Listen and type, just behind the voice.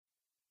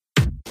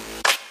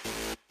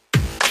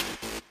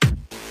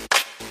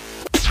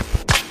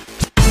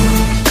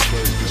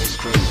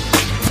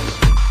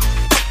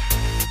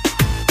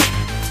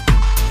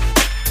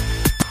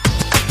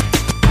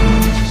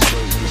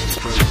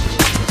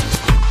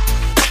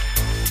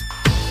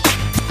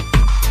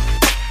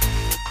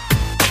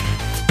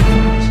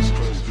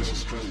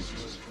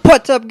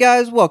up,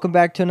 guys? Welcome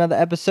back to another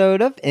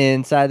episode of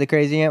Inside the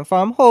Crazy Ant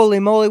Farm. Holy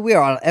moly, we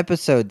are on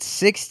episode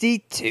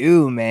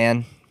 62,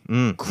 man.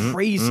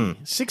 Crazy.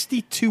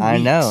 62 weeks. I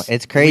know.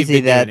 It's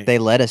crazy that they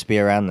let us be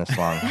around this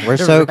long. We're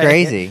so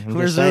crazy.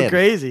 We're so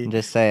crazy. I'm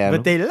just saying.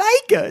 But they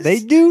like us.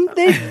 They do.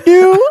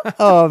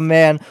 Oh,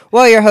 man.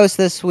 Well, your host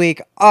this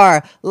week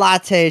are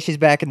Latte. She's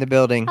back in the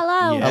building.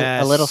 Hello.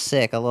 Yes. A little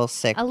sick. A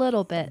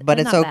little bit. But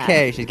it's not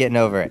okay. bad. She's getting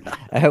over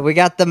it. We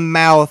got the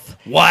mouth.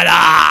 What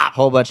up?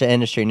 Whole bunch of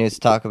industry news to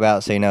talk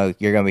about, so you know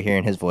you're going to be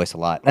hearing his voice a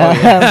lot.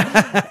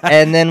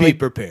 And then be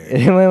prepared.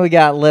 And then we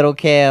got Little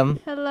Cam.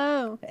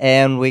 Hello.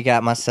 And we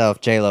got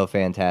myself, J-Lo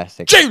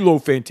Fantastic. J-Lo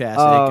Fantastic.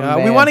 Oh,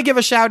 We man. want to give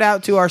a shout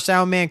out to our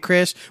sound man,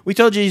 Chris. We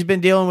told you he's been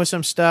dealing with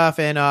some stuff,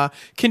 and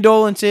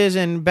condolences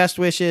and best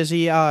wishes.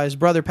 His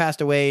brother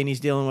passed away, and he's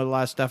dealing with a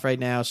lot of stuff right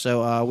now.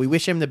 So we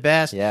wish him the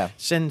best. Yeah.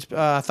 Send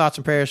thoughts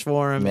and prayers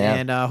for him, Yeah.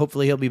 and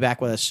hopefully he'll be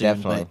back with us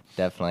soon.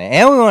 Definitely.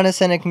 And we want to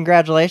send a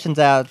congratulations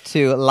out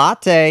to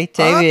Latte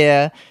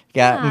Tavia.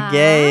 Got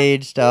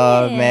engaged.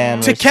 Oh, Yeah.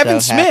 man. To we're Kevin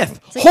so happy.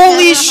 Smith. Holy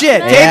Kevin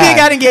shit. Smith. Tavia Yeah.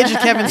 got engaged to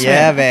Kevin Smith.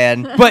 Yeah,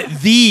 man. But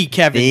the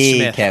Kevin The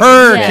Smith. Kevin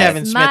Her Smith.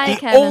 Kevin Yes, Smith. my The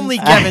Kevin only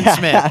Smith. Kevin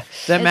Smith that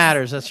It's-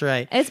 matters. That's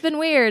right. It's been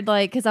weird,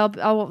 like, because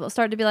I'll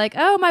start to be like,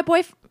 oh, my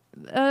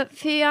fiance.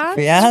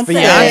 Fiance.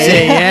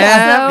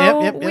 Yeah.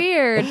 So Yep.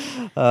 weird.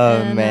 Oh,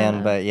 And,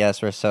 man. But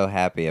yes, we're so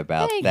happy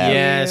about Thank that. you.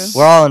 Yes.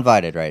 We're all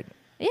invited, right?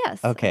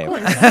 Yes. Okay. Of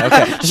course.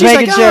 Okay. Just She's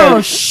making like, sure.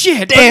 oh,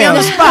 shit. Put me Damn. on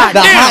the spot.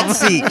 The Damn. hot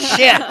seat.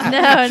 Shit.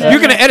 No. You're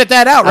going to edit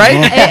that out, right?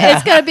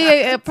 It's going to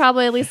be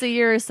probably at least a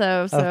year or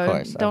so. So Of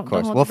course. don't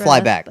We'll hold your fly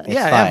breath, back. but- It's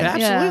Yeah, fine.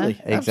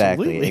 absolutely.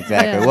 Exactly.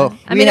 Yeah. Well,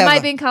 I we mean, it have might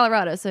a- be in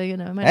Colorado, so, you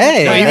know. It might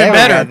Hey, not be- even there we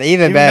better. go.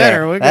 Even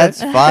better. We're good.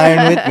 That's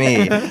fine with me.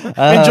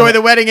 Enjoy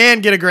the wedding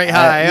and get a great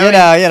high. You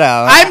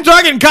know. I'm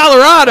talking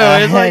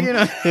Colorado. It's like,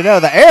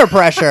 the air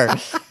pressure.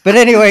 But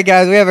anyway,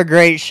 guys, we have a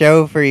great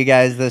show for you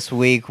guys this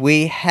week.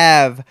 We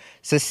have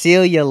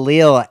Cecilia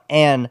Leal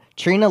and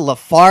Trina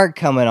Lafargue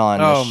coming on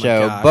the Oh, my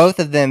show. gosh. Both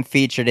of them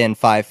featured in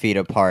 5 Feet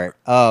Apart.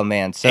 Oh,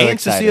 man, so and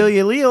excited.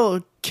 Cecilia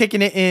Leal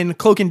kicking it in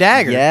Cloak and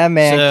Dagger. Yeah,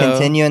 man, So,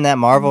 continuing that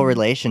Marvel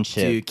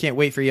relationship. Dude, can't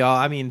wait for y'all.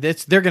 I mean,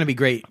 they're going to be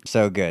great.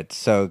 So good.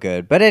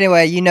 But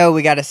anyway,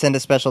 we got to send a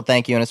special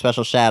thank you and a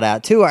special shout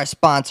out to our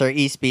sponsor,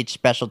 East Beach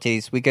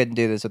Specialties. We couldn't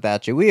do this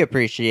without you. We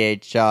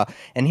appreciate y'all.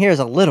 And here's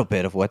a little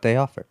bit of what they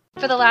offer.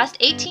 For the last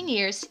 18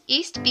 years,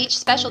 East Beach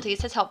Specialties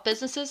has helped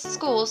businesses,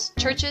 schools,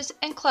 churches,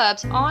 and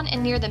clubs on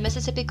and near the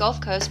Mississippi Gulf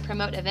Coast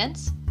promote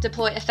events,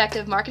 deploy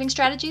effective marketing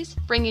strategies,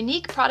 bring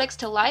unique products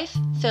to life,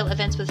 fill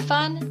events with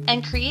fun,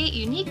 and create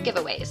unique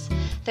giveaways.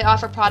 They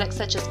offer products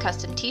such as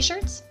custom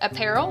t-shirts,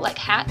 apparel like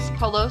hats,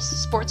 polos,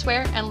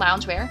 sportswear, and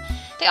loungewear.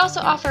 They also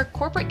offer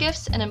corporate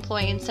gifts and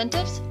employee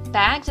incentives,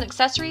 bags and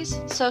accessories,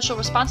 social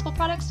responsible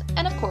products,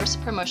 and of course,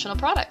 promotional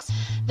products.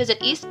 Visit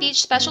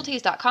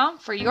eastbeachspecialties.com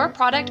for your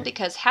product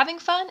because having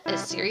fun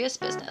is serious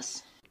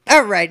business.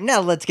 All right,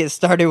 now let's get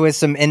started with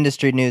some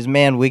industry news.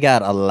 Man, we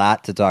got a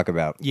lot to talk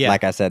about, Yeah.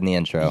 like I said in the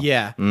intro.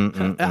 Yeah.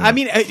 I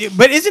mean,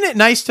 but isn't it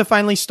nice to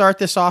finally start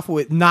this off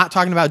with not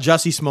talking about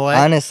Jussie Smollett?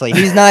 Honestly,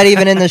 he's not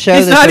even in the show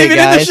He's this not week, even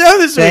guys. in the show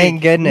this week.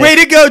 Thank goodness. Way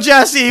to go,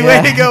 Jussie. Way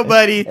Yeah. to go,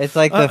 buddy. It's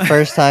like the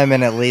first time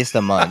in at least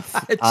a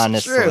month, It's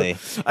honestly.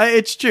 true.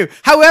 It's true.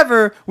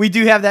 However, we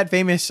do have that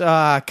famous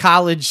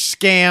college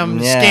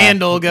scam Yeah,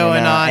 scandal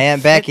going on.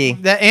 Aunt Becky.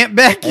 That Aunt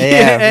Becky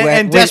Yeah,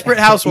 and Desperate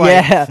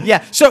Housewife.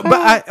 Yeah. So,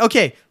 but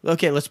okay.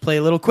 Let's play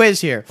a little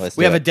quiz here. Let's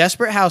We do have it. a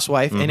Desperate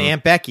Housewife and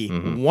Aunt Becky.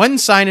 One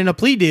signing a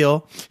plea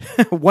deal,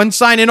 one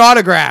signing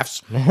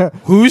autographs.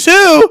 Who's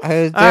who? Who's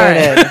doing All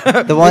right.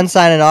 it? The one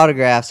signing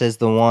autographs is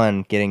the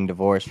one getting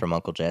divorced from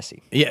Uncle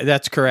Jesse. Yeah,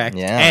 that's correct.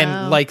 Yeah. And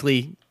Wow.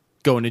 likely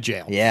going to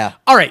jail. Yeah.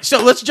 All right,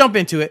 so let's jump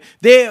into it.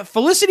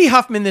 Felicity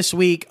Huffman this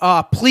week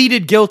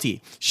pleaded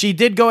guilty. She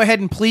did go ahead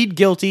and plead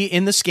guilty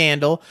in the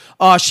scandal.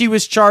 She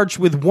was charged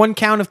with 1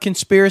 count of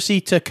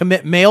conspiracy to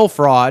commit mail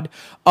fraud.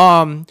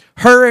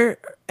 Her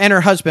and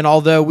her husband,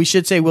 although we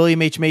should say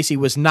William H. Macy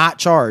was not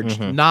charged,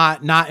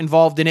 not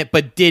involved in it,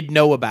 but did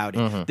know about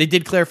it. They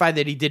did clarify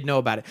that he did know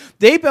about it.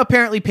 They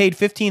apparently paid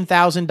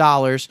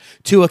 $15,000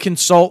 to a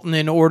consultant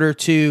in order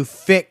to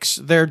fix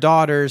their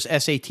daughter's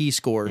SAT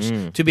scores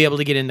to be able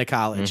to get into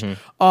college.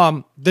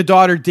 The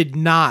daughter did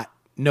not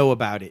know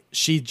about it.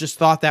 She just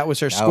thought that was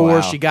her score.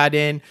 wow. She got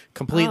in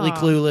completely Oh,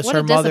 clueless. what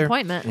her a mother,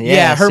 disappointment.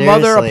 Yeah, her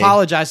mother seriously.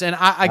 apologized, and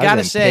I I've gotta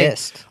been say,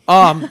 pissed.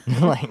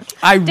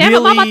 I Damn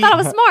really, it, Mom, I thought I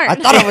was smart. I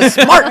thought I was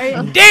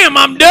smart. Damn,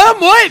 I'm dumb.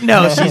 What?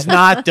 No, she's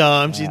not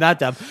dumb. She's not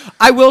dumb.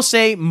 I will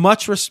say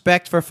much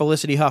respect for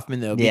Felicity Huffman,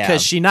 though, because Yeah.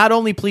 she not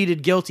only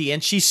pleaded guilty,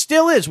 and she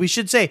still is, we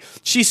should say,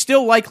 she's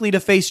still likely to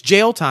face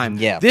jail time.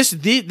 Yeah.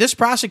 This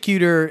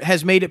prosecutor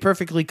has made it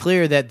perfectly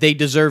clear that they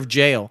deserve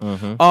jail.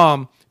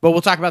 but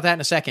we'll talk about that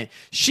in a second.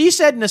 She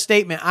said in a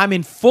statement, I'm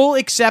in full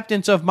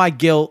acceptance of my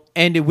guilt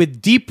and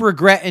with deep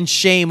regret and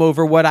shame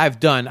over what I've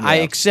done. I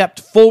accept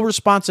full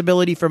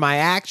responsibility for my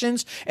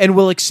actions and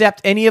will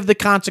accept any of the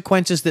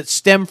consequences that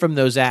stem from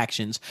those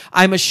actions.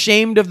 I'm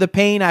ashamed of the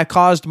pain I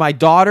caused my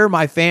daughter,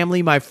 my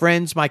family, my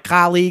friends, my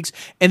colleagues,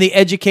 and the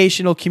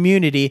educational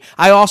community.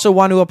 I also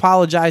want to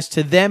apologize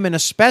to them, and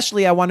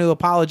especially I want to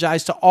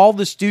apologize to all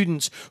the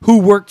students who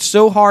worked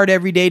so hard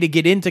every day to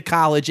get into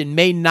college and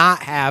may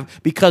not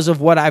have because of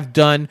what I've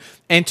done,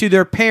 and to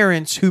their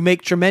parents who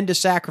make tremendous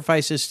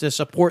sacrifices to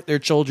support their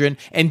children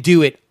and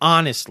do it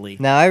honestly.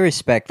 Now, I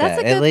respect That's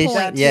that. a At good least,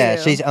 point, yeah,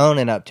 too. she's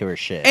owning up to her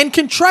shit. And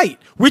contrite,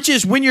 which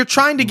is when you're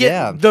trying to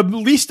get the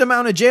least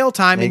amount of jail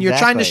time and you're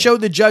trying to Exactly. show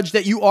the judge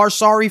that you are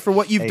sorry for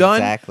what you've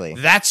Exactly.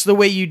 done. That's the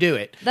way you do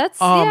it. That's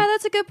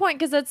that's a good point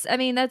because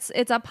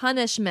it's a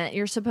punishment.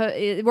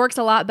 It works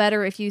a lot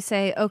better if you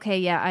say, okay,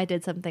 yeah, I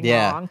did something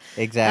Yeah, wrong.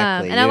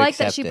 exactly. And I You like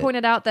that accept she it.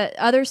 pointed out that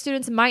other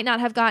students might not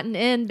have gotten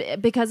in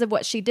because of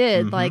what she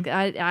did. Mm-hmm. Like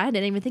I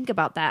didn't even think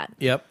about that.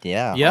 Yep.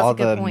 Yeah, Yep. all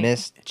That's a good the point.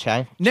 missed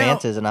Now-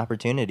 chances and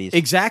opportunities.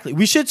 Exactly.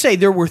 We should say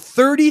there were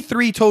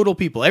 33 total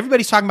people.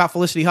 Everybody's talking about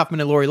Felicity Huffman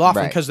and Lori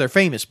Loughlin Right. because they're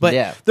famous, but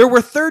Yeah. there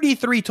were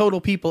 33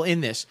 total people in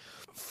this.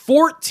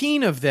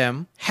 14 of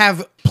them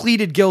have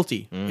pleaded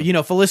guilty.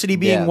 Felicity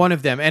being Yeah. one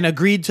of them, and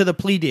agreed to the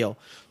plea deal.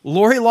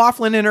 Lori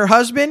Loughlin and her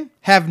husband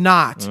have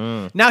not.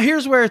 Now,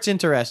 here's where it's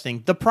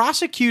interesting. The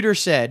prosecutor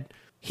said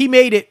he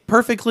made it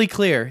perfectly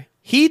clear.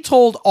 He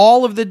told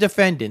all of the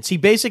defendants, he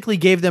basically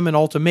gave them an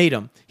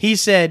ultimatum. He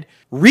said,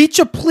 reach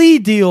a plea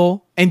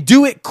deal and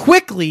do it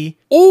quickly,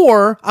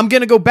 or I'm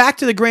going to go back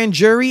to the grand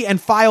jury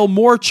and file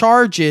more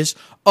charges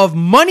of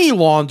money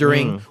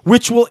laundering,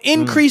 which will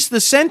increase the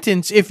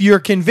sentence if you're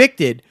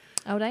convicted.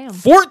 Oh damn.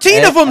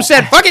 14 of them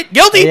said, fuck it,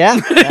 guilty. Yeah.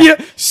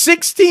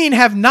 16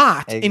 have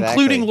not, Exactly.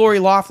 including Lori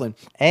Loughlin.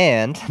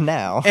 And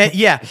now,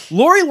 Yeah,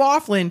 Lori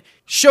Loughlin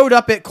showed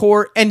up at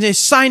court and is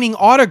signing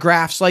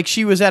autographs like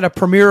she was at a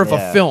premiere of a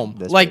Yeah, film.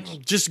 this Like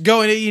bitch. just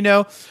going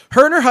to,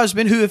 her and her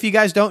husband, who, if you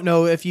guys don't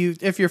know, if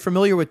you're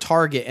familiar with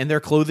Target and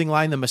their clothing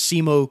line, the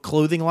Massimo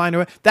clothing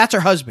line, that's her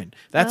husband.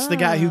 That's the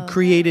guy who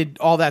created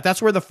all that.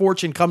 That's where the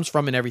fortune comes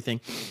from and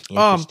everything.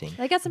 interesting.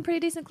 They got some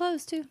pretty decent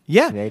clothes too.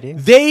 Yeah, They do.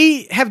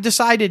 They have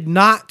decided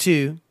not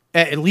to,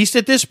 at least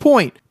at this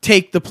point,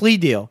 take the plea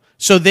deal.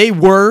 So they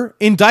were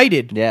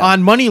indicted Yeah.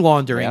 on money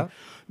laundering. Yeah.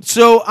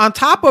 So on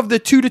top of the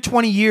 2 to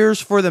 20 years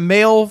for the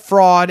mail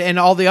fraud and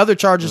all the other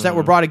charges that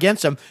were brought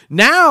against them,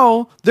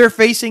 now they're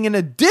facing an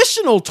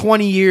additional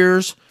 20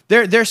 years.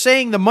 They're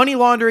saying the money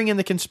laundering and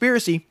the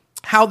conspiracy.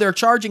 How they're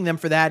charging them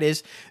for that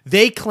is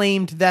they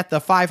claimed that the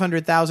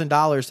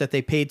 $500,000 that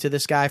they paid to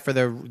this guy for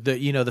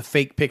the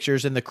fake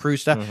pictures and the crew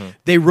stuff,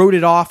 they wrote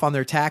it off on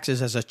their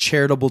taxes as a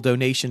charitable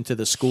donation to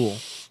the school.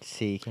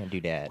 See, you can't do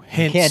that.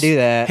 Hence, You can't do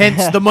that.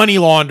 Hence the money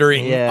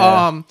laundering.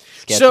 Yeah.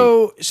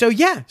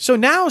 Sketchy. So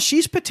now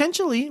she's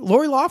potentially,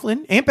 Lori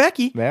Loughlin and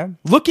Becky, Yeah.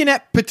 looking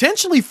at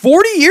potentially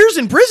 40 years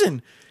in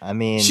prison. I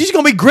mean, She's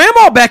gonna be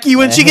Grandma Becky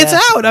when she gets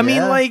out. I mean,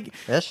 yeah. like,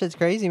 that shit's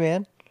crazy,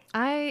 man.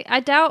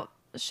 I doubt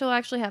she'll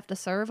actually have to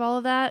serve all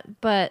of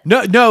that, but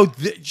no.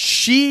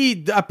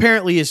 She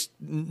apparently is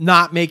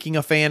not making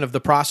a fan of the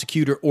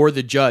prosecutor or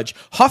the judge.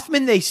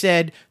 Huffman, they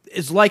said,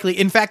 is likely.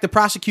 In fact, the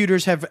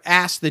prosecutors have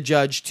asked the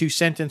judge to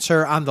sentence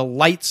her on the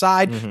light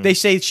side. They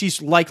say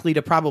she's likely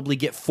to probably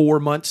get 4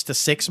 months to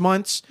 6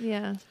 months.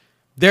 yeah.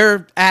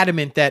 They're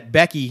adamant that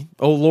Becky,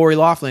 Lori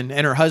Loughlin,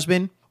 and her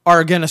husband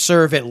are going to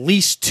serve at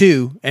least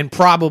 2 and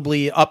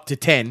probably up to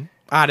 10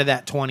 out of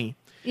that 20.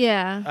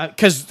 Yeah.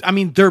 Because, I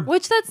mean, they're...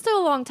 Which that's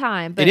still a long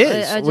time. But It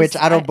is, Which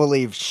I don't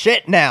believe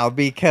shit now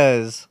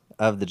because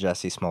of the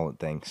Jussie Smollett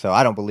thing. So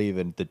I don't believe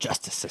in the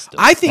justice system.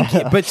 I think,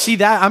 but see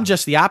that I'm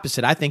just the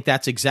opposite. I think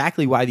that's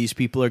exactly why these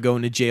people are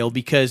going to jail,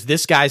 because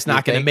this guy's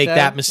not going to think make so?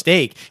 that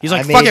mistake. He's like,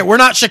 I fuck mean, it, we're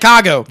not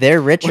Chicago.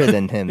 They're richer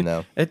than him,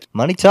 though. It-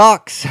 Money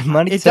talks.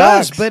 Money It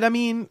talks. does, but I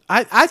mean,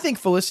 I think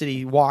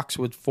Felicity walks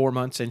with 4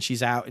 months and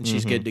she's out and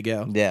she's good to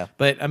go. Yeah.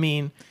 But I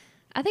mean,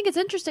 I think it's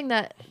interesting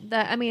that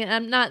I mean,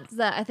 I'm not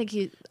that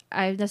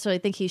I necessarily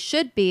think he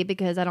should be,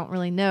 because I don't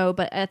really know,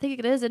 but I think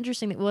it is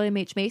interesting that William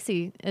H.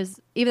 Macy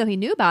is, even though he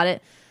knew about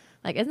it,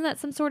 like, isn't that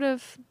some sort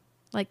of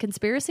like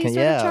conspiracy sort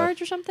Yeah. of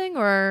charge or something,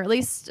 or at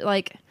least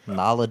like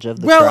knowledge of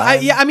the well,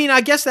 crime. I mean,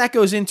 I guess that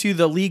goes into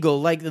the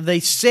legal. Like, they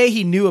say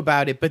he knew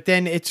about it, but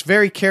then it's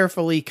very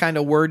carefully kind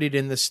of worded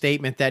in the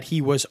statement that he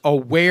was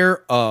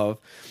aware of.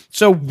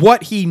 So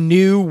what he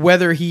knew,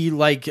 whether he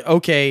like,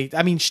 okay,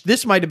 I mean,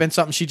 this might have been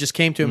something she just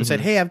came to him and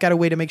said, hey, I've got a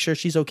way to make sure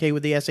she's okay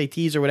with the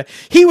SATs or whatever.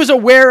 He was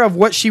aware of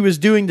what she was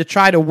doing to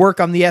try to work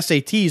on the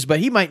SATs, but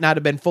he might not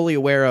have been fully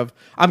aware of,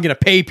 I'm going to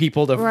pay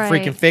people to Right.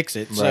 freaking fix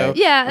it. So Right.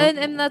 yeah,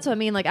 and that's what I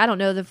mean. Like, I don't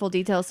know the full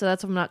details, so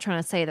that's what I'm not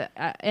trying to say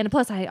that. And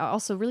plus, I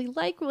also really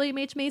like William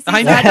H. Macy.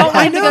 I so know, I don't want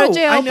I him to go know, to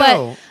jail. I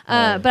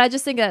know. But I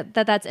just think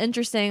that's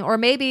interesting. Or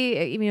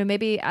maybe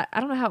maybe I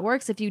don't know how it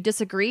works. If you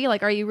disagree,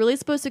 like, are you really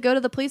supposed to go to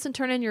the police and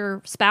turn in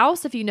your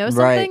spouse if you know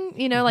Right.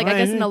 something? Like I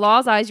guess in the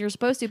law's eyes you're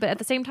supposed to, but at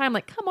the same time,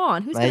 like, come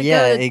on, who's gonna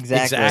yeah, go to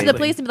exactly. the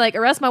police and be like,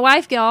 arrest my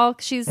wife, y'all?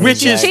 She's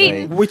Which is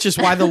cheating. which is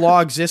why the law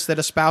exists that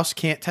a spouse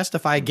can't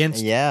testify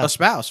against Yeah. a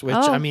spouse. Which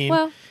Oh, I mean,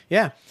 well,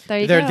 yeah, there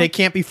you go. they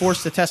can't be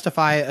forced to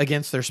testify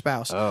against their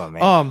spouse. Oh,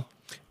 man.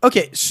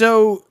 Okay,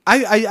 so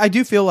I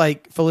do feel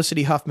like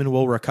Felicity Huffman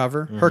will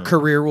recover. Her Mm-hmm.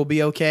 career will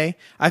be okay.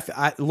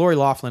 Lori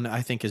Loughlin,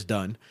 I think, is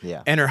done.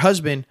 Yeah. And her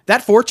husband,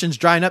 that fortune's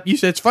drying up. You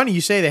said it's funny.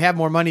 You say they have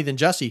more money than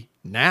Jussie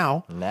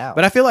now.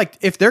 But I feel like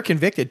if they're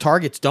convicted,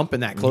 Target's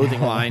dumping that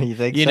clothing line. You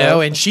think you so?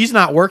 know, and she's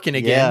not working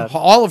again. Yeah.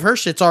 All of her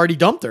shit's already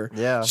dumped her.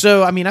 Yeah.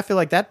 So I mean, I feel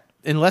like that.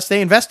 Unless they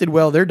invested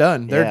well, they're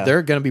done. Yeah.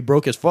 They're going to be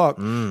broke as fuck.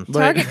 But-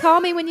 Target,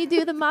 call me when you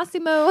do the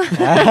Massimo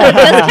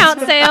discount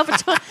sale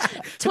for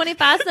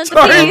 25 cents a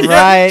piece.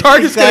 Right,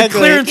 Target's going to exactly.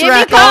 clearance Give me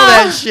rack a all call.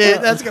 that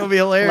shit. That's going to be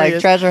hilarious.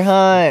 Like treasure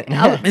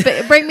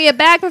hunt. Bring me a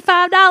bag for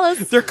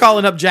 $5. They're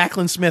calling up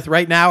Jacqueline Smith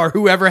right now, or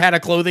whoever had a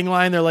clothing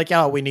line. They're like,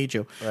 "Oh, we need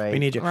you. Right. We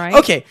need you." Right.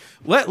 Okay,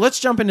 let's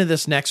jump into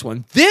this next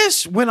one.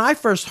 This, when I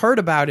first heard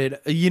about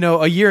it, a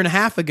year and a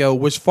half ago,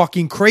 was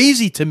fucking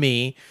crazy to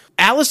me.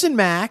 Allison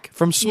Mack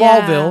from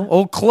Smallville, Yeah.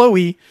 old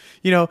Chloe,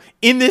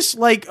 in this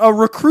like a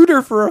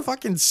recruiter for a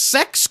fucking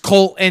sex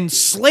cult and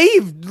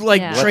slave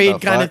like Yeah. trade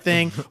What the kind of fuck?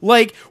 thing.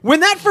 Like when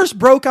that first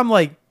broke, I'm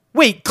like,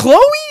 wait, Chloe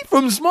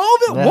from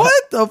Smallville? Yeah.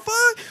 What the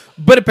fuck?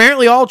 But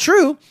apparently all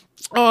true.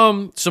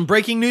 Some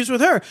breaking news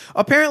with her.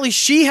 Apparently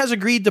she has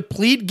agreed to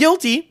plead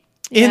guilty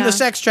in Yeah. the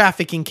sex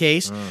trafficking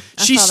case.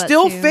 I She's saw that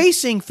still too.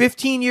 facing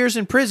 15 years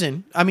in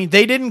prison. I mean,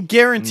 they didn't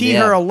guarantee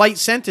Yeah. her a light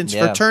sentence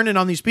Yeah. for turning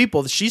on these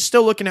people. She's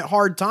still looking at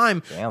hard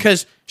time Damn.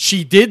 because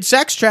she did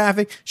sex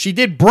traffic. She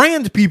did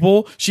brand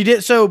people. She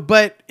did so,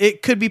 but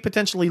it could be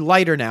potentially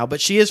lighter now.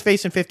 But she is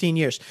facing 15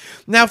 years.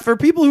 Now, for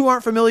people who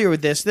aren't familiar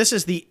with this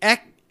is the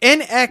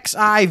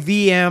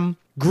NXIVM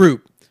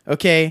group,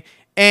 okay?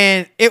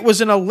 And it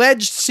was an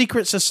alleged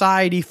secret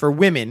society for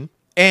women.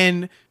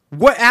 And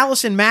what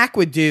Allison Mack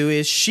would do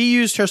is she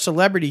used her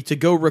celebrity to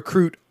go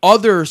recruit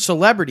other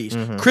celebrities.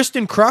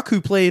 Kristen Kruk, who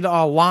played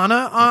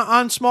Lana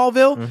on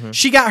Smallville,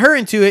 she got her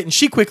into it, and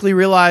she quickly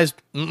realized,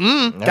 got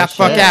the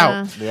fuck shit.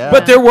 out. Yeah.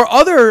 But there were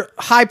other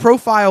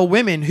high-profile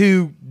women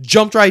who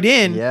jumped right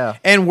in Yeah.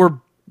 and were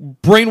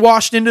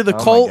brainwashed into the Oh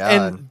my cult, God.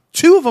 and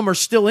 2 of them are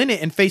still in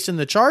it and facing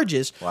the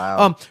charges.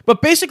 Wow.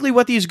 But basically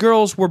what these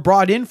girls were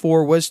brought in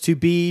for was to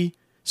be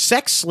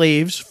sex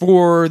slaves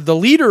for the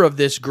leader of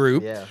this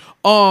group, Yeah.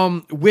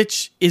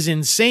 which is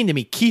insane to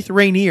me, Keith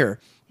Rainier.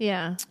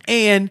 Yeah.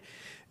 And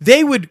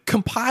they would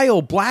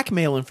compile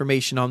blackmail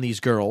information on these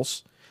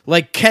girls,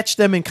 like catch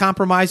them in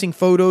compromising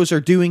photos or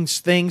doing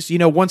things,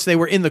 once they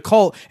were in the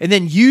cult, and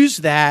then use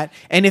that.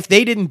 And if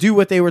they didn't do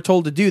what they were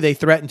told to do, they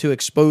threatened to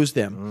expose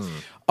them.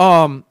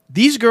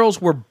 These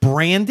girls were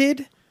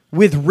branded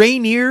with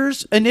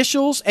Rainier's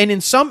initials, and in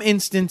some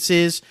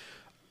instances,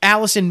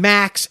 Allison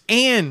Mack's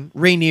and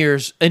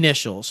Rainier's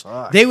initials.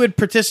 Fuck. They would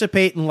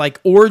participate in like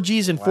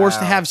orgies and forced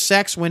to Wow. have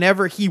sex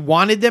whenever he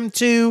wanted them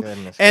to,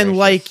 Goodness and gracious.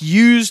 like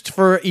used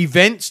for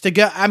events to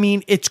go. I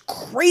mean, it's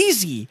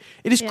crazy.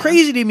 It is Yeah.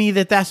 crazy to me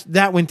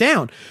that went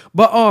down.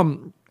 But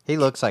He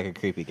looks like a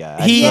creepy guy.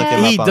 I he just looked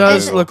him he up on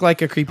does Google. look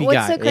like a creepy What's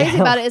guy. so crazy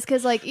Yeah. about it is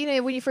because, like,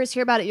 when you first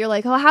hear about it, you're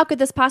like, oh, how could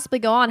this possibly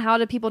go on? How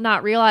do people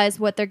not realize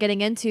what they're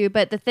getting into?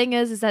 But the thing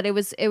is that it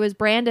was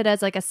branded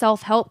as like a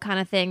self-help kind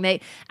of thing.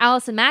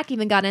 Allison Mack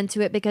even got into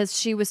it because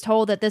she was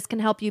told that this can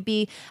help you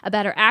be a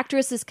better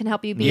actress. This can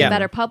help you be Yeah. a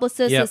better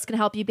publicist. Yep. This can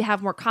help you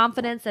have more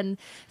confidence and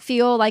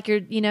feel like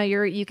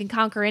you can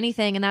conquer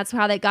anything. And that's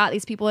how they got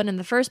these people in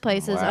the first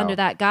place, is Wow. under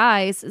that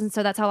guise. And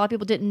so that's how a lot of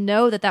people didn't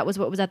know that was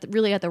what was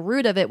really at the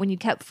root of it. When you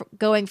kept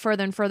going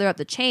further and further up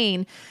the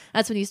chain,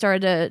 that's when you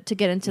started to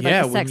get into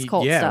like the sex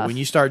cult stuff. when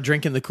you start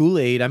drinking the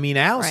Kool-Aid. I mean,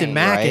 Allison Right.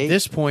 Mack Right. at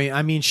this point,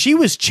 I mean, she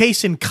was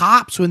chasing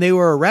cops when they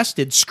were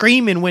arrested,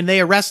 screaming when they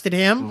arrested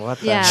him, What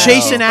the Yeah. hell?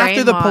 chasing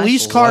after the Brainwashed.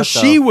 police car. What the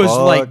She was fuck?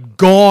 like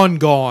gone.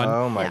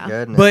 Oh my Yeah.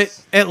 goodness.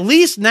 But at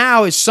least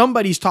now is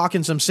somebody's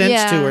talking some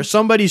sense to Yeah. her.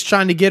 Somebody's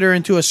trying to get her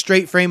into a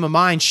straight frame of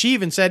mind. She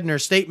even said in her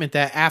statement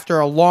that after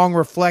a long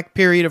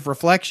period of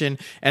reflection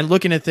and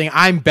looking at things,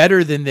 I'm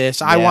better than this.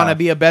 I Yeah. want to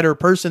be a better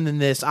person than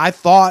this. I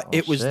thought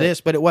it was shit.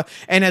 this, but it was,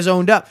 and has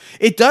owned up.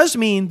 It does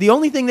mean the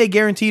only thing they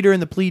guaranteed her in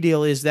the plea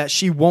deal is that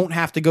she won't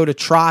have to go to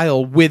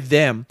trial with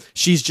them.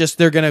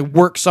 They're going to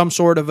work some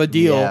sort of a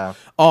deal. Yeah.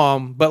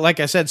 But like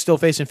I said, still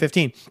facing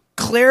 15.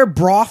 Claire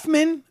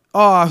Brofman,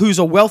 who's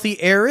a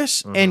wealthy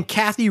heiress, and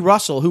Kathy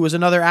Russell, who was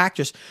another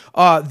actress,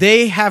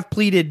 they have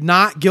pleaded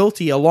not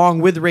guilty along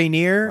with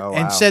Rainier, Oh,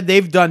 and wow. said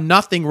they've done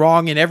nothing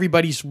wrong and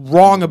everybody's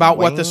wrong about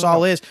what this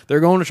all is. They're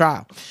going to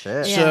trial.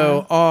 Shit. Yeah.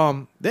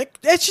 So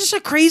That's just a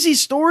crazy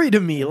story to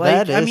me.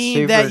 Like, That is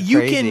super that you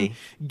crazy.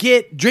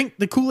 can drink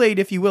the Kool-Aid,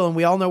 if you will, and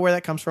we all know where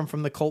that comes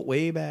from the cult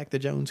way back, the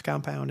Jones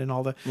compound and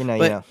all the. You know,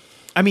 but, you know.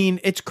 I mean,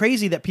 it's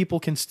crazy that people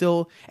can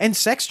still, and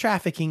sex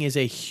trafficking is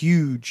a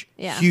huge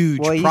Well, you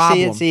problem.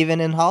 see, it's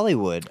even in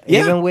Hollywood, Yeah.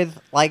 even with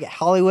like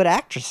Hollywood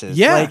actresses.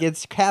 Yeah. like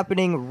it's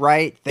happening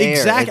right there.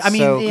 Exactly. It's I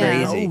mean, so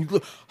Yeah. crazy.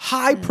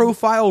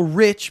 high-profile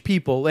rich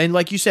people, and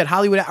like you said,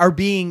 Hollywood are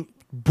being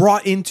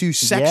brought into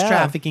sex Yeah.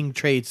 trafficking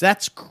trades.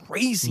 That's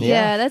crazy.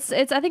 Yeah, I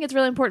think it's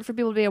really important for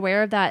people to be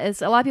aware of that.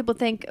 Is a lot of people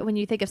think when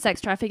you think of sex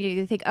trafficking,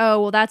 you think,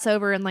 oh, well, that's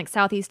over in like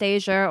Southeast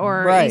Asia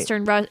or Right.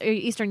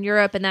 Eastern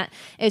Europe, and that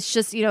it's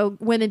just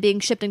women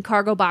being shipped in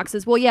cargo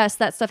boxes. Well, yes,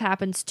 that stuff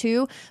happens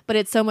too, but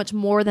it's so much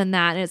more than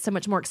that, and it's so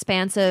much more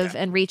expansive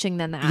and reaching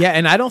than that. Yeah,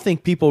 and I don't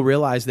think people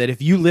realize that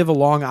if you live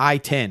along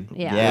I-10,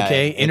 Yeah. Yeah,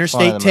 okay, it's one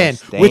Interstate of the 10,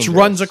 most which dangerous.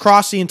 runs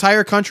across the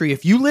entire country,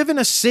 if you live in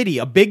a city,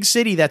 a big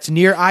city that's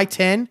near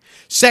I-10,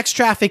 sex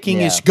trafficking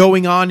Yeah. is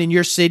going on in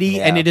your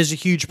city, and Yeah. it is a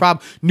huge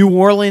problem. New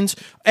Orleans,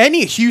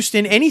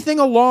 Houston, anything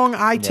along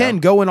I-10 Yeah.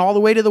 going all the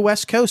way to the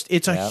West Coast,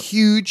 it's a Yep.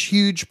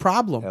 huge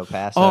problem. El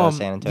Paso,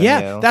 San Antonio.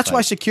 Yeah, that's why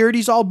like-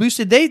 security's all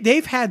boosted.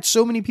 They've had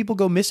so many people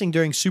go missing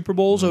during Super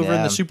Bowls over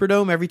in Yeah. the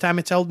Superdome every time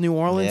it's held in New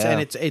Orleans, Yeah.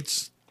 and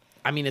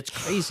it's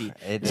crazy.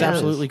 It It's is.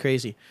 absolutely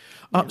crazy.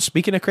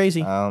 Speaking of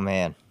crazy, Oh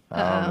man. Oh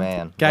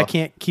man. guy Well,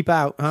 can't keep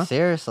out, huh?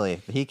 Seriously,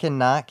 he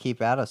cannot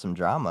keep out of some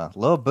drama.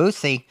 Lil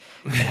Boosie,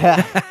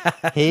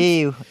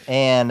 he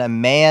and a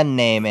man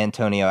named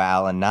Antonio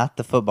Allen, not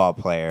the football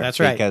player. That's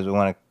right. Because we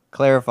want to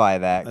clarify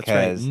that. That's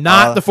right. 'cause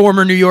Not all- the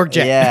former New York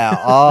Jet. Yeah,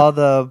 all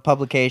the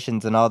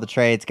publications and all the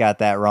trades got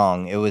that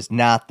wrong. It was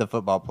not the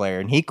football player,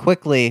 and he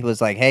quickly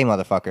was like, "Hey,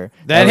 motherfucker,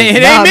 That was ain't,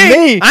 it not ain't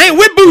me. I ain't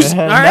with Boost.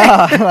 All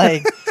right. No,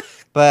 like,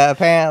 but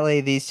apparently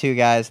these two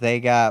guys,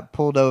 they got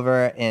pulled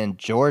over in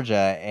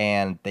Georgia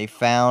and they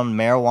found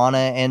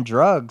marijuana and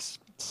drugs.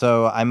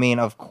 So I mean,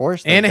 of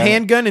course, they're And a gonna-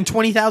 handgun and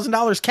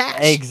 $20,000 cash.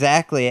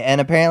 Exactly,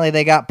 and apparently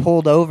they got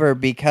pulled over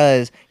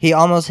because he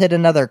almost hit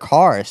another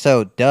car.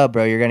 So, duh,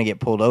 bro, you're gonna get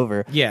pulled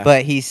over. Yeah.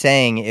 but he's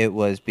saying it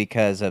was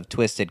because of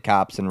twisted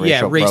cops and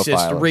Yeah, racial racist,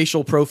 profiling.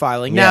 racial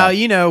profiling. Yeah.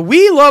 Now,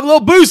 we love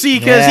Lil Boosie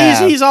because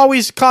Yeah. he's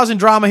always causing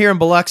drama here in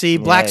Biloxi.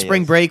 Black he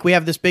Spring is. Break. We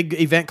have this big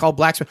event called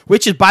Black Spring,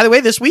 which is, by the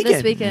way, this weekend.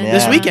 This weekend. Yeah.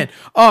 This weekend.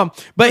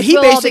 But he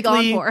We'll all be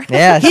basically gone for.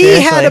 Yeah,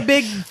 he had seriously. a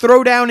big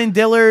throwdown in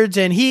Dillard's,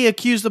 and he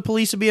accused the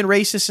police of being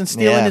racist and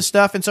stealing Yeah. his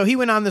stuff. And so he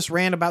went on this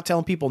rant about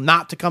telling people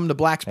not to come to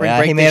Black Spring Yeah,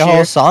 Break. he made this a year.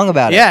 whole song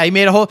about it. Yeah, he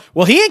made a whole.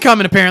 Well, he ain't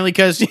coming apparently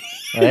because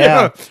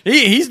Yeah.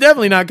 he's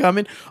definitely not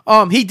coming.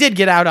 He did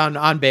get out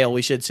on bail,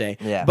 we should say.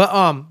 Yeah.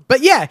 But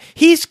yeah,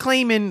 he's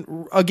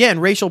claiming again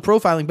racial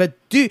profiling. But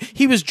dude,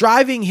 he was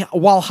driving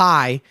while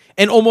high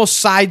and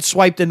almost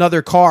sideswiped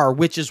another car,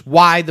 which is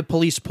why the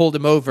police pulled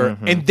him over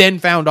and then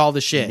found all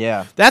the shit.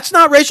 Yeah. That's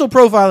not racial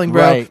profiling,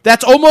 bro. Right.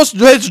 That's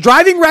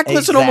driving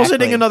reckless and almost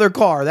hitting Exactly. another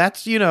car.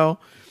 That's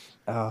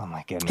Oh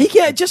my goodness. he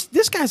can't just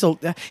this guy's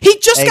he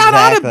just got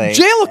out of Exactly.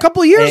 jail a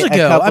couple of years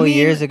ago. A couple I mean,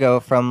 years ago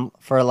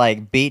for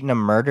like beating a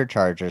murder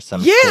charge or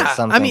something. yeah,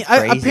 I mean,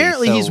 crazy.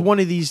 apparently So- he's one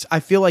of these. I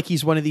feel like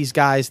he's one of these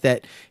guys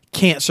that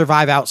can't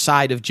survive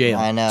outside of jail.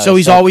 I know, So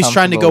he's so always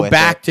trying to comfortable go with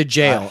back it. to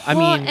jail. I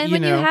Well, mean, and you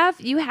when know,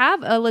 you have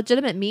a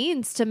legitimate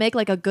means to make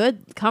like a good,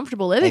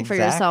 comfortable living for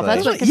yourself.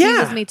 That's what Exactly.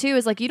 confuses Yeah. me too.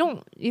 Is like you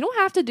don't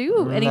have to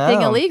do anything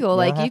No, illegal.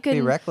 Like don't have you to be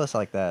can reckless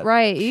like that.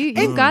 right.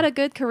 You've got a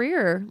good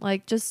career.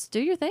 Like just do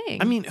your thing.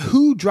 I mean,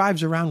 who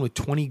drives around with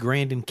 20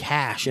 grand in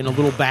cash in a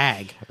little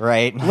bag?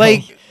 Right.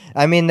 Like-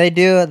 I mean, they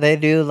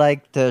do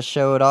like to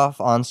show it off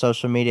on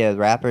social media.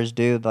 Rappers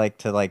do like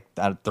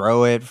to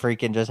throw it,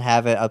 freaking just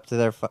have it up to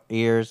their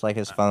ears like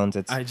his phones.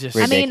 It's I just-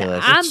 I mean,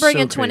 ridiculous. I'm It's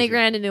bringing so 20 crazy.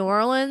 grand to New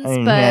Orleans, I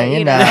mean, but yeah,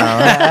 you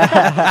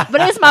know,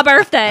 but it's my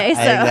birthday,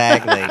 so.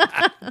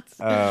 Exactly.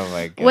 Oh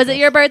my god. Was it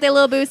your birthday,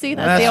 Lil Boosie?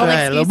 That's the only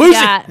right, Lil excuse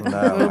you Boosie. got.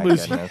 Oh my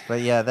Boosie. goodness.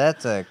 But yeah,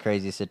 that's a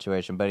crazy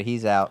situation. But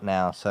he's out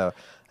now, so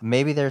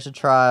maybe there's a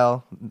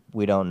trial.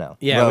 We don't know.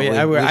 Yeah,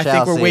 But I shall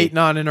think we're see. waiting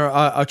on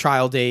a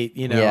trial date.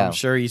 Yeah. I'm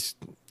sure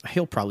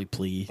he'll probably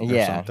plea or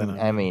Yeah, something.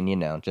 I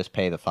mean, just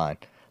pay the fine.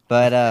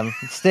 But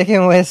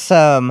sticking with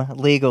some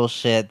legal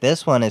shit,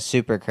 this one is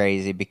super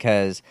crazy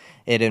because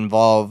it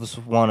involves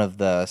one of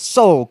the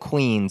soul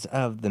queens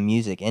of the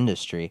music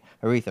industry,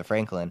 Aretha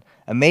Franklin.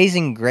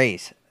 Amazing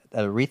Grace,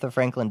 a Aretha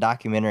Franklin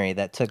documentary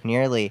that took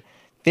nearly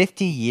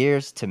 50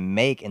 years to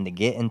make and to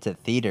get into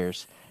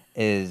theaters,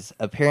 is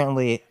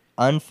apparently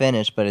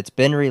unfinished, but it's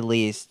been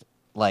released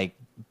like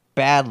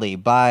badly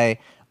by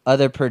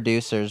other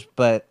producers.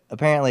 But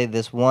apparently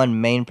this one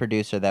main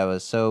producer that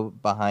was so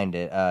behind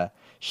it,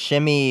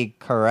 Shimi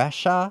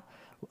Karesha,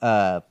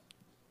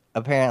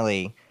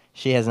 apparently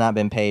she has not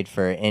been paid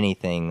for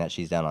anything that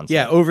she's done on set.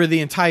 Yeah, over the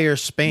entire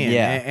span.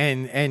 Yeah.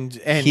 And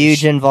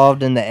Huge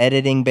involved in the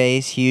editing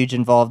base, huge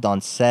involved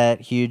on set,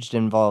 huge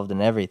involved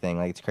in everything.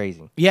 Like, it's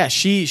crazy. Yeah,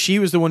 she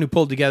was the one who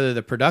pulled together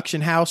the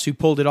production house, who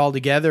pulled it all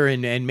together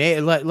and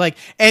made like.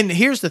 And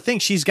here's the thing: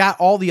 she's got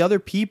all the other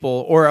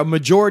people, or a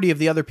majority of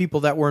the other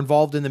people that were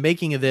involved in the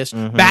making of this,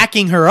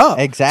 backing her up,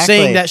 Exactly.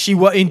 saying that she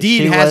indeed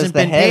She was hasn't the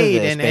been head of paid,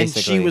 this, and she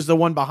basically. was the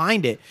one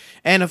behind it.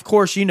 And of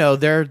course,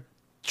 they're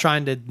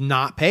trying to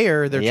not pay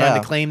her. They're trying Yeah.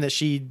 to claim that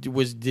she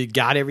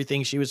got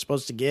everything she was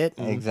supposed to get.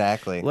 and,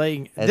 Exactly.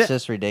 Like It's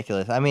just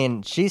ridiculous. I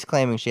mean, she's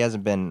claiming she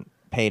hasn't been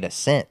paid a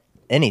cent,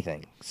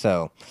 anything.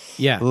 So,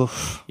 yeah.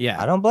 oof, Yeah.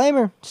 I don't blame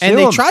her. And Sue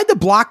they 'em. tried to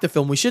block the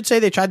film. We should say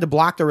they tried to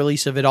block the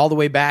release of it all the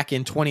way back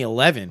in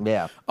 2011.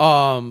 Yeah.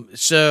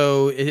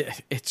 So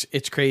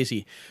it's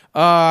crazy.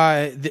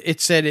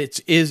 It said it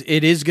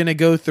is going to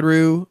go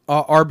through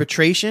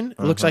arbitration. It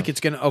looks like it's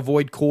going to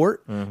avoid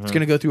court. It's going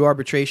to go through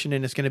arbitration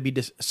and it's going to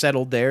be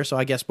settled there. So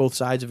I guess both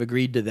sides have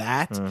agreed to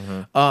that.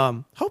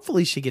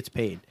 Hopefully she gets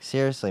paid.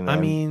 Seriously,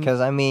 man. mean-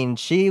 because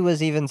she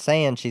was even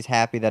saying she's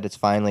happy that it's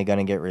finally going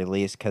to get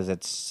released because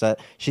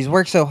she's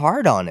worked so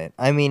hard on it.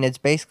 I mean, it's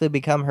basically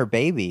become her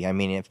baby. I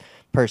mean, if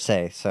per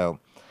se. So,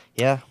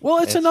 yeah.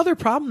 Well, it's another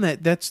problem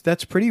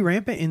that's pretty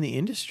rampant in the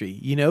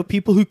industry.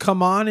 People who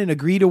come on and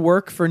agree to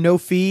work for no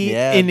fee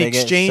Yeah, in they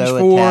get exchange so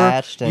for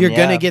attached and you're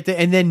gonna yeah. get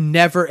and then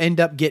never end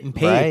up getting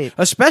paid. Right.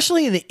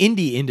 Especially in the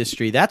indie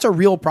industry, that's a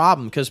real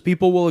problem because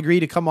people will agree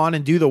to come on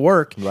and do the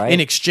work Right. in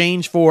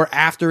exchange for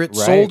after it's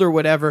Right. sold or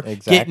whatever, getting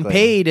Exactly.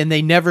 paid, and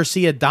they never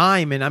see a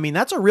dime. And I mean,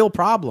 that's a real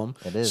problem.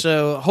 It is.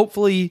 So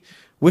hopefully,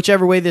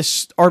 whichever way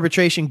this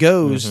arbitration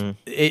goes, Mm-hmm.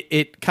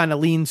 it kind of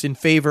leans in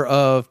favor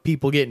of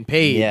people getting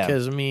paid. Yeah.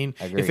 Because I mean,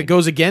 if Agreed. it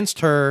goes against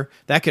her,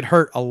 that could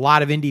hurt a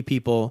lot of indie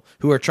people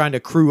who are trying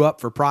to crew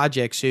up for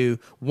projects who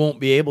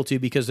won't be able to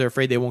because they're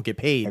afraid they won't get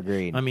paid.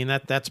 Agreed. I mean,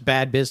 that's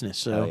bad business.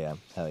 So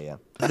Hell yeah.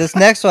 This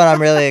next one I'm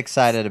really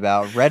excited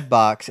about.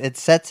 Redbox. It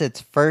sets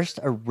its first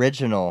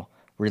original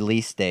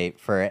release date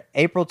for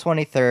April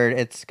 23rd.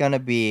 It's going to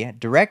be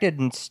directed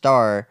and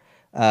star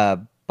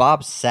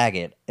Bob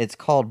Saget. It's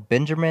called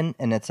Benjamin,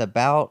 and it's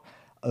about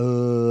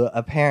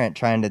a parent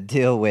trying to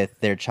deal with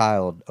their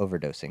child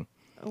overdosing.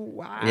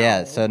 Wow.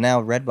 Yeah, so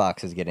now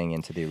Redbox is getting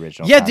into the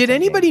original. yeah, did content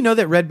anybody game. know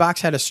that Redbox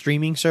had a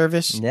streaming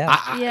service?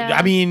 Yeah. Yeah.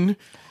 I mean,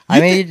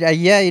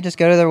 you just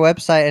go to their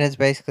website, and it's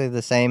basically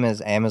the same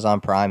as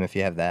Amazon Prime if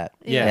you have that.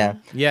 yeah.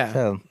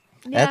 So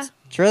Yeah.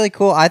 it's really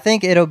cool. I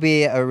think it'll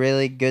be a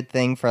really good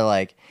thing for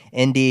like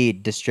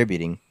indie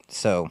distributing.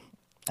 So,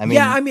 I mean,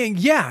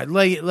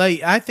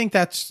 like I think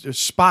that's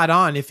spot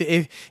on. If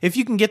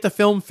you can get the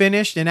film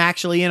finished and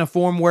actually in a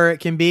form where it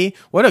can be,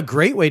 what a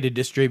great way to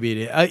distribute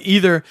it.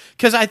 Either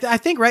because I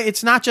think right,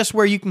 it's not just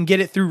where you can get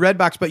it through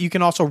Redbox, but you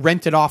can also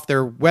rent it off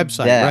their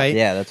website, Yeah, right?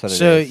 yeah, that's what it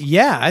so, is.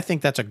 yeah, I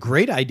think that's a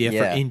great idea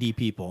Yeah. for indie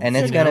people, and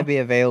it's you going to know? be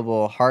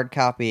available hard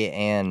copy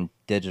and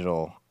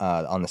digital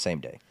on the same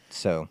day.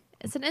 So,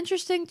 It's an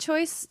interesting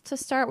choice to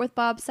start with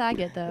Bob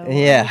Saget, though.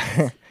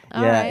 yeah,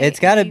 All yeah, right, it's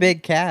got I a mean-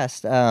 big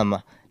cast.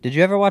 Did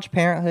you ever watch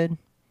Parenthood?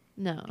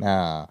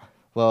 No.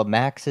 Well,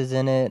 Max is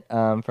in it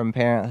from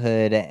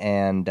Parenthood,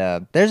 and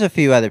there's a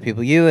few other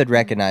people. You would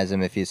recognize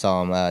him if you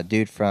saw him.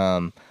 Dude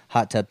from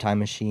Hot Tub Time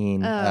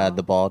Machine, Oh.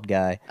 the bald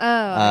guy. Oh,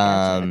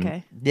 I gotcha.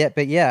 Okay. Yeah,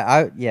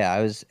 but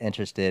I was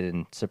interested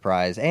and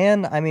surprised,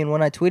 and I mean,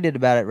 when I tweeted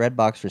about it,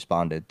 Redbox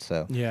responded.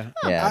 So Yeah.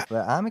 yeah,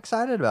 but I'm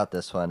excited about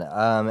this one.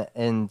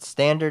 In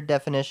standard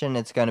definition,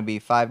 it's going to be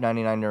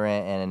 $5.99 to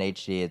rent, and in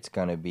HD, it's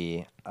going to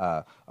be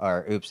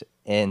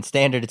in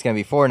standard, it's going to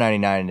be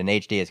 $4.99, and in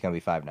HD, it's going to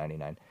be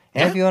 $5.99.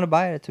 And if you want to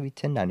buy it, it's going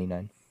to be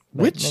 $10.99.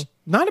 But, Which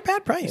not a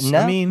bad price. No,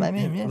 I mean,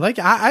 yeah. like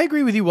I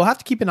agree with you. We'll have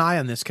to keep an eye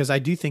on this because I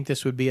do think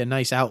this would be a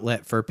nice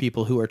outlet for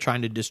people who are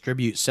trying to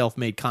distribute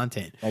self-made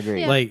content.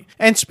 Agreed. Yeah. Like,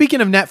 and speaking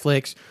of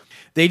Netflix,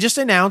 they just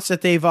announced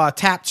that they've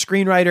tapped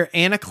screenwriter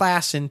Anna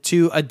Klassen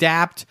to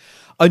adapt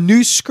a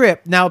new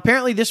script. Now,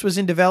 apparently, this was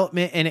in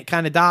development and it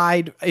kind of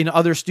died in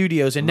other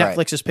studios, and Right.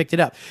 Netflix has picked it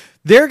up.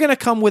 They're going to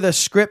come with a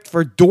script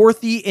for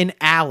Dorothy and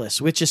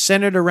Alice, which is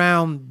centered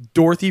around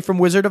Dorothy from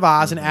Wizard of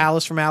Oz and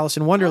Alice from Alice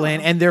in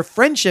Wonderland, and their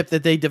friendship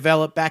that they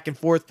develop back and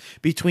forth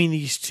between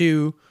these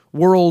two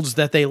worlds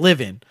that they live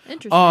in.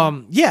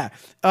 Interesting.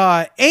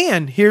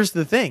 And here's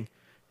the thing.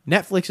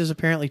 Netflix is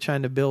apparently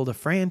trying to build a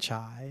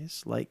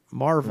franchise like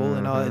Marvel,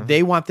 and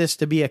they want this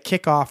to be a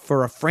kickoff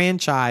for a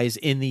franchise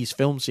in these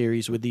film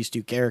series with these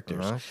two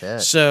characters. Oh,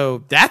 shit.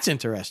 So that's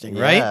interesting,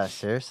 right? Yeah,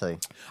 seriously.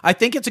 I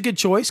think it's a good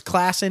choice.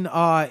 Klassen,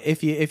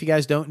 if you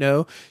guys don't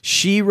know,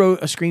 she wrote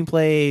a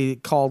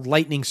screenplay called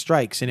Lightning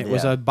Strikes, and it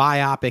was Yeah. a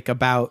biopic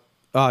about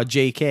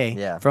J.K.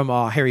 Yeah. from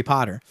Harry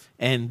Potter,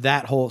 and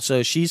that whole.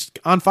 So she's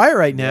on fire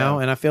right now,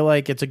 Yeah. and I feel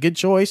like it's a good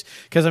choice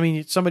because I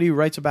mean, somebody who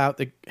writes about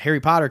the Harry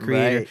Potter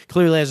creator Right.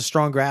 clearly has a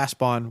strong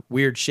grasp on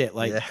weird shit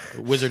like Yeah.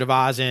 Wizard of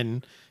Oz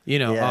and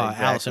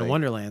Alice in exactly.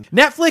 Wonderland.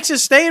 Netflix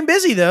is staying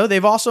busy, though.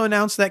 They've also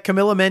announced that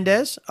Camila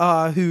Mendez,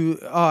 who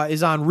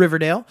is on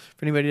Riverdale,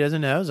 for anybody who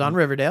doesn't know, is on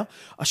Riverdale.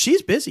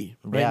 She's busy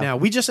right now.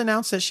 We just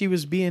announced that she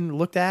was being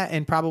looked at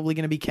and probably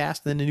going to be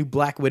cast in the new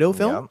Black Widow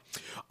film.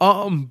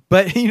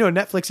 But,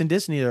 Netflix and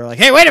Disney, they're like,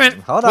 hey, wait a minute.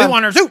 Hold we on.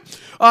 want her too.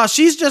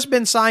 She's just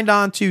been signed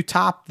on to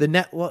top the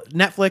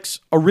Netflix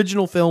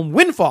original film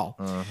Windfall.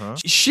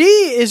 She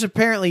is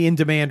apparently in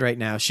demand right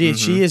now. She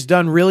has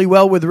done really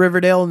well with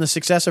Riverdale and the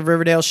success of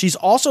Riverdale. She's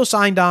also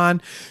signed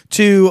on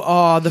to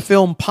the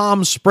film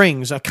Palm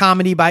Springs, a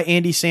comedy by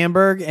Andy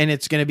Samberg, and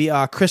it's going to be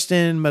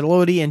Kristen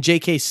Melody and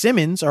J.K.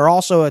 Simmons are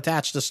also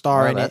attached to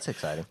star in That's it.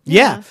 exciting.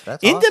 Yeah,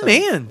 That's in awesome.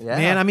 demand, Yeah.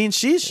 man. I mean,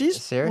 she's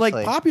Seriously.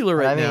 like popular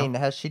right now. I mean,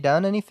 has she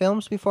done any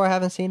films before? I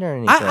haven't seen her in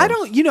any I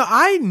films. don't,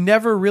 I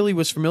never really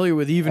was familiar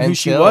with even who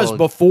she Until- was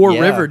before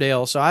yeah.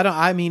 Riverdale. So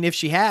I mean, if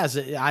she has,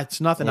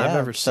 it's nothing I've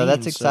ever seen. So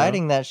that's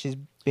exciting that she's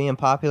being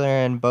popular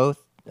in both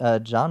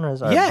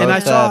genres. Or Yeah, both, and I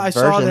saw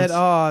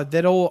versions.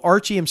 that old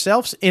Archie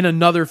himself's in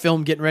another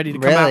film getting ready to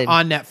come Really? out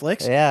on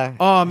Netflix. Yeah.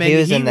 And he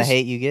was in The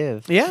Hate You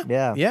Give.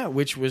 Yeah,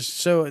 which was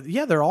so.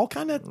 Yeah, they're all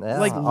kind of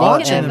like all-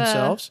 launching and-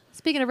 themselves.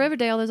 Speaking of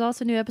Riverdale, there's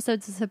also new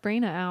episodes of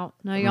Sabrina out.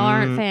 No, y'all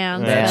aren't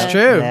fans. That's but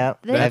true. Yeah.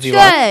 They're Have you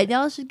good.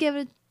 Y'all should give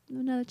it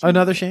another chance.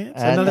 Another chance,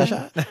 another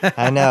shot.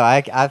 I know.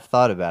 I've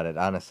thought about it.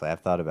 Honestly, I've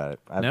thought about it.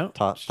 I've No,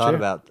 thought it's true.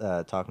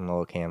 about talking to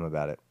Lil Cam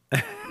about it,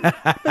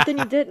 But then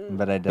you didn't.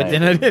 but I didn't. But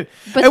then I did.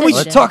 But And then we you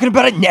We're did. talking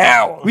about it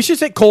now. We should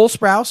say Cole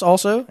Sprouse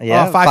also.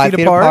 Yeah, 5 feet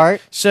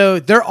apart.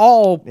 So they're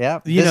all. Yeah,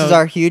 You this know, is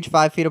our huge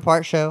 5 feet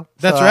apart show.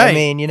 That's So, right. I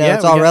mean, Yeah,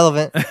 it's we all got-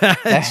 relevant.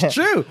 It's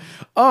true.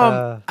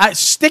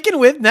 Sticking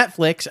with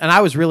Netflix, and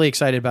I was really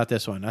excited about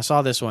this one. I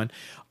saw this one.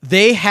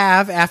 They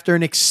have, after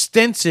an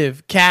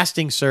extensive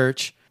casting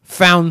search,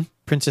 found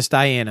Princess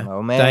Diana.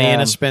 Oh, man.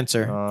 Diana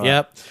Spencer.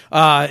 Yep.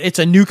 It's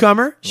a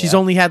newcomer. She's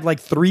only had like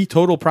 3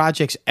 total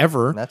projects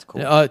ever. That's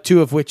cool.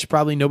 2 of which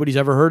probably nobody's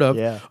ever heard of.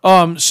 Yeah.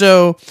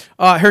 So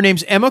her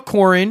name's Emma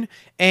Corrin,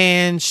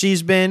 and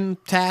she's been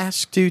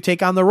tasked to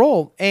take on the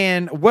role.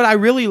 And what I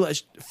really,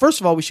 first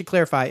of all, we should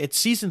clarify, it's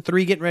season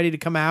 3 getting ready to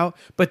come out,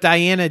 but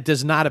Diana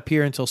does not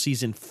appear until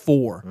season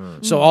 4.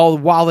 So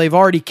while they've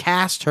already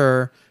cast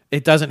her,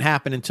 it doesn't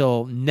happen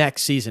until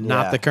next season,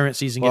 not Yeah. the current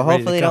season. Well, getting ready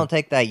to hopefully they come. don't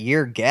take that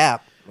year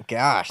gap.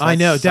 Gosh, I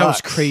know that was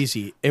sucks.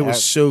 crazy. It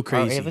was so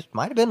crazy. It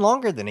might have been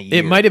longer than a year.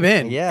 It might have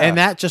been. Yeah, And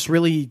that just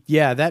really,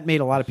 that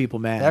made a lot of people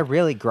mad. that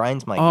really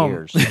grinds my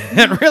gears.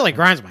 That really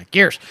grinds my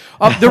gears.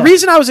 The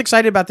reason I was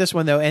excited about this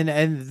one, though, and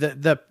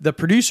the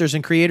producers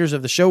and creators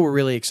of the show were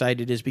really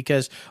excited, is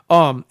because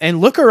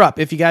and look her up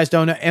if you guys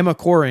don't know Emma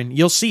Corrin.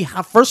 You'll see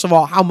how, first of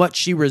all, how much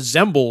she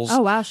resembles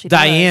Oh, wow, she does.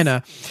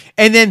 Diana,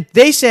 and then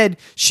they said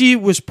she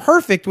was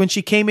perfect when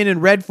she came in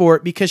and read for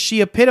it because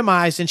she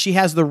epitomized and she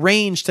has the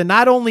range to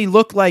not only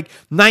look like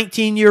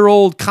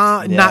 19-year-old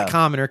not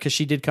commoner, because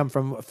she did come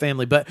from a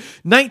family, but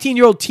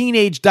 19-year-old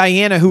teenage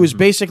Diana, who is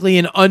basically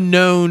an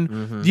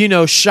unknown,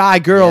 shy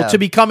girl, Yeah. to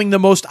becoming the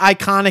most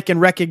iconic and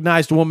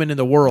recognized woman in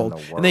the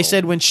world. And they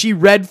said when she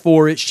read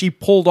for it, she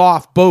pulled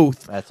off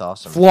both That's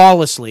awesome.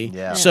 flawlessly.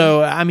 Yeah.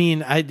 So I mean,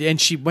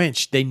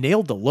 they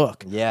nailed the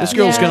look. Yeah. This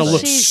girl's Yeah, gonna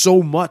look she-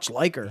 so much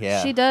like her.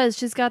 Yeah. She does.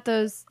 She's got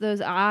those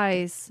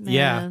eyes. Man.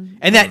 Yeah,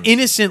 and that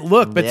innocent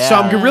look. But so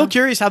I'm Yeah. real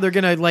curious how they're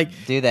gonna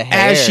Do the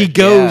hair. as she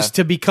goes Yeah.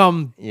 to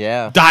become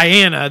Yeah.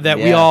 Diana that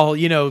we Yeah. all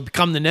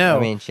come to know. I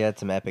mean, she had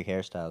some epic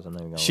hairstyles. I'm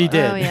not even gonna She lie.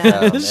 did. Oh, yeah.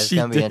 So it's She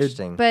gonna be did.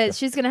 interesting. But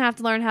she's gonna have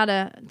to learn how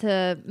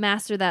to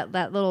master that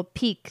little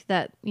peak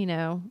that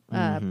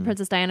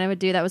Princess Diana would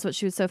do. That was what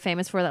she was so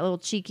famous for. That little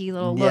cheeky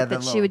little Yeah, look the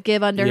that she little- would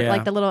give under, Yeah.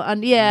 like the little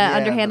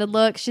underhanded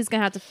look. She's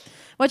gonna have to,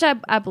 which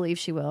I believe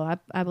she will.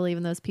 I believe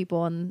in those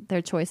people and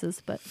their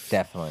choices. But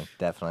Definitely.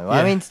 Well,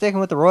 Yeah. I mean, sticking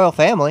with the royal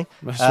family,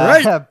 That's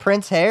right.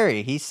 Prince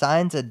Harry, he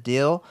signs a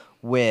deal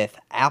with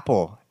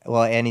Apple.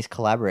 Well, and he's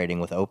collaborating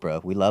with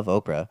Oprah. We love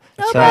Oprah.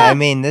 So, I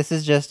mean, this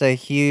is just a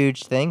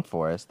huge thing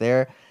for us.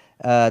 They're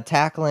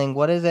tackling,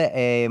 what is it,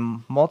 a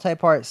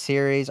multi-part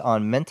series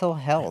on mental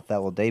health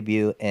that will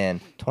debut in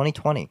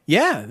 2020.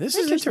 Yeah, this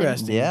is Interesting.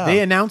 interesting. Yeah. They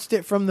announced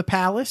it from the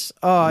palace,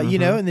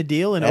 in the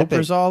deal, and Epic.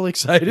 Oprah's all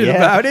excited Yeah.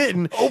 about it.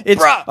 And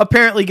it's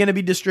apparently going to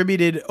be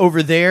distributed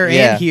over there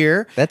Yeah. and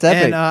here. That's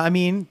epic. And I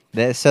mean,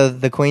 So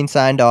the Queen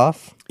signed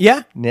off.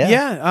 yeah.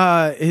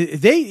 Yeah.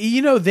 They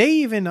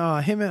even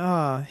him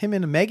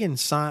and Megan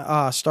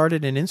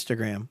started an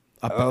Instagram.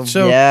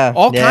 So yeah,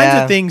 all kinds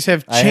yeah. of things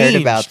have I changed.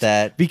 heard about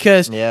that.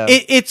 Because Yeah.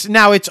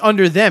 it's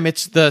under them.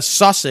 It's the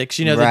Sussex,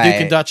 the Duke Right.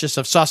 and Duchess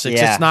of Sussex.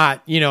 Yeah. It's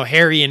not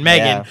Harry and Meghan.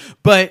 Yeah.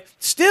 But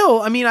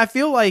still, I mean, I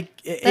feel like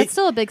that's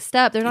still a big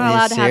step. They're not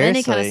allowed to have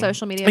any kind of Seriously.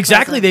 social media.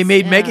 exactly. They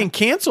presence. made Yeah. Meghan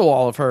cancel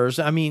all of hers.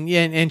 I mean,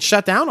 and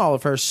shut down all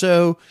of hers.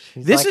 So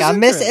this Like, is I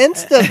miss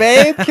interesting. Insta,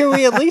 babe. Can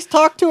we at least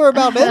talk to her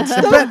about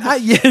Insta?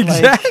 But yeah,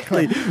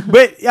 exactly.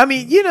 But I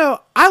mean,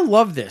 I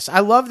love this.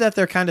 I love that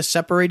they're kind of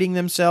separating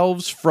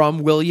themselves from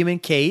William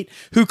and Kate,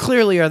 who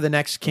clearly are the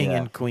next king Yeah.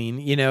 and queen.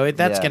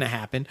 That's Yeah. going to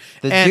happen.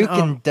 The And, Duke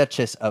and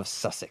Duchess of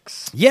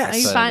Sussex. yes. Are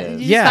you That's what find, it did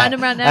is. you just Yeah. find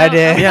him right now? I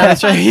did. Yeah,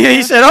 that's right.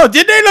 He said, "Oh,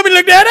 did they? Let me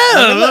look that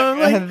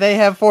Like, they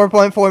have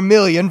 4.4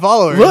 million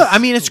followers. look, I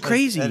mean, it's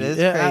crazy. It is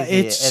Yeah,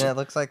 crazy, and it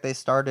looks like they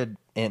started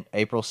in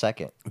April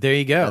 2nd. there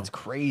you go. That's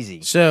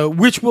crazy. So,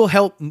 which will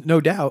help,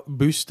 no doubt,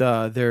 boost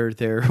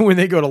their when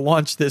they go to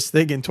launch this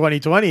thing in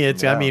 2020.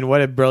 It's, I Yeah. mean,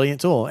 what a brilliant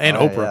tool. And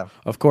Oh, Oprah, yeah.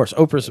 of course.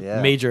 Oprah's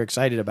Yeah. major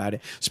excited about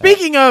it.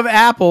 Speaking of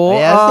Apple,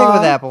 Yeah, let's stick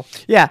with Apple.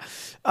 Yeah.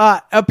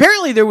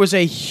 Apparently, there was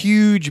a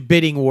huge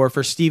bidding war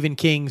for Stephen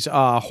King's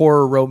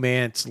horror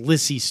romance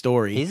Lissy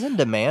story. He's in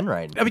demand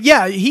right now.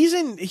 Yeah, he's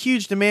in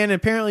huge demand.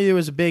 Apparently, there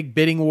was a big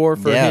bidding war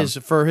for Yeah.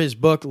 his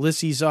book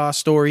Lissy's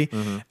story.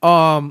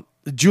 Mm-hmm.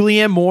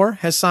 Julianne Moore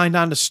has signed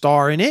on to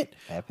star in it.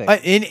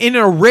 Epic. In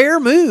a rare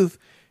move,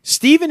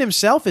 Steven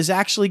himself is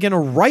actually going to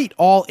write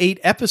all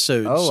 8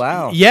 episodes. Oh,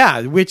 wow.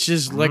 Yeah, which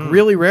is like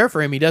really rare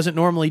for him. He doesn't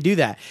normally do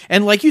that.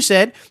 And like you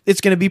said, it's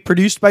going to be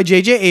produced by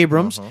J.J.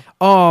 Abrams,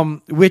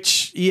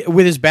 which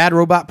with his Bad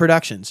Robot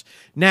Productions.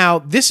 Now,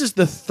 this is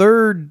the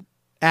 3rd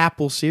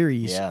Apple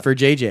series Yeah. for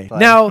JJ. Like,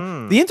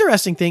 Now, the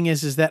interesting thing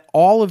is that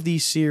all of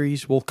these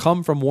series will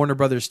come from Warner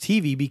Brothers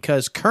TV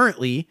because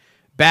currently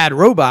Bad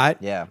Robot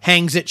Yeah.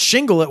 hangs its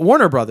shingle at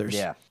Warner Brothers.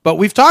 Yeah. But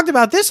we've talked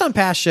about this on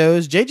past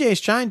shows. JJ is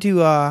trying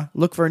to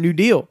look for a new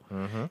deal.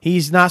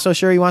 He's not so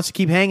sure he wants to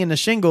keep hanging the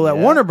shingle at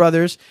Yeah. Warner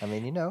Brothers. I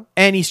mean, you know.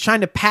 And he's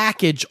trying to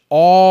package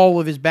all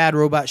of his Bad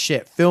Robot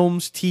shit,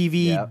 films,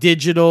 TV, Yeah.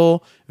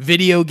 digital,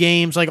 video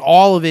games, like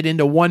all of it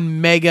into one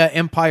mega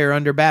empire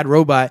under Bad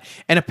Robot.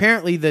 And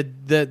apparently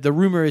the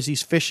rumor is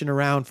he's fishing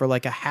around for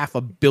like a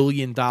 $500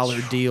 million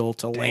deal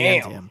to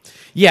land him.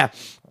 Yeah.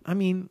 I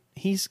mean,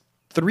 he's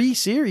 3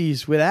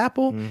 series with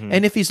Apple.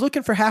 And if he's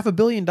looking for $500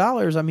 million,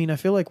 I mean, I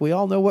feel like we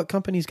all know what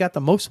company's got the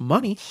most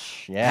money.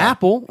 Yeah.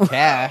 Apple.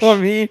 Cash. I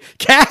mean,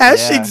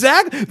 cash, Yeah.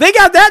 exactly. They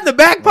got that in the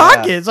back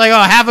pocket. It's like, oh,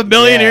 $500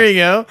 million, Yeah. here you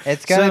go.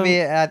 It's gonna So-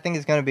 be. I think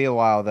it's gonna be a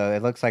while though.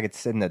 It looks like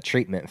it's in the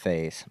treatment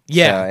phase.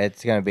 Yeah. So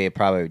it's gonna be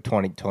probably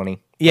 2020.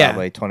 Yeah.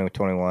 Probably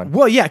 2021.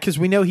 Well, yeah, because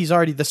we know he's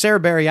already, the Sarah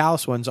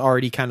Bareilles one's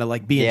already kind of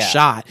like being Yeah.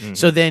 shot.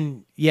 So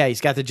then, yeah,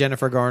 he's got the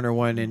Jennifer Garner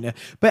one.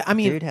 But I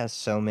mean, Dude has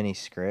so many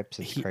scripts.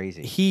 It's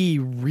crazy. he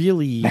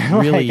really,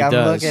 really like, I'm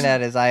does. looking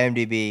at his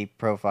IMDb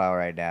profile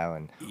right now,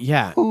 and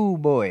Yeah. oh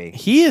boy,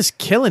 He is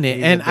killing it,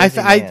 He's and a busy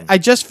man. I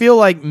just feel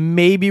like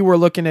maybe we're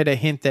looking at a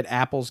hint that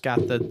Apple's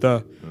got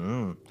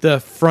the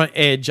front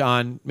edge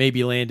on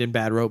maybe landing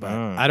Bad Robot.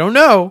 I don't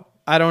know.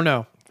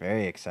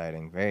 very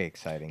exciting, very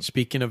exciting.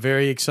 Speaking of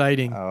very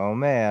exciting, Oh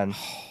man,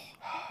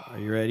 are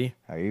you ready?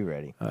 are you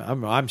ready?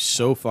 I'm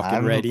so fucking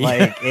I'm ready.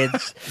 Like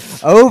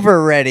it's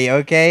over ready.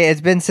 Okay,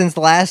 it's been since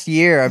last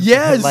year.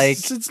 Yes, like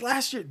since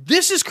last year.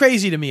 This is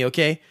crazy to me,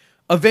 okay?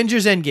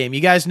 Avengers Endgame. You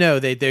guys know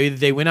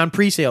they went on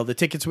pre-sale. The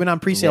tickets went on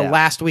pre-sale Yeah.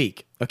 last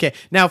week. Okay.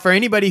 Now, for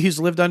anybody who's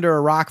lived under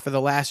a rock for the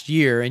last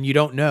year and you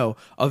don't know,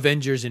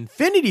 Avengers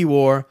Infinity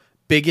War,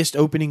 biggest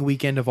opening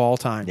weekend of all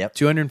time. Yep.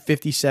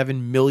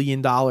 $257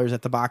 million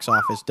at the box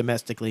office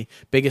domestically.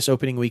 Biggest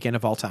opening weekend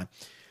of all time.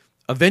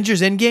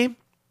 Avengers Endgame,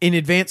 in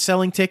advance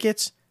selling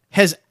tickets,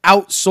 has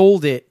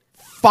outsold it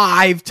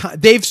 5 times.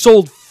 They've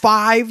sold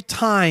 5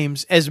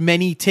 times as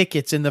many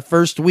tickets in the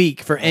first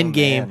week for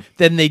Endgame man.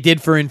 than they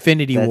did for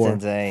Infinity That's War.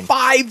 insane.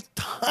 5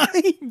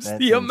 times That's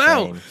the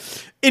amount.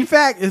 insane. In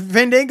fact,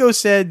 Fandango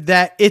said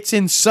that it's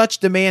in such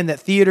demand that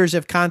theaters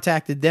have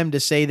contacted them to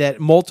say that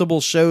multiple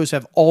shows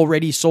have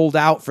already sold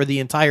out for the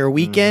entire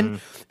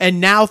weekend. And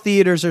now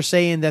theaters are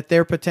saying that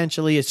there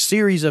potentially a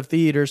series of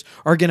theaters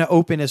are going to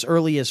open as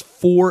early as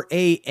 4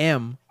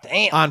 a.m.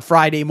 Damn. on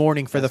Friday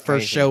morning for the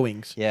first crazy.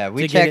 showings. Yeah,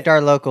 we to get checked it-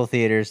 our local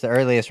theaters. The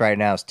earliest right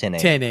now is 10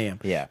 a.m. 10 a.m.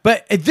 Yeah.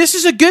 But this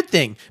is a good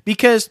thing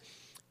because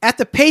at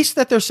the pace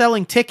that they're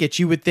selling tickets,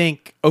 you would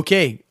think,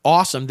 okay,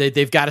 awesome.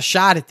 They've got a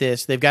shot at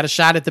this. They've got a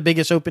shot at the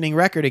biggest opening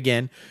record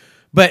again.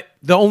 But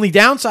the only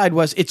downside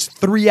was it's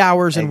 3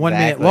 hours and 1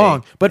 minute Exactly.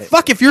 long. But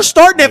fuck, if you're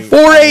starting at 4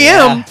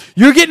 a.m., Yeah.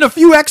 you're getting a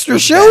few extra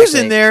shows Exactly.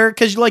 in there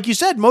because, like you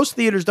said, most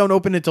theaters don't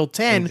open until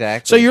 10.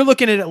 Exactly. So you're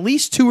looking at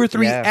least 2 or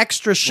 3 Yeah.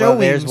 extra Well, showings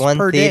there's one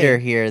per theater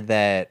day. here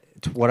that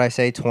what I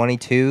say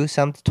 22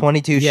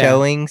 Yeah.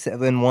 showings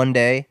in one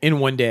day. In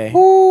one day.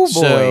 Ooh, boy.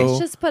 So,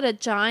 Just put a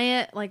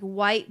giant like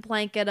white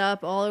blanket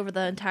up all over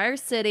the entire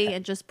city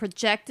and just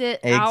project it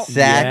out.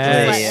 Exactly.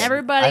 Yes. Let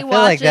everybody I feel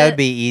watch like that would it.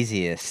 be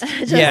easiest.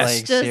 just, Yes.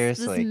 Like, just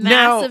seriously. this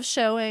Now- massive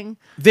showing.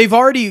 they've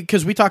already,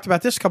 because we talked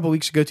about this a couple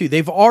weeks ago too,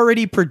 they've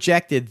already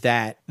projected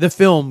that the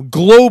film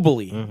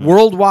globally,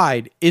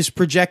 worldwide, is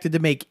projected to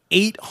make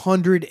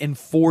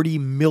 $840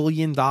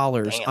 million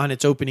on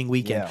its opening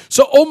weekend. Yeah.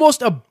 So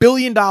almost $1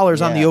 billion on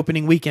the Yeah.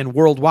 opening weekend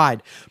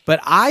worldwide. But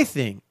I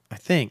think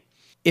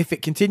if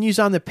it continues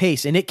on the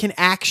pace and it can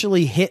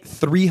actually hit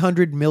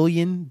 300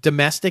 million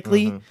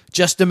domestically,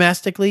 just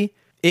domestically,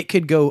 it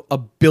could go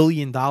 $1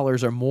 billion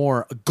or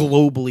more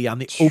globally on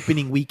the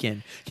opening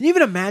weekend. Can you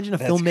even imagine a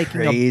That's film making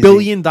crazy. $1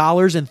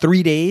 billion in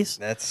 3 days?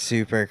 That's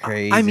super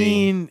crazy. I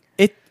mean,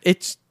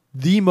 it's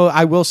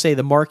I will say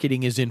the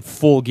marketing is in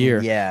full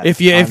gear. Yeah,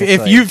 if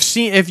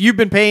you've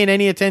been paying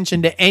any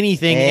attention to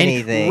anything,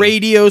 any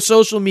radio,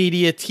 social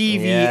media,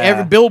 TV,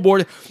 every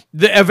billboard,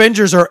 the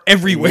Avengers are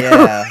everywhere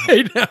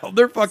right now.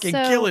 They're fucking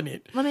killing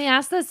it. Let me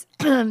ask this: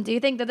 do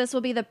you think that this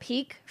will be the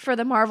peak for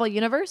the Marvel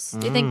universe?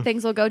 Do you think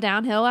things will go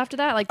downhill after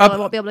that? Like, they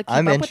won't be able to keep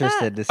I'm up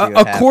interested with to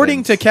that? see.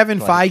 According to Kevin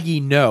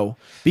Feige, no,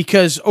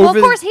 because Well,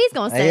 of course he's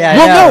going to say that.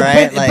 Well, no,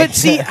 right? but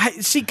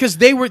see, because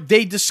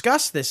they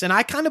discussed this, and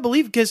I kind of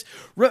believe, because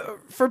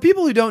for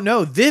people who don't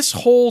know, this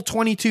whole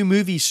 22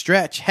 movie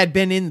stretch had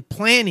been in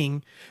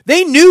planning.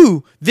 They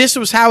knew this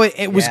was how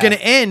it was going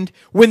to end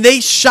when they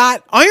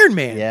shot Iron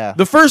Man. Yeah.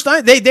 The first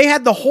time they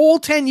had the whole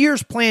 10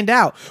 years planned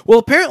out. Well,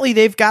 apparently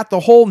they've got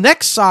the whole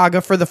next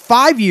saga for the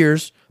 5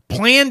 years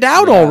planned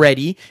out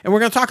already, and we're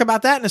going to talk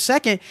about that in a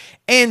second.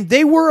 And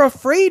they were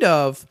afraid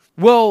of,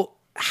 well,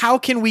 how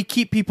can we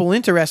keep people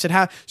interested?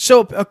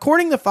 So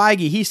according to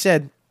Feige, he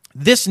said,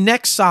 this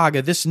next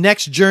saga, this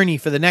next journey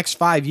for the next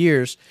 5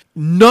 years,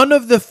 none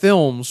of the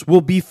films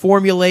will be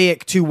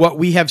formulaic to what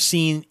we have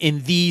seen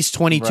in these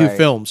 22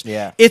 films.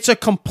 Yeah. It's a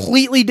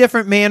completely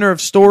different manner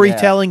of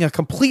storytelling, a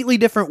completely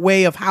different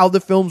way of how the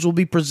films will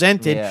be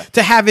presented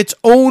to have its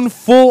own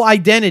full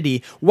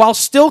identity while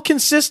still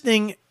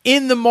consisting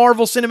in the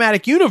Marvel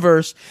Cinematic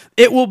Universe.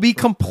 It will be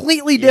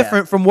completely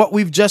different from what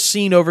we've just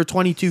seen over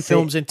 22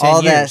 films in 10 years.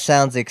 All that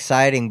sounds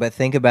exciting, but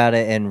think about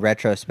it in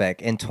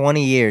retrospect. In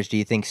 20 years, do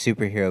you think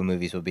superhero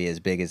movies will be as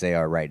big as they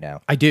are right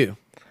now? I do.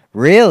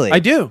 Really? I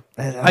do.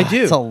 I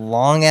do. It's a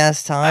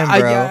long-ass time,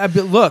 bro.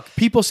 But look,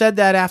 people said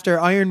that after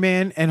Iron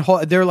Man, and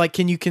they're like,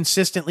 can you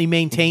consistently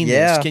maintain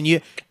this? Can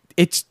you...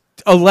 It's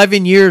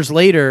 11 years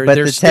later, but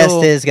the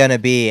test is going to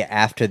be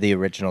after the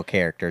original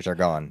characters are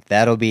gone.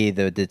 That'll be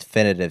the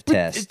definitive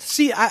test.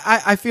 See,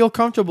 I feel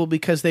comfortable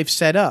because they've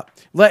set up.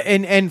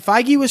 And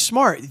Feige was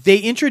smart. They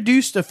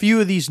introduced a few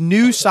of these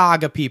new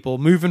saga people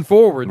moving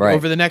forward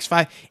over the next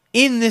 5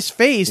 in this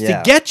phase to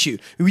get you.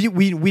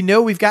 We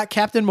know we've got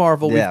Captain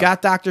Marvel, we've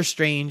got Doctor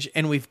Strange,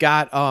 and we've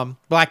got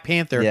Black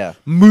Panther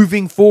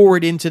moving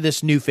forward into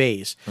this new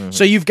phase.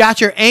 So you've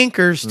got your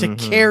anchors to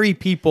carry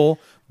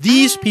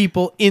these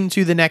people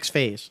into the next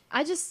phase.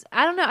 I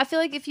don't know. I feel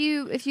like if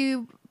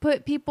you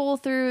put people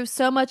through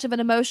so much of an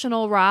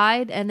emotional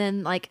ride and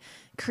then like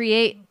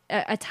create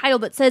a title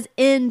that says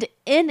 "end"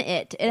 in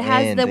it, it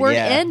has the word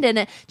 "end" in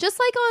it. Just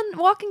like on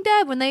Walking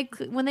Dead when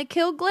they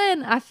killed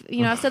Glenn. I've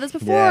said this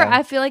before.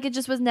 I feel like it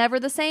just was never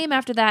the same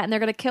after that, and they're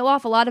going to kill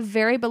off a lot of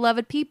very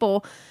beloved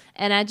people.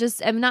 And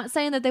I'm not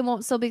saying that they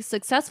won't still be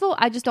successful.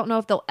 I just don't know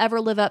if they'll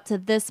ever live up to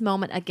this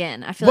moment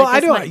again. I feel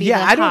like this might be the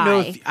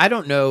high. I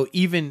don't know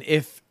even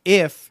if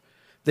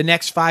the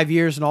next 5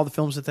 years and all the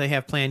films that they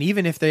have planned,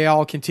 even if they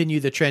all continue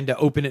the trend to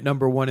open at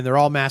number 1 and they're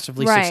all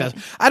massively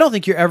successful, I don't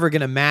think you're ever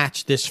going to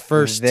match this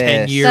first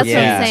 10 years. That's what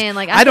I'm saying.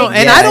 Like, I don't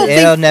think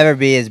it'll never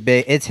be as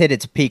big. It's hit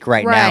its peak now.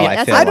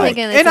 I feel like.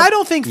 I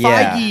don't think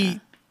Feige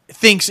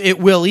thinks it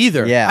will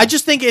either. Yeah. I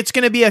just think it's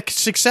going to be a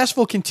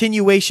successful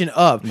continuation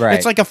of. Right.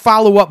 It's like a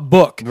follow-up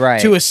book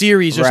to a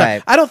series or something.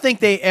 Right. I don't think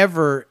they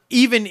ever,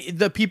 even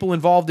the people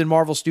involved in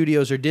Marvel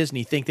Studios or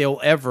Disney, think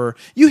they'll ever.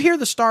 You hear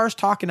the stars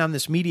talking on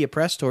this media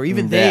press tour.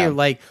 Even they are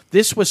like,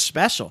 this was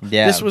special.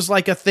 Yeah. This was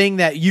like a thing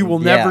that you will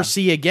never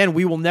see again.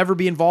 We will never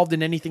be involved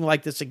in anything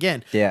like this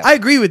again. Yeah. I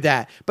agree with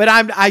that. But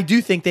I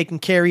do think they can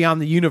carry on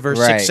the universe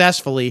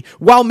successfully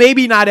while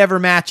maybe not ever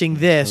matching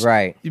this.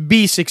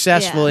 Be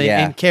successful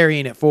in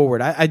carrying it forward.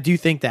 I do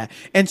think that.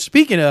 And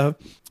speaking of,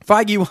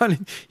 Feige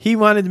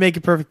wanted to make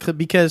it perfect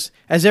because,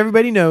 as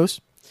everybody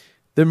knows,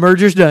 the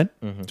merger's done.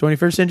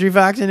 21st Century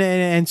Fox,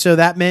 and so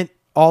that meant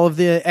all of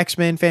the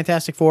X-Men,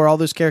 Fantastic Four, all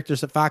those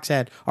characters that Fox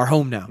had are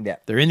home now. Yeah.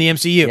 They're in the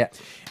MCU. Yeah.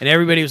 And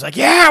everybody was like,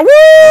 woo!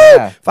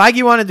 Yeah.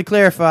 Feige wanted to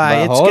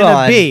clarify it's going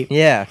to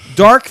be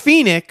Dark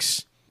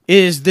Phoenix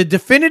is the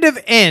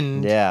definitive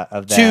end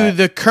of that. To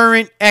the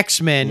current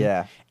X-Men.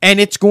 Yeah. And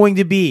it's going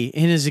to be,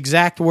 in his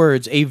exact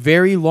words, a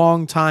very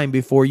long time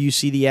before you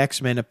see the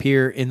X-Men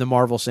appear in the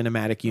Marvel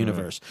Cinematic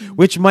Universe,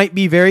 which might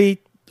be very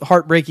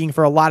heartbreaking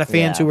for a lot of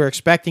fans who are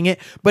expecting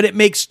it, but it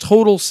makes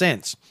total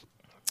sense.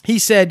 He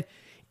said,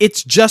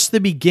 it's just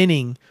the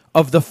beginning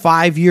of the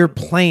 5-year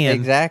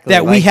plan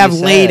that we have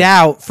laid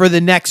out for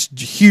the next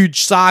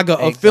huge saga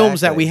of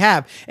films that we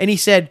have. And he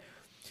said,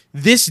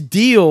 this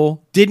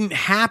deal didn't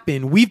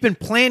happen. We've been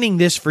planning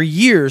this for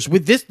years.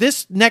 With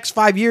this next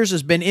 5 years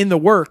has been in the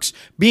works,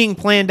 being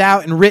planned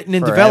out and written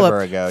and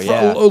developed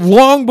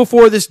long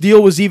before this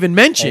deal was even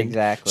mentioned.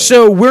 Exactly.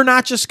 So we're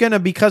not just gonna,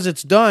 because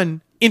it's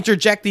done,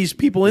 interject these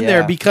people in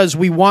there because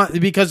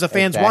the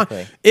fans want,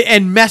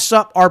 and mess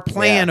up our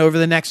plan over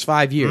the next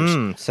 5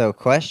 years. So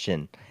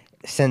question,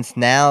 since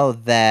now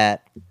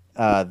that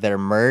they're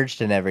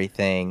merged and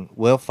everything,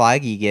 will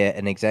Feige get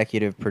an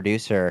executive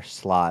producer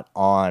slot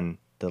on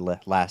the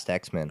last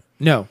X-Men?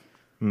 No.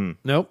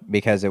 Nope.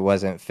 Because it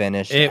wasn't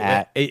finished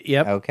Yep.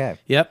 Okay.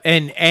 Yep.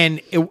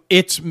 And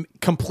it's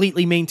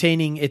completely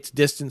maintaining its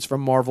distance from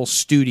Marvel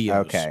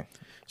Studios. Okay.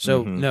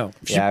 So no.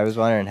 Yeah, I was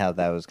wondering how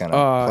that was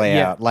gonna play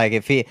yeah. out. Like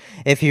if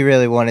he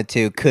really wanted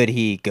to, could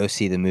he go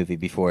see the movie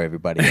before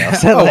everybody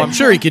else? Oh, Like, I'm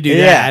sure he could do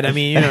Yeah. that. I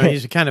mean,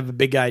 he's kind of a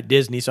big guy at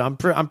Disney, so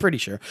I'm pretty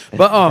sure.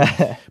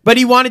 But but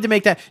he wanted to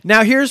make that.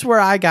 Now here's where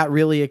I got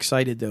really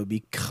excited though,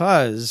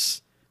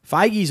 because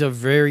Feige's a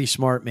very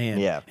smart man.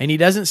 Yeah. And he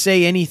doesn't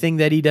say anything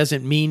that he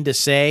doesn't mean to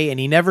say, and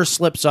he never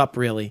slips up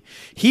really.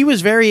 He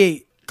was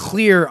very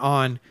clear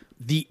on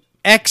the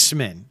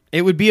X-Men.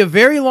 It would be a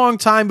very long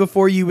time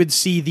before you would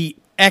see the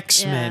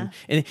X-Men.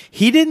 Yeah. And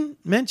he didn't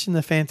mention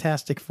the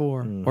Fantastic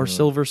Four or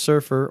Silver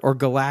Surfer or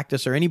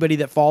Galactus or anybody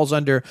that falls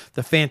under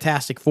the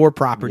Fantastic Four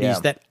properties Yeah.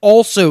 that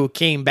also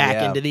came back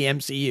Yeah. into the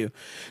MCU.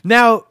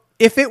 Now,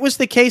 if it was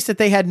the case that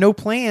they had no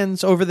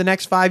plans over the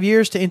next 5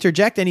 years to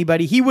interject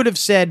anybody, he would have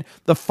said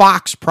the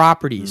Fox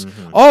properties.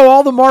 Oh,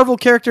 all the Marvel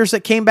characters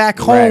that came back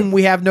home, Right.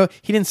 we have no...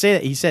 He didn't say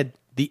that. He said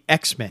the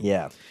X-Men.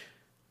 Yeah.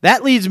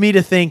 That leads me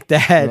to think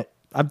that...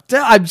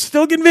 I'm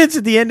still convinced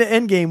at the end of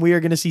Endgame we are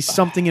going to see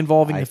something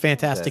involving the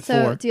Fantastic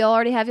So, Four. do y'all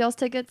already have y'all's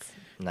tickets?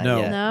 Not No,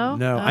 yet. No?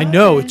 no, Oh, I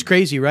know okay. it's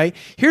crazy, right?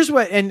 Here's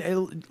what,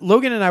 and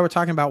Logan and I were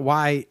talking about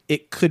why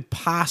it could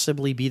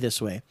possibly be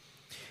this way.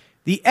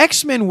 The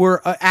X-Men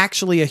were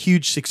actually a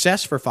huge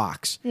success for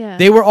Fox. Yeah.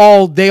 They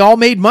all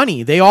made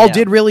money. They all Yeah.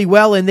 did really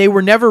well, and they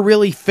were never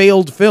really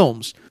failed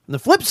films. On the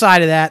flip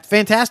side of that,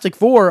 Fantastic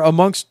Four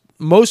amongst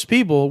most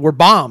people were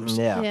bombs.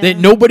 Yeah. Yeah. That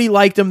nobody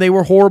liked them. They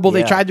were horrible.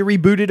 They Yeah. tried to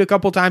reboot it a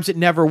couple times. It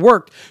never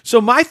worked.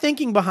 So my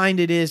thinking behind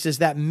it is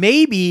that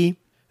maybe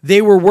they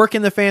were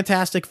working the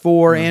Fantastic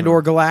Four and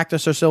or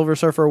Galactus or Silver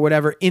Surfer or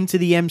whatever into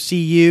the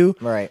MCU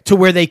Right. to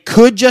where they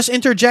could just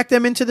interject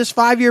them into this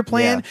 5-year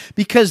plan Yeah.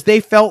 because they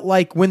felt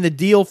like when the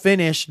deal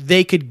finished,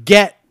 they could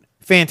get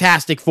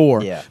Fantastic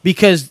Four Yeah.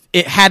 because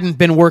it hadn't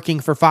been working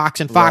for Fox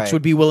and Fox Right.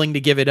 would be willing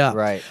to give it up.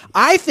 Right.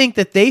 I think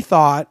that they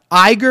thought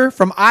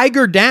from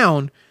Iger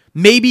down,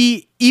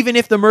 maybe even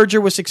if the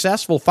merger was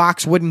successful,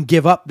 Fox wouldn't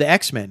give up the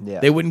X-Men. Yeah.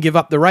 They wouldn't give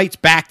up the rights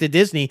back to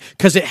Disney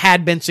because it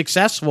had been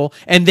successful,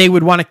 and they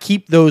would want to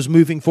keep those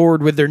moving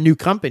forward with their new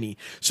company.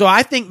 So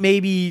I think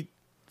maybe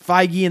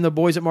Feige and the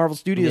boys at Marvel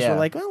Studios Yeah. were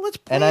like, well, let's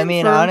plan And I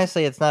mean, for-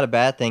 honestly, it's not a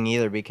bad thing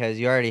either because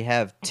you already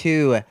have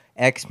 2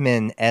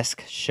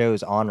 X-Men-esque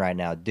shows on right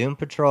now, Doom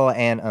Patrol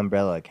and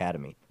Umbrella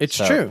Academy. It's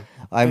true.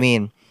 I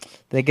mean,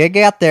 they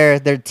got their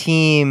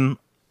team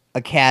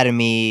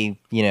academy,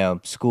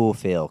 school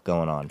feel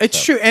going on. It's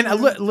so. true.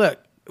 And look,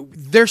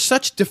 they're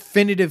such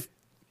definitive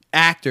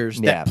actors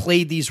Yeah. that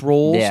played these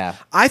roles. Yeah.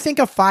 I think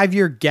a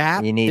 5-year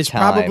gap You need is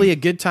probably time. a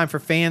good time for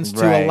fans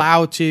to Right.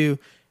 allow to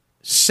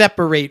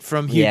separate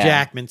from Hugh Yeah,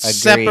 Jackman, agreed.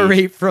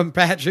 separate from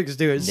Patrick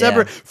Stewart, Yeah.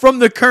 separate from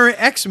the current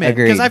X-Men.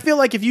 Agreed. Because I feel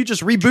like if you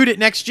just reboot it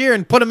next year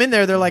and put them in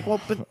there, they're like, well,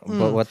 but,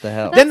 But what the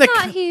hell? That's Then the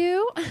not co-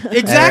 Hugh.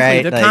 exactly.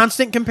 Right, the like-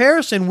 constant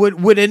comparison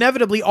would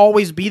inevitably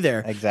always be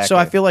there. Exactly. So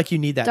I feel like you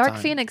need that Dark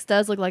time. Phoenix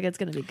does look like it's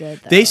going to be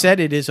good, though. They said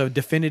it is a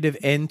definitive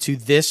end to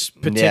this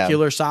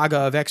particular saga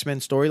of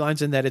X-Men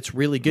storylines and that it's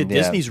really good.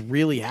 Yeah. Disney's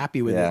really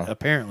happy with Yeah. it,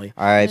 apparently.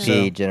 R.I.P.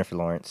 So- Jennifer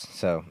Lawrence.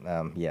 So,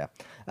 yeah.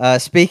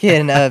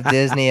 Speaking of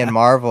Disney and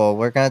Marvel,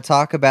 we're going to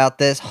talk about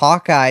this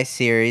Hawkeye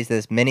series,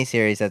 this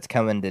miniseries that's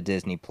coming to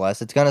Disney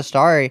Plus. It's going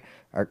to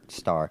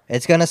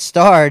It's going to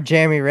star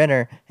Jeremy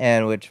Renner,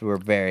 and which we're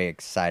very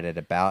excited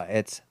about.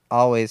 It's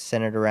always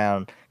centered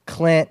around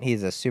Clint.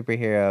 He's a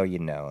superhero,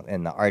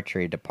 in the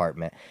archery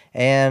department.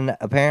 And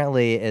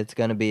apparently it's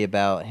going to be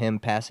about him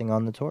passing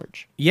on the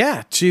torch.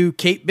 Yeah, to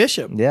Kate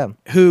Bishop. Yeah.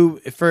 Who,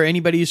 for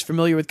anybody who's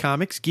familiar with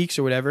comics, geeks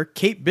or whatever,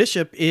 Kate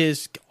Bishop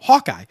is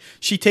Hawkeye.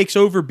 She takes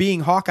over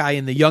being Hawkeye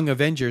in the Young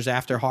Avengers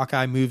after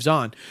Hawkeye moves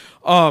on.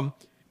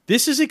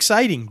 This is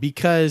exciting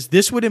because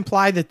this would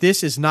imply that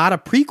this is not a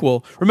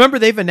prequel. Remember,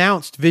 they've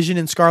announced Vision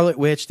and Scarlet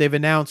Witch. They've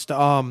announced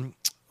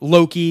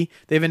Loki.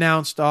 They've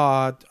announced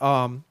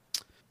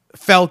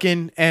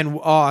Falcon and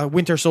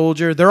Winter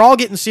Soldier. They're all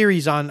getting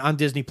series on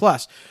Disney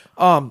Plus.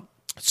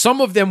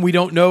 Some of them we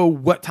don't know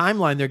what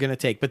timeline they're going to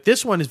take, but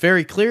this one is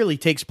very clearly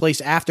takes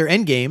place after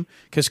Endgame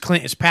because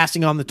Clint is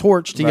passing on the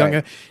torch to Right.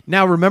 younger.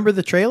 Now, remember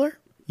the trailer?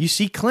 You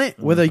see Clint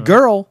with a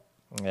girl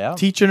Yeah.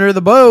 teaching her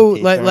the bow.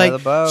 Teaching her the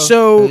bow.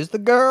 So Who's the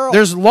girl?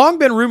 there's long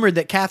been rumored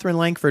that Catherine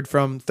Langford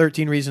from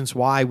 13 Reasons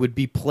Why would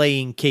be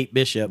playing Kate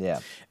Bishop. Yeah.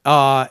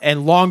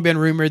 And long been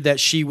rumored that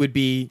she would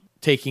be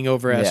taking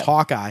over as Yeah.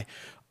 Hawkeye.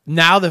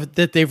 Now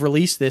that they've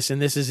released this,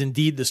 and this is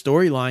indeed the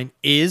storyline,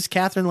 is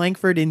Catherine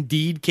Langford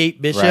indeed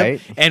Kate Bishop?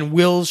 Right. And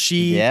will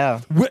she... Yeah.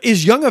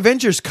 Is Young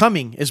Avengers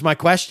coming, is my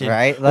question.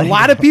 Right. A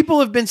lot of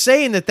people have been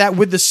saying that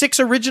with the 6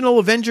 original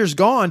Avengers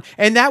gone,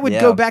 and that would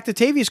Yeah. go back to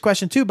Tavia's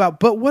question too about,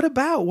 but what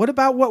about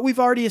what we've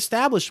already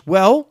established?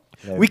 Well,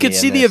 They'd we could be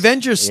see in the this.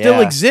 Avengers still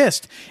Yeah.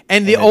 exist.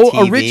 And the And the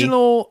TV.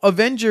 original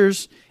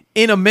Avengers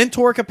in a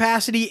mentor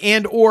capacity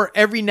and or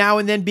every now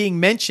and then being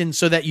mentioned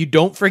so that you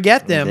don't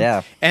forget them.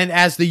 Yeah. And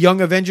as the Young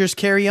Avengers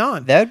carry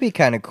on. That would be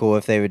kind of cool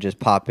if they would just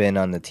pop in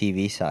on the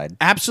TV side.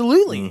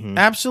 Absolutely.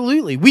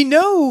 Absolutely. We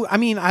know, I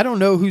mean, I don't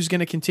know who's going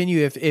to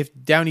continue if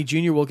Downey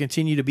Jr. will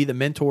continue to be the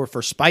mentor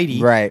for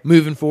Spidey Right.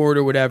 moving forward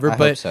or whatever. I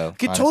but hope so,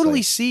 could honestly.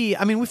 totally see,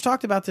 I mean, we've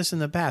talked about this in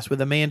the past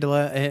with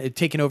Amanda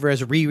taking over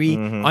as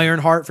Riri,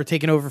 Ironheart for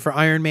taking over for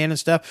Iron Man and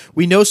stuff.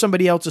 We know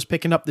somebody else is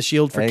picking up the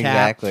shield for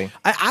Exactly.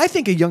 Cap. I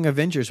think a Young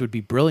Avengers would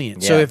be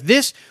brilliant. So Yeah. if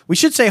this, we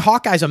should say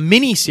Hawkeye's a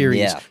mini series.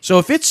 Yeah. So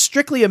if it's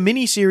strictly a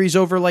mini series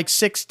over like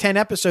 6-10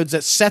 episodes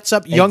that sets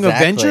up Young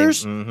Exactly.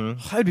 Avengers,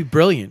 Mhm. that'd be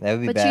brilliant. That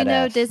would be But badass. you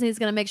know Disney's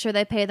going to make sure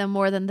they pay them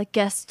more than the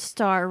guest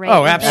star rate.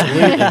 Oh,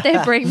 absolutely.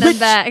 they bring them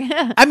back.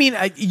 I mean,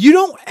 you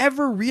don't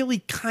ever really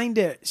kind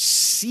of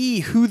see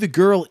who the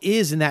girl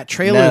is in that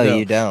trailer, No, though.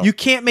 you don't. You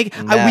can't make.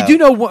 we No. do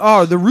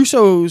know the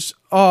Russo's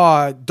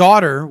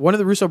daughter, one of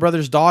the Russo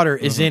brothers' daughter,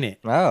 is in it.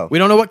 Oh. We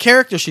don't know what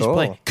character she's Cool.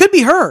 playing. Could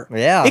be her.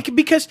 Yeah. It could,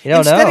 because You don't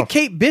instead know. of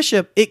Kate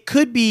Bishop, it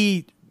could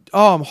be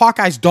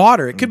Hawkeye's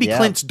daughter. It could be Yeah.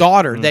 Clint's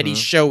daughter that he's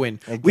showing.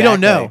 We don't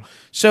know. Exactly.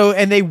 So,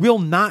 and they will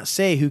not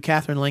say who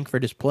Catherine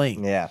Langford is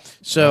playing. Yeah.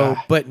 So,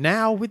 but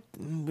now with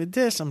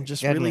this, I'm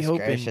just really Goodness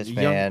hoping gracious,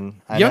 Young, man.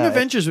 I Young know.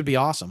 Avengers would be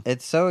awesome.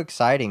 It's so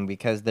exciting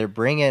because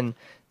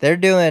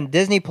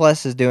Disney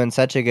Plus is doing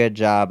such a good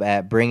job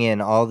at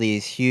bringing all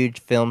these huge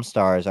film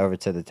stars over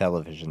to the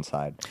television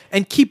side.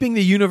 And keeping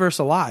the universe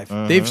alive.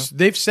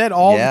 They've said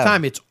all Yeah. the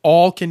time it's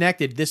all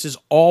connected. This is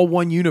all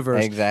one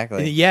universe.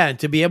 Exactly. Yeah, and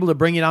to be able to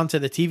bring it onto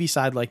the TV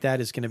side like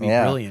that is going to be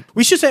Yeah. brilliant.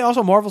 We should say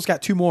also Marvel's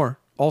got 2 more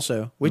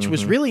also, which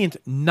was really into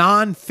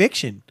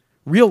non-fiction,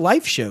 real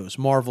life shows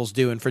Marvel's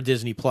doing for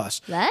Disney Plus.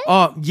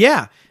 What?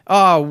 Yeah.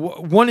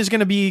 One is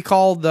going to be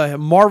called the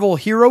Marvel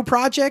Hero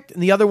Project,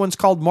 and the other one's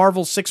called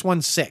Marvel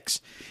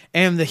 616.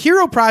 And the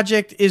Hero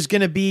Project is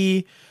going to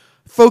be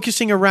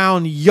focusing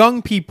around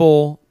young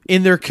people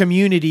in their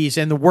communities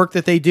and the work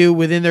that they do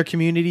within their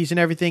communities and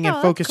everything, and Oh,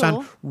 that's focus cool.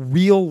 on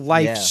real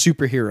life Yeah.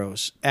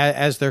 superheroes,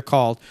 as they're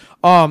called,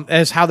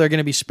 as how they're going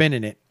to be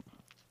spinning it,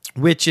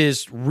 which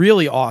is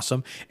really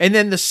awesome. And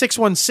then the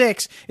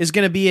 616 is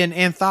going to be an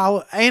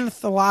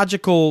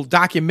anthological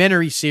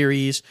documentary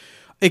series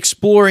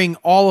exploring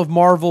all of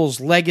Marvel's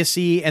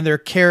legacy and their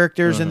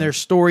characters and their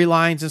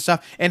storylines and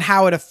stuff, and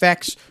how it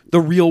affects the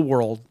real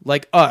world,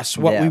 like us,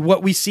 Yeah.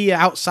 what we see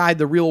outside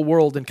the real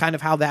world, and kind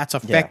of how that's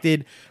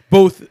affected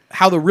both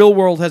how the real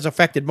world has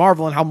affected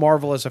Marvel and how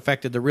Marvel has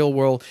affected the real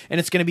world. And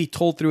it's going to be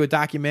told through a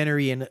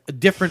documentary and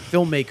different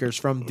filmmakers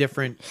from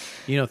different,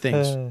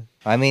 things.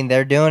 I mean,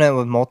 they're doing it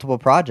with multiple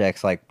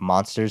projects like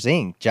Monsters,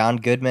 Inc. John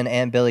Goodman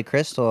and Billy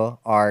Crystal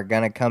are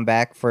going to come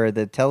back for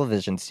the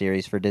television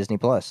series for Disney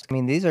Plus. I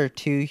mean, these are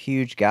 2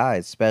 huge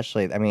guys,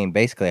 especially,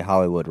 basically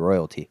Hollywood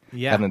royalty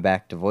coming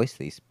back to voice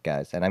these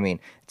guys. And I mean,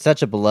 it's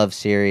such a beloved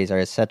series, or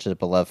it's such a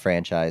beloved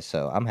franchise,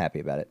 so I'm happy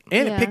about it.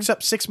 And Yeah. it picks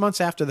up 6 months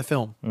after the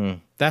film.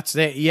 That's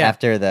it. Yeah.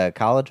 After the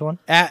college one?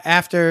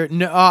 After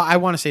no, I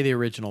want to say the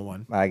original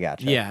one. I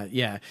gotcha.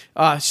 Yeah.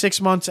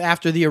 6 months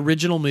after the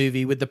original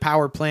movie, with the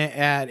power plant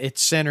at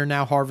its center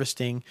now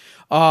harvesting.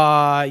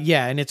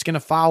 And it's going to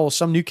follow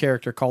some new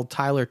character called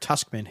Tyler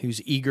Tuskman,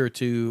 who's eager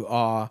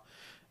to,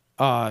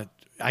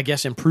 I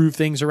guess, improve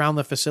things around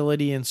the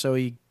facility, and so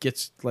he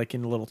gets like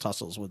in little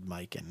tussles with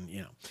Mike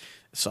and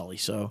Sully.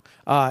 So,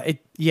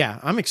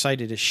 I'm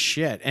excited as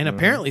shit. And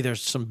apparently,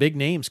 there's some big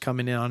names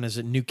coming in on as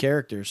new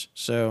characters.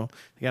 So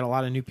they got a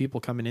lot of new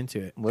people coming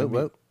into it. Whoop,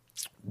 whoop.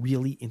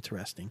 Really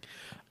interesting.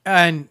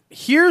 And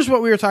here's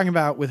what we were talking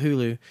about with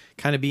Hulu,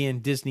 kind of being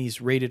Disney's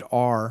rated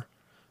R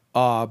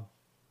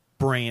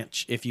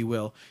branch, if you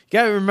will. You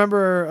got to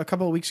remember a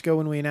couple of weeks ago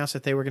when we announced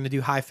that they were going to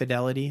do High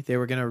Fidelity. They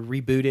were going to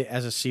reboot it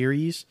as a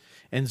series,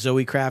 and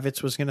Zoe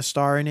Kravitz was going to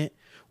star in it.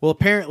 Well,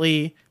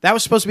 apparently that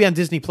was supposed to be on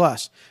Disney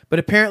Plus, but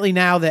apparently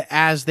now that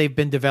as they've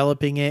been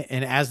developing it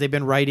and as they've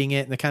been writing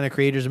it and the kind of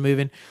creators are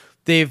moving,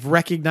 they've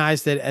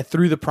recognized that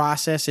through the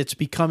process, it's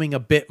becoming a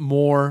bit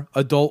more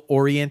adult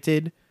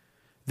oriented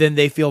than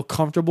they feel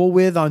comfortable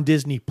with on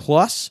Disney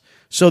Plus.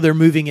 So they're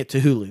moving it to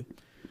Hulu.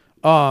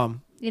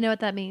 You know what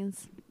that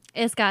means?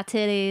 It's got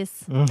titties.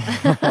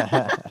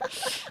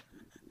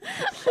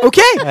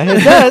 Okay.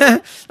 It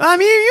does. I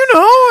mean,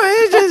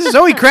 it's just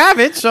Zoe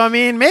Kravitz, so I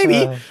mean,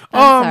 maybe.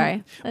 I'm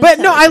sorry. But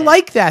no, I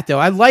like that though.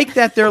 I like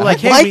that they're like,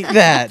 hey,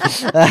 that.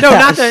 no,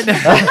 not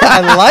that.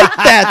 I like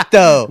that,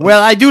 though.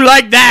 Well, I do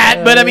like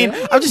that, but I mean,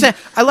 I'm just saying,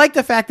 I like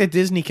the fact that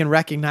Disney can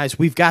recognize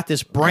we've got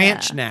this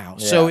branch now.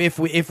 So Yeah.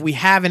 if we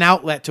have an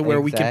outlet to where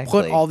we can put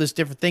Exactly. all this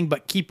different thing,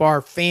 but keep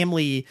our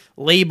family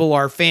label, I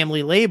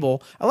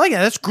like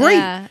that. That's great,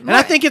 Yeah. and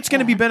I think it's going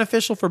to be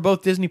beneficial for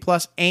both Disney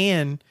Plus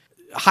and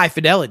High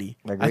Fidelity.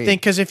 I Agreed.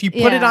 think because if you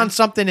put it Yeah. on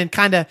something and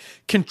kind of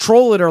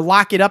control it or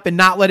lock it up and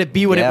not let it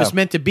be what it Yeah. was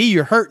meant to be,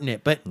 you're hurting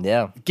it. But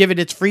Yeah. give it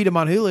its freedom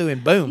on Hulu,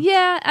 and boom.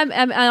 Yeah, I'm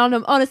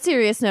on a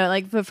serious note,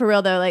 like, but for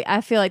real though, like,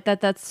 I feel like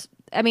that's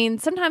I mean,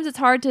 sometimes it's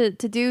hard to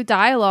do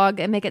dialogue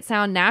and make it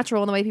sound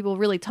natural in the way people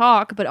really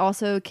talk, but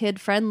also kid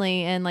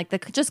friendly and like the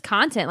just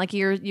content. Like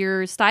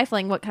you're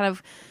stifling what kind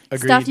of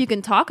stuff you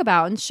can talk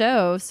about and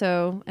show.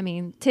 So I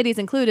mean, titties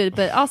included,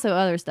 but also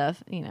other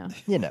stuff. You know.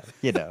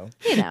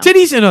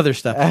 Titties and other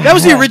stuff. That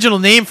was the original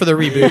name for the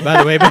reboot,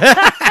 by the way.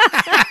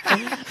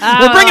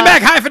 We're bringing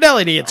back High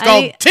Fidelity. It's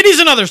called Titties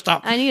and Other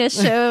Stuff. I need a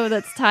show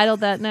that's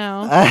titled that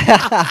now.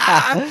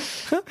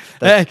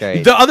 That's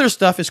great. The other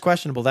stuff is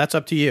questionable. That's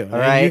up to you. All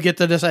right. You get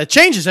to decide. It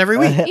changes every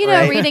week. You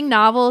know, reading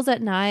novels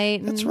at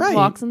night and That's right.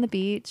 walks on the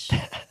beach.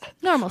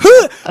 Normal.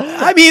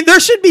 I mean, there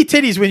should be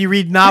titties when you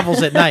read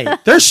novels at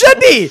night. There should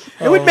be.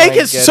 It would make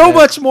it so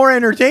goodness. much more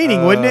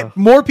entertaining, wouldn't it?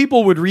 More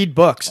people would read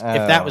books if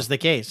that was the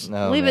case.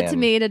 Oh, Leave it to man.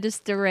 me to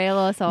just derail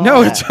us all.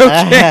 No, it's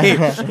okay.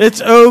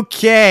 It's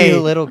okay.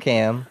 Cute little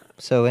Cam.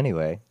 So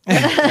anyway.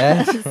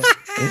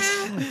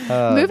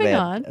 Oh, Moving man.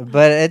 on.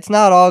 But it's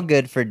not all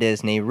good for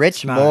Disney.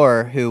 Rich not.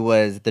 Moore, who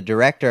was the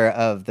director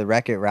of the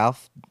Wreck-It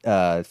Ralph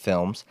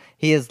films,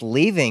 he is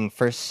leaving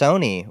for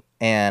Sony.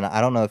 And I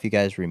don't know if you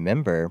guys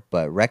remember,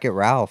 but Wreck-It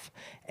Ralph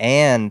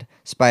and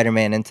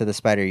Spider-Man Into the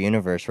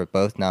Spider-Universe were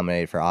both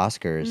nominated for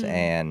Oscars,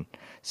 and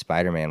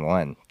Spider-Man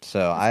won.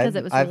 So Because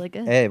it was really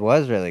good. It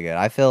was really good.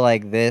 I feel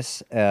like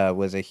this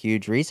was a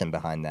huge reason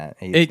behind that.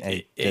 He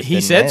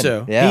didn't said win.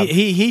 so. Yeah.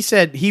 He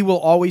said he will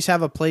always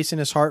have a place in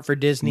his heart for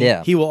Disney.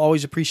 Yeah. He will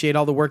always appreciate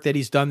all the work that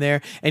he's done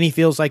there, and he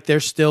feels like they're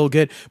still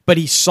good. But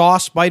he saw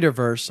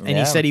Spider-Verse, and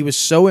he said he was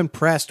so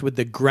impressed with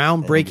the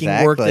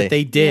groundbreaking work Exactly. that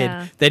they did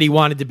Yeah. that he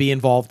wanted to be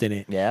involved in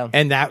it. Yeah.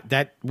 And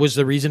that was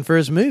the reason for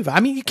his move. I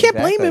mean, you can't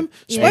blame him.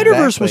 Yeah.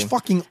 Spider-Verse was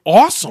Exactly. fucking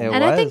awesome. It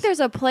And I think was. there's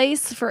a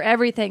place for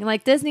everything.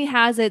 Like Disney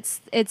has its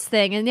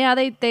thing, and yeah,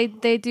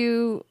 they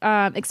do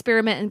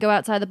experiment and go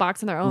outside the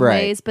box in their own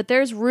Right. ways. But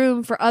there's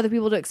room for other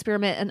people to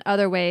experiment in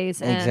other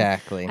ways. And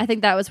Exactly. I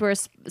think that was where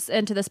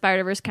Into the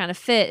Spider-Verse kind of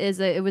fit. Is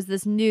that it was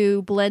this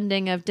new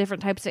blending of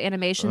different types of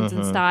animations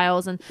and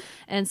styles,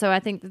 and so I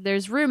think that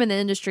there's room in the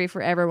industry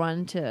for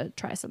everyone to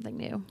try something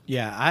new.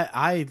 Yeah,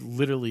 I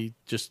literally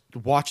just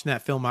watching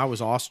that film, I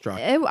was awestruck.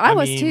 I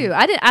was mean, too.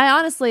 I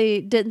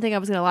honestly didn't think I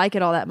was gonna like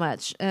it all that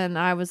much, and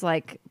I was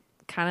like,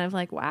 kind of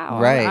like, wow,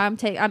 Right.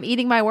 I'm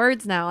eating my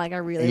words now. Like I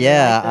really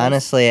Yeah, like this.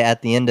 honestly,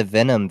 at the end of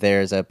Venom,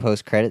 there's a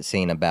post-credit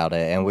scene about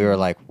it, and we were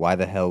like, "Why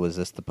the hell was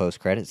this the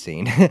post-credit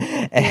scene?"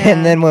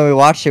 And then when we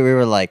watched it, we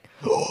were like,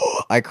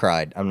 "I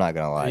cried." I'm not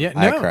gonna lie, Yeah,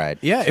 I no, cried.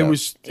 Yeah, So-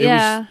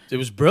 it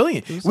was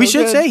brilliant. was We so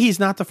should good. say he's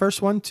not the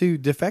first one to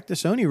defect to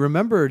Sony.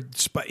 Remember,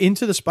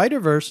 Into the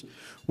Spider-Verse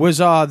was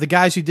the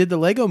guys who did the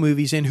Lego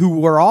movies and who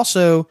were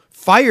also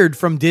fired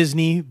from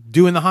Disney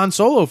doing the Han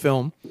Solo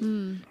film.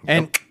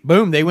 And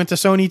boom, they went to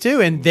Sony too,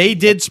 and they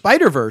did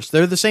Spider-Verse.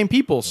 They're the same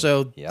people,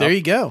 so Yep. there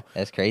you go.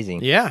 That's crazy.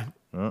 Yeah.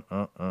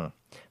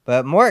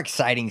 But more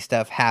exciting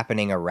stuff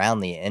happening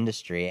around the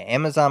industry.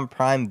 Amazon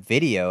Prime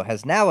Video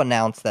has now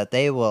announced that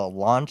they will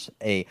launch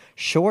a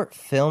short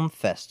film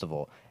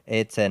festival.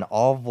 It's an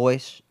all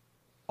voices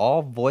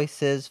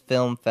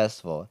film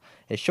festival,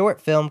 a short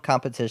film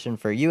competition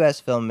for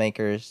U.S.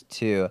 filmmakers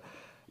to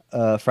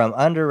from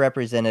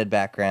underrepresented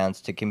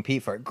backgrounds to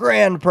compete for a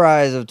grand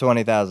prize of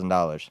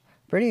 $20,000.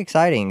 Pretty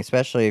exciting,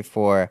 especially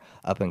for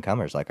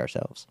up-and-comers like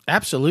ourselves.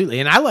 Absolutely,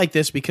 and I like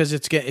this because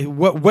it's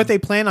what they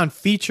plan on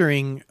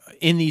featuring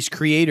in these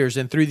creators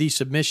and through these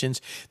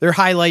submissions. They're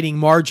highlighting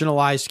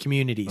marginalized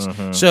communities.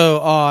 So,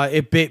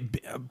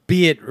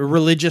 be it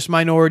religious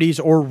minorities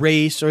or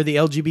race or the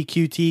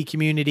LGBTQ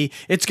community,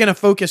 it's going to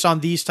focus on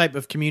these type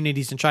of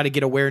communities and try to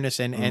get awareness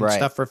and Right.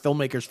 stuff for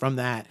filmmakers from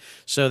that.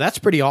 So that's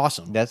pretty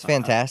awesome. That's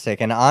fantastic.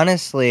 And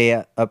honestly,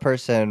 a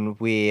person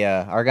we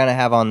are going to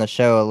have on the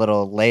show a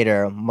little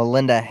later,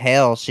 Melinda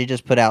Hale, she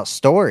just put out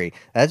Story.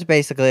 That's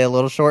basically a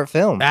little short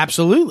film.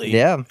 Absolutely,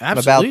 Yeah,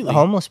 absolutely. about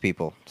homeless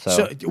people.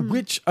 So,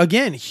 Which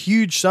again,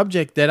 huge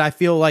subject that I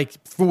feel like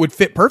would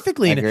fit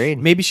perfectly in it. Agreed.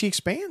 Maybe she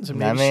expands, and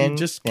maybe mean, she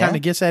just yeah. kind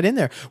of gets that in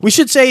there. We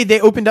should say they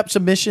opened up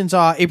submissions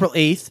April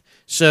 8th.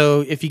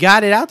 So if you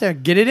got it out there,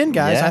 get it in,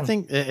 guys. Yeah. I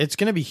think it's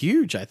going to be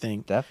huge. I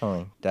think.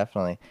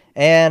 definitely.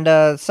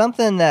 And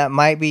something that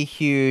might be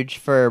huge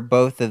for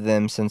both of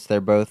them, since they're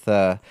both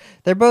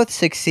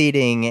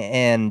succeeding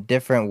in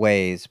different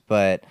ways,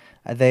 but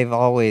they've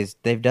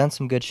done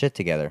some good shit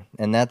together,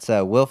 and that's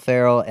Will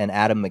Ferrell and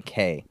Adam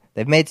McKay.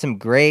 They've made some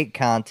great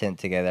content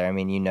together. I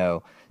mean,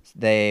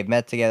 they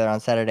met together on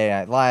Saturday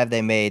Night Live.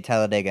 They made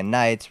Talladega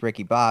Nights,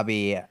 Ricky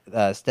Bobby,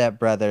 Step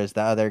Brothers,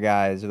 the other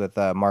guys with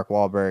Mark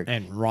Wahlberg.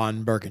 And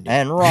Ron Burgundy.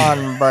 And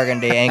Ron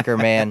Burgundy,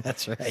 Anchorman.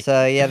 That's right.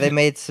 So, yeah, they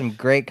made some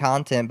great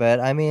content. But,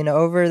 I mean,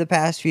 over the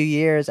past few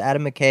years,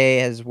 Adam McKay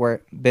has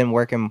been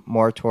working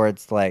more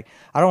towards, like,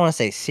 I don't want to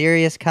say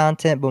serious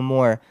content, but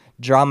more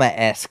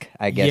drama-esque,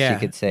 I guess you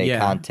could say,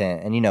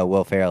 content. And,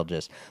 Will Ferrell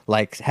just,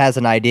 like, has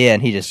an idea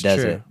and he just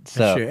does it. So,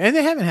 That's true. And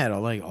they haven't had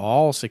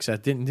all success.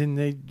 Didn't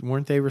they?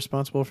 Weren't they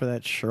responsible for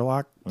that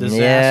Sherlock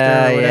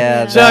disaster? or whatever?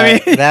 Yeah. So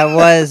I mean, that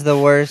was the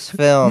worst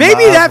film.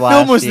 maybe of that film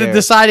last was year. the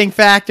deciding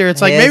factor. It's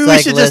like Yeah, maybe it's we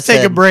like, should just take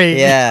a listen, break.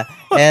 Yeah.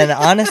 And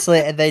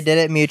honestly, they did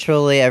it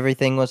mutually.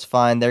 Everything was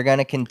fine. They're going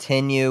to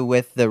continue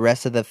with the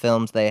rest of the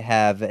films they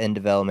have in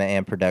development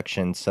and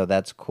production, so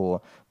that's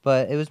cool.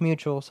 But it was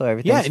mutual, so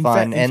everything's in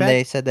fine. fact-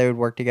 They said they would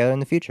work together in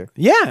the future.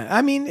 Yeah,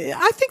 I mean,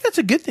 I think that's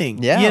a good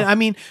thing. Yeah. I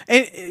mean,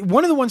 and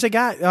one of the ones I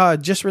got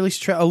just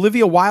released.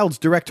 Olivia Wilde's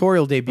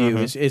directorial debut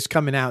is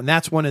coming out, and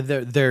that's one of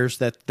theirs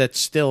that's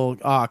still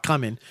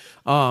coming.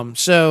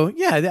 So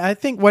yeah, I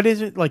think what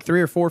is it, like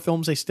 3 or 4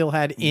 films they still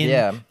had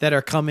in that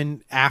are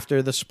coming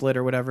after the split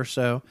or whatever.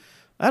 So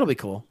that'll be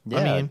cool. Yeah,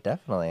 I mean,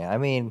 definitely. I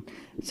mean,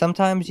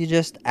 sometimes you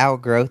just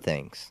outgrow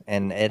things,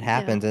 and it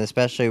happens, and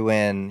especially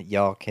when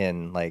y'all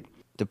can like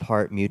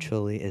depart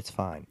mutually. It's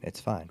fine. It's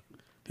fine.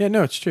 yeah,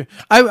 no, it's true.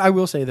 I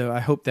will say though, I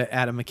hope that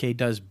Adam McKay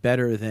does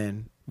better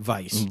than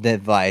Vice. The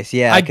Vice,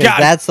 yeah, because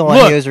that's the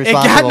one he was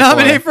responsible It got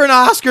nominated for an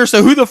Oscar,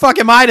 so who the fuck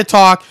am I to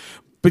talk?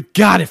 But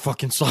God, it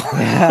fucking sucked.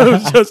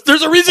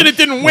 There's a reason it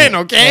didn't win,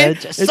 okay?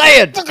 Just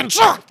say it. Fucking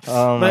sucked.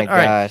 Oh my all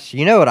right. gosh.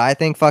 You know what I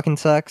think fucking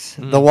sucks?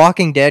 The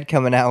Walking Dead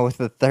coming out with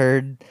the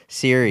 3rd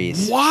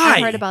series. Why? I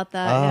heard about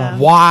that. Yeah.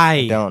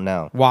 Why? Don't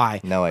know. Why?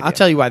 No idea. I'll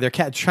tell you why. They're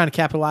trying to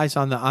capitalize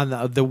on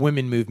the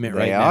women movement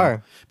right They now.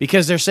 are.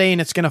 Because they're saying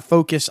it's going to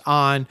focus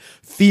on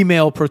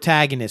female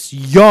protagonists,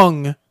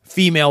 young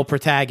female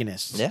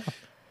protagonists. Yeah.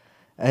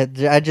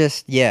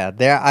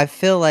 I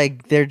feel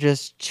like they're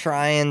just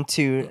trying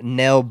to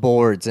nail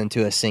boards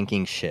into a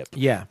sinking ship.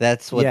 Yeah.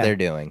 That's what Yeah. they're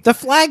doing. The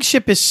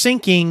flagship is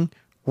sinking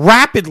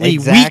rapidly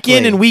Exactly. week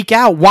in and week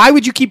out. Why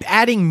would you keep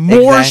adding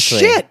more Exactly.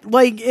 shit?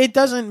 Like, it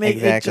doesn't make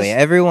Exactly. It just,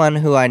 Everyone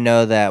who I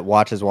know that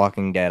watches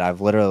Walking Dead,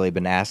 I've literally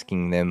been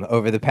asking them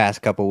over the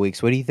past couple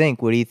weeks, what do you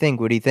think? What do you think?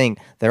 What do you think?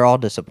 They're all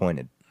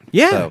disappointed.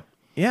 yeah. So-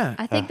 Yeah.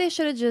 I think they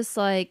should have just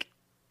like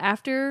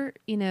after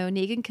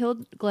Negan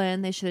killed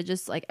Glenn, they should have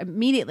just like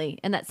immediately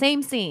in that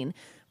same scene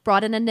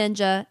brought in a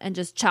ninja and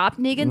just chopped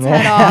Negan's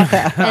head off,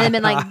 and then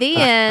been like the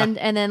end,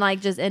 and then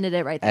like just ended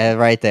it right there.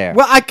 Right there.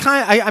 Well, I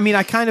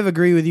kind of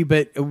agree with you,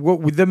 but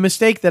the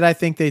mistake that I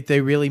think that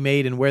they really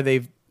made and where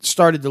they've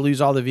started to lose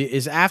all the view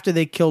is after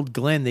they killed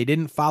Glenn, they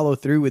didn't follow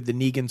through with the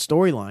Negan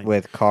storyline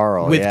With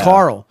Carl. with yeah.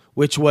 Carl,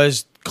 which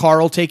was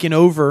Carl taking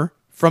over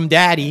from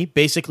Daddy,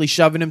 basically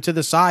shoving him to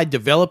the side,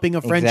 developing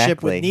a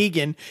friendship with Exactly.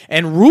 Negan,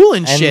 and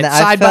ruling And shit I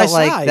side by felt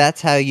like side.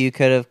 that's how you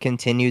could have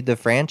continued the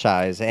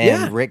franchise, and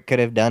Yeah. Rick could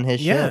have done his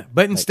Yeah, shit.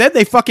 but instead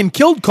they fucking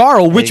killed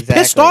Carl, which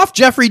pissed Exactly. off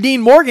Jeffrey Dean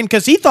Morgan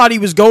because he thought he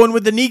was going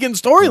with the Negan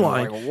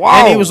storyline. Like, whoa.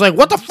 And he was like,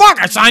 what the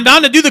fuck? I signed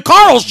on to do the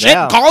Carl shit.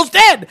 Yeah. Carl's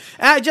dead.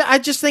 And I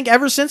just think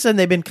ever since then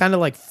they've been kind of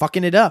like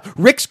fucking it up.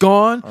 Rick's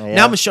gone. Yeah.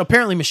 Now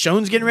apparently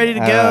Michonne's getting ready to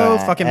go.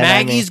 Fucking and I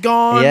Maggie's mean-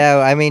 gone. Yeah,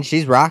 I mean,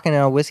 she's rocking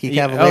a Whiskey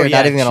Yeah, Cavalier,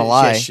 not even going to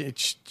lie.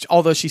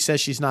 although she says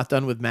she's not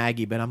done with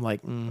Maggie, but I'm like,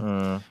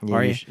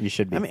 are you? You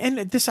should be. I mean,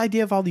 and this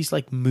idea of all these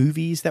like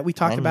movies that we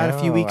talked I about a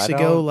few know, weeks I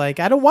ago, don't- like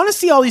I don't want to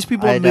see all these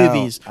people I in don't,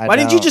 movies. I Why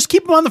didn't you don't. just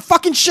keep them on the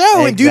fucking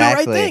show and do the right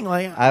Exactly. thing?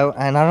 Like,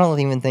 I don't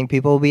even think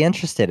people will be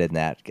interested in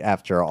that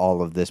after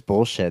all of this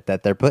bullshit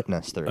that they're putting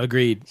us through.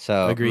 agreed.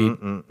 So agreed.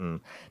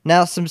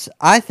 Now,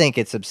 I think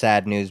it's some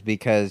sad news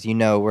because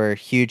we're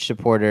huge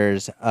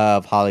supporters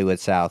of Hollywood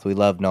South. We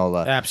love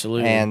NOLA,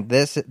 Absolutely. and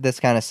this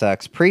kind of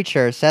sucks.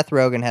 Preacher Seth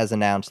Rogen has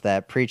announced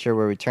that Preacher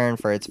will return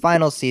for its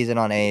final season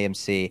on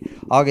AMC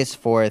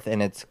August 4th,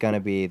 and it's going to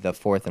be the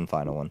 4th and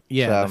final one.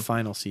 Yeah, So, the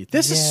final season.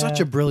 This is such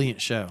a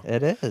brilliant show.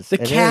 it is.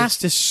 The It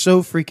cast is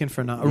so freaking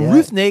phenomenal. Yeah.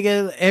 Ruth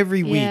Negga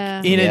every week, Yeah.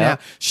 in and Yeah.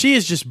 out. She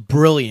is just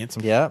brilliant.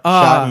 Yeah,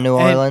 shot in New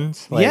and-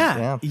 Orleans.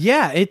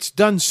 yeah, it's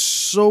done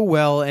so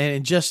well,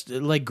 and just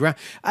like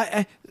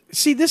I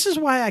see. This is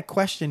why I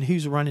question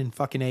who's running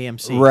fucking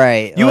AMC.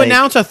 Right, You like-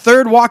 announce a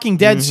third Walking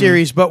Dead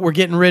series, but we're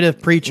getting rid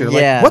of Preacher.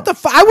 Yeah. Like, what the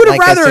fuck? I would have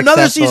Like a rather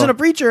another successful- season of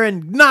Preacher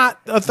and not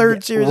a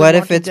third series. What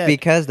of if Walking it's Dead.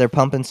 because they're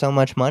pumping so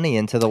much money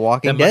into the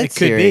Walking Dead It could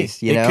be.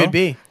 series? You It know, could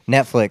be.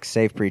 Netflix,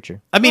 save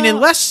Preacher. I mean,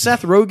 unless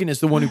Seth Rogen is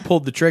the one who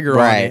pulled the trigger on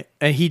Right. it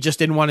and he just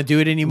didn't want to do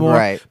it anymore.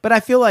 Right. But I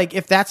feel like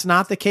if that's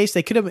not the case,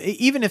 they could have,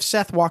 even if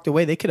Seth walked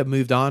away, they could have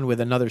moved on with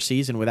another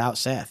season without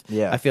Seth.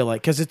 Yeah. I feel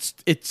like, because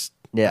it's,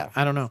 Yeah.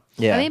 I don't know.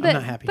 Yeah. I mean, I'm but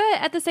not happy. but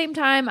at the same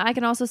time, I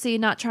can also see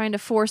not trying to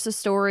force a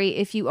story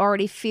if you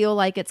already feel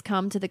like it's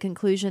come to the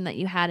conclusion that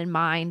you had in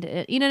mind.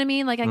 You know what I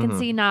mean? Like I can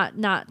see not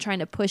trying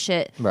to push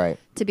it Right.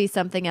 to be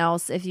something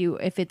else if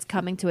it's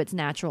coming to its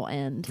natural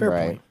end.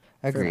 Right. point.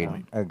 Agreed.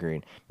 point.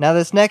 Agreed. Now,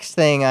 this next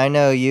thing, I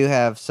know you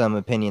have some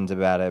opinions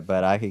about it,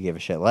 but I could give a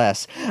shit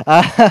less.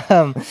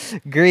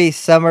 Grease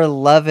Summer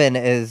Lovin'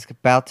 is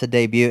about to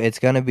debut. It's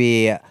going to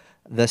be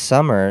the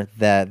summer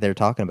that they're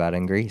talking about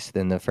in Grease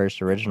than the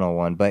first original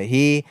one. But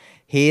he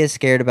is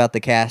scared about the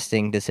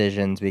casting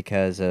decisions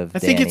because of I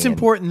think it's Danny and-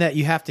 important that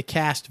you have to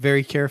cast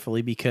very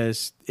carefully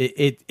because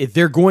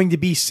they're going to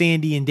be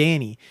Sandy and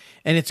Danny,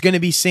 and it's going to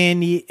be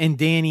Sandy and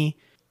Danny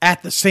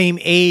at the same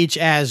age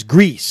as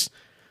Grease.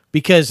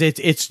 Because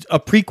it's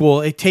a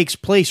prequel, it takes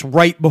place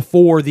right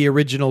before the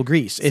original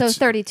Grease. So It's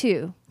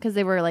 32. because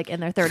they were like in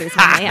their 30s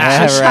when they Yeah,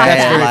 actually shot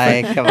that.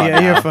 right. Like, come on. Yeah,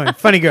 you're now. funny.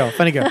 Funny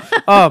girl.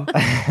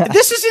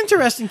 This is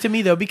interesting to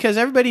me though, because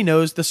everybody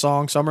knows the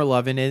song "Summer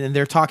Lovin'," and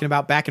they're talking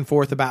about back and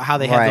forth about how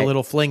they had the Right.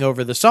 little fling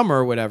over the summer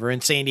or whatever.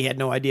 And Sandy had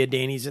no idea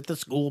Danny's at the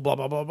school. Blah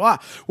blah blah blah.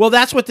 Well,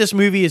 that's what this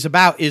movie is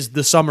about: is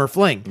the summer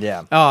fling.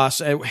 Yeah.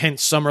 So,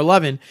 hence "Summer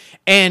Lovin',"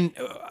 and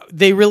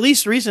they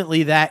released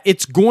recently that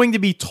it's going to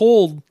be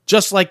told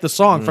just like the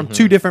song from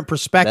two different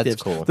perspectives.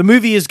 That's cool. The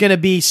movie is going to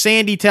be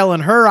Sandy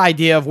telling her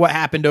idea of what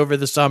happened over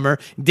the summer,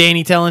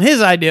 Danny telling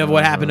his idea of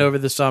what happened over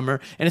the summer,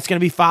 and it's going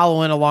to be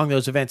following along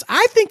those events.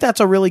 I think that's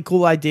a really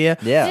cool idea.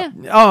 Yeah.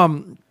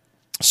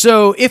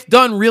 So if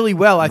done really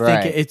well, I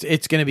Right. think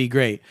it's going to be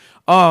great.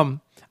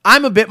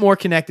 I'm a bit more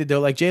connected though,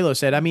 like J-Lo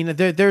said. I mean,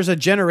 there's a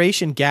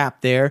generation gap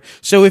there.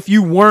 So if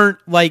you weren't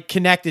like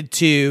connected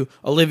to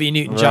Olivia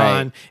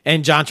Newton-John Right.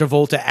 and John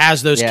Travolta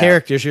as those Yeah.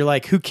 characters, you're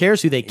like, who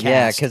cares who they cast?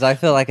 Yeah, because I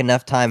feel like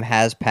enough time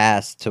has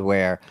passed to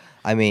where,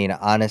 I mean,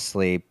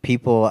 honestly,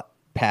 people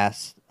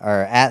past or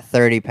at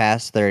 30,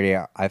 past 30,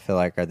 I feel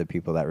like are the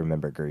people that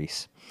remember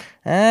Grease.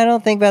 I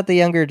don't think about the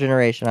younger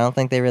generation. I don't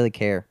think they really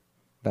care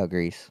about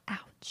Grease.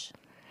 Ouch.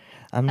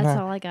 I'm That's not.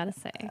 all I gotta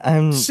say.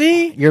 I'm.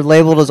 See? You're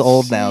labeled as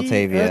old now, See?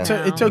 Tavia.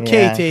 It's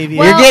okay, Yeah. Tavia.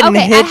 Well, You're getting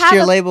okay, I hitched. have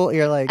Your a- label.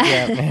 You're like,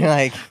 yeah, you're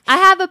like, I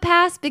have a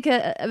pass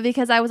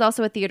because I was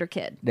also a theater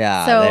kid.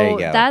 Yeah, so there you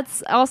go.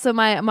 that's also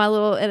my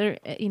little,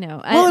 you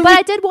know. Well, and but we-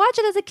 I did watch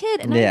it as a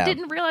kid, and Yeah. I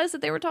didn't realize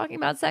that they were talking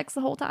about sex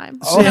the whole time.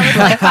 So I was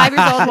like 5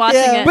 years old watching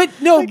Yeah. it. But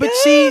no, but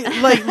see,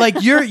 like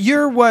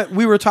you're what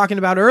we were talking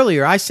about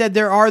earlier. I said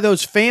there are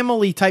those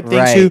family type things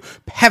Right. who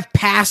have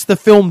passed the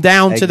film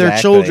down to their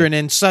Exactly. children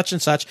and such,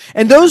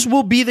 and those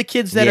will be the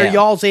kids that are Yeah.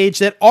 y'all's age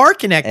that are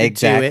connected to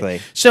Exactly.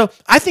 it. So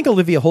I think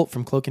Olivia Holt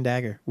from Cloak and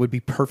Dagger would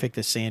be perfect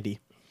as Sandy.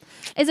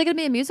 Is it going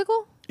to be a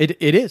musical? It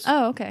is.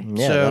 Oh, okay.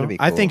 Yeah, so that'd be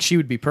I cool. think she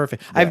would be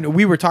perfect.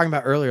 We were talking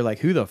about earlier, like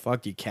who the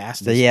fuck do you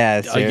cast? As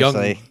Yeah, a young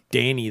seriously.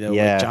 Danny though,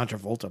 Yeah. with John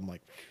Travolta. I'm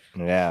like,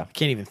 yeah. I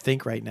can't even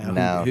think right now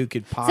No. who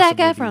could possibly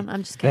Zac be. Efron.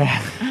 I'm just kidding.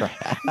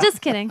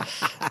 Just kidding.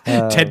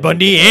 Ted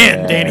Bundy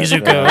and Danny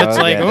Zuko. It's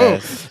like, oh,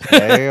 goodness.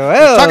 There you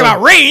go. talk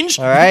about range.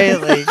 All right,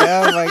 like,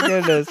 oh my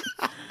goodness.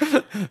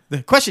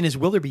 The question is,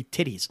 will there be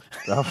titties?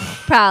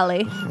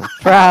 Probably.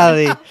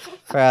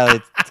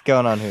 Probably it's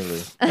going on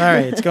Hulu. All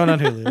right, it's going on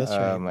Hulu. That's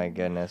Oh right. my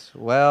goodness.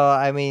 Well,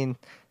 I mean,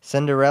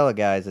 Cinderella,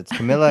 guys. It's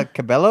Camila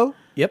Cabello.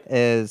 Yep.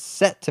 Is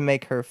set to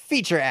make her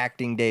feature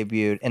acting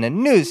debut in a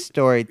new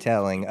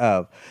storytelling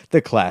of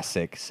the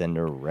classic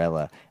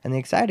Cinderella. And the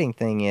exciting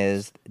thing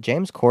is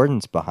James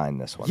Corden's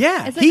behind this one.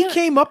 Yeah, Is it he gonna-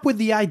 came up with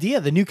the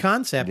idea, the new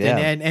concept, Yeah.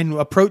 and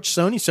approached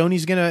Sony.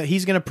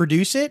 He's gonna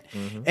produce it,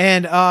 Mm-hmm.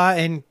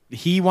 and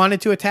he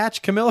wanted to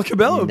attach Camila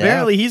Cabello. Yeah.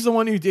 Apparently, he's the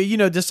one who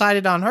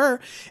decided on her,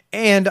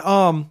 and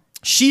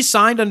She's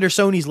signed under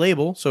Sony's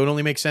label, so it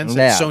only makes sense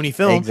Yeah, that Sony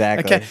Film.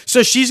 exactly. Okay,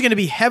 so she's going to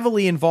be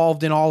heavily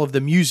involved in all of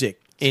the music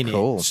in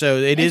cool. it. So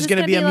it is this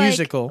going to be a like-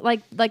 musical.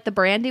 like the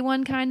Brandy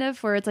one, kind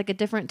of, where it's like a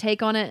different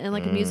take on it in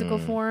like a musical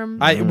form.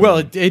 Well,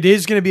 it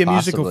is going to be a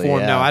musical Possibly,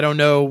 form yeah. now. I don't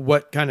know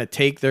what kind of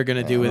take they're going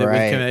to do with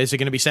Right. it. Is it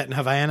going to be set in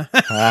Havana?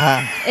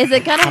 Is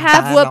it gonna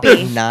have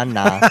Whoopi?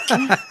 Nah.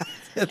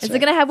 Is it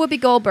gonna have Whoopi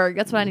Goldberg?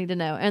 That's what I need to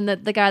know. And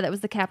the guy that was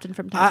the captain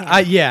from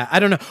Titanic. Yeah, I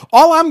don't know.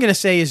 All I'm going to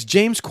say is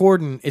James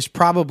Corden is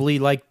probably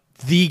like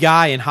the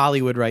guy in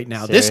Hollywood right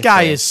now. This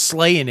guy Seriously. is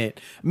slaying it.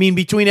 I mean,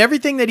 between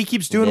everything that he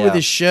keeps doing with Yeah.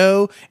 his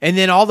show and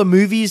then all the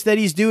movies that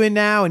he's doing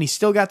now, and he's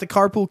still got the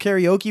carpool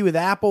karaoke with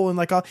Apple and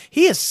like all,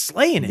 he is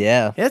slaying it.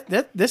 Yeah.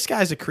 This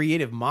guy's a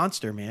creative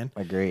monster, man.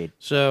 Agreed.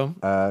 So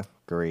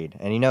Agreed.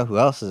 And you know who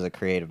else is a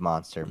creative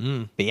monster?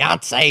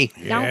 Beyonce.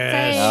 Don't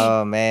say.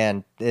 Oh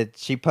man,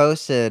 she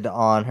posted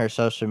on her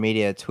social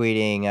media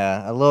tweeting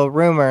a little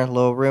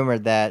rumor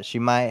that she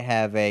might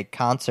have a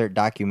concert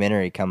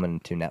documentary coming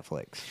to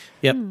Netflix.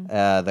 Yep.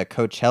 The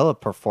Coachella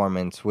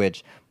performance,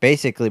 which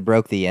basically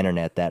broke the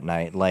internet that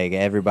night. Like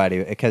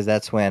everybody, because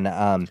that's when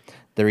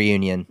the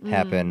reunion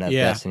happened of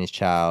Yeah. Destiny's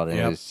Child, and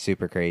Yep. it was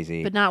super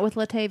crazy. But not with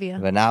Latavia.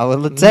 But not with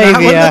Not with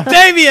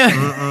Latavia.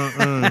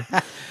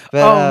 Latavia.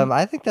 But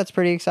I think that's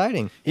pretty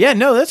exciting. Yeah,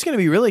 no, that's going to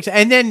be really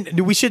exciting. And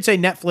then we should say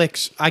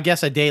Netflix, I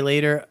guess a day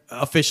later,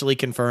 officially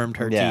confirmed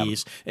her Yeah.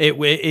 tease.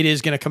 It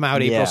is going to come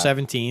out April Yeah.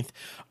 17th.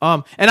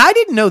 And I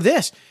didn't know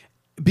this.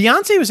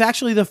 Beyonce was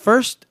actually the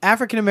first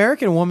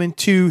African-American woman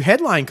to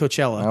headline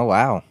Coachella. Oh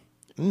wow.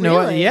 No,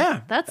 Really?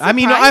 yeah. That's I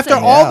mean, surprising. after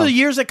all Yeah. the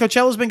years that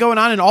Coachella's been going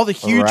on and all the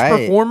huge Right.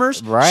 performers,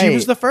 she Right.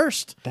 was the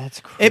first. That's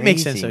crazy. It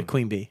makes sense,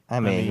 Queen Bee. I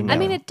mean, you know. I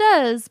mean, it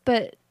does,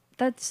 but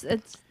it's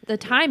the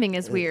timing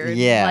is weird.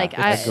 yeah, like it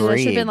should have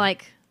agreed. been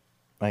like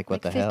Like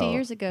what like the 50 hell?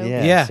 years ago.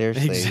 Yeah, Yeah,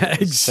 seriously.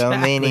 exactly. So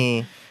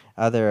many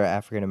other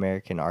African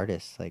American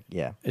artists. Like,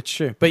 yeah, It's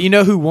true. But you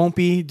know who won't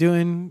be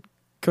doing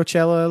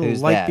Coachella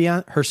Who's like that?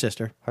 Beyonce? Her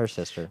sister. her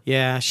sister.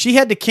 Yeah, she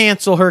had to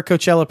cancel her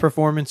Coachella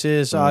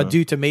performances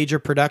due to major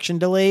production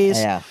delays.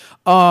 Yeah.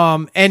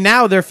 And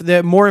now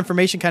the more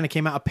information kind of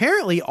came out.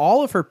 Apparently,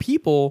 all of her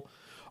people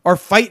are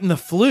fighting the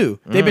flu.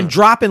 They've been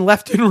dropping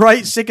left and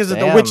right, sick as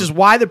Damn. which is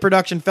why the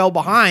production fell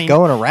behind.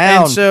 Going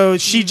around. And so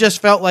she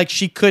just felt like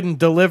she couldn't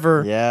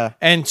deliver. Yeah.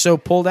 And so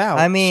pulled out.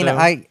 I mean,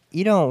 So-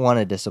 you don't want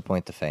to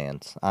disappoint the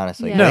fans,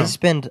 honestly. Yeah. No. They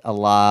spend a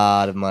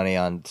lot of money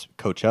on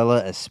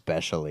Coachella,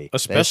 especially. They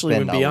Especially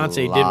when spend a Beyonce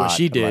did what lot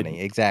she of did. money.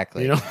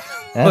 Exactly. You know?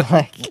 And,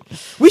 like,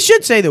 We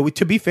should say, though,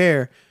 to be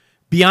fair,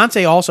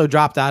 Beyonce also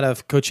dropped out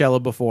of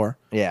Coachella before.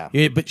 yeah.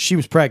 But she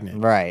was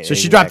pregnant. Right, So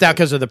she dropped out exactly.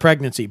 because of the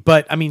pregnancy.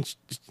 But, I mean,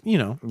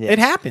 Yeah. it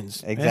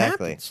happens. Exactly.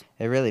 It happens.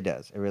 It really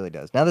does. It really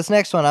does. Now, this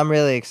next one I'm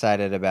really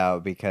excited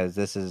about because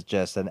this is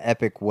just an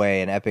epic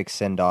way, an epic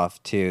send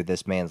off to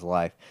this man's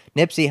life.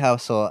 Nipsey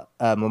Hussle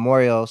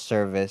memorial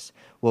service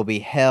will be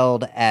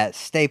held at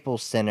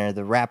Staples Center,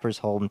 the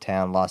rapper's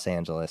hometown, Los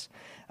Angeles.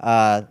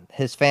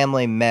 His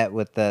family met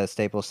with the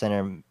Staples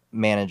Center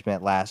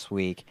management last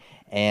week,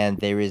 and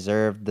they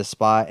reserved the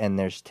spot, and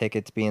there's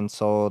tickets being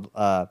sold.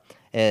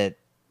 At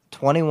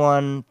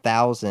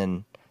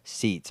 21,000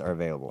 seats are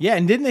available. Yeah,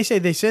 and didn't they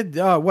said,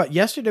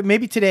 yesterday,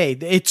 maybe today,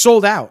 it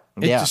sold out.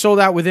 It Yeah. sold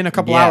out within a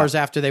couple Yeah. hours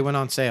after they went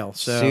on sale.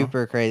 So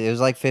Super crazy. It was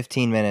like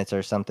 15 minutes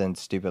or something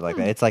stupid like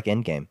that. It's like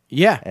Endgame.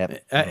 Yeah,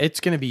 Yep. it's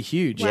going to be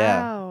huge.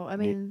 Yeah. Wow. I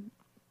mean,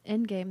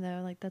 Endgame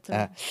though, like that's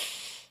a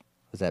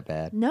Was that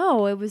bad?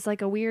 no. It was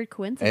like a weird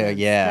coincidence.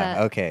 Yeah.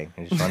 that- Okay.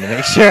 I just wanted to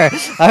make sure.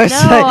 I was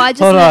No, like, I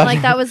just hold meant on.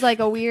 like that was like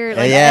a weird.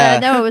 Like, Yeah. I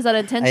know it was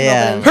unintentional.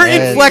 Yeah. But it was Her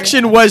weird.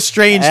 inflection was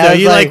strange, I though. was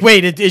You're like, like-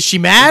 wait, is she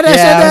mad? I Yeah,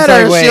 said I was that,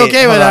 or like, is she wait,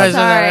 okay with hold it? on. I said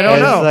that. I Sorry. don't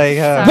It was know. like,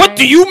 Sorry. What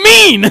do you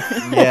mean?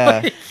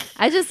 yeah.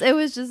 It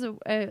was just,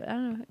 I don't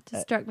know, it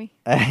just struck me.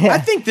 I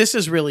think this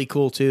is really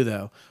cool too,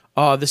 though.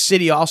 The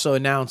city also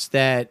announced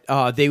that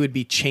they would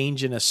be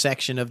changing a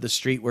section of the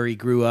street where he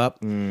grew up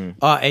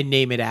and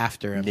name it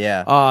after him.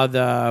 Yeah.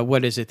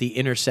 The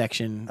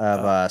intersection Of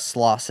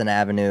Slauson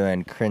Avenue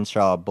and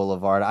Crenshaw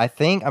Boulevard.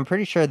 I'm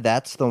pretty sure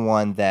that's the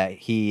one that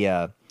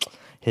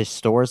his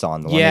store's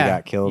on, the one he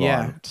got killed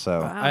on.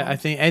 So Wow. I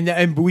think,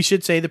 and we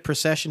should say the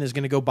procession is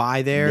going to go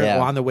by there Yeah.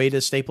 on the way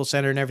to Staples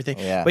Center and everything.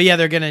 Yeah. But yeah,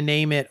 they're going to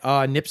name it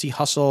Nipsey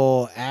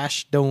Hussle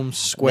Ash Dome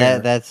Square.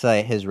 that's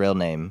his real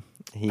name.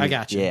 I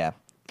got you. Yeah.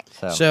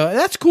 So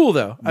that's cool,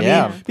 though. I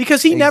Yeah. mean,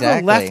 because he never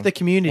Exactly. left the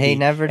community. He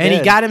never And he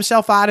did. got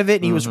himself out of it,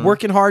 and he was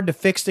working hard to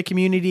fix the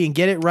community and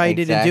get it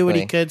righted and do what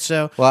he Exactly. could.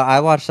 So, Well, I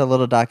watched a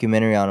little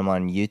documentary on him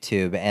on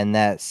YouTube, and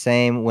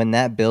when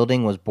that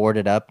building was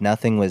boarded up,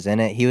 nothing was in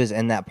it. He was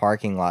in that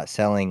parking lot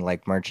selling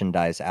like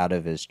merchandise out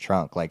of his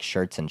trunk, like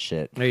shirts and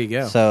shit. there you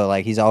go. So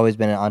like he's always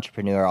been an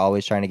entrepreneur,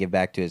 always trying to give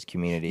back to his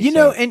community. You so-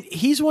 know, and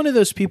he's one of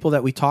those people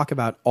that we talk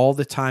about all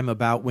the time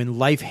about when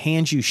life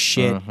hands you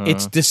shit,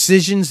 it's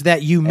decisions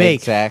that you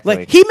make. Exactly.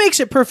 Like, he makes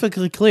it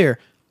perfectly clear.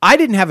 I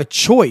didn't have a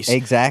choice.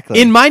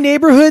 Exactly. In my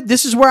neighborhood,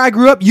 this is where I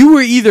grew up. You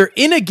were either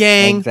in a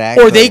gang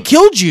Exactly. or they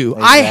killed you.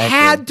 I Exactly.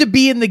 had to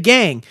be in the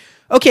gang.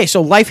 Okay,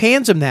 so life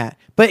hands him that.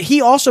 But he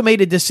also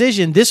made a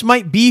decision. This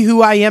might be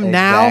who I am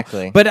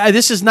Exactly. now, but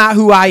this is not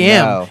who I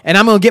am. No. And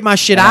I'm going to get my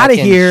shit And I out of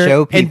can here.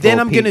 show And then people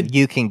I'm going to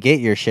you can get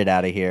your shit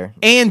out of here.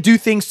 and do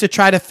things to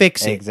try to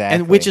fix it. Exactly.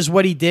 And which is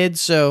what he did.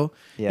 So,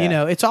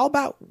 Yeah. it's all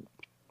about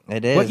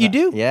It is What you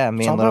do. Yeah, me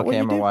It's all and Little about what you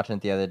Cam were do. watching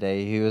it the other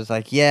day. He was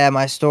like, "Yeah,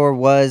 my store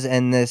was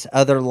in this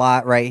other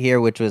lot right here,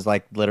 which was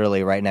like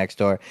literally right next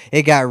door.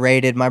 It got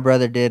raided. My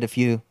brother did a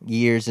few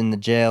years in the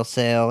jail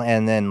cell,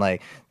 and then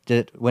like."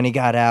 When he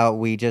got out,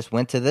 we just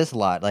went to this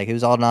lot. Like he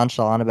was all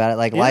nonchalant about it.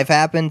 Like Yeah. life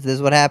happens. This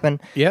is what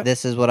happened. Yep.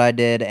 This is what I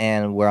did,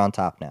 and we're on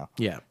top now.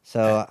 yeah.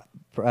 So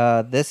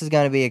this is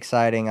going to be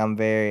exciting. I'm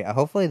very.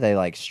 Hopefully they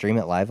like stream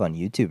it live on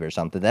YouTube or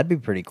something. That'd be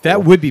pretty cool.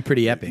 That would be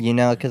pretty epic. You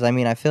know, because I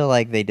mean, I feel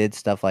like they did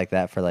stuff like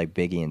that for like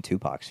Biggie and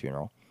Tupac's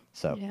funeral.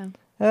 So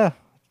Yeah.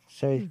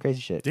 crazy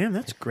shit. Damn,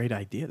 that's a great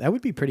idea. That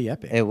would be pretty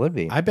epic. It would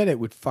be. I bet it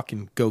would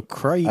fucking go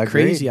Agreed.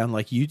 crazy on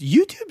like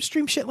YouTube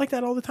stream shit like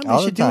that all the time. All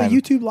They the should time. do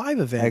a YouTube live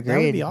event. Agreed. That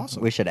would be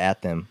awesome. We should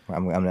at them.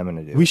 I'm going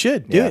to do. We it.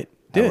 should do Yeah, it.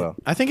 Do I it. will.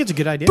 I think it's a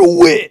good idea.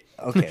 Do it.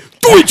 Okay.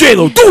 Do it,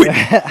 J-Lo. Do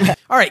it.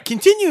 All right,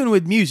 continuing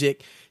with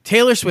music.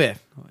 Taylor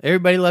Swift.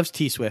 Everybody loves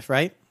T Swift,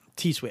 right?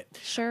 T Swift.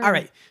 Sure. All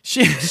right.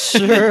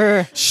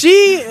 Sure.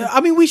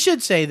 I mean, we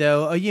should say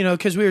though,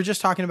 because we were just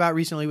talking about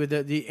recently with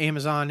the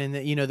Amazon and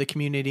the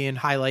community and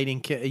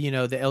highlighting,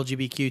 the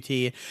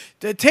LGBTQT.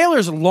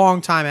 Taylor's a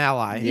longtime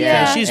ally.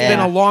 Yeah. She's and been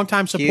a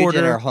longtime Huge in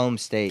supporter. her home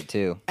state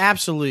too.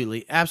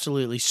 Absolutely.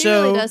 She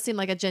So really does seem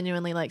like a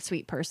genuinely like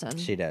sweet person.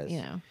 She does.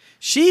 You know.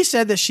 she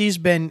said that she's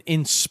been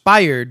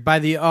inspired by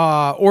the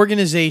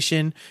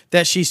organization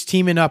that she's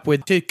teaming up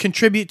with to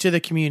contribute to the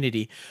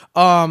community.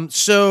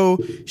 So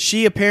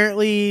she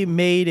apparently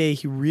made a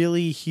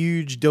really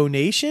huge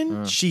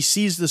donation. She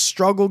sees the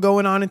struggle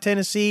going on in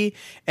Tennessee,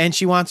 and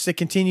she wants to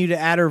continue to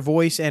add her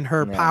voice and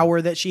her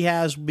power that she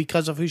has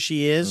because of who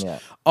she is. Yeah.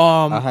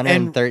 And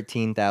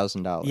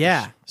 $113,000.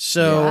 yeah.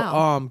 So,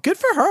 Wow. good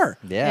for her.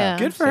 Yeah.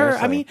 Good for her.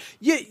 I seriously.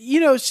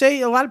 mean,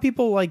 say a lot of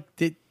people like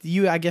that.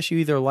 I guess you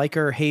either like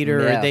her or hate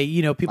her. Yeah, Or they,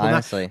 people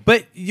honestly. not.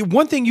 But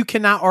one thing you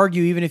cannot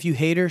argue, even if you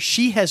hate her,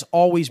 she has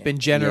always been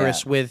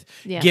generous with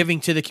giving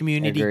to the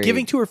community, Agreed.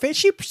 giving to her fans.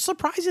 She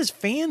surprises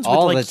fans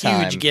All with like the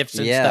time. huge gifts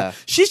and Yeah.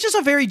 stuff. She's just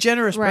a very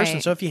generous person.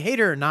 Right. So if you hate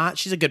her or not,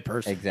 she's a good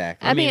person.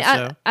 Exactly. I mean,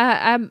 so-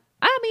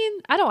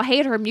 I don't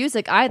hate her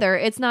music either.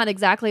 It's not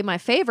exactly my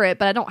favorite,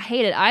 but I don't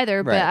hate it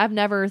either. But Right.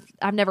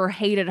 I've never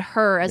hated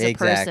her as a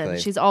person. Exactly.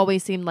 She's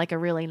always seemed like a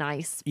really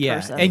nice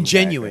person. and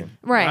genuine.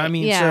 Right. I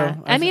mean, yeah.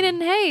 so I mean,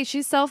 and hey,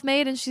 she's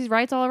self-made and she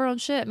writes all her own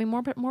shit. I mean,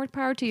 more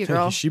power to you,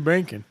 girl. she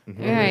banking. Right.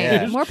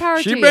 Yeah. More power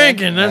to She you.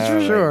 banking. That's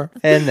for sure.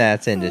 And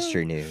that's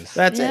industry news.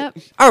 That's Yep.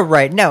 it. All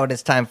right, now it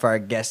is time for our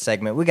guest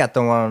segment. We got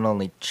the one and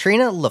only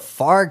Trina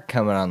Lafargue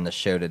coming on the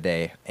show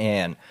today.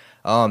 And,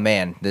 oh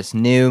man, this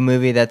new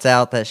movie that's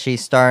out that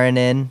she's starring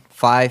in,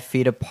 5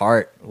 Feet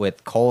Apart,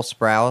 with Cole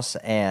Sprouse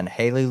and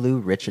Haley Lou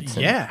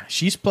Richardson. Yeah,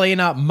 she's playing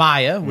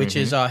Maya, which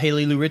Mm-hmm. is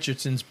Haley Lou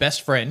Richardson's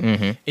best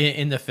friend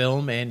in the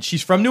film, and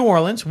she's from New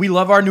Orleans. We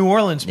love our New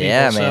Orleans people,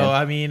 Yeah, so man.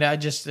 I mean,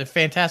 just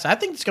fantastic. I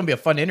think it's gonna be a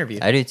fun interview.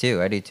 I do too.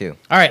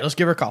 All right, let's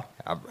give her a call.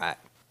 All right.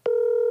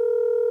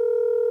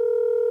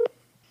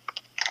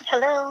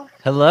 Hello.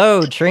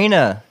 Hello,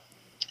 Trina.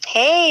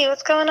 Hey,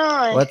 what's going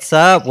on? What's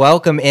up?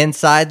 Welcome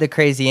inside the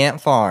Crazy Ant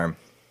Farm.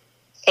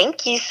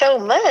 Thank you so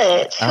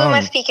much. Who am I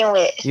Um, speaking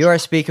with? You are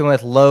speaking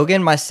with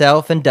Logan,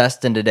 myself, and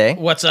Dustin today.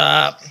 What's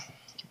up?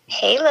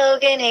 Hey,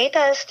 Logan. Hey,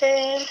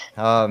 Dustin.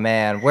 Oh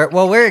man,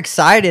 we're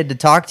excited to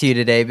talk to you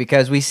today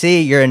because we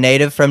see you're a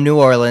native from New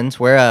Orleans.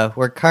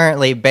 We're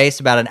currently based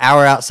about an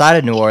hour outside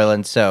of New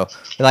Orleans, so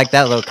we like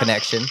that little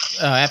connection.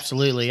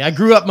 Absolutely. I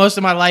grew up most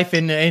of my life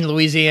in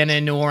Louisiana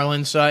and New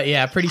Orleans, so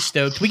yeah, pretty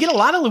stoked. We get a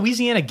lot of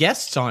Louisiana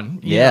guests on,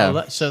 you Yeah.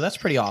 know, so that's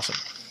pretty awesome.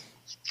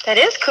 That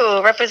is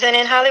cool.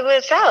 Representing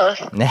Hollywood South.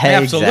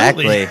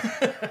 Absolutely.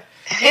 Exactly.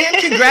 And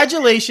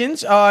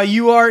congratulations,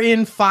 you are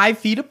in 5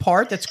 Feet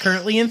Apart. That's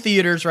currently in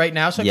theaters right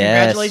now, so Yes.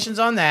 congratulations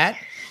on that.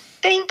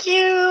 Thank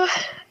you.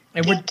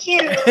 And Thank you.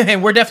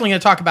 and we're definitely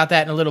going to talk about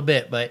that in a little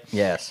bit, but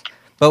Yes.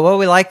 But what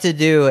we like to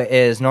do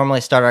is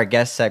normally start our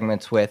guest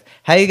segments with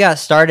how you got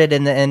started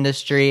in the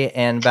industry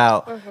and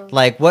about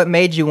like what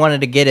made you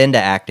wanted to get into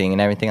acting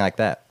and everything like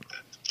that.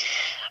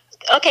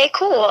 Okay,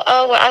 cool.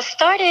 Well, I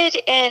started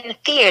in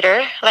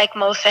theater, like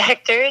most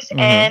actors,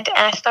 and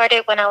I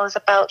started when I was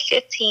about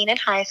 15 in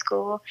high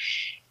school.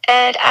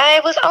 And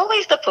I was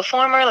always the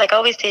performer, like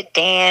always did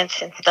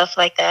dance and stuff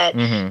like that.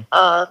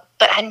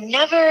 But I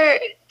never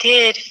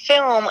did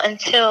film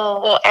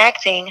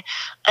acting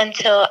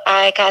until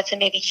I got to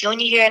maybe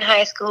junior year in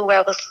high school, where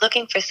I was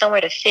looking for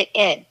somewhere to fit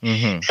in.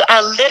 So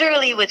I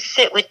literally would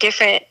sit with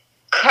different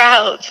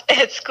crowds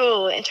at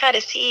school and try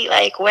to see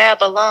like where I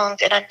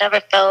belonged, and I never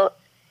felt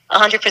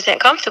 100%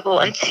 comfortable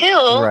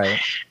until Right.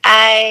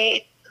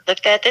 I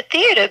looked at the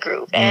theater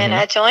group, and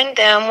I joined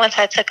them once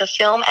I took a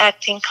film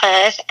acting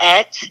class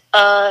at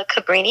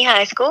Cabrini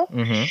High School,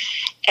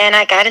 and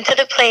I got into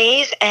the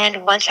plays.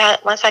 And once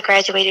I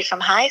graduated from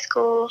high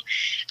school,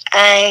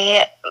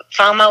 I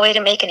found my way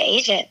to make an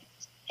agent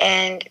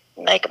and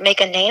like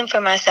make a name for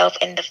myself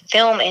in the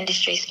film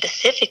industry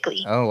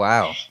specifically. Oh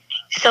wow.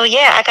 So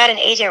yeah, I got an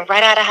agent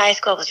right out of high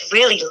school. I was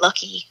really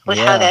lucky with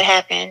Yeah. how that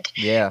happened.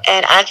 Yeah.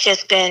 And I've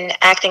just been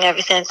acting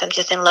ever since. I'm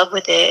just in love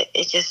with it.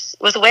 It just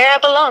was where I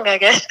belong, I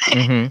guess.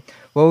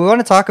 Well, we want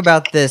to talk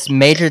about this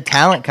major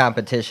talent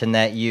competition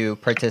that you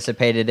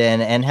participated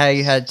in and how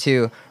you had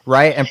to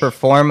write and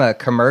perform a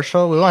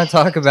commercial. We want to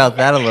talk about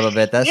that a little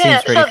bit. That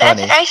seems pretty so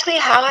funny. that's actually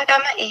how I got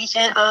my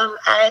agent.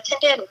 I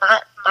attended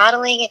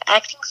modeling and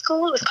acting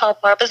school. It was called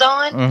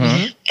Barbizon.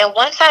 And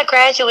once I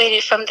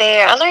graduated from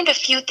there, I learned a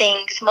few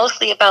things,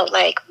 mostly about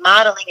like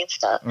modeling and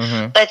stuff.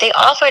 But they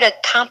offered a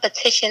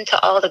competition to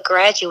all the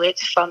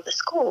graduates from the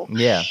school.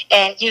 Yeah.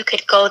 And you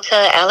could go to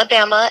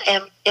Alabama,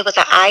 and it was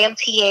an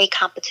IMTA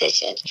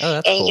competition. Oh,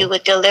 that's and cool. you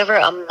would deliver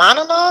a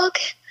monologue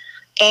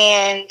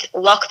and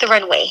walk the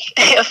runway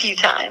a few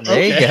times.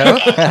 There you go.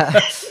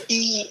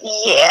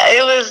 Yeah,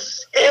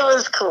 it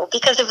was cool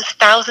because it was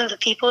thousands of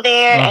people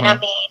there, and I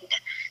mean,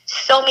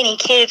 so many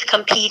kids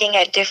competing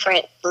at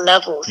different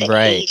levels and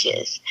Right.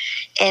 ages,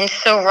 and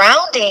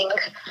surrounding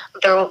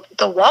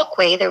the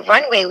walkway, the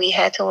runway we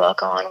had to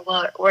walk on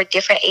were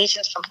different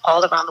agents from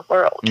all around the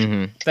world.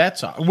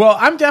 That's well.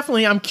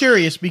 I'm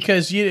curious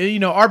because you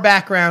know our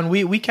background.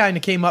 We kind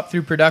of came up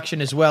through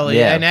production as well,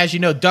 Yeah. and as you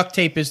know, duct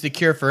tape is the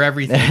cure for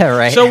everything.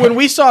 Right. So when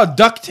we saw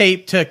duct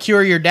tape to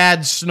cure your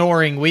dad's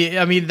snoring,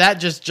 that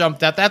just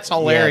jumped out. That's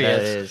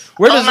hilarious. is.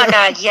 Where Oh does my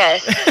God,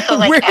 yes. So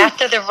Where- like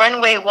after the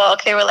runway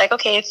walk, they were like,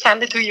 okay, it's time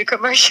to do your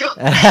commercial.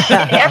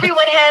 And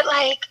everyone had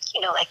like,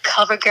 like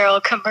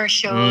CoverGirl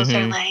commercials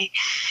or like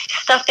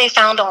stuff they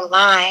found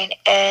online.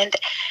 And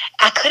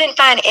I couldn't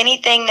find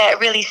anything that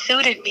really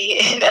suited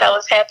me that I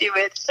was happy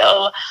with.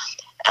 So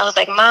I was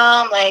like,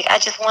 Mom, like, I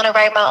just want to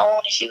write my own.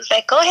 And she was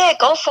like, go ahead,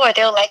 go for it.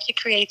 They'll like your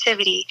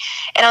creativity.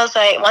 And I was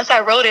like, once I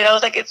wrote it, I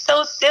was like, it's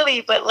so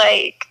silly, but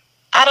like,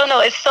 I don't know.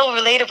 It's so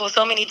relatable.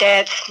 So many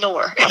dads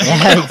snore.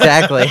 Yeah,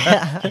 exactly.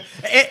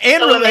 And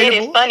So what made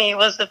it relatable. funny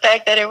was the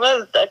fact that it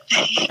was duct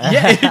tape.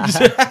 Yeah,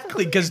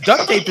 exactly. Because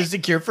duct tape is the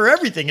cure for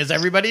everything, as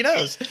everybody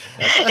knows.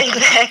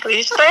 Exactly.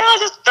 She's like, I'll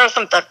just throw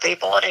some duct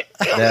tape on it.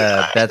 It'll be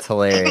Yeah, fine. that's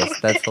hilarious.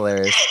 That's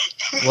hilarious.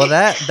 Well,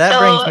 that So-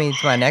 brings me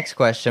to my next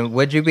question.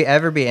 Would you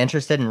ever be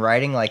interested in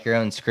writing like your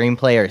own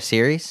screenplay or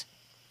series?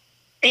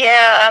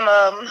 Yeah,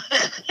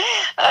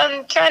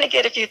 I'm trying to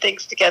get a few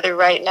things together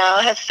right now.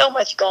 I have so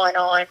much going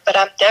on, but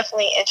I'm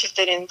definitely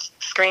interested in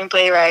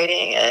screenplay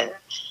writing and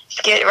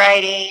skit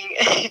writing.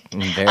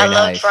 Very I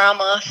love nice.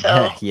 drama,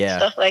 so Yeah.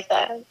 stuff like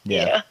that.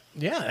 Yeah. Yeah.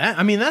 Yeah,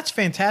 I mean that's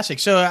fantastic.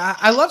 So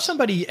I love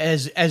somebody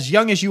as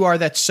young as you are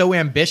that's so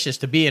ambitious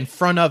to be in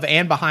front of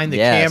and behind the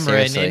Yeah, camera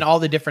and seriously. in all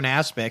the different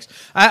aspects.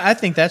 I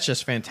think that's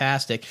just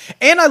fantastic.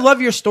 And I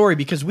love your story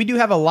because we do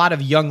have a lot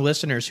of young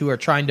listeners who are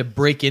trying to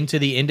break into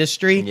the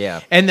industry. Yeah.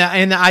 And the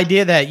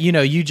idea that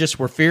you just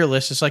were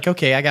fearless. It's like,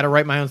 okay, I got to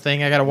write my own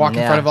thing. I got to walk in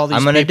Yeah, front of all these.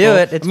 I'm gonna people. do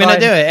it. It's I'm gonna fine.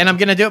 do it, and I'm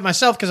gonna do it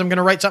myself because I'm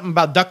gonna write something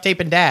about duct tape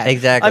and dad.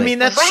 Exactly. I mean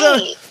that's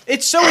Right.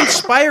 it's so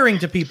inspiring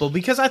to people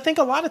because I think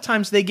a lot of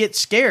times they get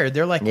scared.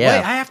 They're like, Yeah.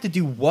 wait, I have to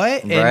do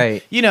what? And,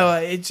 Right.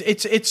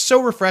 it's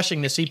so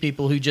refreshing to see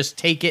people who just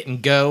take it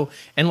and go.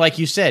 And like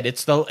you said,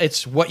 it's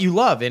what you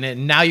love,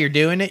 and now you're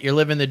doing it. You're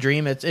living the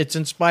dream. It's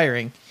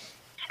inspiring.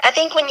 I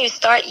think when you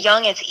start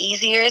young, it's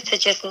easier to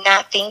just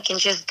not think and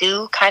just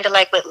do. Kind of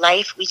like with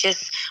life, we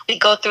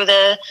go through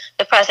the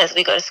process.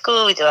 We go to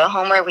school, we do our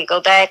homework, we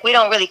go back. We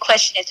don't really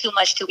question it too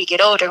much till we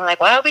get older. We're like,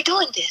 why are we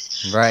doing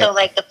this? Right. So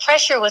like the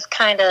pressure was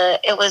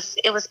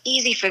it was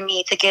easy for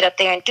me to get up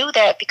there and do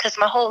that because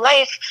my whole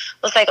life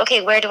was like,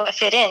 okay, where do I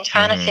fit in?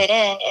 Trying to fit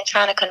in and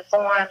trying to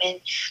conform and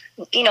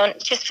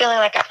just feeling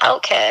like an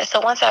outcast. So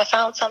once I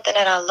found something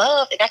that I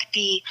loved and I could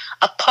be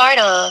a part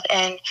of,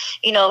 and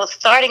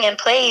starting in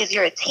plays,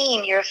 you're a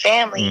team, you're a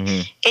family.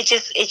 Mhm.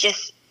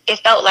 It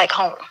felt like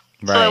home.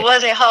 So Right. it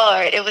wasn't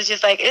hard. It was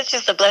just like it's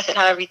just a blessing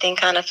how everything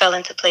kind of fell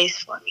into place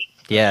for me.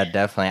 Yeah,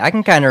 definitely. I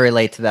can kind of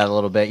relate to that a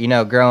little bit.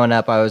 Growing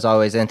up, I was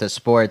always into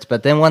sports,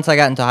 but then once I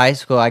got into high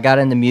school, I got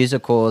into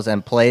musicals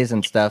and plays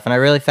and stuff, and I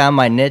really found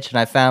my niche, and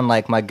I found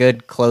like my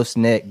good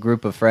close-knit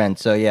group of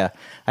friends. So yeah,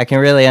 I can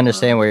really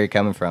understand where you're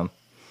coming from.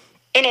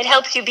 And it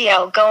helps you be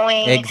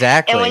outgoing.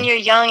 Exactly. And when you're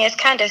young,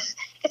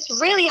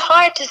 it's really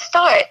hard to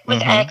start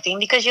with acting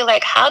because you're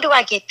like, how do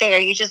I get there?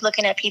 You're just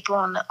looking at people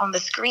on the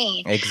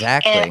screen.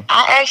 Exactly. And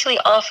I actually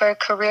offer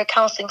career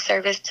counseling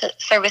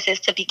services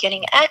to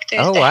beginning actors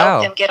Oh, to wow.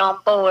 help them get on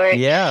board.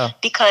 Yeah.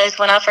 Because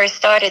when I first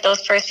started,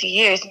 those first few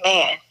years,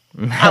 man,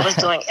 I was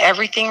doing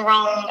everything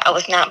wrong. I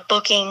was not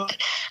booking.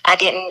 I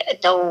didn't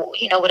know,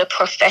 what a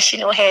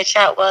professional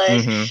headshot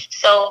was. Mhm.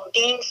 So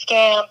being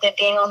scammed and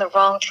being on the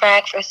wrong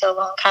track for so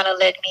long kind of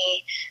led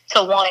me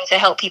to wanting to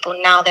help people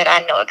now that I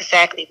know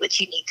exactly what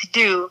you need to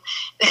do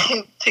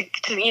to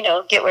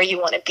get where you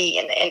want to be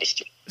in the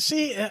industry.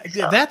 See,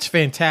 that's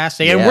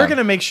fantastic. And Yeah. we're going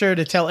to make sure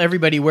to tell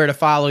everybody where to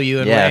follow you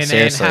and, Yeah, and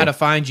seriously. how to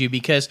find you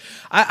because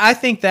I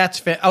think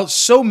that's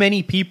so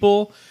many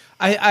people.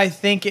 I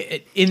think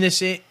in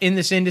this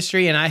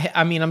industry, and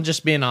I mean, I'm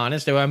just being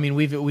honest. I mean,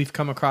 we've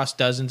come across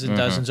dozens and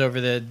dozens over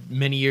the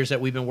many years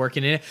that we've been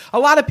working in it. A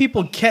lot of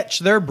people catch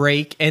their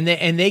break and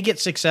they get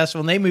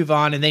successful and they move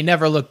on and they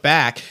never look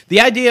back.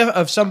 The idea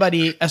of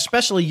somebody,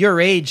 especially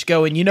your age,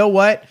 going, you know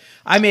what?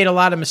 I made a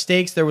lot of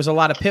mistakes. There was a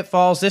lot of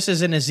pitfalls. This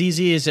isn't as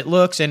easy as it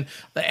looks. And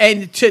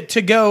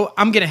to go,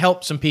 I'm going to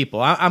help some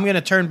people. I'm going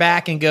to turn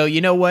back and go,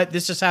 you know what?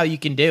 This is how you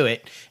can do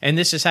it. And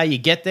this is how you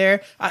get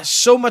there.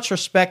 So much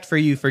respect for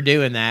you for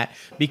doing that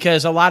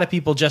because a lot of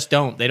people just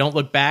don't. They don't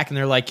look back and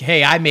they're like,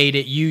 hey, I made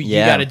it. You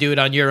got to do it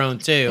on your own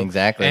too.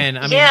 Exactly. And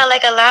I mean, Yeah,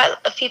 like a lot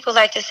of people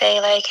like to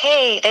say, like,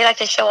 hey, they like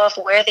to show off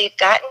where they've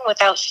gotten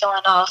without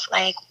showing off,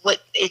 like,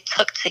 what it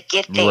took to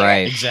get there.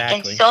 Right. exactly.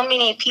 And so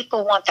many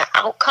people want the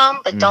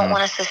outcome, but don't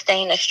want to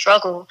sustain the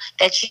struggle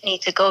that you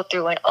need to go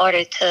through in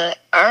order to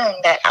earn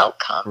that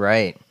outcome.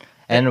 Right.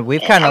 And we've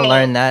And kind I of mean-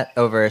 learned that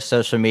over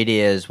social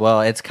media as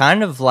well. It's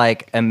kind of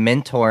like a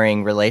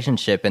mentoring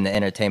relationship in the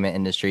entertainment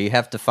industry. You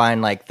have to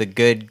find like the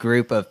good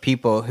group of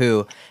people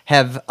who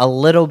have a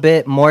little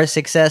bit more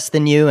success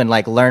than you and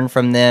like learn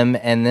from them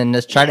and then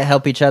just try to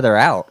help each other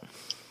out.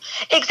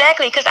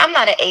 Exactly, because I'm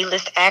not an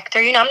A-list actor.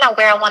 I'm not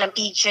where I want to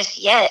be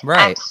just yet.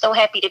 Right. I'm so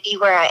happy to be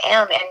where I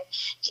am, and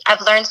I've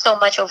learned so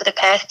much over the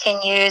past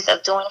 10 years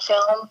of doing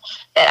film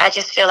that I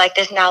just feel like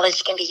this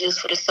knowledge can be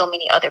useful to so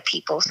many other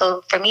people.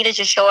 So for me to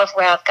just show off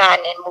where I've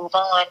gotten and move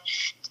on,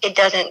 it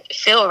doesn't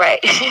feel right.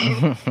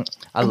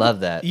 I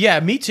love that. Yeah,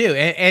 me too.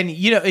 And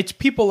it's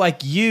people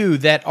like you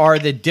that are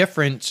the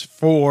difference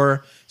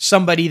for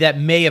somebody that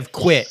may have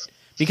quit.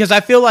 Because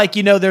I feel like,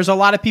 there's a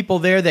lot of people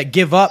there that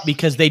give up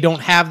because they don't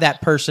have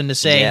that person to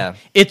say, Yeah.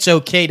 it's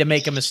okay to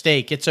make a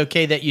mistake. It's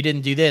okay that you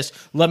didn't do this.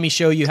 Let me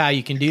show you how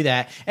you can do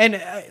that. And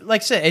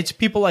like I said, it's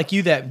people like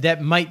you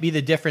that might be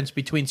the difference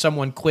between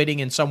someone quitting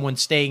and someone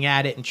staying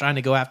at it and trying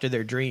to go after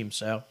their dreams.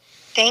 So.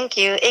 Thank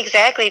you.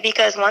 Exactly,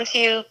 because once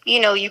you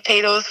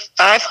pay those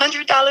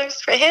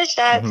 $500 for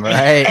headshots,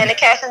 Right. and the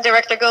casting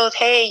director goes,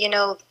 hey,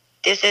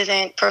 this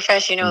isn't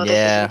professional. This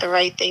Yeah. isn't the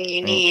right thing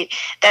you need.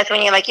 That's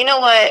when you're like, you know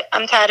what?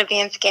 I'm tired of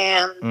being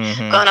scammed,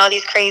 going all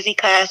these crazy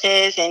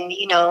classes, and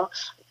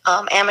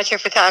amateur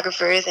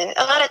photographers, and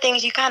a lot of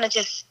things you kind of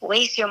just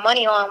waste your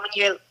money on when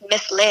you're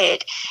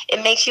misled.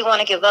 It makes you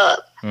want to give up.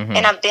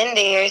 And I've been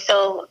there.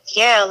 So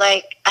yeah,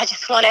 like, I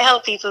just want to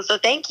help people. So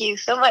thank you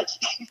so much.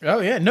 Oh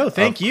yeah, no,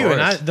 thank Of you.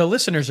 And course. the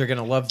listeners are going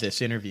to love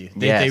this interview.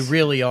 They Yes.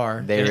 really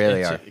are. They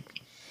really are.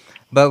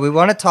 But we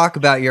want to talk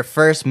about your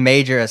first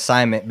major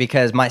assignment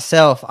because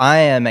myself, I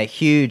am a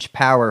huge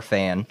Power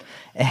fan.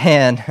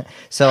 And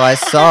so I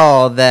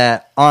saw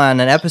that on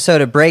an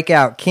episode of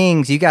Breakout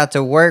Kings, you got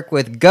to work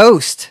with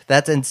Ghost.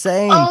 That's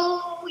insane.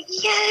 Oh,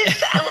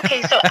 yes.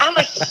 Okay, so I'm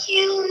a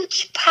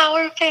huge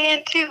Power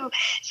fan, too.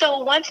 So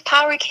once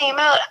Power came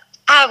out,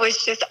 I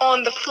was just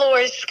on the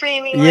floor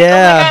screaming, like,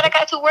 Yeah. oh my God, I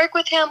got to work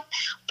with him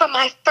for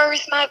my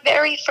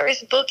very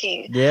first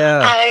booking.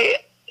 Yeah.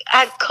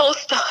 I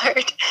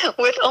co-starred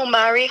with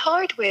Omari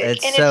Hardwick,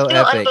 It's and so it's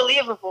still epic.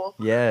 unbelievable.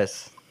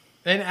 Yes.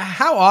 And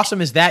how awesome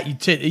is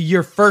that?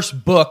 Your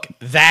first book,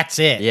 that's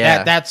it.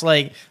 Yeah. That's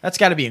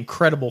got to be an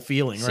incredible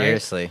feeling, right?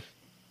 Seriously.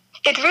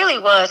 It really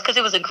was, because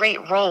it was a great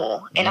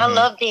role, and I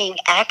love being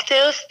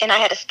active, and I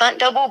had a stunt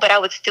double, but I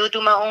would still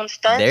do my own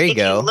stunts. There you if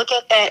go. you look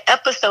at that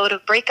episode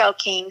of Breakout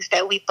Kings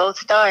that we both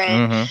star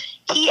in,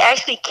 he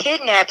actually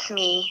kidnaps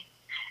me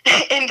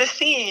in the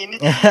scene.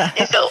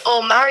 And so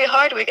Omari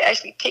Hardwick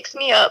actually picks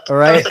me up,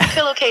 Right. throws a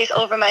pillowcase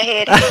over my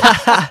head,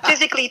 and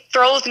physically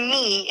throws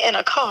me in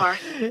a car.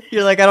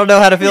 You're like, I don't know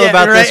how to feel Yeah,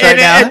 about this right and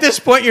now. At this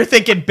point, you're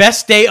thinking,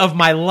 best day of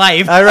my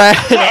life. All right.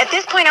 Yeah, at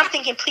this point, I'm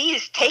thinking,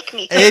 please take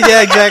me. Yeah,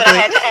 But exactly. I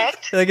had to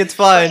act. Like, it's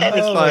fine. Oh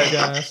It's my fine.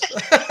 gosh.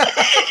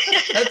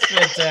 That's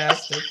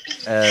fantastic.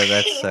 Oh,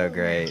 that's so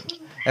great.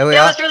 And we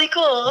That all, was really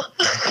cool.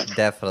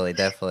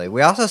 definitely.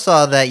 We also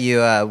saw that you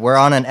were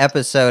on an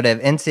episode of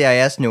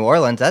NCIS New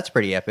Orleans. That's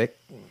pretty epic.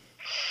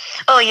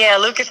 Oh yeah,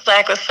 Lucas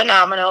Black was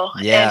phenomenal.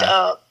 Yeah.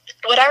 And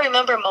what I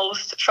remember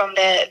most from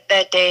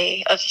that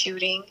day of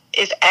shooting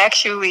is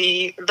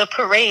actually the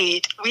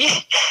parade.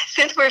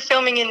 Since we're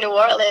filming in New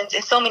Orleans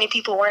and so many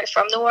people weren't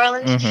from New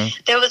Orleans,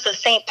 there was a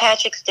St.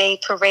 Patrick's Day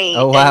parade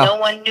Oh, wow. that no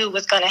one knew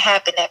was going to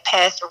happen, that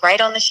passed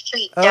right on the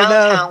street Oh, no.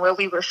 downtown where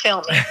we were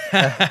filming.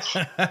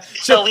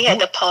 So we had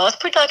to pause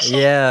production.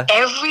 Yeah.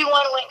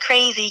 Everyone went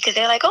crazy because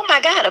they're like, oh my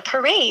God, a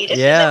parade. This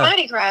Yeah. is a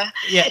Mardi Gras.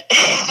 Yeah.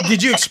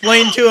 Did you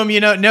explain to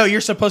him, no,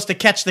 you're supposed to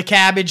catch the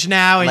cabbage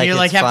now, and Like you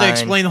it's have to fine.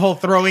 explain the whole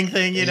throwing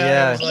thing,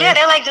 Yeah. It was Yeah,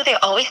 they're like, do they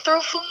always throw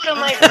food? I'm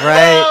like, Right.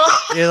 well,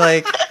 You're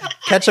like,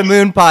 catch a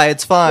moon pie.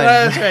 It's fine.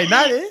 That's right.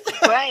 Not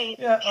it. right.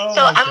 Yeah. Oh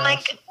So my I'm gosh.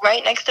 like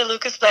right next to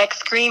Lucas Black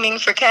screaming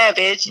for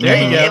cabbage. There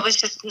you and go. It was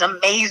just an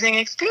amazing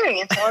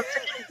experience. once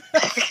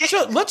again.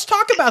 So let's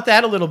talk about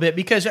that a little bit,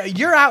 because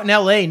you're out in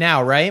LA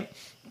now, right?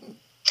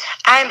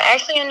 I'm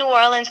actually in New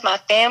Orleans. My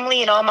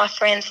family and all my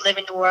friends live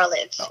in New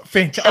Orleans.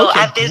 Fantastic. So Okay,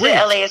 I visit great.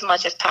 LA as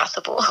much as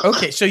possible.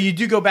 Okay, so you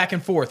do go back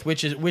and forth,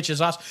 which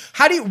is awesome.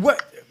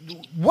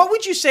 What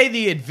would you say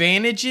the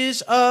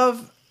advantages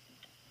of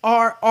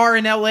are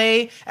in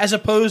LA as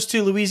opposed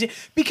to Louisiana?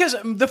 Because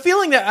the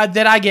feeling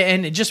that I get,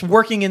 and just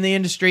working in the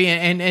industry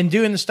and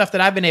doing the stuff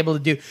that I've been able to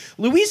do,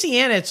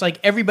 Louisiana, it's like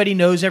everybody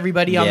knows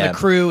everybody on Yeah. the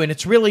crew, and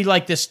it's really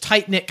like this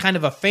tight knit kind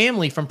of a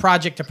family from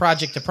project to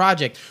project to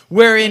project.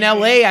 Where in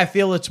LA, I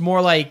feel it's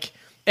more like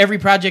every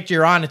project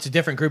you're on, it's a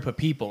different group of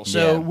people.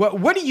 So Yeah.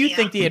 what do you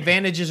think the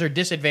advantages or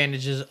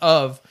disadvantages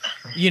of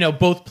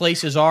both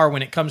places are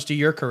when it comes to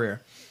your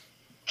career?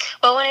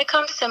 Well, when it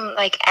comes to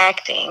like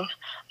acting,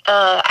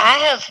 I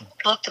have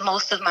booked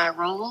most of my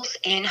roles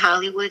in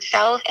Hollywood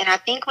South, and I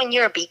think when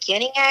you're a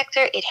beginning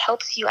actor, it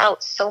helps you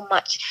out so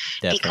much.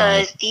 Definitely.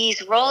 Because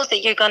these roles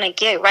that you're going to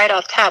get right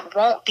off top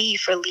won't be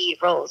for lead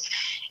roles.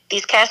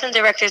 These casting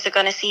directors are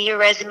going to see your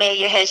resume,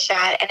 your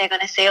headshot, and they're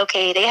going to say,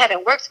 okay, they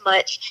haven't worked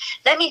much.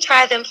 Let me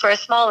try them for a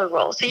smaller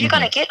role. So you're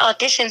going to get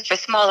auditions for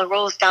smaller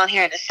roles down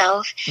here in the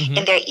South,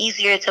 and they're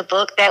easier to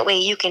book. That way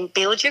you can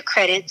build your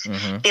credits,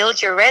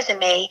 build your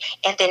resume,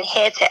 and then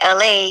head to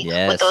LA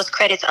Yes. with those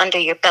credits under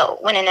your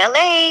belt. When in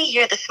LA,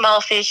 you're the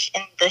small fish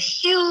in the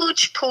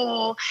huge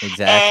pool,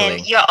 Exactly.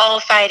 and you're all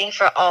fighting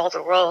for all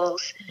the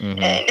roles.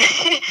 And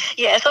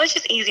yeah, so it's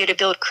just easier to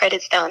build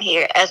credits down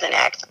here as an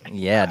actor.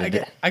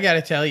 Yeah. I got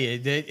to tell you,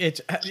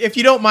 it's, if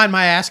you don't mind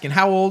my asking,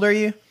 how old are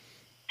you?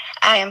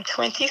 I am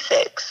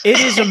 26. It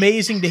is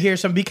amazing to hear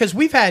some, because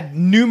we've had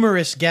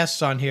numerous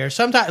guests on here,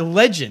 sometimes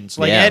legends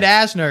like Yeah. Ed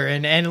Asner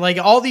and like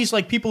all these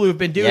like people who have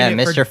been doing Yeah,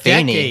 it for Mr.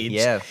 Feeney, decades.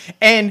 yeah.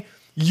 And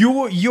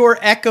you're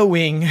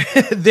echoing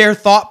their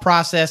thought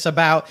process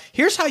about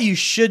here's how you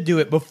should do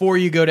it before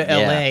you go to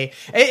LA.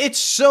 It's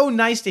so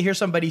nice to hear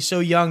somebody so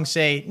young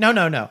say,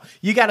 no,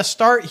 you got to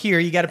start here,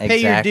 you got to pay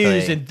Exactly. your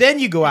dues, and then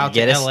you go out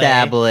Get to LA.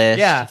 established.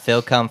 Yeah.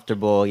 Feel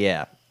comfortable.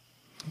 Yeah.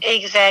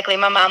 Exactly.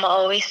 My mama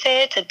always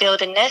said to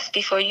build a nest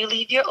before you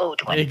leave your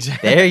old one.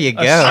 Exactly. There you A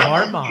go.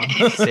 smart mom.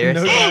 Seriously.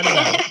 No doubt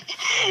about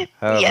it.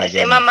 Oh, Yes, my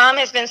and my goodness. mom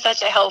has been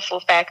such a helpful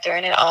factor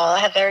in it all. I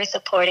have a very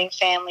supporting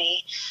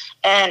family,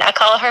 And I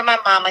call her my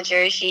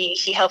momager.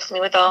 She helps me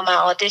with all my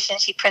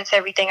auditions. She prints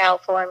everything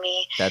out for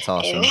me. That's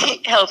awesome. And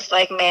helps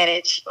like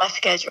manage my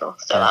schedule.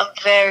 So Yeah. I'm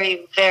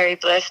very, very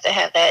blessed to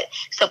have that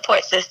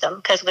support system,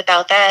 because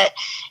without that,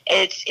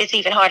 it's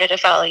even harder to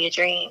follow your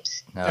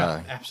dreams. Oh,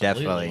 Yeah,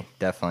 absolutely.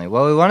 definitely.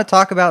 Well, we want to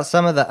talk about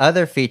some of the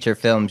other feature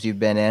films you've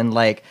been in,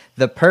 like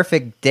The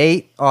Perfect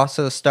Date,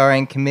 also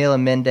starring Camila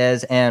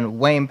Mendez and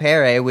Wayne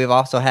Perry. We've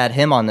also had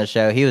him on the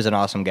show. He was an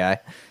awesome guy.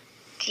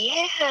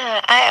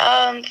 Yeah,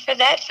 I for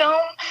that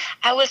film,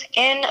 I was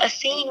in a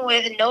scene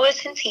with Noah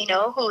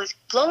Centino, who is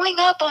blowing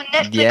up on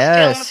Netflix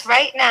Yes. films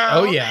right now.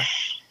 Oh yeah.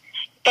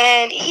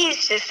 And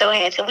he's just so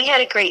handsome. We had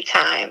a great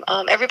time.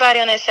 Everybody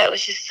on that set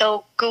was just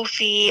so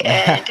goofy,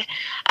 and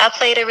I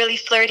played a really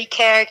flirty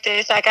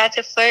character, so I got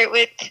to flirt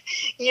with,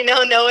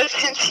 Noah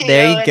Centino.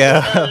 There you in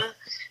go.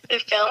 The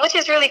film, which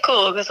is really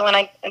cool, because when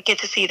I get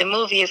to see the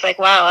movie, it's like,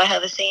 wow, I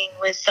have a scene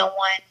with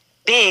someone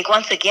big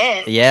once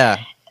again.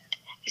 Yeah.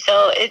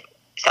 So it's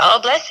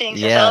all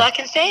blessings. That's Yeah. all I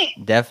can say.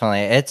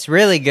 Definitely. It's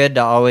really good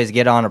to always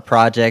get on a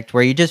project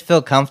where you just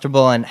feel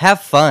comfortable and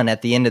have fun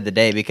at the end of the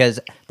day, because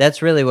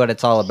that's really what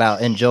it's all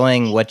about,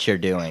 enjoying what you're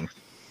doing.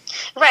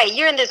 Right,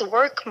 you're in this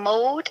work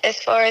mode as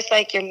far as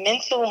like your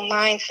mental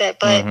mindset,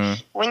 but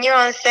Mhm. when you're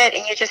on set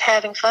and you're just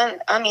having fun,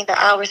 I mean, the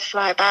hours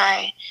fly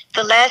by.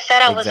 The last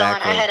set I was on,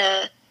 Exactly. I had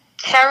a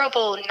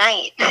terrible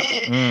night.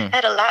 Mm. I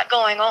had a lot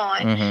going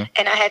on, Mhm.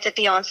 and I had to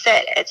be on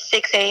set at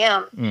 6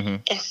 a.m.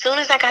 Mhm. As soon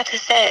as I got to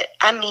set,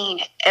 I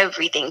mean,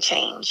 everything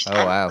changed.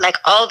 Oh, wow. Like,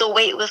 all the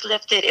weight was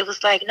lifted. It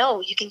was like,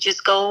 no, you can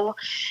just go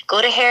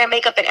to hair and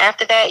makeup, and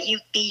after that, you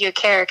be your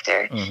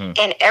character. Mhm.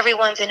 And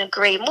everyone's in a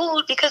great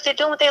mood because they're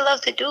doing what they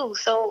love to do.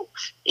 So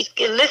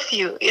it lifts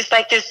you. It's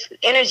like this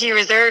energy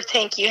reserve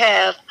tank you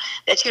have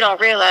that you don't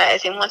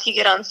realize. And once you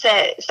get on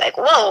set, it's like,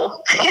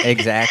 whoa.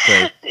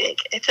 Exactly.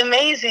 It's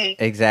amazing.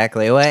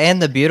 Exactly. Well,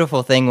 and the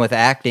beautiful thing with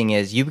acting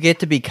is you get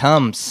to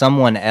become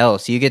someone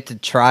else. You get to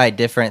try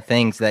different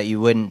things that you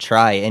wouldn't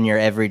try in your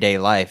everyday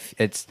life.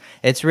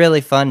 It's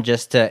really fun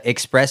just to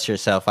express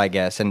yourself, I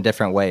guess, in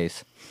different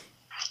ways.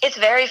 It's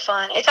very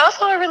fun. It's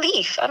also a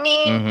relief. I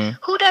mean, Mhm.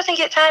 who doesn't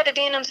get tired of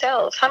being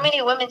themselves? How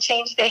many women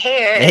change their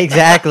hair?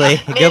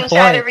 Exactly. Men Good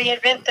try to point.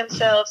 reinvent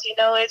themselves.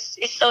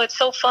 It's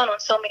so fun on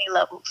so many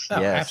levels.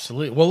 Oh, Yes.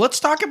 absolutely. Well, let's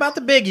talk about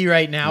the biggie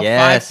right now. Yes.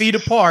 5 feet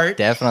apart.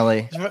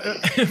 Definitely.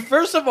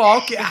 First of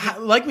all,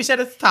 like we said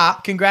at the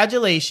top,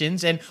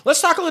 congratulations. And let's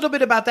talk a little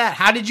bit about that.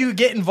 How did you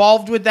get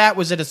involved with that?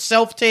 Was it a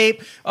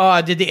self-tape?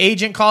 Did the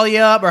agent call you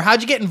up? Or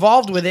how'd you get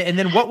involved with it? And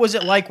then what was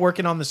it like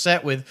working on the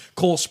set with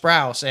Cole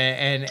Sprouse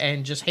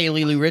and just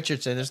Haley Lou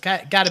Richardson? It's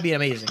got to be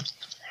amazing.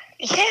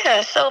 Yeah,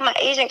 so my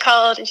agent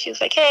called and she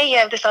was like, hey, you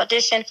have this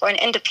audition for an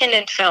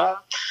independent film,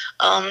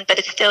 but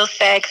it's still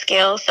SAG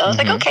scale. So I was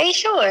like, okay,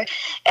 sure.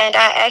 And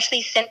I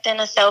actually sent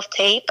in a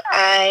self-tape.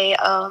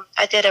 I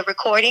did a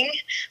recording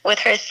with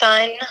her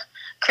son,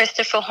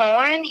 Christopher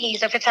Horn.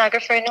 He's a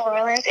photographer in New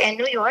Orleans and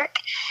New York.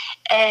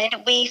 And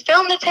we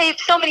filmed the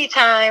tape so many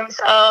times.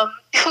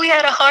 We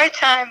had a hard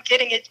time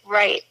getting it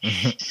right.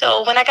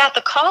 So when I got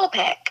the call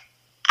back,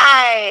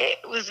 I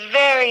was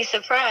very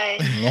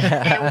surprised.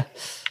 And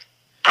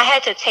I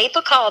had to tape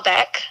a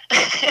callback,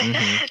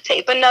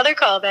 tape another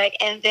callback,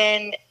 and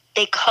then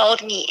they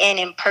called me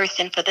in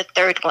person for the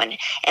third one.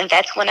 And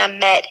that's when I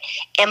met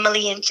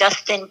Emily and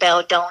Justin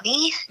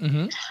Baldoni,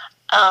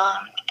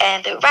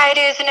 and the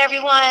writers and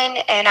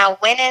everyone. And I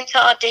went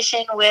into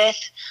audition with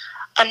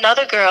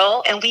another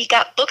girl, and we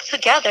got booked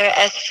together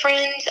as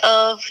friends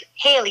of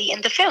Haley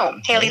in the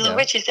film, Haley Lou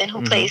Richardson,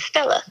 who plays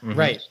Stella.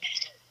 Right.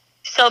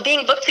 So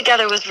being booked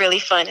together was really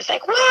fun. It's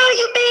like, wow,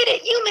 you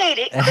made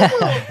it.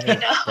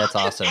 Cool. That's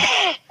awesome.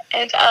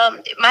 And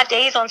my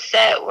days on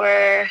set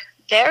were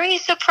very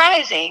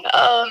surprising.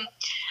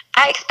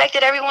 I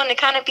expected everyone to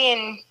kind of be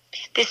in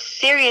this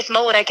serious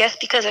mode, I guess,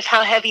 because of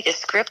how heavy the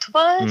script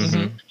was.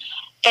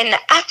 And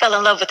I fell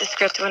in love with the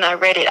script when I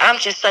read it. I'm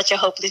just such a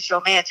hopeless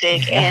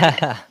romantic.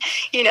 And,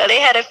 they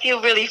had a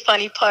few really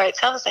funny parts.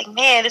 I was like,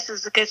 man, this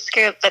is a good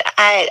script. But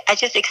I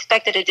just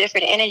expected a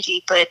different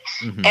energy. But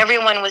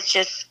everyone was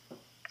just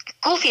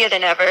goofier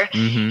than ever.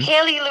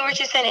 Haley Lou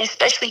Richardson, and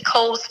especially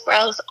Cole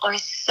Sprouse, are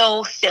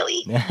so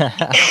silly.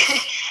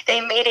 They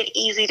made it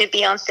easy to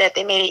be on set.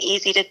 They made it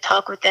easy to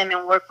talk with them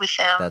and work with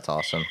them. That's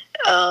awesome.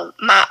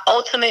 My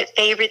ultimate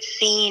favorite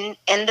scene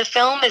in the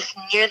film is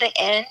near the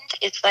end.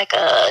 It's like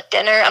a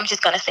dinner. I'm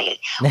just going to say it.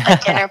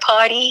 A dinner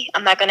party.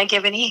 I'm not going to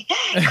give any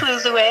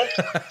clues away.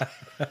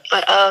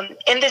 But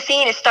in the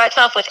scene, it starts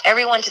off with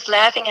everyone just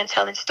laughing and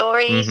telling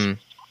stories.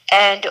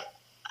 And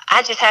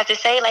I just have to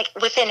say, like,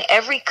 within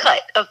every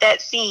cut of that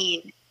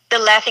scene, the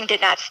laughing did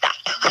not stop.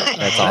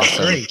 That's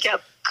awesome. It just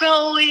kept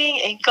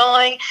going and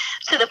going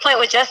to the point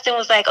where Justin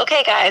was like,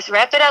 okay, guys,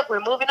 wrap it up.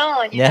 We're moving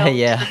on. To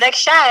the next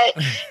shot.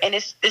 And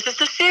this is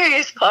the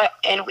serious part.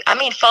 And I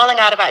mean, falling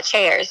out of our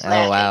chairs. Oh,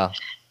 laughing. wow.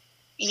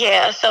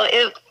 Yeah, so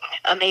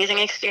amazing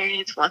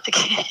experience once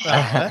again.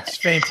 That's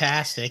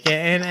fantastic,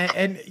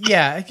 and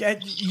yeah,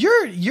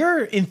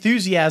 your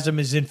enthusiasm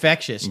is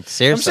infectious.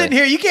 Seriously. I'm sitting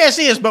here, you can't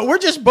see us, but we're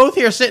just both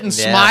here sitting,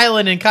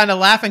 smiling and kind of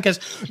laughing because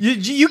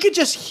you can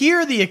just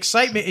hear the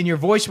excitement in your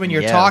voice when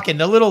you're talking.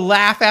 The little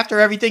laugh after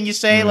everything you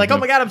say, like, "Oh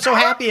my God, I'm so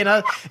happy!"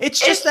 And it's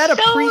just so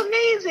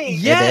amazing.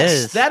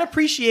 Yes, that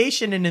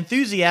appreciation and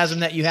enthusiasm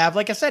that you have.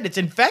 Like I said, it's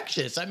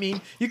infectious. I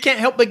mean, you can't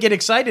help but get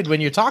excited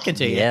when you're talking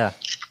to you. Yeah.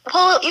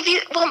 Well,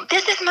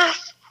 this is my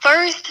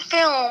first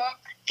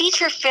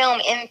feature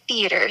film in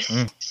theaters.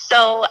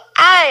 So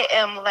I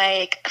am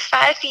like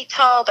 5 feet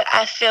tall, but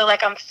I feel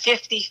like I'm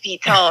 50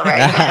 feet tall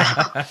right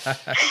now.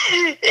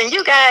 And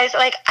you guys,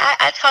 like,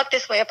 I talk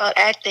this way about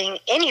acting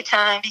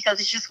anytime because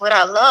it's just what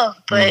I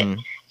love. But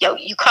yo,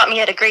 you caught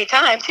me at a great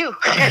time too.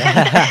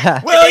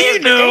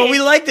 Well, we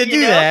like to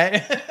do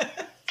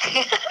that.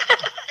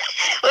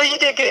 Well, you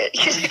did good.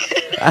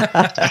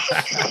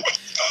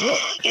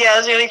 Yeah, it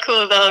was really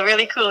cool though.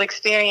 Really cool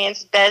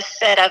experience. Best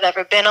set I've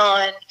ever been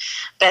on.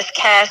 Best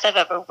cast I've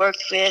ever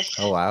worked with.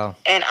 Oh wow.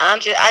 And I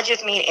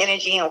just mean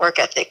energy and work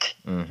ethic.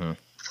 Mm-hmm.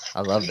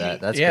 I love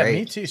that. That's great. great.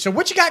 Me too. So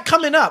what you got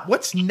coming up?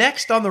 What's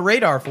next on the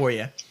radar for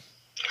you?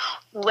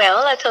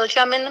 Well, I told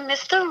you I'm in the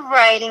midst of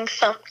writing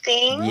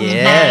something.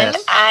 Yes.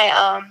 And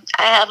I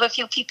have a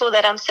few people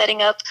that I'm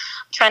setting up,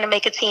 trying to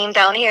make a team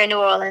down here in New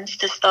Orleans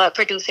to start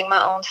producing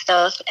my own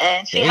stuff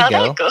and see how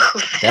that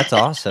goes. That's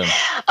awesome.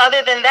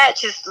 Other than that,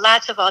 just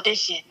lots of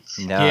auditions.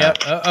 No.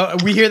 Yeah,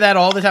 we hear that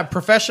all the time.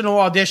 Professional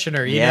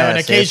auditioner, you know, and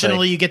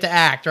occasionally you get to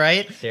act,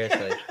 right?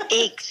 Seriously.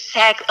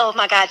 Exactly. Oh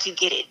my God, you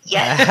get it.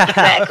 Yes,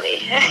 exactly.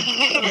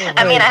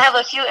 I mean, I have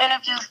a few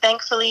interviews,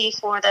 thankfully,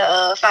 for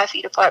the 5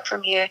 Feet Apart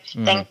premiere.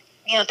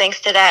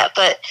 Thanks to that.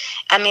 But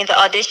I mean, the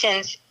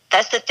auditions,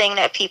 that's the thing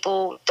that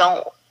people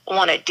don't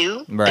want to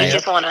do. Right. They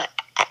just want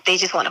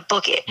to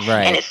book it.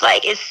 Right. And it's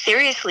like, it's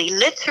seriously,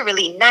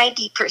 literally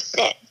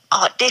 90%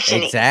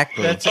 auditioning.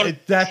 Exactly.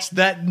 That's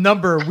that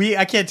number.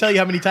 I can't tell you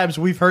how many times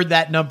we've heard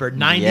that number. 90%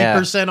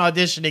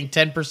 auditioning,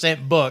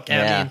 10% book.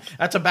 I mean,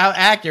 that's about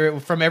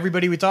accurate from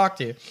everybody we talk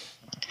to.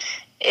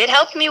 It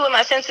helped me with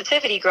my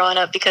sensitivity growing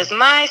up because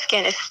my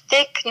skin is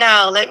thick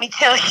now, let me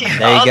tell you.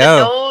 There you go.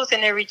 The no's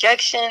and the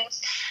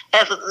rejections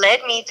have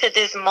led me to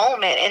this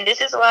moment. And this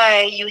is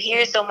why you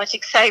hear so much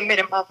excitement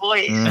in my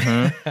voice.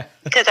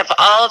 Because of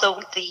all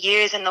the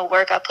years and the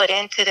work I put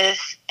into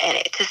this,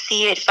 and to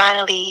see it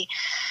finally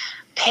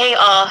pay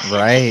off,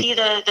 right. To see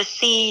the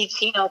seeds,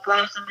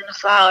 blossom in the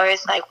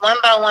flowers, like one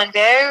by one,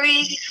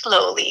 very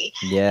slowly.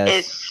 Yes.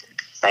 It's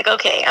like,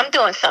 okay, I'm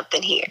doing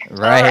something here.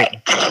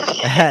 Right. All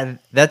right.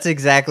 That's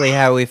exactly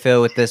how we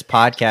feel with this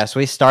podcast.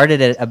 We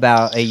started it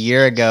about a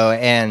year ago,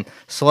 and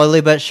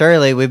slowly but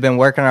surely we've been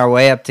working our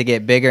way up to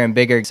get bigger and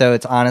bigger. So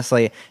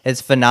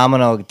it's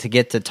phenomenal to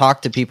get to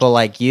talk to people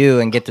like you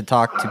and get to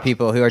talk to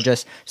people who are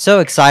just so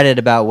excited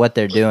about what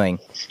they're doing.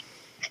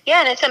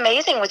 Yeah, and it's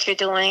amazing what you're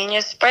doing, and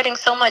you're spreading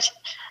so much,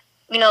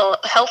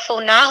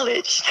 helpful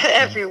knowledge to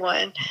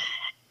everyone.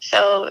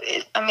 So,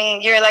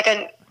 you're like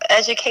an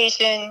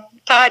education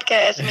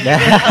podcast.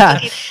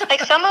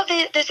 Like some of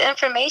this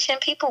information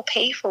people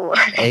pay for.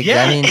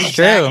 It's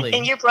true.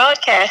 And you're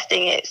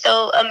broadcasting it.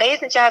 So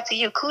amazing job to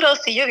you.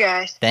 Kudos to you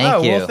guys.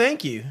 Thank you. Well,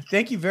 thank you.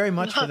 Thank you very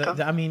much for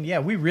that. I mean,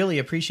 we really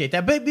appreciate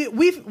that. But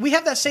we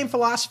have that same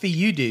philosophy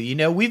you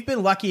do. We've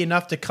been lucky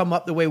enough to come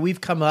up the way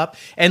we've come up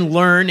and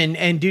learn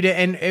and do that.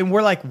 And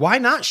we're like, why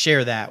not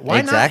share that?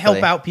 Why not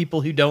help out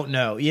people who don't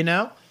know,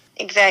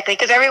 Exactly.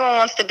 Because everyone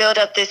wants to build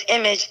up this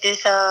image,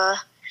 this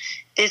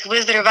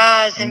Wizard of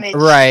Oz image.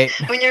 Right.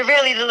 When you're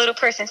really the little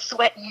person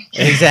sweating.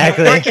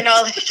 Exactly. Working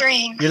all the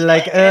strings. You're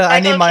like, I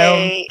need my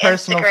own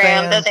personal Instagram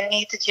fan. doesn't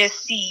need to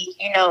just see,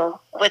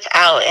 what's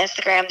out.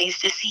 Instagram needs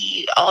to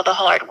see all the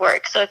hard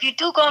work. So if you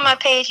do go on my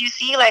page, you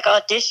see like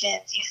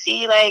auditions. You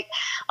see like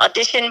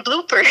audition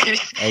bloopers.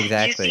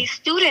 Exactly. You see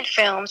student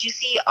films. You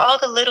see all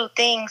the little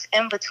things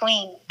in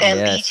between that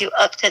lead you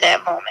up to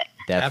that moment.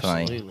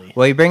 Definitely. Absolutely.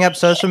 Well, you bring up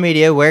social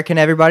media. Where can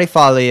everybody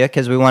follow you?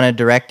 Because we want to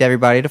direct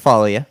everybody to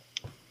follow you.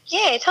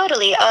 Yeah,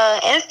 totally.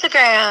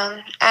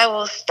 Instagram, I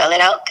will spell it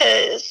out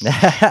because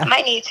I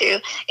might need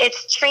to.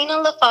 It's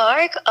Trina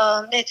Lafargue.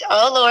 It's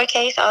all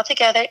lowercase, all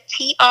together.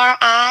 Trina.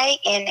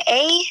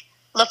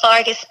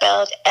 Lafargue is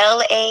spelled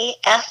Lafargue.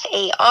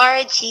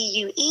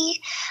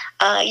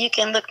 You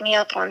can look me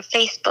up on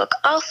Facebook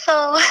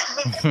also.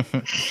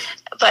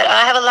 But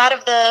I have a lot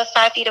of the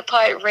 5 Feet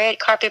Apart red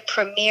carpet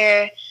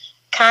premiere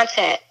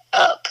content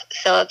up.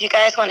 So if you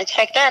guys want to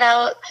check that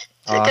out,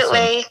 it's a good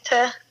way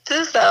to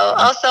do so.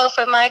 Also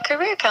for my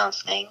career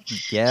counseling.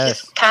 Yes.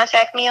 Just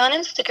contact me on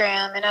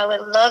Instagram, and I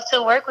would love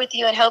to work with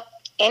you and help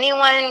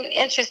anyone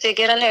interested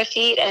get on their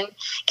feet and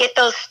get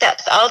those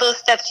steps, all those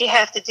steps you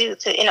have to do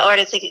in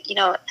order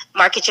to,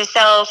 market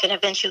yourself and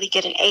eventually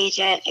get an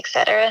agent,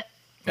 etc.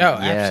 Oh,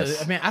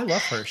 absolutely. I mean, I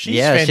love her. She's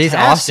she's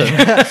fantastic.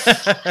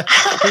 awesome.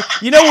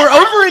 We're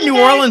over in New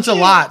Orleans a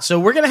lot, so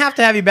we're going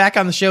to have you back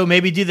on the show,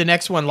 maybe do the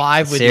next one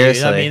live with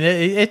Seriously. you. I mean,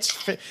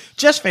 it's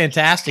just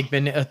fantastic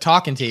been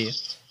talking to you.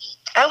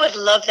 I would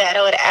love that.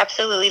 I would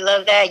absolutely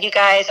love that. You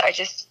guys are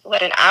just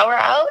what, an hour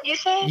out, you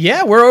said?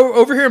 Yeah, we're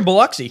over here in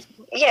Biloxi.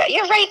 Yeah,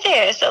 you're right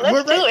there. So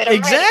let's do it. I'm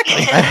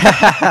Exactly.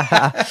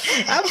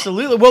 ready.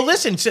 Absolutely. Well,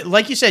 listen,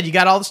 like you said, you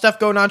got all the stuff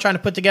going on, trying to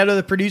put together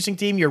the producing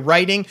team, you're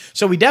writing.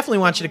 So we definitely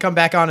want you to come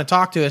back on and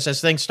talk to us as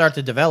things start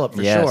to develop,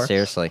 for Yeah, sure.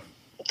 seriously.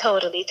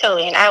 Totally.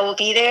 And I will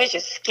be there.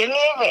 Just give me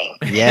a ring.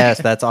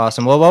 Yes, that's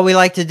awesome. Well, what we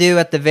like to do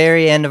at the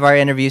very end of our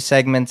interview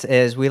segments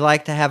is we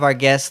like to have our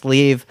guests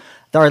leave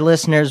our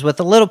listeners with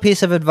a little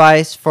piece of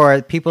advice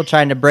for people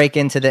trying to break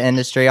into the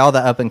industry, all the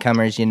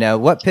up-and-comers,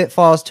 what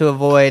pitfalls to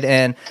avoid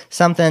and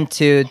something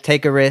to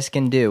take a risk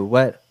and do.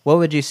 What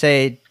would you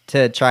say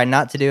to try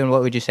not to do, and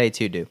what would you say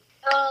to do?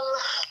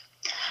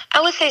 I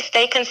would say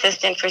stay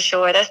consistent for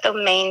sure. That's the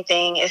main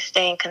thing, is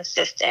staying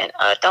consistent.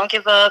 Don't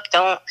give up.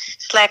 Don't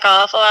slack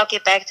off. I'll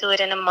get back to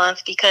it in a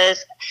month,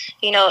 because,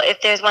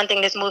 if there's one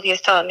thing this movie has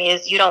taught me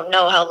is you don't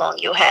know how long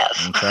you'll have.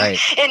 That's right.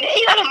 And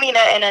I don't mean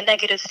that in a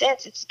negative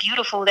sense. It's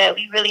beautiful that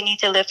we really need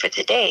to live for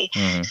today.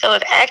 Mm-hmm. So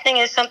if acting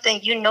is something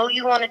you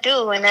want to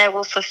do and that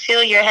will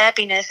fulfill your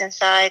happiness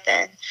inside,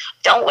 then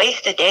don't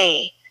waste a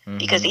day,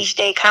 because each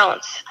day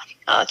counts.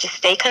 Just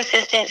stay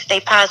consistent,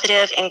 stay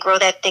positive, and grow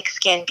that thick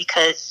skin,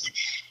 because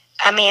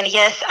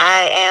yes,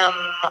 I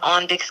am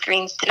on big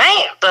screens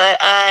tonight, but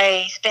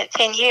I spent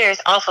 10 years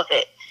off of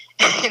it.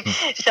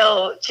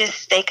 So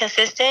just stay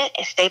consistent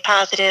and stay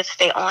positive,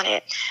 stay on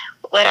it.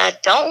 What I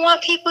don't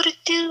want people to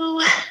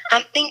do,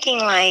 I'm thinking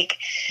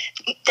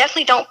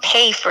definitely don't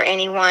pay for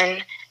anyone,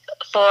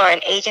 for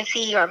an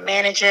agency or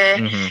manager.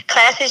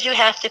 Classes you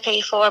have to pay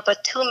for,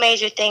 but two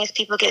major things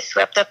people get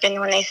swept up in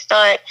when they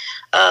start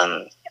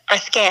are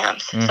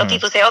scams. So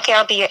people say, okay,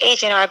 I'll be your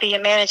agent or I'll be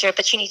your manager,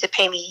 but you need to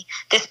pay me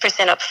this %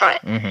 up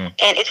front. And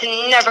it's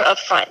never up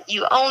front.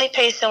 You only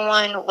pay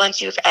someone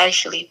once you've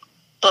actually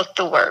booked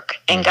the work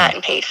and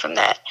gotten paid from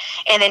that.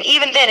 And then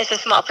even then, it's a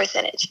small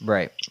percentage.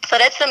 Right. So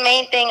that's the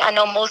main thing I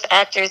know most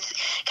actors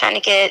kind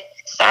of get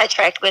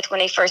sidetracked with when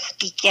they first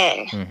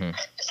begin.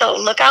 So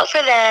look out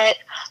for that.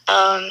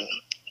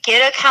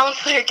 Get a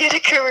counselor, get a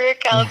career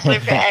counselor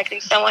for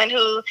acting, someone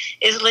who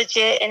is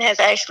legit and has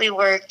actually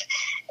worked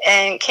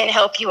and can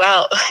help you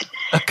out.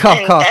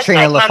 Cough,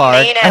 Trina my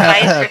Lafarge. main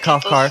advice for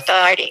Cough, people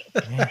starting.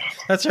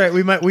 That's right.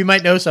 We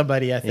might know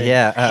somebody, I think.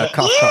 Yeah. I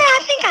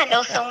think I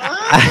know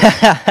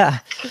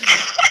someone.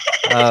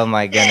 Oh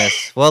my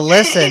goodness. Well,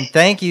 listen,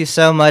 thank you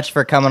so much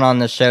for coming on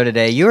the show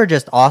today. You were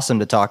just awesome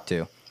to talk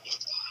to.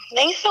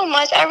 Thanks so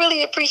much. I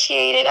really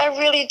appreciate it. I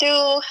really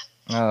do.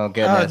 Oh,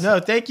 goodness. Oh, no,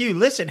 thank you.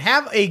 Listen,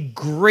 have a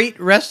great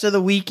rest of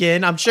the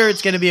weekend. I'm sure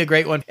it's going to be a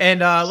great one.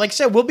 And like I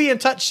said, we'll be in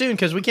touch soon,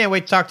 because we can't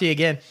wait to talk to you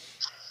again.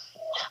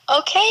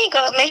 Okay,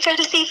 go make sure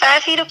to see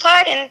 5 Feet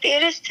Apart in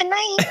theaters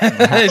tonight.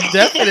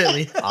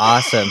 Definitely.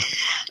 Awesome.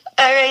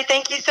 All right,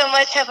 thank you so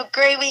much. Have a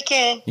great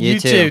weekend. You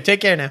too.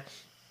 Take care now.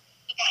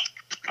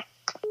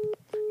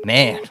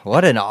 Man,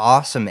 what an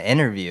awesome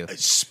interview.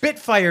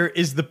 Spitfire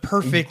is the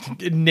perfect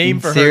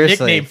name for Seriously.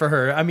 her, nickname for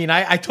her.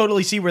 I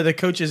totally see where the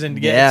coaches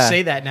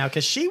say that now,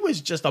 because she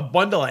was just a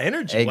bundle of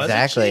energy,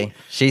 Exactly. wasn't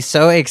she? She's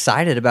so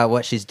excited about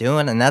what she's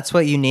doing, and that's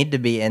what you need to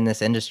be in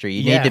this industry.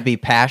 You need to be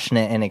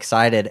passionate and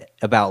excited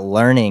about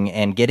learning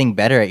and getting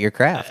better at your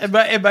craft. And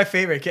my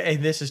favorite,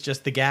 and this is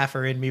just the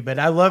gaffer in me, but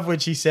I love when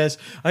she says,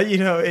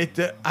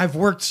 I've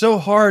worked so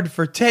hard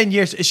for 10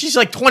 years. She's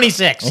like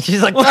 26. And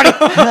she's like,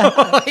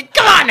 like,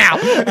 come on now.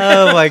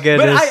 Oh my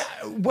goodness.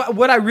 But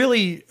what I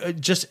really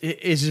just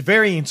is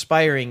very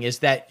inspiring is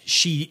that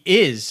she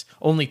is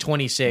only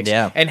 26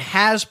 and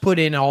has put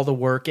in all the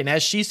work, and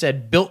as she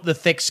said, built the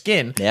thick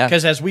skin. Yeah.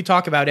 Because as we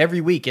talk about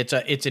every week, it's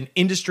an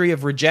industry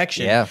of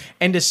rejection. Yeah.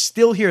 And to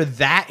still hear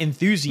that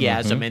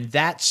enthusiasm and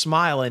that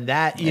smile and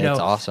that, It's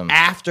awesome.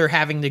 after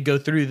having to go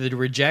through the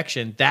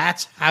rejection,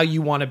 that's how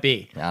you want to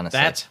be. Honestly.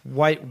 That's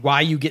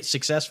why you get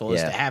successful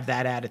is to have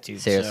that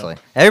attitude. Seriously.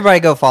 Everybody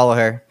go follow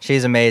her.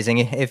 She's amazing.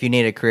 If you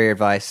need a career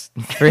advice,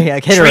 hit her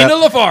Trina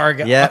up.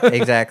 Lafarge. Yeah,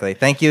 exactly.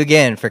 Thank you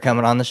again for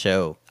coming on the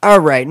show. All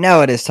right,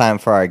 now it is time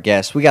for our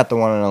guest. We got the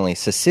one and only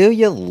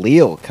Cecilia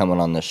Leal coming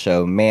on the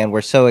show. Man,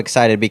 we're so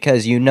excited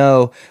because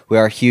we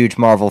are huge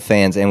Marvel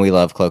fans and we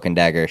love Cloak and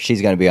Dagger.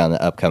 She's going to be on the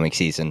upcoming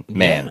season.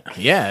 Man.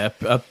 Yeah.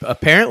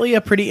 Apparently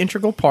a pretty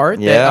integral part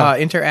that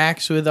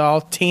interacts with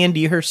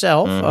Tandy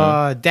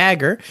herself,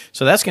 Dagger.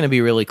 So that's going to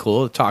be really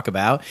cool to talk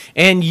about.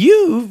 And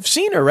you've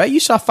seen her, right? You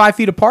saw 5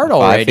 Feet Apart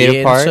already. 5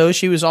 Feet Apart. And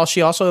so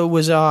she also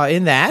was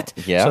in that.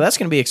 Yeah. So that's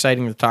going to be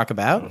exciting to talk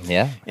about.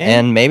 Yeah.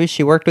 And maybe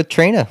she worked with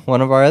Trina, one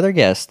of our other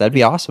guests. That'd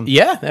be awesome.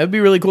 Yeah, that would be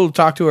really cool to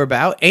talk to her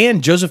about.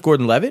 And Joseph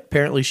Gordon-Levitt.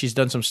 Apparently she's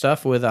done some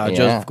stuff with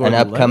Joseph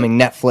Gordon-Levitt. An upcoming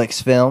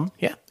Netflix film.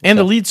 Yeah. And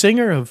the lead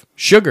singer of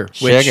Sugar.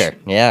 Sugar,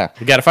 yeah.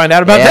 We got to find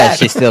out about that.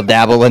 She still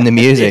dabble in the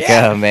music.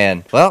 Oh,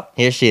 man. Well,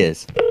 here she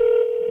is.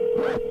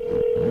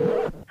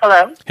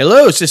 Hello.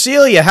 Hello,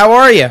 Cecilia. How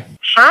are you?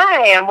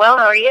 Hi, I'm well.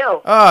 How are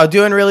you? Oh,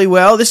 doing really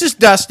well. This is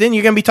Dustin.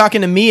 You're going to be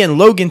talking to me and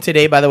Logan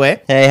today, by the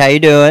way. Hey, how you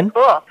doing?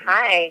 Cool.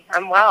 Hi,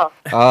 I'm well.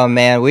 Oh,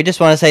 man, we just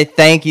want to say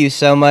thank you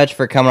so much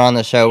for coming on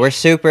the show. We're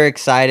super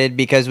excited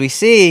because we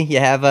see you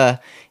have a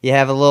you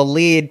have a little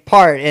lead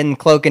part in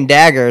Cloak and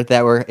Dagger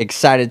that we're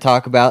excited to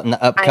talk about in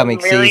the upcoming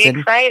I'm really season.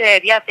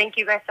 excited. Yeah, thank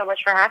you guys so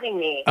much for having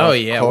me. Oh Of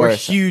yeah, we're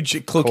course.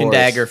 huge Cloak and course.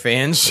 Dagger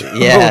fans.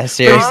 Yeah,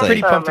 seriously.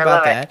 Pretty pumped Awesome, I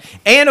about love that.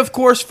 And of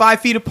course,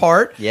 5 Feet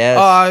Apart.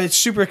 Yes.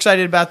 Super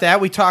excited about that.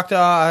 We talked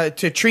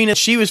to Trina.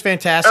 She was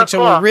fantastic. Oh, So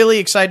cool. we're really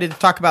excited to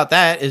talk about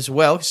that as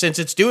well, since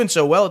it's doing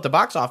so well at the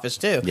box office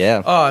too. Yeah.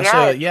 It's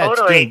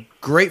Totally. doing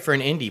great for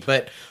an indie.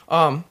 But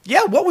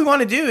what we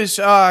want to do is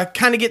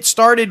kind of get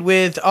started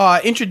with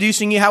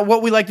introducing you.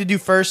 What we like to do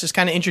first is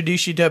kind of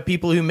introduce you to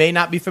people who may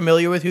not be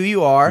familiar with who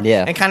you are.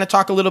 Yeah. And kind of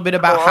talk a little bit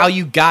about Cool. how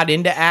you got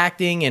into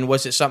acting, and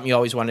was it something you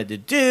always wanted to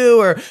do,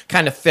 or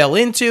kind of fell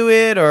into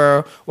it,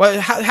 or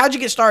how'd you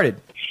get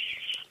started?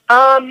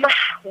 Well,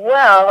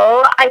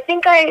 I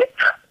think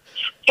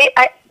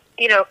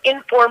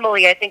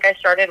informally, I think I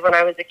started when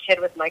I was a kid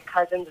with my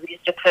cousins. We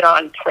used to put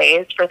on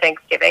plays for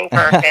Thanksgiving for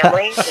our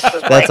family, which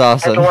was That's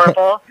awesome.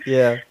 adorable.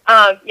 Yeah.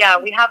 Yeah,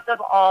 we have them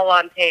all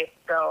on tape,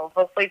 so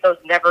hopefully those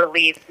never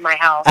leave my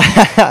house.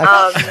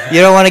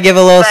 You don't want to give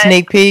a little but-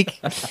 sneak peek?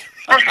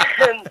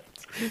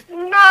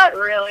 Not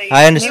really.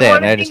 I understand,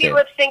 You I want to see me understand.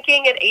 lip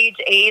syncing at age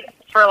 8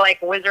 for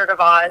like Wizard of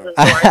Oz and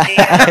Dorothy.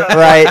 I don't know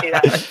Right. if I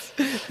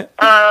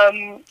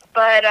can do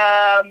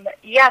that.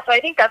 Yeah, so I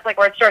think that's like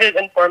where it started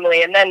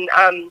informally, and then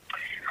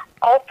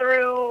all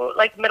through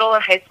like middle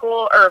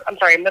school,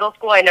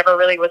 I never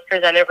really was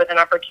presented with an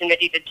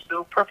opportunity to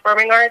do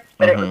performing arts,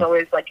 but it was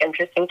always like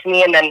interesting to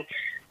me. And then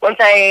once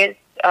I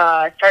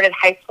started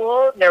high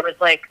school, there was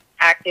like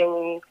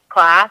acting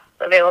class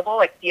available,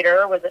 like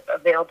theater was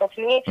available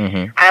to me.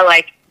 I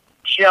like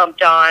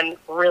jumped on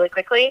really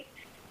quickly,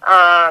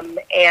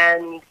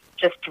 and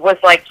just was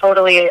like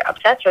totally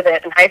obsessed with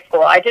it in high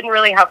school. I didn't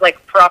really have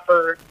like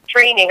proper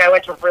training. I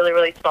went to a really,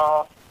 really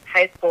small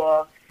high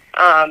school.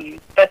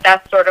 But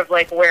that's sort of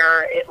like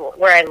where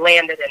I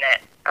landed in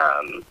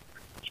it.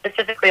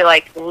 Specifically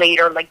like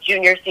later, like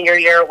junior, senior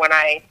year, when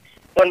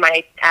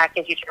my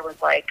acting teacher was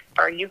like,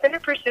 "Are you going to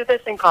pursue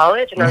this in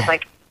college?" And I was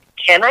like,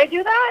 "Can I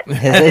do that?"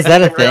 Is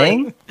that a Didn't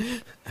really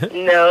thing?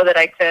 know that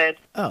I could.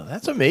 Oh,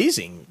 that's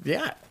amazing.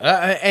 Yeah.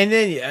 And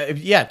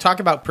then, talk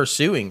about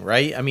pursuing,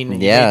 right? I mean,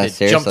 Yeah, you made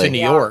the jump to seriously. New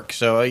Yeah. York,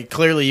 so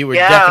clearly you were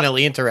Yeah.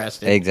 definitely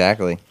interested.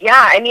 Exactly. Yeah,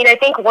 I mean, I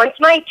think once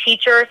my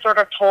teacher sort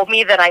of told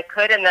me that I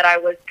could and that I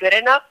was good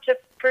enough to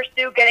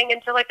pursue getting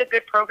into like a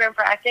good program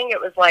for acting, it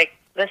was like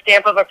the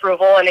stamp of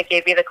approval, and it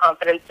gave me the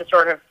confidence to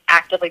sort of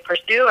actively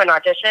pursue and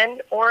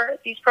audition for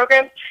these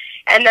programs.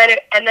 And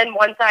then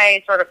once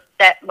I sort of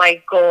set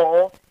my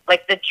goal,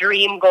 like the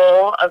dream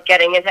goal of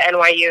getting into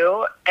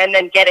NYU and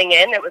then getting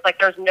in, it was like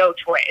there's no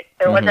choice.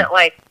 There wasn't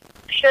like,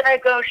 should I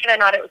go, should I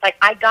not? It was like,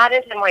 I got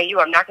into NYU.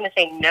 I'm not going to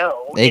say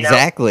no. you know?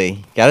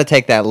 Exactly. Got to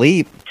take that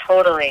leap.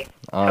 Totally.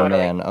 Oh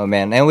Totally.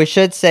 man. And we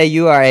should say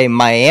you are a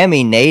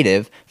Miami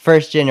native,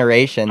 first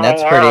generation.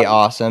 That's I pretty am.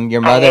 awesome.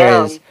 Your I mother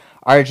am. is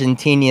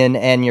Argentinian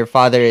and your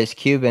father is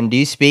Cuban. Do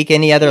you speak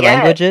any other Yes.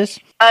 languages?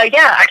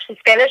 Yeah, actually,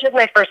 Spanish is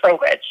my first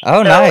language.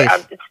 Oh,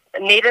 nice. It's a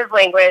native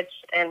language,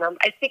 and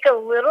I speak a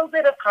little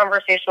bit of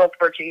conversational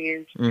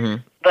Portuguese,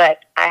 but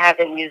I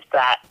haven't used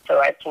that, so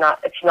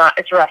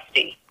it's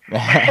rusty.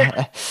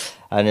 I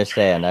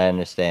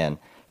understand.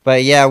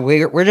 But yeah,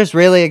 we're just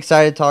really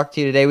excited to talk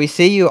to you today. We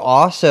see you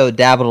also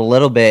dabbled a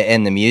little bit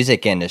in the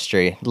music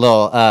industry,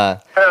 little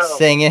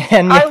singing.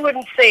 I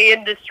wouldn't say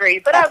industry,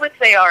 but I would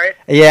say art.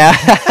 Yeah.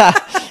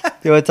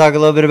 You want to talk a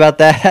little bit about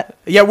that?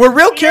 Yeah, we're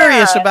real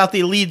curious Yeah. about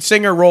the lead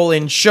singer role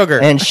in Sugar.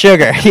 And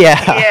Sugar,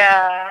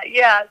 yeah.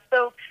 Yeah.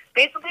 So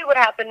basically what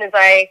happened is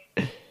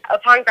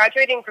upon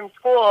graduating from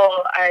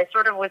school, I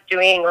sort of was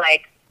doing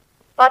like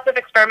lots of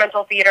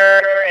experimental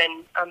theater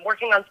and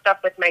working on stuff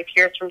with my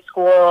peers from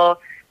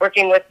school,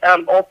 working with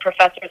old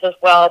professors as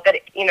well. But,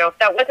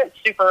 that wasn't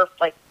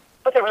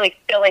wasn't really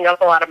filling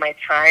up a lot of my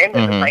time.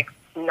 It was like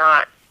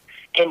not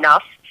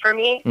enough for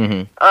me.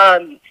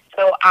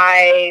 So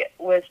I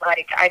was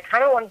like, I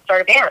kind of want to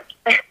start a band.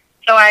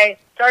 So I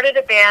started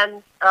a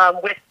band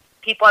with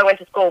people I went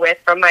to school with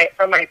from my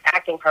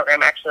acting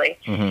program, actually.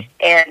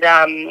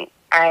 And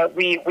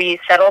we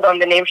settled on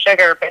the name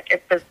Sugar, but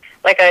it was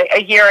like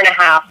a year and a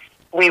half.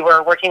 We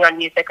were working on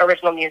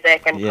original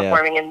music, and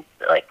performing in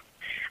like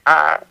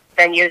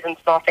venues and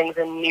small things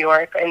in New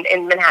York and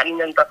in Manhattan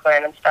and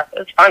Brooklyn and stuff. It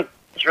was fun. It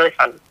was really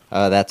fun.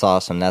 Oh, that's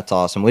awesome.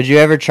 Would you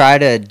ever try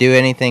to do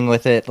anything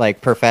with it, like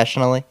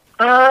professionally?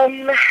 I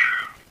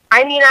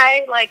mean,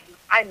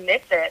 I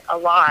miss it a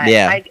lot.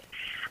 Yeah.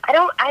 I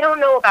don't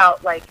know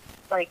about like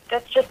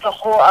that's just a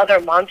whole other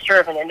monster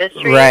of an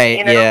industry. Right,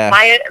 You know, yeah.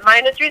 my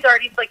industry is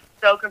already like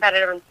so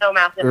competitive and so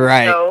massive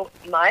Right. and so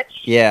much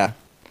Yeah.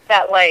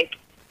 that like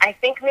I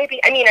think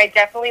I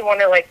definitely want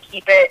to like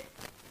keep it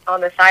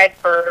on the side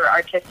for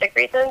artistic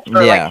reasons,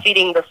 for Yeah. like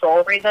feeding the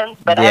soul reasons.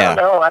 But Yeah.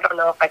 I don't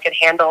know if I could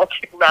handle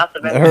too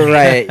massive industry.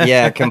 Right,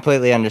 yeah,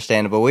 completely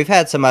understandable. We've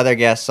had some other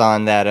guests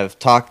on that have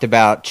talked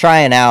about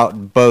trying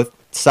out both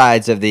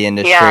sides of the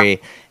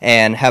industry,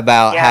 and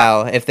about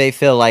how if they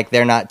feel like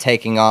they're not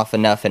taking off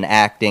enough in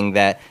acting,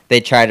 that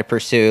they try to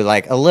pursue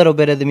like a little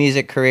bit of the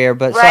music career.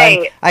 But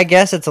so I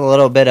guess it's a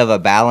little bit of a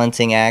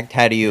balancing act.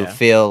 How do you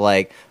feel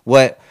like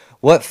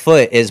what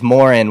foot is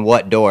more in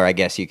what door, I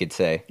guess you could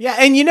say? Yeah,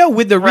 and you know,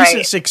 with the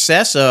recent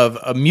success of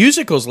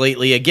musicals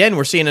lately, again,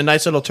 we're seeing a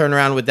nice little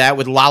turnaround with that,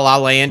 with La La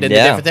Land and the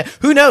different things.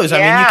 Who knows?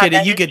 I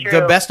mean, you could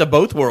the best of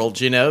both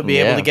worlds, you know, be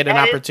able to get an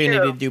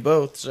opportunity to do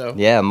both. So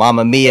yeah,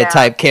 Mamma Mia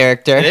type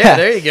character. Yeah,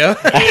 there you go.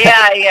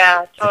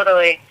 yeah,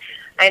 totally.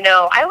 I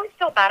know. I always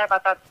feel bad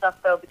about that stuff,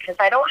 though, because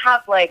I don't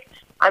have, like,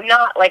 I'm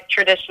not, like,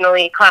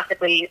 traditionally,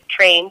 classically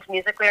trained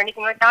musically or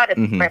anything like that. It's,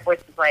 my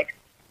voice is, like,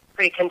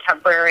 pretty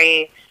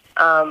contemporary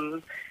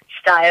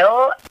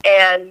style,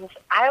 and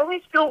I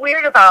always feel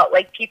weird about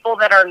like people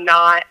that are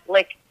not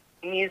like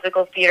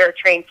musical theater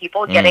trained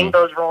people getting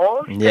those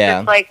roles.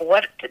 It's like,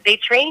 what, they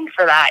trained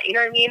for that, you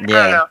know what I mean? Yeah,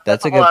 I don't know.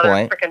 that's a whole good other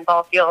point. Freaking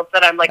ball fields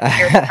that I'm like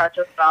scared to touch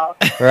as well.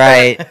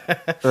 Right.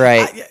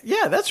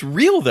 Yeah, that's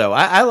real though.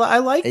 I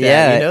like that.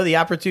 Yeah, you know, the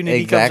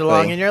opportunity comes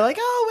along, and you're like,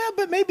 oh well,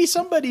 but maybe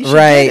somebody should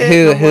right get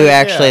it. who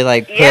actually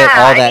like put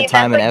all that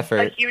time and effort.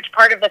 That's a huge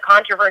part of the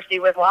controversy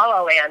with La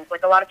La Land.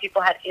 Like, a lot of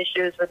people had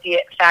issues with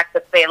the fact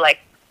that they like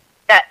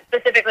that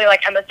specifically,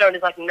 like, Emma Stone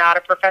is like not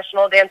a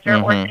professional dancer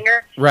or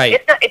singer. Right.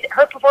 It's not.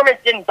 Her performance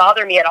didn't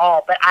bother me at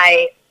all, but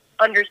I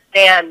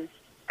understand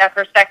that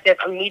perspective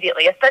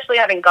immediately, especially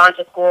having gone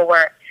to school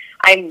where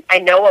I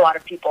know a lot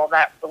of people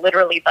that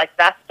literally, like,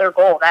 that's their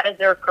goal. That is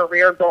their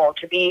career goal,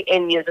 to be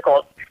in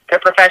musicals. They're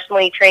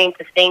professionally trained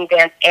to sing,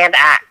 dance, and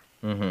act.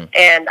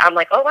 And I'm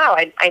like, oh, wow,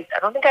 I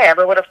don't think I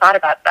ever would have thought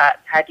about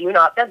that had you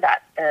not said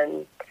that.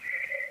 And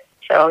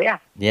so, yeah.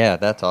 Yeah,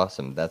 that's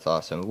awesome. That's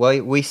awesome.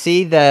 Well, we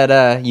see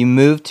that you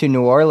moved to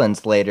New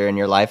Orleans later in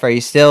your life. Are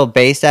you still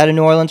based out of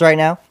New Orleans right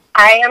now?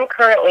 I am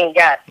currently,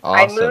 yes.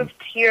 Awesome. I moved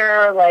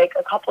here like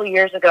a couple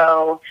years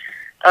ago,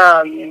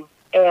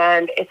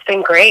 and it's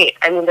been great.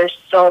 I mean, there's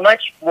so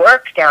much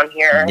work down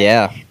here.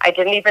 Yeah.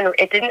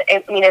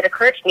 It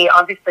occurred to me,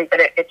 obviously, that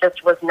it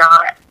just was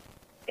not,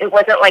 it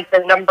wasn't like the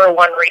number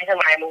one reason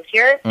why I moved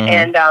here,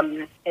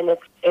 and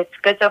it's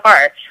good so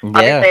far.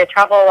 Obviously, I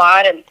travel a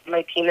lot, and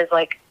my team is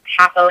like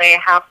half LA,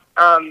 half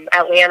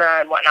Atlanta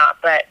and whatnot,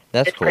 but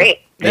it's cool. Great.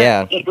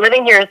 Yeah.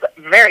 Living here is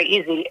very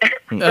easy.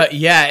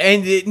 Yeah,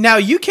 and now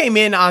you came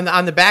in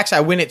on the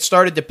backside when it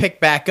started to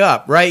pick back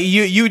up, right?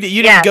 You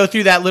didn't go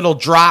through that little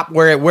drop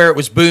where it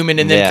was booming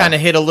and then kind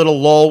of hit a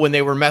little lull when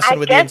they were messing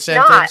with the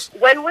incentives.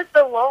 Not. When was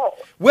the lull?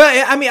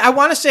 Well, I mean, I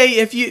want to say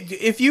if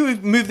you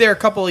moved there a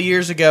couple of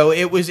years ago,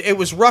 it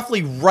was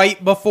roughly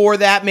right before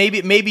that,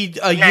 maybe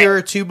a year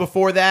or two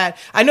before that.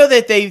 I know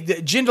that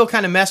Jindal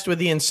kind of messed with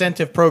the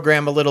incentive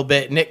program a little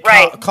bit, and it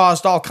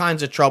caused all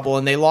kinds of trouble,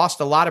 and they lost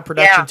a lot of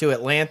production to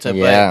Atlanta.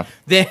 But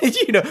then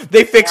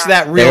they fixed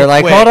that real quick. They're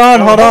like, quick.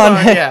 hold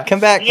on, come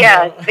back.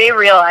 Yeah, they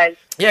realized.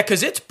 Yeah,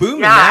 because it's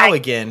booming now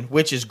again,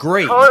 which is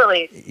great.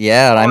 Totally.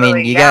 Yeah, I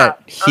mean, you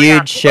got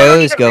huge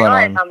shows going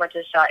on. How much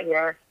is shot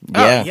here?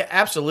 Yeah. Oh, yeah,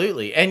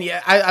 absolutely. And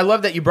yeah, I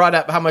love that you brought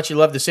up how much you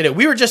love the city.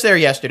 We were just there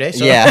yesterday,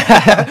 so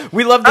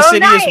we love the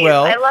city as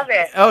well. I love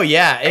it. Oh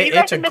yeah,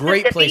 it's a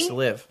great place to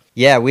live.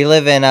 Yeah, we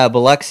live in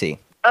Biloxi.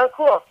 Oh,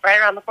 cool! Right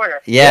around the corner.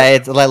 Yeah,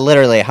 it's like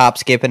literally a hop,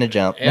 skip, and a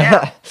jump.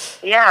 Yeah.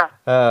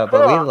 But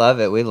we love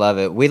it. We love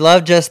it. We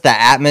love just the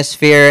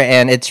atmosphere,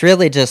 and it's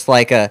really just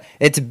like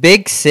it's a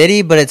big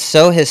city, but it's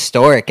so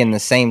historic in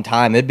the same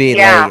time. It'd be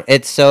like,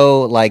 it's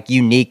so like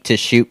unique to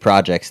shoot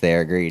projects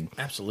there. Agreed.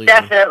 Absolutely.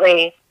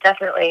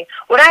 Definitely.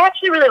 What I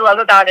actually really love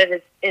about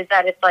it is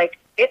that it's like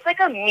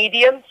a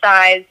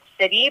medium-sized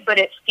city, but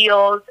it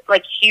feels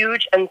like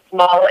huge and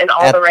small in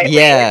all the right ways.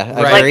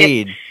 Yeah,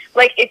 agreed.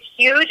 Like, it's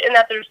huge in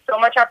that there's so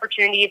much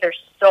opportunity. There's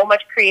so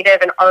much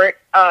creative and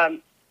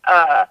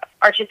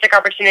artistic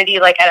opportunity,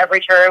 like, at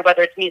every turn,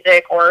 whether it's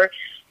music or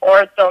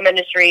film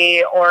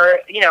industry or,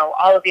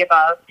 all of the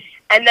above.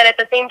 And then at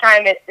the same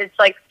time, it's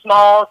like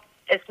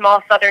a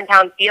small southern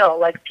town feel.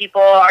 Like,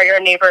 people are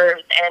your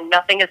neighbors, and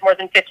nothing is more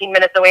than 15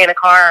 minutes away in a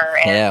car.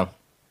 And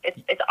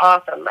it's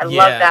awesome. I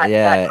love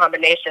that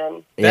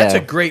combination. That's a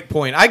great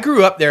point. I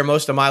grew up there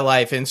most of my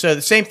life, and so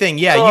the same thing.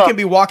 Yeah, cool. You can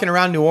be walking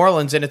around New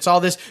Orleans, and it's all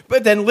this,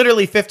 but then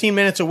literally 15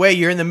 minutes away,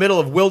 you're in the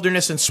middle of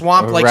wilderness and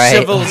swamp, like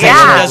civilization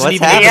doesn't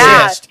even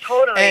exist. Yeah,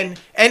 totally.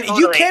 And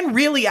you can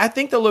really, I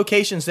think the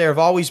locations there have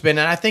always been,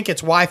 and I think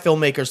it's why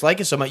filmmakers like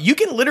it so much. You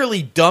can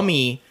literally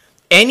dummy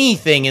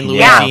anything in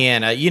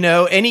Louisiana,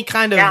 any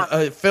kind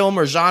of film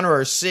or genre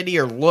or city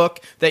or look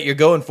that you're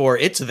going for,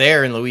 it's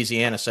there in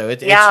Louisiana. So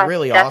it's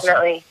really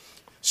definitely. awesome.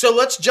 So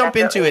let's jump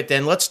into it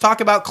then. Let's talk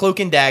about Cloak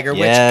and Dagger,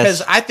 which,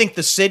 because I think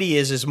the city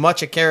is as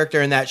much a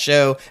character in that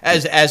show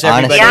as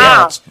everybody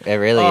else. It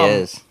really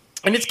is.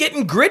 And it's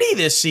getting gritty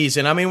this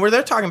season. I mean, where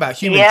they're talking about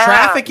human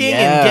trafficking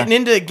and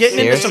getting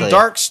into some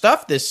dark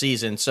stuff this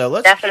season. So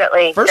let's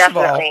first of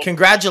all,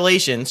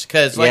 congratulations,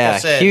 because like I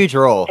said, huge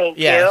role. Thank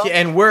you.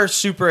 And we're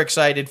super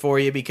excited for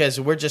you because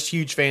we're just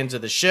huge fans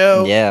of the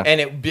show. Yeah, and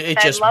it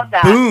just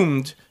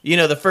boomed.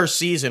 The first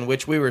season,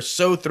 which we were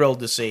so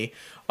thrilled to see.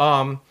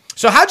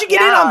 So how'd you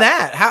get in Yeah. on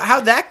that?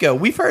 How'd that go?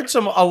 We've heard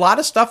a lot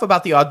of stuff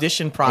about the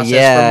audition process for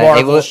Yeah,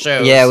 Marvel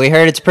shows. yeah, we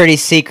heard it's pretty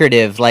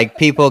secretive. Like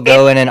people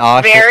go in and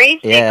auction. Very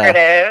Yeah.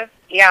 secretive.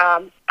 Yeah.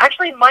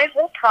 Actually, my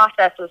whole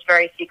process was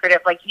very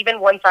secretive. Like,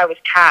 even once I was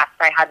cast,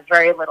 I had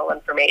very little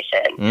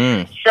information.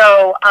 Mm.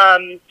 So,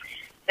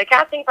 the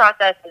casting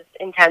process is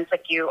intense.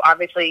 Like, you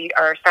obviously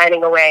are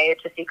signing away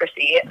to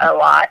secrecy a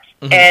lot.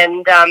 Mhm.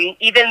 And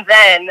even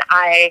then,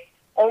 I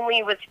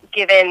only was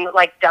given,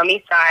 like,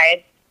 dummy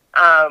sides,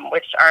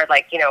 which are,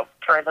 like, you know,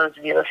 for those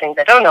of you listening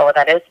that don't know what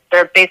that is,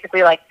 they're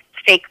basically, like,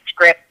 fake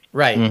scripts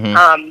Right.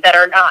 Mhm. that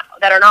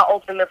are not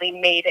ultimately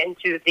made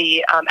into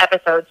the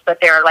episodes, but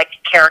they're, like,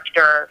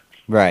 character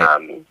Right.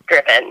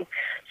 driven.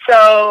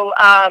 So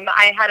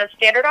I had a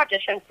standard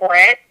audition for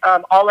it.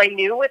 All I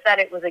knew was that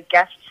it was a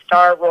guest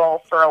star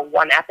role for a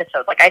one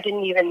episode. Like, I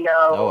didn't even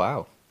know Oh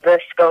wow. the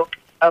scope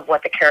of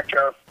what the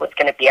character was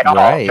going to be at all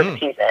Right. for the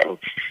season.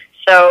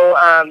 So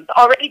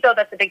already, though,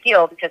 that's a big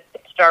deal because the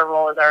star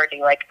role is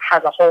already, like,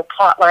 has a whole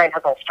plot line,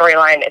 has a whole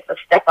storyline. It's a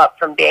step up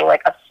from being,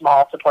 like, a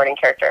small supporting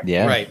character.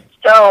 Yeah. Right.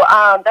 So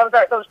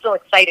that was still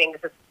exciting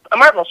because it's a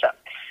Marvel show.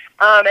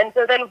 And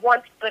so then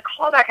once the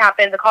callback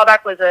happened, the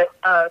callback was a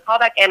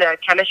callback and a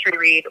chemistry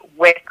read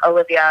with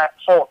Olivia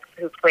Holt,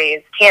 who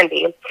plays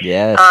Tandy.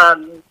 Yes.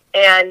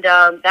 And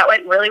that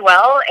went really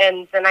well.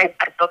 And then I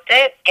booked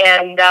it,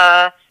 and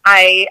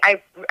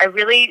I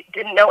really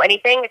didn't know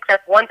anything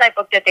except once I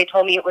booked it, they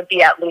told me it would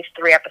be at least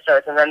 3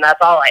 episodes, and then that's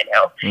all I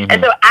knew. Mhm.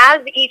 And so as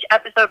each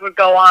episode would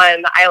go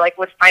on, I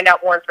would find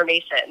out more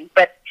information,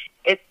 but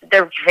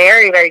they're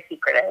very, very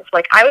secretive.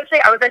 Like, I would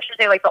venture to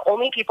say, like, the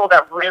only people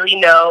that really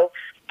know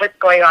what's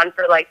going on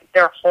for, like,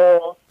 their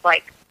whole,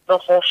 like, the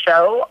whole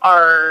show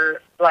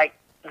are, like,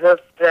 the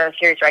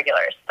series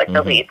regulars, like,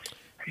 the leads.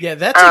 Yeah,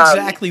 that's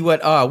exactly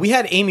what we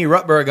had Amy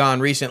Rutberg on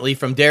recently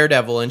from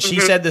Daredevil, and she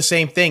said the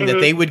same thing, that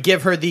they would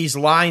give her these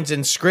lines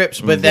and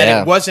scripts, but that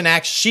Yeah. it wasn't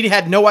actually, she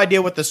had no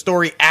idea what the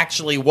story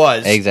actually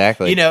was.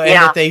 Exactly. You know, and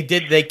Yeah.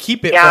 that they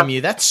keep it Yeah. from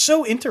you. That's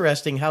so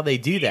interesting how they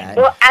do that.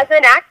 Well, as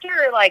an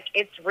actor, like,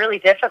 it's really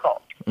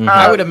difficult.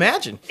 I would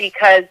imagine.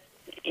 Because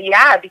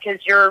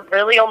you're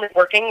really only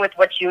working with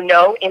what you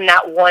know in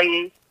that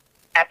one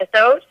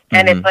episode,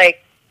 and it's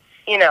like,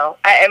 you know,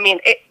 I mean,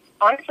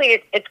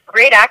 honestly, it's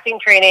great acting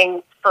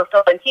training for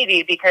film and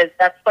TV, because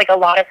that's, like, a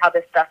lot of how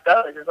this stuff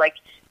goes. Is like,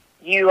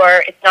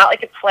 it's not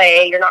like a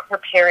play. You're not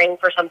preparing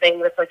for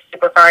something that's, like,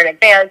 super far in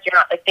advance. You're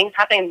not, like, things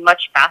happening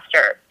much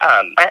faster,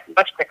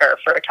 much quicker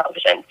for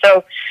television.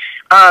 So,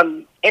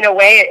 in a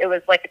way, it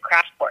was like a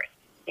crash course,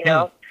 you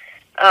know.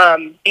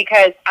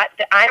 Because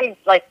I'm,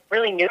 like,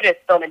 really new to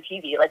film and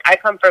TV. Like, I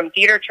come from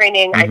theater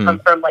training. I come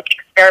from, like,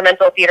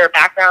 experimental theater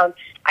background.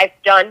 I've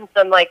done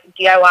some, like,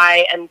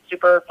 DIY and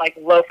super, like,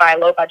 lo-fi,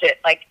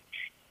 low-budget, like,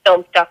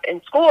 film stuff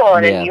in school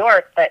and in New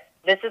York, but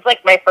this is,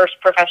 like, my first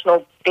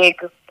professional big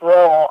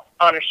role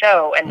on a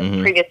show,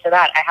 and previous to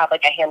that, I have,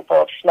 like, a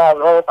handful of small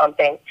roles on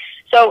things.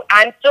 So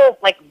I'm still,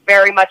 like,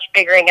 very much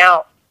figuring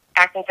out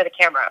acting for the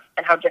camera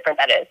and how different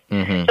that is.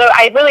 So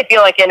I really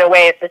feel like, in a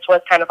way, this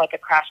was kind of like a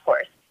crash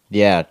course.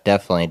 Yeah,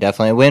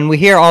 definitely. When we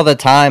hear all the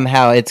time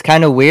how it's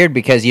kind of weird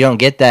because you don't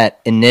get that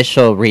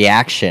initial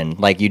reaction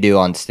like you do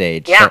on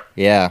stage. Yeah. So,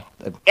 yeah.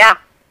 Yeah.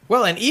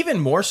 Well, and even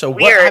more so,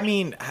 Weird. I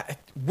mean,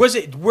 was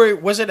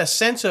it a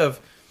sense of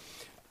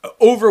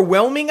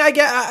overwhelming, I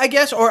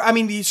guess, or I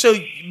mean, so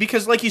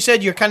because like you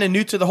said, you're kind of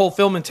new to the whole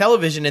film and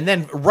television, and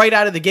then right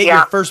out of the gate,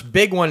 your first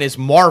big one is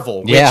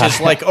Marvel, which is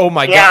like, oh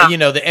my god, you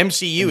know, the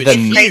MCU is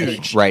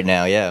huge right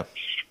now. Yeah.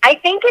 I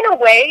think, in a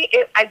way,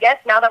 I guess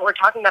now that we're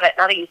talking about it,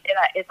 now that you say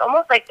that, it's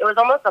almost like it was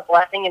almost a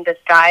blessing in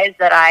disguise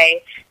that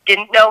I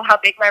didn't know how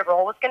big my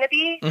role was going to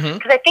be,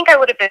 because I think I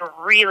would have been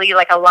really,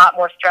 like, a lot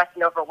more stressed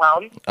and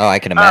overwhelmed. Oh, I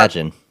can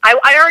imagine. I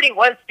already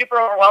was super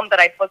overwhelmed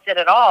that I booked it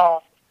at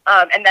all,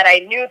 and that I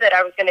knew that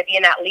I was going to be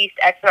in at least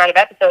X amount of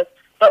episodes.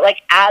 But, like,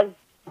 as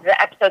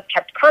the episodes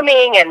kept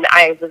coming and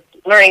I was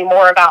learning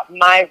more about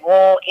my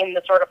role in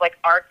the sort of, like,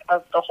 arc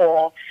of the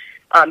whole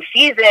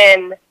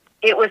season,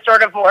 it was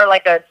sort of more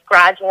like a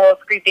gradual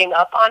creeping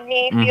up on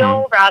me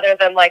feel rather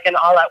than, like, an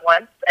all at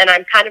once. And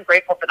I'm kind of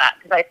grateful for that,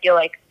 because I feel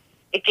like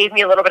it gave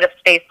me a little bit of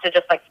space to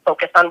just, like,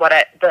 focus on what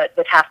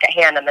the task at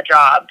hand and the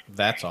job.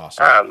 That's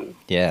awesome.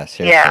 Yeah,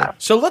 seriously. Yeah.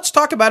 So let's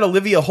talk about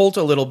Olivia Holt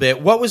a little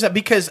bit. What was that?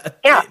 Because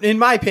in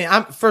my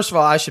opinion, first of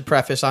all, I should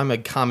preface, I'm a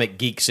comic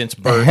geek since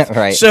birth.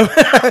 Right. So,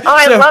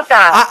 I love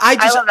that. I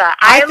love that.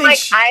 I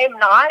I'm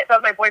not,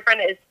 but my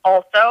boyfriend is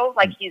also,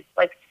 like, he's,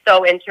 like,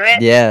 so into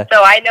it. Yeah.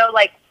 So I know,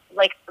 like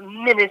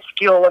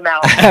minuscule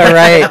amount.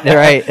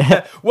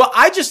 right. Well,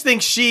 I just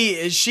think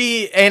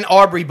she and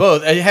Aubrey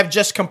both have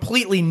just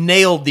completely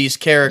nailed these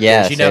characters.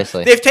 Yeah, you know,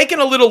 seriously. They've taken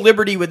a little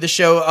liberty with the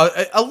show,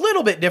 a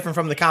little bit different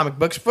from the comic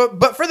books,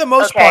 but for the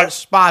most part,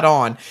 spot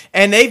on.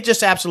 And they've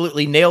just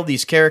absolutely nailed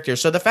these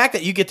characters. So the fact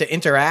that you get to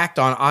interact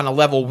on a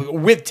level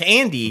with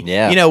Tandy,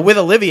 you know, with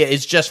Olivia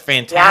is just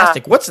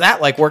fantastic. What's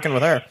that like working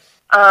with her?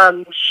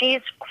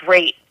 She's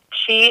great.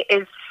 She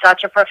is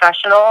such a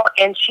professional,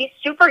 and she's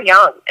super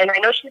young. And I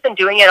know she's been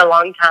doing it a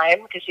long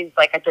time because she's,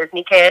 like, a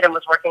Disney kid and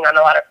was working on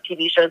a lot of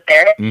TV shows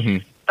there.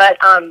 but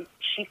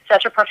she's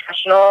such a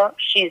professional.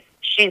 She's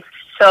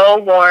so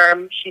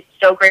warm. She's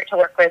so great to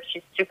work with.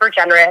 She's super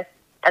generous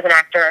as an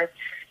actor.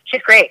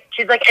 She's great.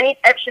 She's like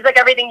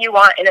everything you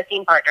want in a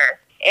scene partner.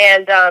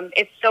 And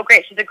it's so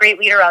great. She's a great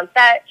leader on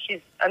set.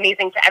 She's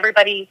amazing to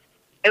everybody.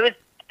 It was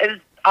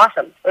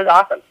awesome. It was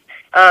awesome.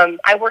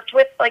 I worked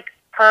with like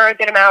her a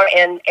good amount,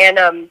 and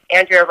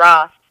Andrea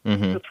Ross,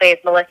 who plays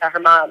Melissa, her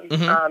mom.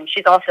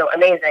 She's also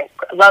amazing.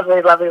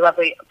 Lovely, lovely,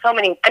 lovely. So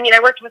many. I mean, I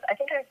worked with. I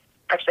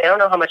don't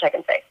know how much I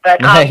can say, but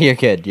You're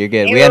good. You're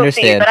good. We We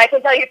understand. See, but I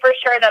can tell you for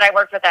sure that I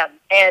worked with them,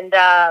 and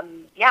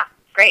yeah,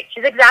 great.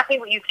 She's exactly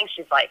what you think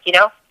she's like. You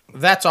know.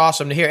 That's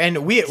awesome to hear. And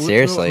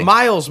Seriously.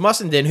 Miles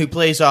Mussenden, who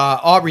plays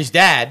Aubrey's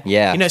dad,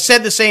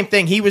 said the same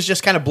thing. He was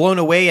just kind of blown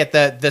away at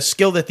the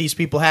skill that these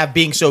people have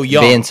being so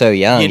young.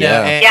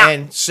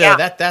 And so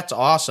that's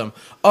awesome.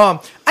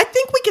 I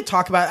think we could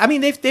talk about. I mean,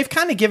 they've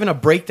kind of given a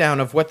breakdown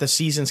of what the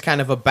season's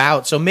kind of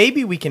about. So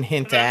maybe we can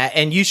hint at,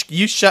 and you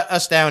shut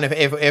us down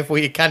if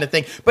we kind of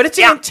think. But it's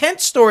an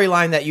intense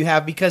storyline that you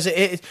have because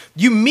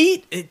you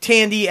meet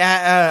Tandy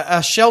at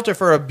a shelter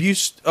for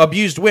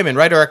abused women,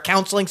 right, or a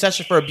counseling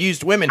session for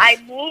abused women. I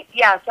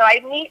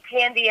meet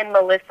Tandy and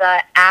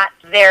Melissa at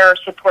their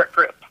support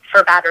group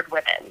for battered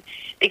women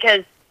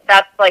because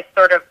that's like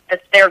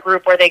that's their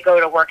group where they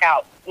go to work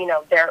out, you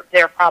know,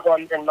 their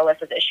problems and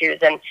Melissa's issues.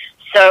 And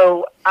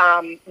so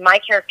my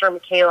character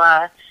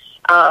Michaela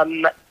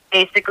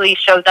basically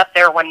shows up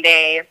there one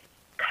day,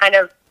 kind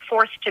of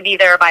forced to be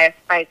there by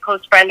a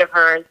close friend of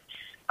hers,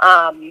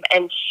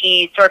 and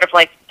she sort of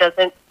like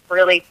doesn't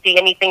really see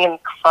anything in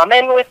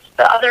common with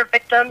the other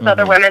victims,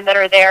 other women that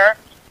are there.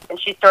 And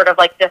she's sort of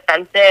like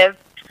defensive.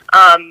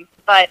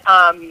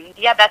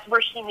 That's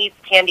where she meets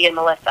Tandy and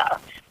Melissa.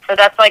 So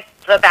that's like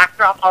the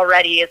backdrop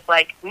already is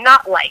like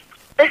not like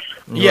like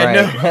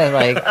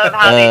of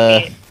how they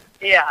meet.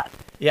 Yeah.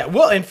 Yeah,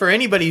 well, and for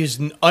anybody who's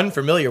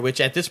unfamiliar,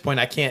 which at this point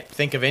I can't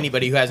think of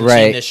anybody who hasn't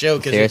seen this show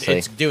because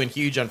it's doing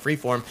huge on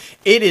Freeform,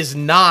 it is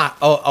not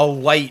a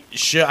light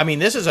show. I mean,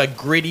 this is a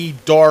gritty,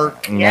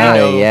 dark,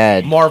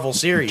 Marvel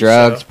series.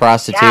 Drugs,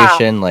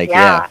 prostitution,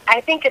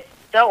 I think it's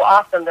so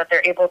awesome that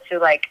they're able to,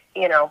 like,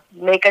 you know,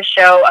 make a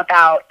show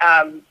about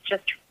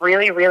just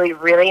really, really,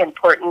 really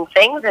important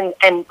things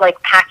and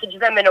like package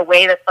them in a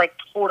way that's like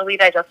totally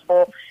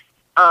digestible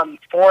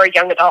for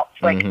young adults.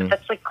 Like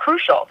that's like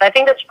crucial. I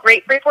think that's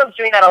great. Freeform's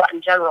doing that a lot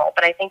in general,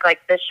 but I think like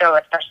this show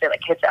especially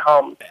like hits at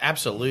home.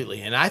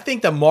 Absolutely. And I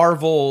think the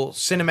Marvel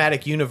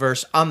Cinematic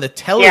Universe on the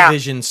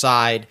television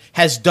side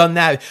has done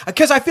that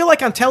because I feel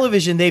like on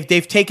television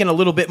they've taken a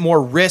little bit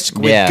more risk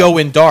with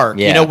going dark,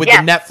 you know, with the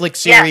Netflix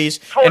series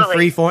and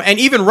Freeform and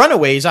even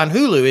Runaways on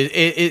Hulu.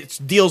 It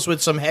deals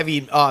with some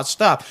heavy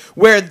stuff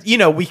where, you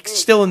know, we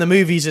still in the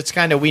movies it's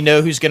kind of we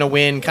know who's going to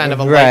win, kind of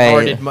a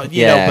lighthearted,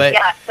 you know, but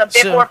it's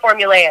a bit more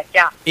formulaic.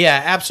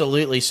 Yeah,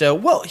 absolutely. So,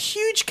 well,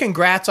 huge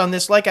congrats on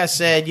this. Like I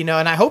said, you know,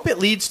 and I hope it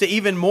leads to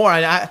even more.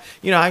 I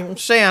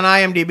say on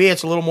IMDb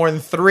it's a little more than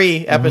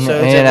 3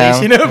 episodes at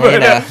least, you know.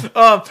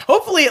 But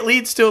hopefully it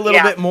leads to a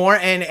little bit more.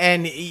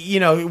 And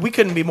you know, we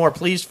couldn't be more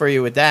pleased for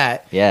you with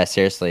that. Yeah,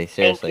 seriously.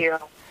 Thank you.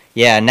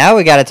 Yeah, now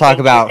we got to talk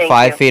about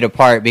 5 Feet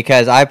Apart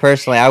because I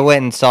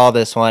went and saw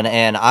this one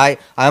and I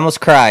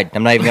almost cried.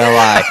 I'm not even gonna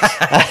lie.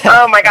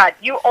 Oh my god,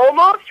 you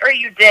almost or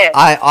you did?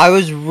 I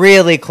was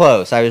really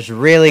close.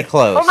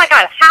 Oh my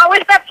god, how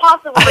is that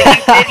possible?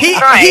 That you didn't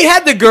cry? He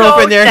had the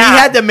girlfriend there. He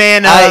had the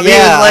man.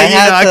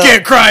 I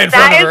can't cry in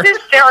front of her. That is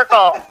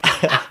hysterical.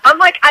 I'm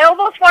like, I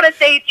almost want to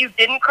say if you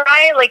didn't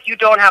cry, like you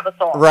don't have a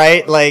soul.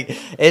 Right? Like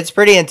it's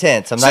pretty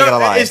intense. I'm not gonna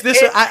lie. Is this?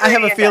 I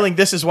have a feeling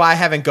this is why I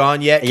haven't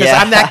gone yet because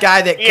I'm that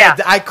guy that.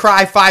 I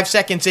cry 5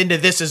 seconds into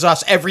This Is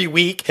Us every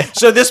week,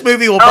 so this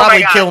movie will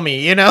probably kill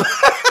me. You know.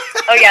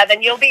 Oh yeah,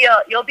 then you'll be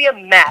a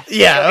mess.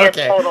 Yeah, you'll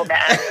be a total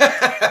mess.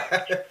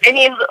 I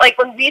mean, like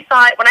when I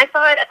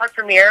saw it at Park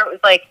Premiere, it was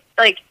like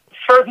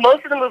for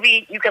most of the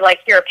movie you could like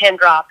hear a pin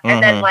drop,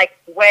 and then like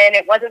when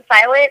it wasn't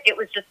silent, it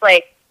was just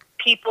like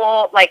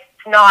people like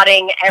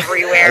snotting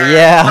everywhere.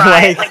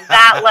 Like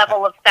that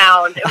level of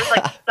sound. It was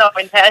like so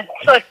intense.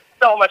 Like,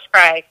 so much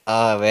crying.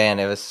 Oh man,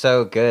 it was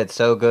so good.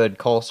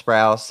 Cole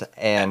Sprouse,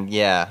 and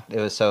it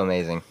was so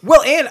amazing.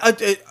 Well, and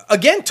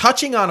again,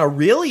 touching on a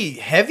really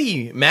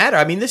heavy matter.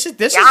 I mean, this is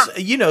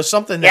you know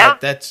something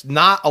that's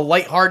not a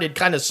lighthearted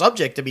kind of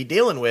subject to be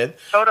dealing with.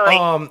 Totally.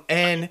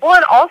 And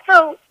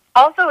also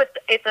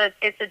it's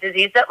a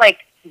disease that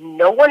like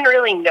no one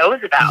really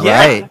knows about. Yeah.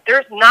 Right.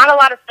 There's not a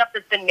lot of stuff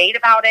that's been made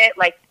about it.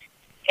 Like,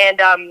 and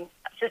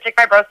cystic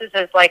fibrosis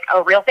is like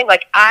a real thing.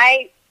 Like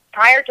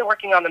prior to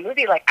working on the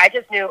movie, like I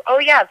just knew,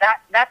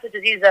 that's a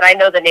disease that I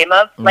know the name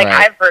of. Like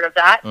I've heard of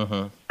that,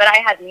 but I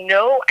had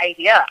no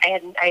idea.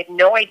 I had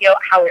no idea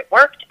how it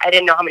worked. I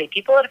didn't know how many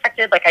people it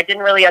affected. Like I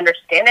didn't really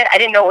understand it. I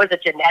didn't know it was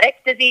a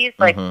genetic disease.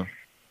 Like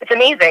it's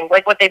amazing,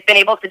 like what they've been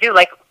able to do.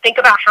 Like think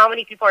about how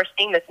many people are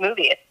seeing this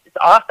movie. It's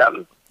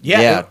awesome.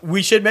 Yeah.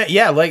 we should.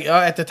 Like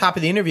at the top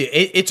of the interview,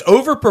 it's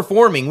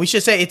overperforming. We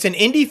should say it's an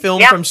indie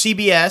film from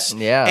CBS.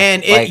 Yeah,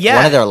 and like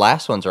one of their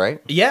last ones, right?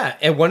 Yeah,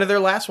 and one of their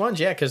last ones.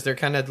 Yeah, because they're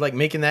kind of like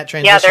making that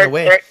Yeah, transition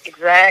away. they're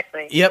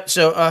exactly. Yep.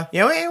 So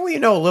we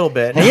know a little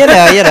bit. You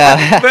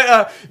know.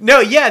 But no,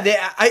 yeah,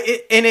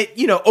 it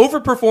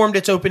overperformed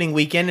its opening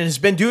weekend and has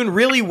been doing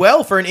really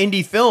well for an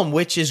indie film,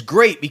 which is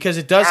great because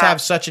it does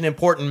have such an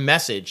important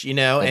message, It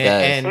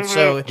and does.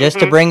 so Just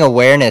to bring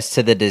awareness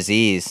to the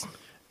disease.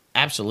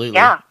 absolutely.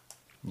 Yeah.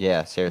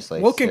 Yeah,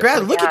 seriously. Well, congrats!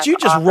 seriously. Look at you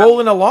it's just awesome.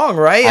 rolling along,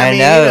 right? I mean,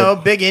 know.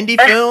 big indie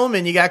film,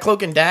 and you got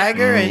Cloak and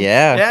Dagger, and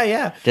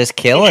yeah. Just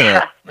killing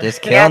it.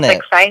 Just killing it's it.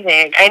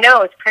 exciting. I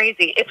know, it's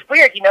crazy. It's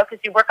weird, because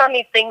you work on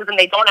these things and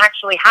they don't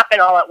actually happen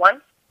all at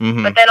once.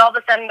 Mhm. But then all of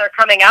a sudden they're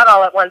coming out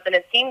all at once, and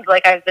it seems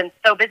like I've been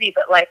so busy,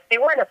 but like they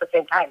weren't at the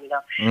same time.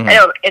 Mhm. I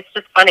know, it's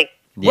just funny.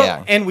 Well,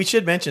 Yeah. and we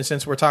should mention,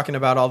 since we're talking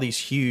about all these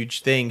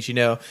huge things,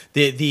 the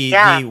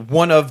Yeah.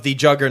 one of the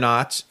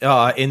juggernauts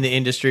in the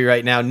industry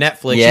right now,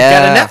 Netflix. Yeah.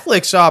 You've got a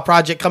Netflix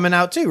project coming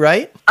out too,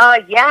 right?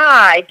 Yeah,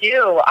 I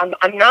do.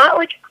 I'm not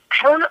like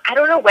I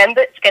don't know when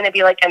it's going to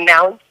be like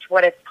announced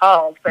what it's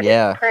called, but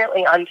Yeah. it's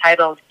currently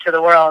untitled to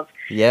the world.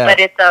 Yeah. But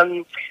it's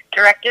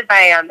directed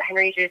by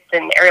Henry Joost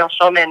and Ariel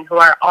Schulman, who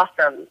are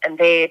awesome, and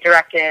they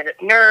directed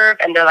Nerve,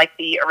 and they're like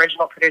the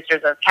original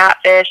producers of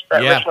Catfish,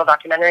 the Yeah. original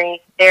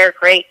documentary. They're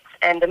great,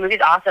 and the movie's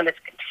awesome. It's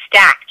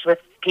stacked with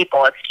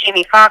people. It's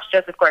Jamie Foxx,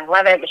 Joseph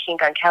Gordon-Levitt, Machine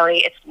Gun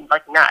Kelly. It's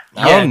like nuts.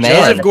 Oh, Yeah, man.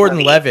 Joseph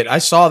Gordon-Levitt. I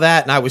saw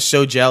that and I was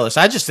so jealous.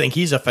 I just think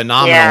he's a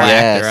phenomenal Yeah.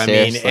 actor. Yeah, I mean,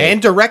 seriously.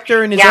 and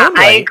director in his Yeah, own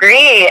I right.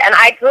 agree, and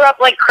I grew up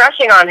like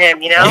crushing on him.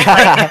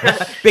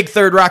 Big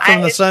Third Rock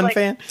from the It's Sun like-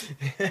 fan.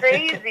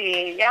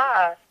 Crazy,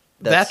 yeah.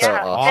 That's so Yeah,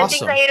 10 awesome.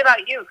 things I hate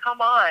about you.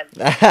 Come on.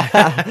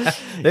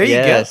 There you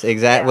go. Yes,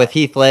 exactly. Yeah. With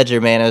Heath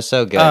Ledger, man, it was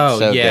so good. Oh,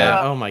 so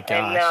yeah. good. Oh, my I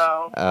gosh.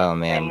 know. Oh I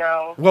man.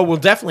 know. Well, we'll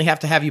definitely have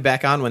to have you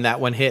back on when that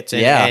one hits,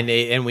 and Yeah.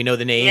 and we know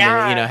the name,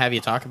 Yeah. and have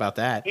you talk about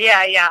that.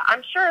 Yeah.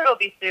 I'm sure it'll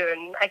be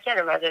soon. I can't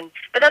imagine.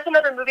 But that's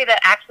another movie that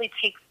actually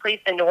takes place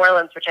in New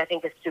Orleans, which I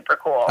think is super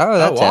cool. Oh,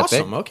 that's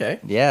awesome. epic. Okay.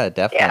 Yeah,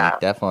 definitely, Yeah.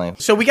 definitely.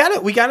 So we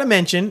gotta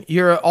mention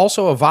you're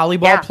also a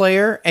volleyball Yeah.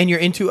 player and you're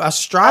into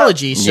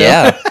astrology. So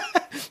Yeah,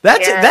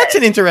 that's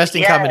an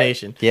interesting Yes.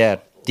 combination. yeah.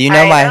 Do you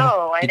know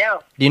I know.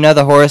 Do you know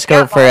the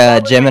horoscope Yeah, for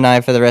volleyball was- Gemini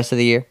for the rest of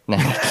the year? No.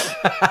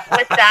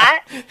 What's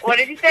that? What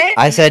did you say?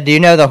 I said, do you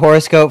know the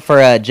horoscope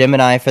for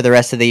Gemini for the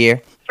rest of the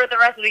year? For the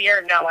rest of the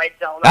year? No, I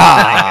don't.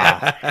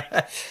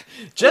 Ah,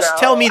 Just No.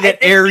 tell me I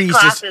that did Aries is.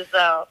 classes,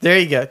 though. There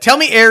you go. Tell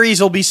me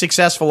Aries will be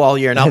successful all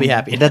year, and I'll be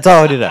happy. that's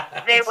all I do. Know.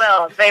 They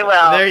will. They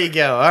will. There you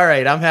go. All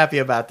right, I'm happy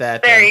about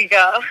that. There then. you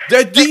go.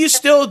 Do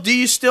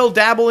you still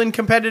dabble in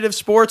competitive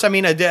sports? I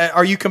mean,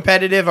 are you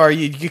competitive? Or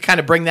you kind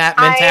of bring that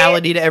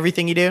mentality to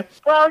everything you do?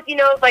 Well,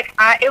 like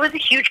it was a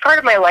huge part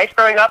of my life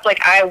growing up. Like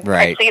I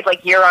Right. played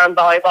like year-round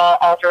volleyball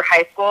all through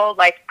high school.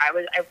 Like I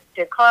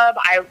did club.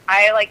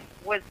 I like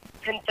was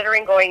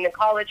considering going to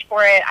college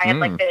for it. I had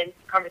like been in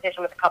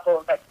conversation with a couple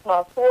of like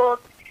small schools,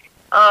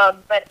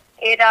 but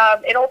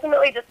it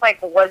ultimately just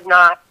like was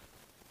not.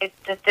 It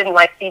just didn't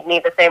like feed me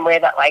the same way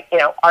that like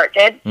art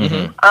did.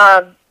 Mhm.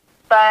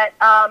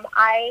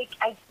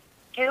 I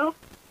do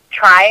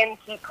try and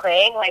keep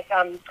playing. Like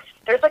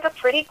there's like a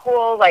pretty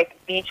cool like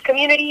beach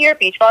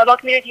volleyball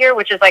community here,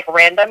 which is like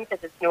random because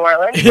it's New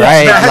Orleans.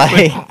 Right,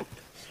 Exactly. like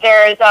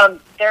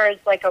There's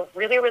like a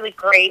really, really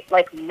great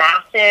like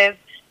massive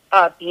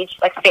beach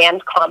like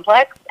sand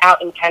complex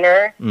out in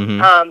Kenner,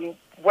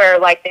 where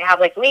like they have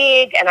like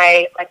league, and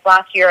I like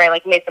last year I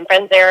like made some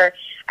friends there.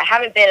 I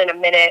haven't been in a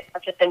minute.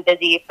 I've just been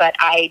busy, but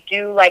I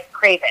do like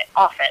crave it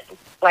often.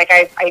 Like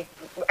I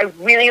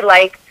really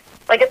like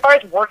as far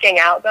as working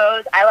out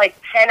goes, I like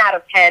 10 out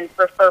of 10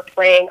 prefer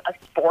playing a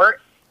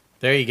sport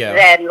There you go.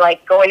 than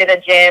like going to the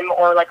gym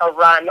or like a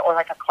run or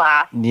like a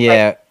class.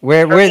 yeah, Like,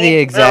 we're for the me,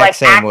 exact like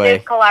same active way.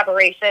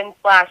 collaboration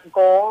 /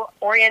 goal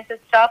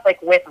oriented stuff,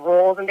 like with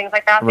rules and things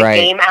like that. The Right.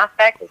 game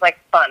aspect is like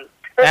fun.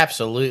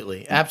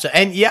 Absolutely,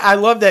 and yeah, I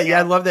love that. Yeah,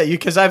 I love that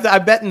because I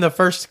bet in the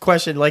first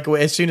question, like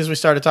as soon as we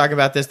started talking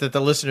about this, that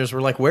the listeners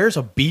were like, "Where's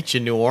a beach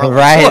in New Orleans?"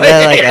 Right,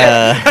 they're like,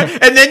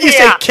 and then you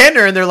say Yeah.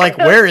 Kenner, and they're like,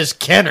 "Where is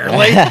Kenner?"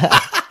 Like,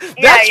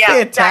 that's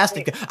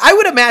fantastic. Exactly. I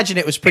would imagine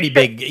it was pretty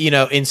big,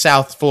 in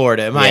South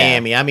Florida,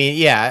 Miami. I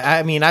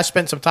mean, I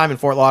spent some time in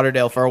Fort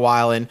Lauderdale for a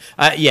while, and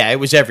it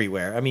was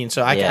everywhere. I mean,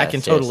 so I Yeah, can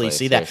totally seriously,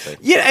 see that.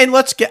 seriously. Yeah,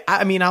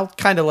 and I'll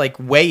kind of like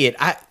weigh it.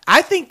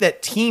 I think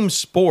that team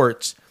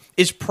sports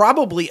is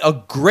probably a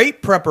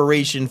great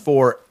preparation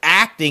for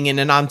acting in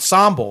an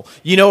ensemble,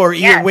 or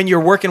Yes. when you're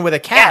working with a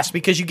cast, Yes.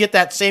 because you get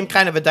that same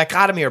kind of a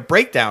dichotomy or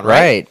breakdown,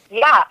 Right.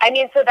 Yeah, I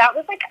mean, so that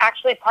was like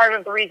actually part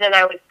of the reason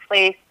I was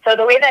placed. So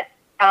the way that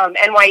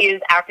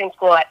NYU's acting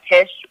school at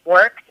Tisch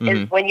works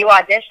is when you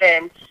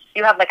audition,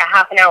 you have like a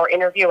half an hour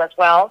interview as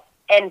well.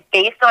 And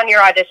based on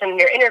your audition and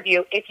your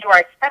interview, if you are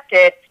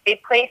accepted, they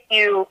place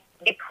you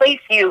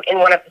in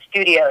one of the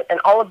studios, and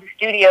all of the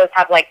studios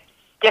have like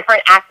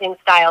different acting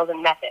styles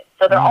and methods.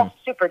 So they're all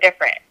super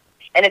different.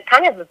 And it's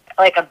kind of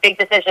like a big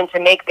decision to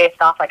make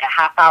based off like a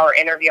half-hour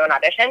interview and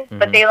audition.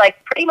 But they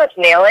like pretty much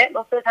nail it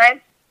most of the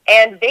time.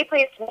 And they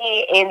placed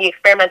me in the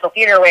experimental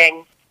theater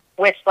wing,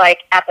 which like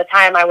at the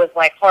time I was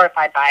like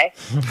horrified by.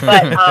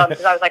 But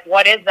because I was like,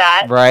 what is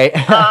that? Right.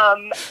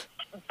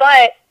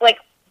 But like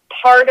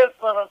part of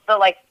the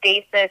like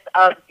basis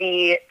of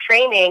the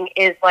training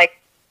is like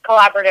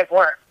collaborative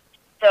work.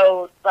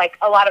 So, like,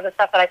 a lot of the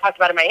stuff that I talked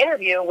about in my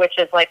interview, which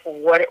is, what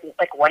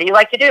do you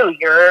like to do?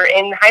 You're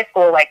in high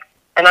school,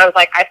 and I was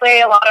like, I play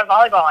a lot of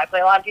volleyball. I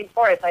play a lot of team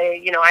sports.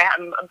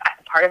 I'm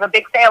part of a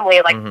big family.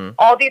 Like,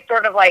 all these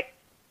sort of,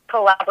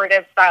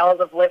 collaborative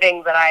styles of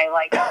living that I,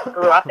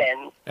 grew up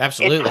in.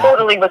 Absolutely. It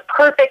totally was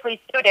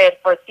perfectly suited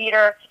for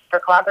theater, for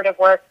collaborative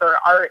work, for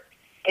art.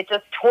 It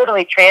just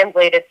totally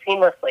translated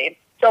seamlessly.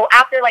 So,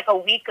 after, a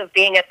week of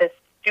being at this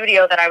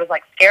studio that I was,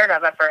 scared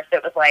of at first,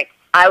 it was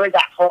I was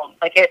at home.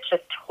 It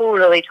just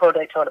totally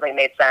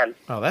made sense.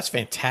 Oh, that's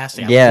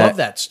fantastic. Yeah. I love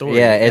that story.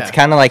 Yeah, it's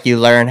kind of like you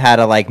learn how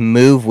to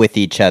move with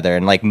each other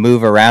and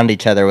move around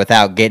each other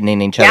without getting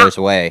in each other's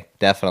way.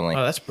 Definitely.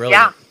 Oh, that's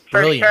brilliant. Yeah, for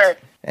Brilliant. sure.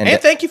 And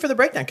thank you for the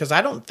breakdown, because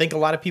I don't think a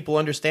lot of people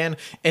understand.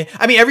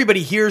 I mean,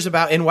 everybody hears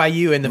about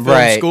NYU and the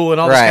film school and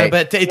all this kind of,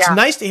 but it's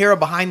nice to hear a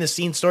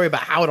behind-the-scenes story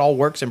about how it all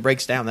works and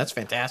breaks down. That's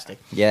fantastic.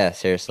 Yeah,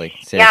 seriously.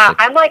 Yeah,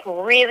 I'm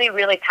really,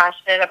 really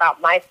passionate about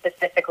my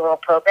specific little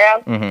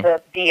program, the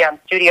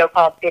studio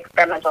called the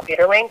Experimental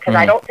Theater Wing, because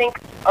I don't think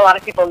a lot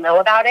of people know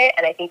about it,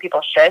 and I think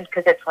people should,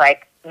 because it's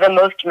the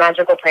most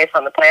magical place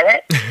on the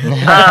planet.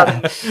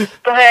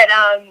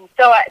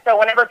 So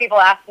whenever people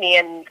ask me,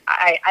 and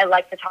I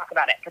like to talk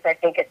about it, because I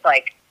think it's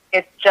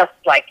just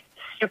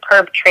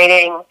superb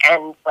training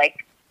and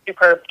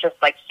superb just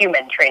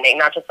human training,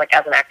 not just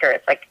as an actor.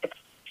 It's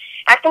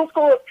acting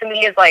school to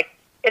me is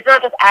it's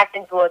not just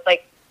acting school.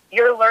 It's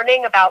you're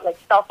learning about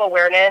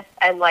self-awareness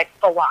and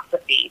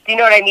philosophy. Do you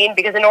know what I mean?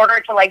 Because in order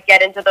to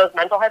get into those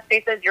mental health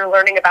spaces, you're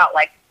learning about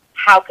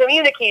how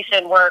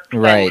communication works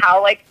and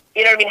how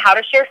you know what I mean, how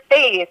to share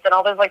space and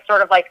all those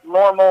sort of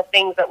normal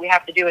things that we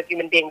have to do as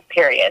human beings,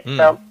 period.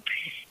 So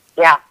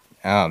yeah.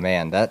 Oh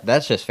man,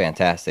 that's just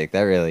fantastic.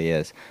 That really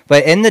is.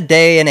 But in the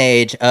day and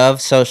age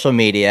of social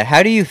media,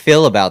 how do you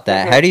feel about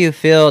that? How do you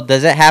feel?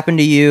 Does it happen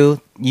to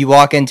you? You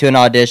walk into an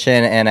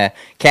audition and a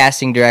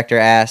casting director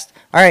asks,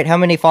 all right, how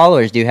many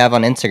followers do you have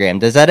on Instagram?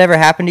 Does that ever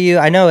happen to you?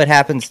 I know it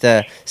happens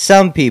to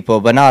some people,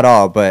 but not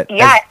all. But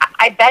yeah,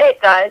 I bet it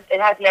does.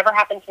 It has never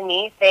happened to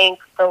me, thank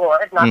the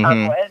Lord, knock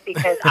on wood,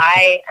 because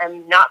I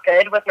am not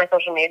good with my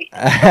social media.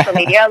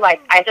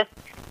 I just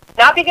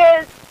not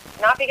because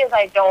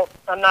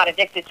I'm not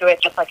addicted to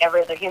it, just like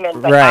every other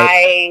human. But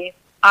I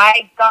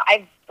got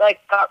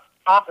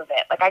off of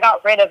it. I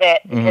got rid of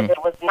it because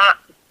it was not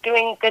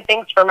doing good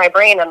things for my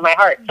brain and my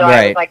heart. So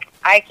I was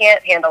I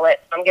can't handle it.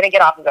 So I'm going to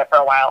get off of it for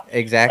a while.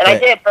 Exactly.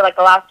 And I did for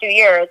the last 2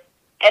 years.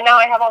 And now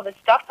I have all this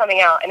stuff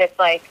coming out, and it's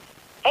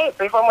hey,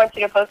 Freeform wants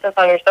you to post this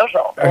on your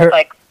social. And it's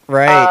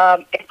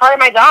it's part of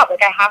my job. I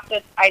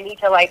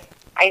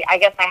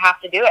guess I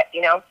have to do it,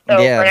 So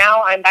for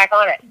now, I'm back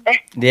on it.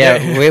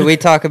 Yeah, we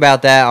talk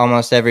about that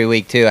almost every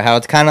week, too, how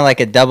it's kind of like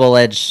a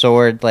double-edged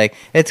sword.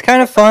 It's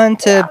kind of fun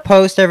to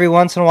post every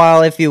once in a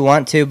while if you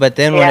want to, but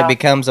then when it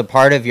becomes a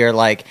part of your,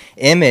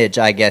 image,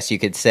 I guess you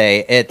could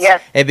say,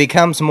 it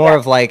becomes more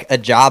of, a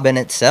job in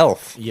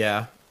itself.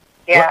 Yeah.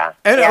 Yeah.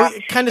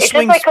 It kind of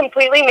swings. Just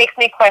completely makes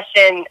me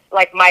question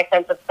my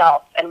sense of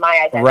self and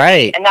my identity.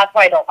 Right. And that's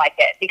why I don't like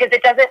it, because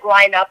it doesn't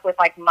line up with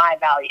my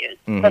values.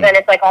 So then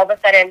it's all of a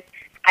sudden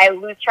I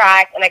lose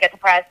track and I get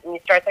depressed, and you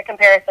start the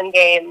comparison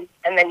game,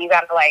 and then you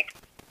got to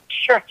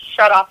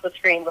shut off the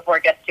screen before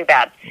it gets too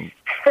bad.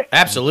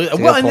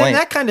 Absolutely. Well, and then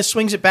that kind of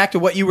swings it back to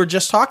what you were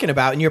just talking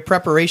about in your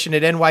preparation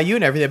at NYU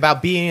and everything,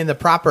 about being in the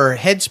proper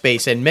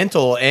headspace and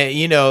mental,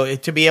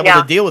 to be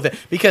able to deal with it.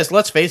 Because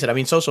let's face it, I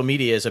mean, social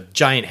media is a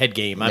giant head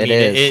game.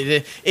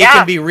 It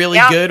can be really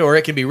good, or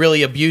it can be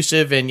really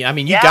abusive, and I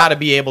mean, you got to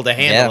be able to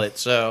handle it.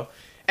 So.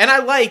 And I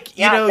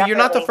you're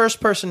not the first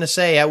person to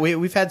say,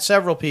 we've had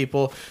several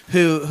people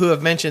who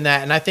have mentioned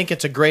that, and I think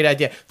it's a great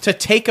idea to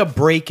take a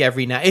break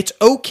every night. It's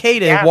okay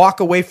to walk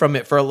away from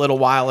it for a little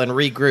while and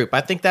regroup.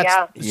 I think that's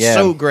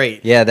so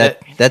great. Yeah,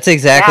 that's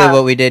exactly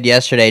what we did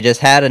yesterday. Just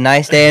had a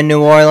nice day in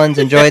New Orleans,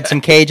 enjoyed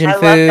some Cajun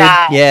food. Love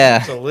that. Yeah.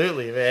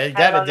 Absolutely, man. You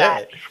gotta do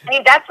it. I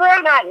mean, that's where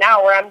I'm at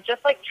now, where I'm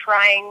just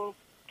trying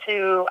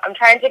to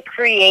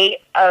create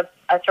a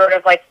sort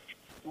of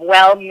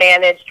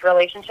well-managed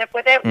relationship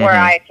with it, where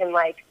I can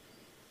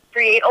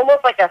create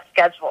almost a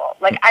schedule.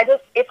 I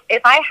just,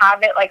 if I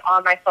have it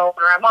on my phone,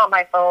 or I'm on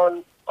my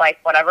phone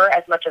whatever,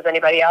 as much as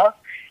anybody else,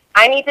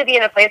 I need to be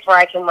in a place where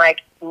I can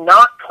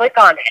not click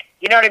on it.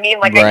 You know what I mean?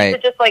 I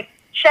need to just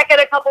check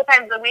it a couple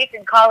times a week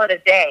and call it a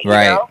day.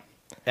 Right. You know?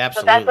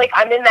 Absolutely. So that's like,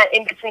 I'm in that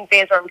in-between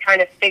phase where I'm trying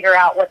to figure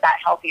out what that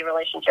healthy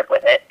relationship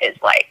with it is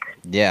like.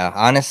 Yeah,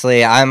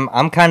 honestly, I'm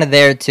kind of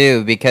there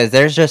too, because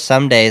there's just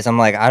some days I'm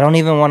like, I don't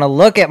even want to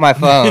look at my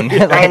phone.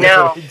 I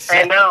know.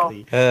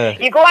 Exactly. Ugh.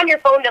 You go on your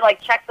phone to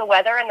like check the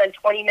weather, and then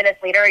 20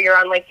 minutes later, you're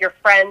on like your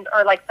friend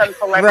or like some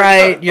celebrity.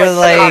 Right, you're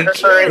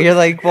photographer. you're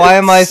like, why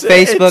am I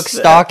Facebook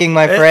stalking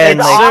my friend?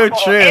 it's Like,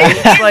 so true. And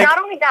It's like- not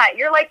only that,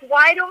 you're like,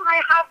 why don't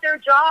I have their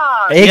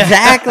job?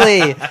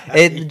 exactly.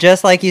 It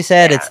just like you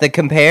said, Yeah. it's the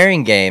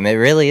comparing game. It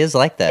really is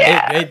like that.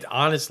 Yeah. It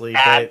honestly,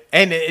 Yeah. but,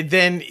 and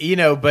then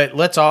but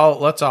let's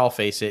all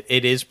face it.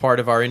 It is part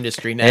of our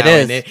industry now. It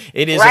is. And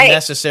it is Right. a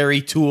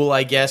necessary tool,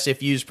 I guess,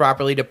 if used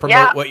properly to promote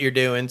Yeah. what you're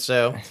doing.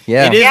 So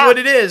Yeah. it is Yeah. what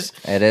it is.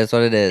 It is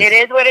what it is. It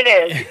is what it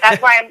is.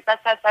 That's why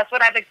that's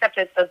what I've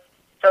accepted.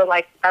 So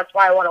like that's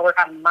why I want to work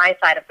on my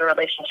side of the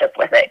relationship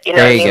with it. You know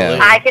There what I you mean?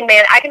 go.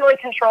 I can really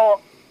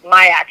control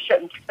my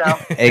actions. So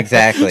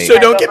Exactly. So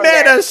don't go get from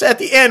mad there. at us at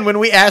the end when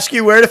we ask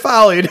you where to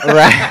follow you.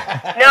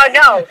 Right.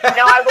 no,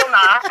 I will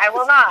not. I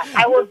will not.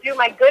 I will do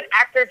my good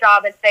actor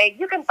job and say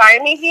you can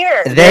find me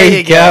here. There you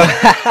you go.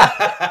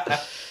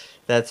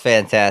 That's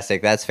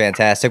fantastic. That's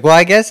fantastic. Well,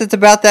 I guess it's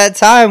about that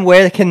time.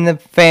 Where can the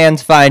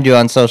fans find you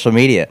on social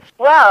media?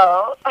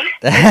 Well,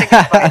 it's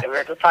funny that we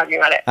were just talking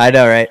about it. I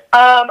know, right?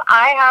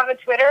 I have a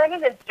Twitter and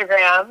an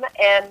Instagram,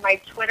 and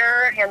my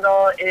Twitter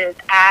handle is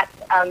at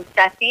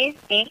Ceci,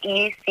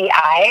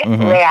 C-E-C-I,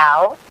 Mhm.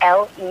 Leal,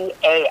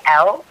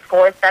 L-E-A-L,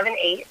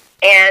 478.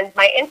 And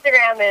my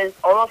Instagram is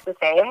almost the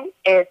same.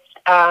 It's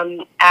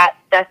at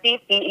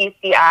Ceci,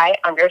 C-E-C-I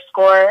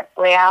 _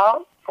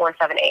 Leal,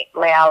 478.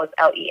 Leal is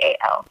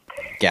L-E-A-L.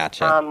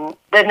 Gotcha.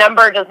 The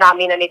number does not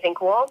mean anything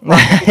cool.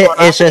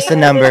 It's just a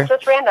number. It's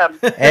just random.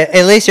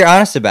 At least you're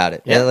honest about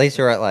it. Yeah. At least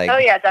you're like, Oh,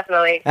 yeah,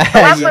 definitely. The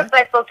last person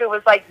I spoke to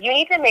was like, you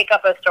need to make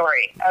up a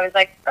story. I was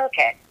like,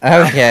 okay.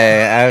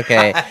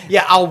 okay.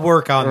 Yeah, I'll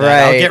work on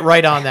that. I'll Right. get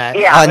right on that.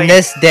 Yeah. On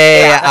this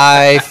day, Yeah.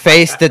 I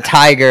faced a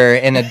tiger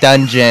in a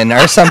dungeon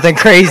or something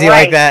crazy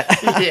like Right.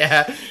 that.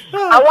 Yeah.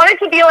 I want it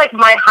to be like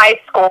my high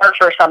score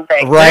or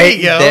something.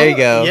 Right. There There you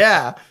go.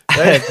 Yeah.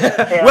 Yeah.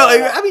 Well,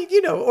 I mean,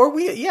 or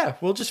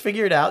we'll just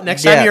figure it out.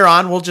 Next Yeah. time you're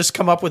on, we'll just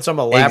come up with some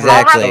elaborate I'll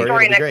have Exactly. a story.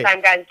 story It'll be next great.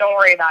 time, guys. Don't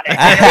worry about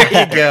it.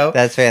 There you go.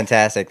 That's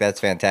fantastic. That's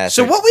fantastic.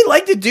 So what we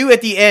like to do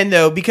at the end,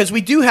 though, because we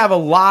do have a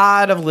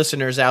lot of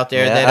listeners out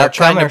there Yeah, that are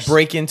trying to upcomers.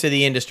 break into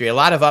the industry, a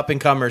lot of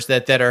up-and-comers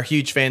that are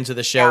huge fans of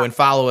the show Yeah. and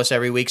follow us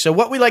every week. So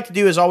what we like to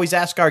do is always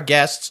ask our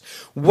guests,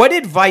 what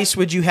advice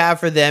would you have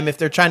for them if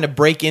they're trying to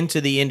break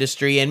into the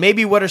industry? And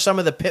maybe what are some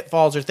of the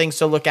pitfalls or things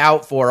to look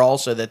out for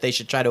also that they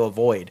should try to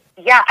avoid?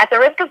 Yeah, at the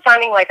risk of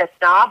sounding like a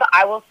snob,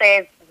 I will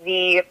say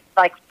the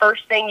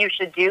first thing you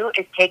should do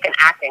is take an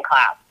acting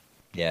class.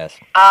 Yes.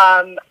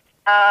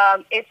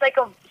 It's like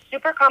a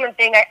super common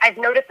thing. I've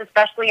noticed,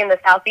 especially in the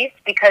Southeast,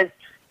 because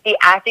the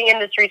acting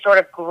industry sort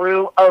of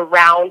grew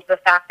around the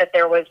fact that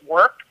there was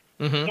work.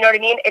 Mm-hmm. You know what I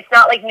mean? It's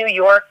not like New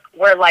York,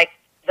 where like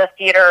the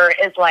theater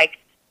is like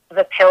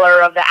the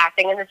pillar of the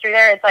acting industry.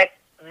 There, it's like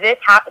this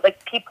happened. Like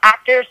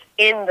actors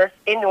in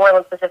New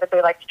Orleans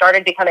specifically, like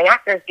started becoming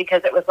actors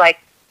because it was like,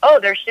 oh,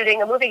 they're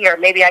shooting a movie here.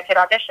 Maybe I could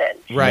audition.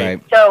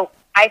 Right. So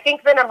I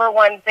think the number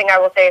one thing I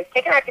will say is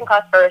take an acting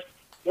class first,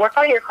 work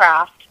on your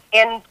craft,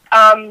 and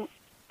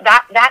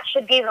that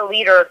should be the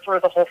leader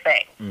through the whole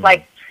thing.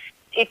 Like,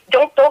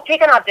 don't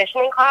take an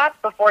auditioning class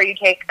before you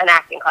take an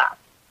acting class.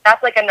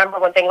 That's like a number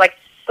one thing. Like,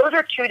 those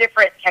are two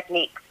different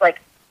techniques. Like,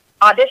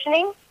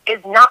 auditioning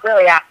is not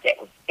really acting.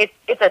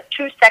 It's a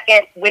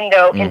 2-second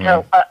window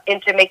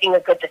into making a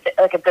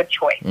good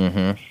choice.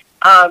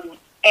 Mm-hmm.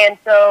 And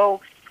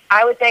so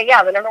I would say,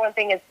 yeah, the number one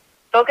thing is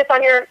focus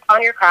on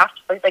your craft.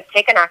 Like,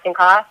 take an acting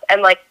class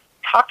and like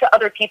talk to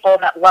other people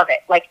that love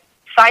it. Like,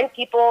 find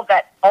people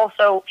that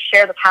also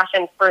share the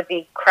passion for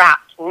the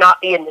craft, not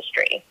the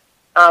industry.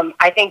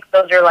 I think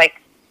those are like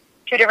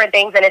two different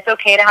things, and it's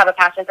okay to have a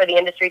passion for the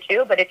industry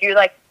too. But if you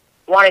like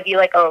want to be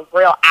like a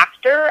real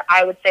actor,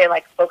 I would say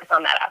like focus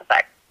on that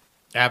aspect.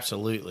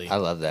 Absolutely. I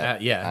love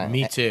that. Yeah,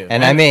 me too.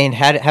 And I mean,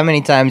 how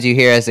many times you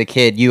hear as a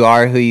kid, you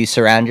are who you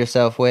surround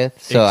yourself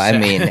with. So I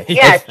mean,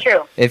 Yeah, it's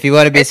true. if you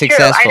want to be It's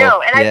successful, true. I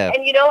know, and yeah.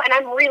 and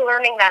I'm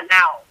relearning that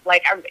now.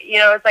 Like,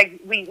 it's like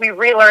we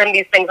relearn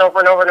these things over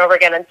and over and over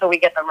again until we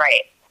get them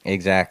right.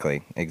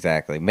 Exactly.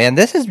 Man,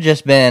 this has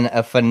just been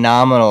a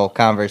phenomenal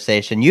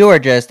conversation. You are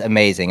just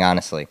amazing,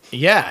 honestly.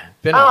 Yeah.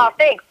 Oh,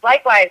 thanks.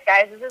 Likewise,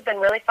 guys. This has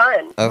been really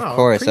fun. Of Oh,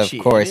 course.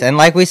 appreciate it. And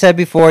like we said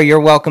before, you're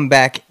welcome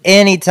back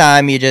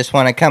anytime you just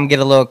want to come get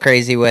a little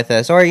crazy with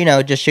us, or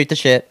just shoot the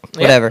shit,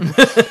 whatever.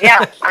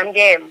 Yeah, I'm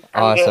game.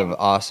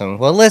 Awesome.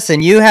 Well,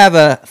 listen, you have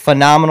a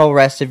phenomenal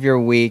rest of your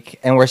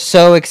week, and we're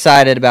so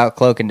excited about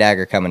Cloak and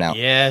Dagger coming out.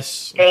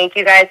 Yes. Thank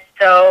you guys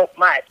so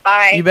much.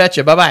 Bye. You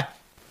betcha. Bye-bye.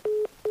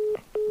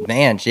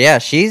 Man, yeah,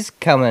 she's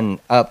coming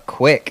up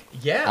quick.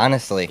 Yeah.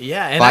 Honestly.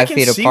 Yeah, and 5 I can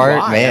feet see apart,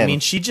 why. man. I mean,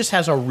 she just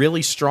has a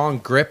really strong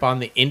grip on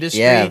the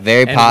industry. Yeah,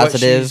 very and what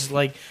positive. she's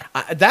like,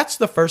 that's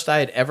the first I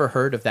had ever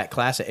heard of that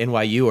class at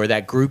NYU or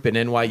that group in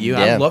NYU.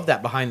 I Yeah. love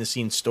that behind the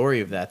scenes story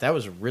of that. That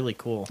was really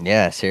cool.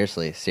 Yeah,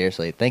 seriously.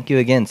 Thank you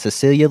again,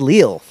 Cecilia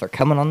Leal, for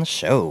coming on the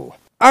show.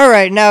 All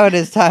right, now it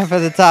is time for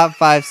the top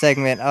 5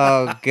 segment.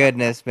 Oh,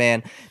 goodness,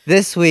 man.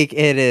 This week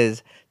it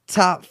is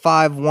top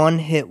 5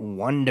 one-hit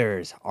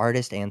wonders,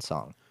 artist and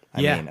song.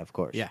 I mean, of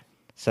course. Yeah.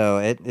 So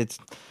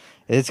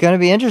it's going to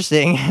be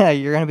interesting.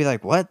 You're going to be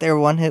like, what? They're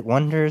one-hit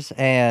wonders?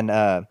 And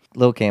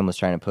Lil Kim was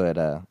trying to put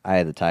Eye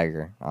of the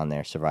Tiger on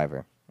there,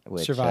 Survivor.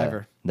 Which,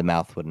 Survivor. The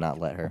mouth would not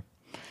let her.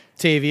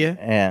 Tavia.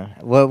 Yeah.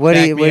 What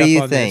do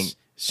you think? This.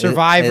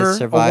 Survivor,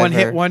 Is a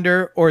one-hit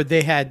wonder, or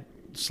they had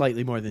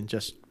slightly more than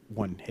just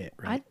one hit,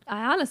 right?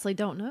 I honestly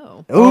don't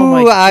know. Ooh, Oh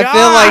my I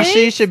feel like gosh.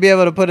 she should be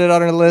able to put it on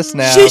her list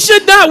now. She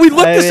should not. We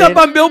looked I this mean, up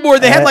on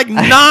Billboard. They had like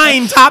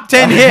 9 top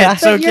 10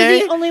 hits, But okay?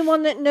 you're the only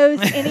one that knows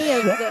any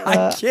of them.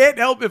 I can't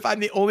help if I'm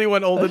the only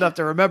one old enough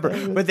to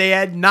remember, but they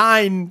had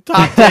 9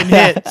 top 10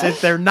 hits.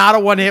 If they're not a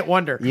one-hit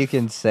wonder. You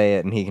can say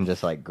it, and he can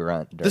just like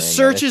grunt. During The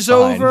search it. is It's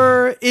fine.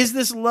 over. Is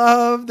this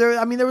love? There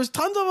was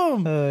tons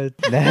of them.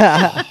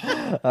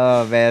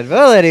 Oh man.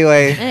 Well,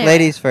 anyway, Anyway.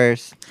 ladies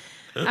first.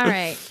 All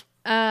right.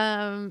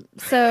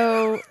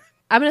 So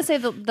I'm gonna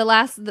save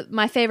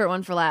my favorite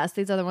one for last.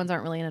 These other ones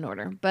aren't really in an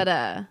order,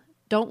 but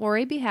 "Don't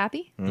Worry, Be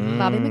Happy,"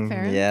 Bobby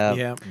McFerrin.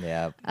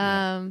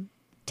 Yeah.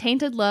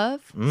 "Tainted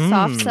Love,"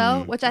 "Soft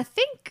Cell," which I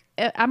think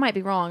I might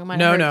be wrong. I might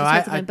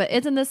have heard it but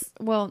isn't this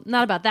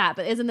not about that?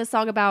 But isn't this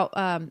song about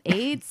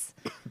AIDS?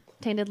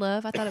 "Tainted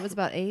Love." I thought it was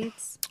about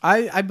AIDS.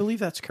 I believe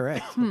that's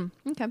correct.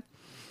 Okay.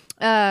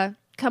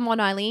 "Come On,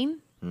 Eileen,"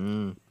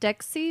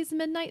 Dexy's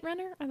 "Midnight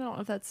Runner." I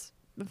don't know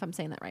if I'm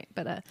saying that right,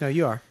 but No,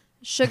 you are.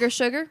 Sugar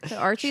Sugar, the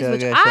Archies, Sugar,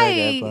 which sugar,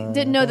 I ba,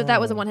 didn't know that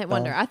was a ba, one-hit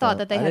wonder. ba, I thought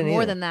that they I had didn't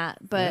more either. than that,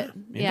 but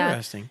yeah.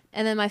 Interesting.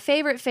 And then my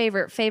favorite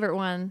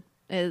one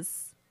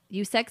is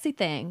 "You Sexy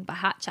Thing" by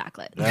Hot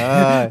Chocolate.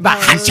 Ah, I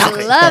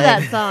love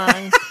that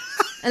song.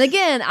 And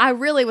again, I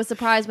really was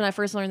surprised when I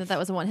first learned that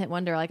was a one-hit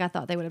wonder. Like I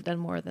thought they would have done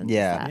more than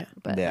Yeah. that.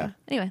 But Yeah.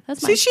 Anyway, that's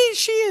See,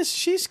 mine.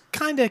 she's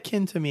kind of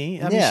akin to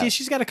me. I Yeah. mean,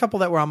 she's got a couple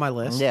that were on my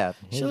list. yeah.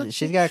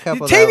 She's got a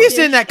couple. Tavia's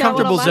Yeah, in that she's got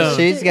one comfortable on my zone. list.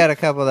 She's got a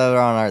couple that are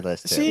on our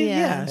list too. See,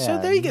 Yeah. So Yeah.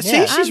 there you go.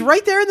 Yeah. See, she's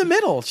right there in the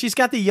middle. She's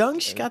got the young,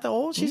 she's got the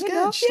old, she's You good.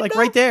 know, She's you like know.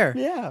 right there.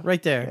 Yeah.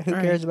 Right there. Who All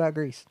right. cares about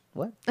Greece?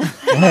 What?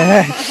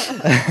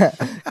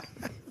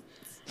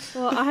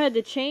 Well, I had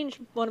to change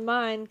one of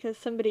mine because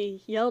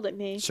somebody yelled at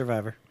me.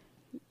 Survivor.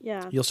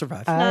 Yeah. You'll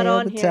survive. not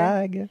on the here.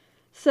 tiger.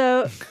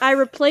 So I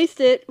replaced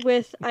it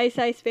with Ice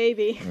Ice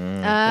Baby.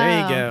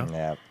 There you go.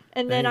 Yeah.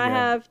 And There then you I go.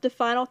 have The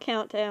Final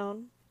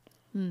Countdown,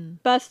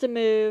 Bust a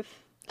Move,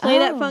 Play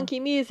That Oh. Funky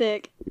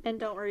Music, and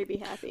Don't Worry, Be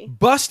Happy.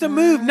 Bust a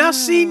move. Now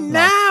see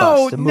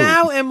bust a move.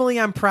 now Emily,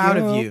 I'm proud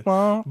of you.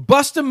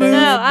 Bust a move.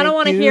 No, I don't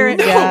want to hear it.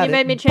 got You it.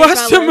 made me change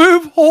Bust my a list.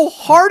 move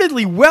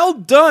wholeheartedly. Well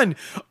done.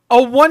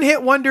 A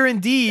one-hit wonder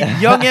indeed,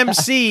 Young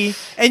MC.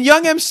 And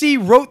Young MC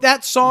wrote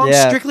that song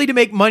Yeah. strictly to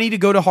make money to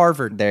go to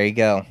Harvard. There you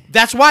go.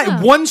 That's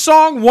why one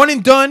song, one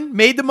and done,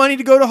 made the money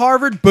to go to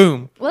Harvard.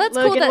 Boom. Well, that's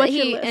Logan, cool that what's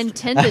your he list?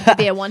 intended to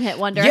be a one-hit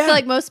wonder. I Yeah. feel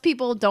like most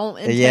people don't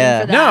intend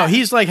Yeah. for that. No,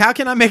 he's like, how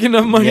can I make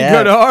enough money Yeah. to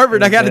go to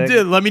Harvard? I got to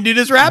Exactly. let me do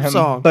this rap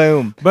song.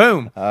 Boom.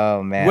 Boom.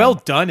 Oh man. Well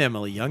done,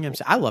 Emily. Young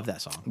MC. I love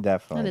that song.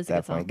 Definitely. That is a good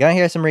Definitely. song. Gonna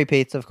hear some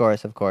repeats, of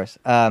course.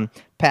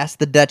 Pass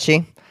the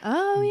Dutchie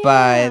Oh, yeah.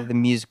 by the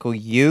musical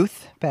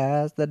Youth.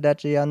 Pass the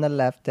Dutchie on the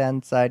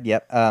left-hand side.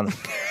 Yep.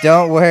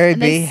 Don't worry,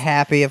 And they be s-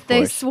 happy, of They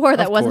course. swore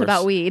that Of wasn't course.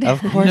 about weed. Of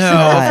course No,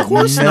 not. of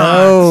course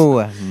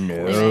No. No.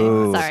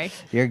 Anyway, sorry.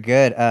 You're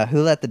good.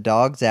 Who Let the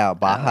Dogs Out?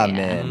 Baha Oh, yeah.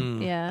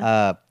 Men.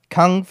 Yeah.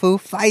 Kung Fu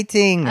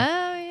Fighting.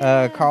 Oh,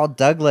 yeah. Carl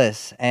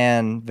Douglas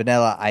and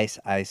Vanilla Ice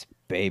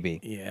Baby.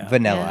 Yeah.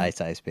 Vanilla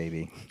Yeah. Ice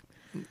Baby.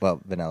 Well,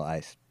 Vanilla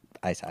Ice.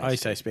 Ice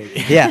Ice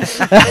Baby. Yeah.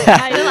 Still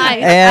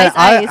ice. And Ice,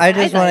 ice, I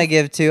just ice, want to ice.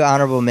 give 2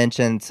 honorable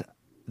mentions: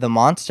 the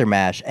Monster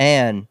Mash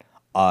and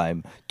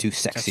I'm Too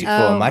Sexy for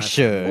Oh. My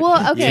Shirt.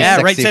 Well, okay. Yeah,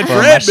 right Sexy said for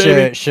Fred, my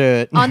baby.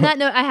 shirt. On that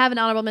note, I have an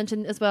honorable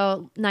mention as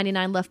well.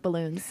 99 Left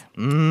Balloons.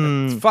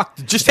 Fuck.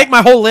 Just take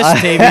my whole list,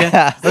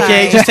 Tavia.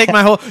 Okay, just take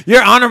my whole.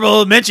 Your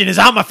honorable mention is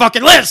on my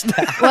fucking list.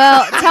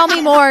 Well, tell me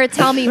more.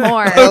 Tell me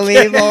more. Tell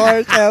me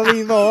more. Tell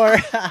me more.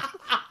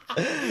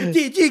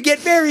 Did you get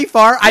very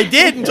far? I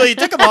did until you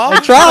took them all. I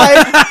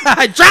tried.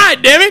 I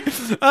tried, damn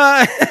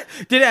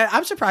it.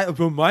 I'm surprised.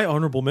 Well, my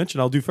honorable mention,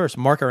 I'll do first.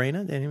 Mark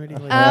Arena. Anybody?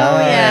 Oh,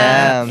 yeah.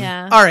 yeah.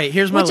 Yeah. All right,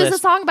 here's my Which list. is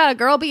a song about a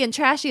girl being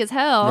trashy as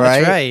hell. Right.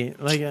 That's right.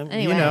 Like,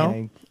 Anyway. you know.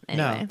 Anyway.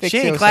 No, Fix she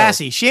ain't yourself.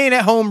 classy. She ain't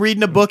at home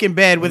reading a book in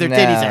bed with her No,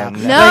 titties out. no.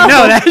 Like,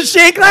 no, that, she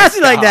ain't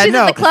classy like that. She's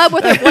no. at the club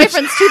with her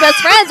boyfriend's 2 best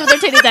friends with their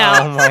titties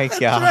out. Oh my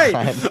god.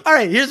 Right. All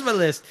right, here's my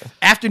list.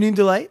 Afternoon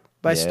Delight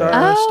by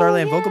Yeah.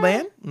 Starland yeah. Vocal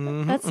Band.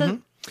 That's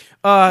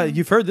a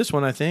You've heard this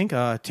one, I think.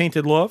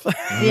 Tainted Love.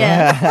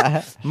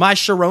 yeah. My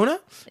Sharona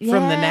from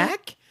the Yeah.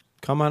 Knack.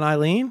 Come on,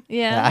 Eileen.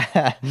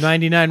 Yeah.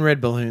 99 red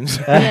balloons.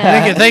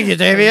 Yeah. Thank you,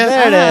 Tavia.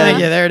 There it is. Thank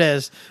you. There it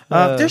is.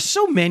 There's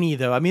so many,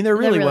 though. I mean, there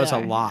really really was a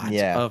are. lot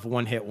Yeah. of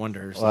one-hit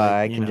wonders. Well,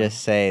 I can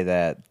just say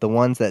that the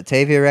ones that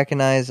Tavia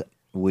recognized,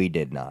 we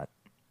did not.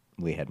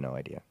 We had no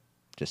idea.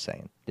 Just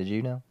saying. Did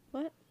you know?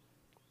 What?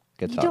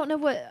 Good You talk. don't know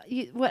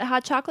what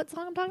hot chocolate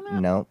song I'm talking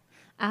about? No.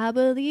 I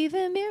believe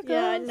in miracles.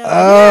 Yeah, I know.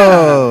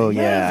 Oh,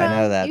 Yeah. yeah, I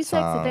know that You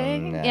sexy song.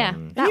 thing. Yeah.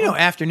 Um, That You know one.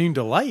 Afternoon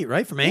Delight,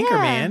 right? From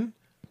Anchorman.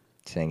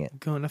 Sing it.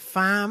 Gonna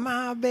find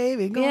my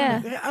baby.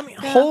 Yeah. I mean,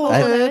 Yeah. hold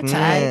Hold her it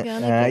tight.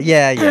 tight.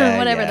 Yeah.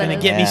 Whatever yeah, that Gonna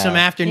is. get me yeah. some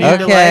Afternoon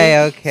Delight.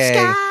 Okay.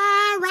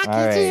 Skyrocket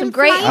All right. Some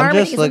great I'm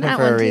harmonies just in looking that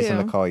for a one, reason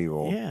too. to call you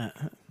old. Yeah.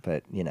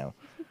 But,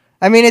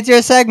 I mean, it's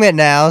your segment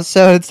now,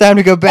 so it's time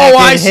to go back Oh,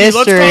 in I see.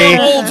 Let's history.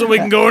 go old so we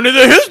can go into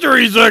the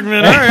history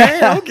segment. All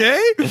right,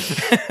 okay.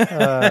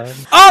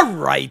 All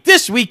right,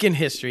 this week in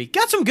history.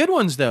 Got some good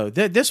ones, though.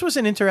 This was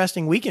an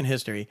interesting week in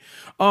history.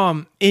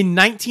 In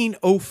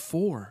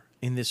 1904,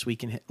 in this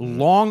week in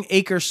Long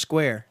Acre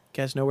Square.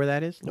 You guys know where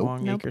that is?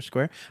 Long Acre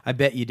Square? I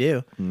bet you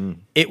do.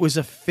 It was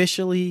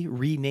officially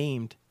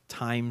renamed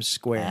Times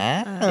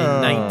Square in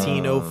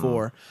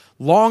 1904.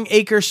 Long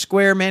Acre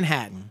Square,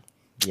 Manhattan.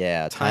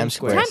 Yeah, Times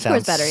Square. Times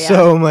Square's sounds better, yeah.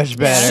 so much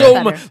better. So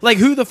better. much, like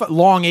who the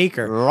Long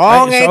Acre?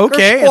 Long So, Acre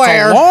okay,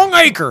 Square. It's a Long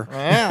Acre.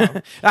 Yeah.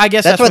 I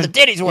guess That's that's where when- the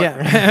titties were.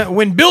 Yeah.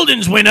 When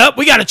buildings went up,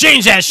 we got to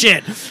change that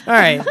shit. All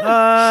right.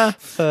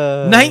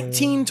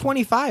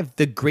 1925,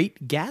 The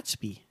Great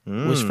Gatsby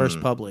was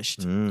first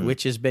published,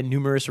 which has been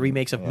numerous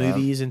remakes of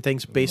movies and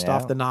things based Yeah.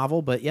 off the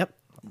novel. But yep.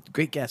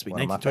 Great Gatsby,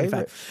 One of my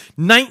 1925.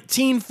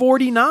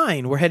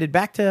 1949, we're headed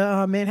back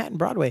to Manhattan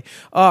Broadway.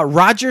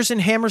 Rodgers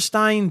and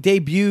Hammerstein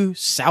debut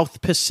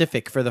South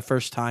Pacific for the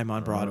first time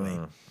on Broadway.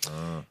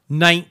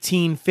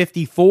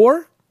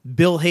 1954,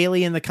 Bill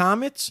Haley and the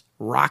Comets,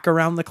 Rock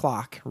Around the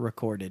Clock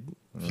recorded.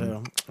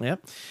 So, yep.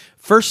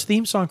 First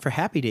theme song for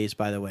Happy Days,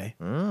 by the way.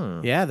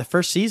 Yeah, the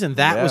first season,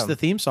 that was Yeah. the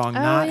theme song, Oh,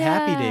 not yeah.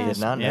 Happy Days.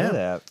 Did not know Yeah.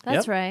 that.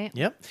 That's Yep. right.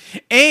 Yep.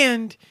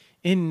 And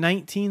in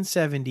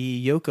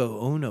 1970,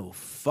 Yoko Ono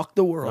fucked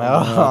the world Oh.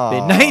 up.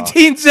 In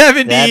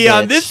 1970, That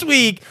on bitch. this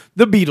week,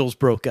 the Beatles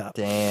broke up.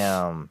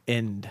 Damn.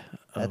 End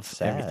of That's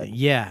sad. everything.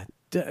 Yeah.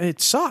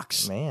 It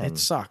sucks. Man. It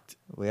sucked.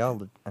 We all,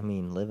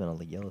 live in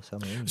a yellow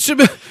submarine.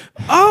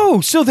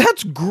 So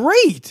that's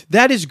great.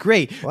 That is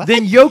great. What?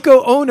 Then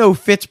Yoko Ono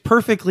fits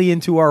perfectly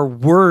into our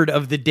word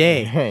of the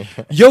day.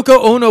 Yoko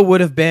Ono would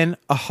have been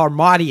a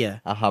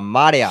harmadia. A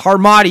Hamadia.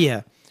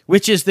 Harmadia,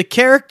 which is the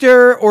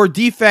character or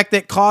defect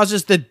that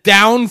causes the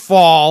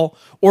downfall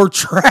or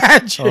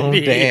tragedy. Oh,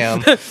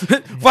 damn.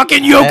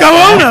 Fucking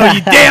Yoko Ono,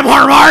 you damn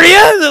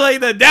Harmadia. They're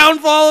like the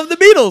downfall of the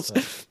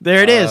Beatles.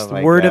 There it is. Oh, The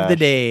my word of the gosh.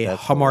 day,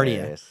 That's Harmadia.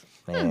 hilarious.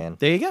 Man.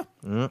 There you go.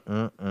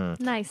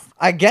 Nice.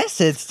 I guess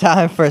it's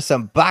time for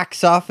some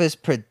box office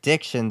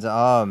predictions.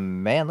 Oh,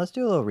 man. Let's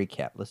do a little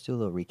recap.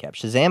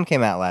 Shazam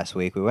came out last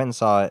week. We went and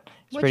saw it.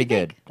 It's What'd pretty you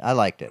good. I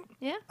liked it.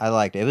 Yeah. I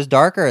liked it. It was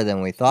darker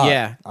than we thought.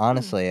 Yeah.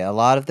 Honestly, a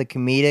lot of the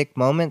comedic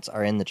moments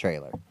are in the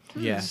trailer.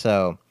 Yeah.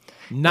 So,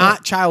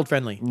 Not child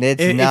friendly.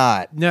 It's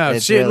not. No,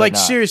 It's really not.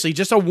 seriously,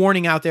 just a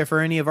warning out there for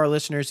any of our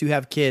listeners who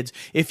have kids.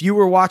 If you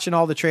were watching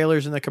all the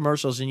trailers and the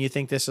commercials and you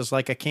think this is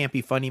like a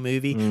campy, funny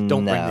movie, don't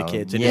bring the No.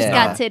 kids. It Yeah. is It's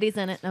not. got titties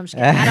in it. No, I'm just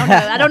kidding. I don't know.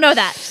 I don't know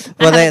that.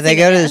 I well, haven't they seen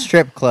go it to the yet.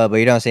 strip club, but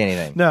you don't see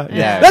anything. No,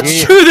 Yeah. that's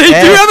You- true. They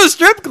yeah. do have a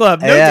strip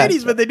club. No Yeah.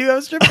 titties, but they do have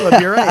a strip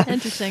club. You're right.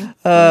 Interesting.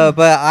 But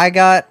I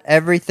got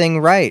everything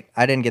right.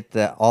 I didn't get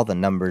all the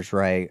numbers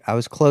right. I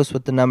was close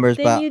with the numbers,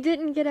 Then but you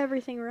didn't get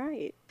everything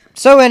right.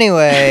 so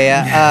anyway,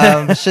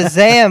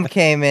 Shazam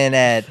came in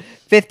at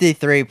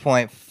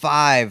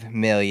 53.5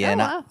 million.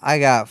 Oh, wow. I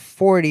got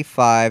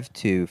 45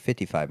 to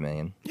 55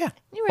 million. Yeah.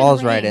 You were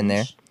Falls the right in there.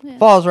 range. Yeah.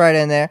 Falls right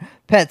in there.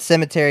 Pet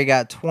Cemetery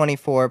got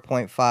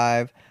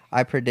 24.5.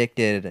 I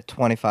predicted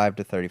 25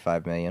 to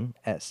 35 million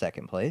at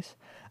second place.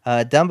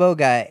 Dumbo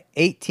got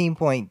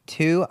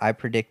 18.2. I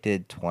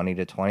predicted 20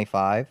 to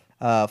 25.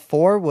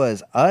 4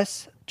 was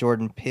Us,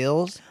 Jordan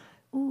Peele's.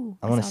 Ooh,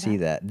 I want to saw see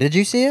that. Did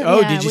you see it?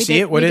 Oh, Yeah, did you we see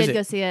it? What we is did it?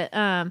 go see it.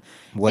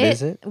 What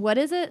is it? What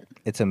is it?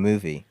 It's a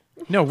movie.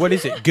 No, what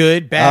is it?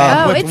 Good,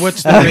 bad? Oh,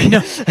 What's it's- the no.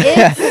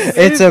 It's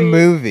It's a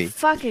movie.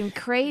 fucking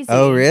crazy.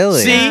 Oh,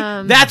 really? See,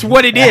 Um, that's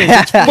what it is.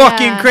 It's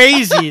fucking Yeah.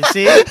 crazy.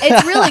 See,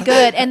 It's really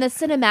good, and the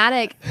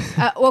cinematic.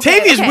 Okay,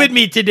 Tavia's okay. with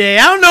me today.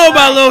 I don't know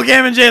about Lil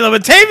Cam and J-Lo,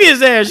 but Tavia's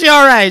there. She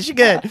all right. She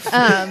good.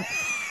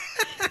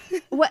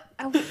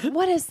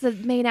 What is the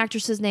main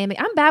actress's name?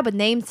 I'm bad with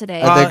names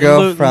today. The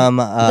girl Lu- from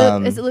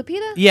Is it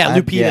Lupita? Yeah, yeah.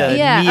 Lupita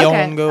Yeah,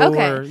 Nyong'o.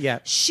 okay. Or, yeah.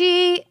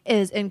 She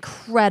is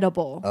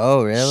incredible.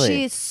 Oh, really?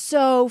 She's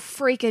so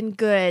freaking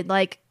good.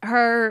 Like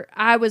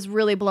I was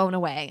really blown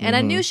away. And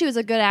I knew she was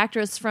a good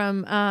actress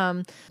from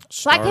Black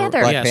Panther.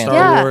 Black Yeah, Panther. Star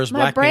Yeah, Wars, my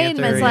Black brain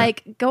Panther. was yeah.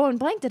 like going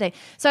blank today.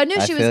 So I knew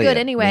I she was feel good ya.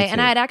 anyway. Me And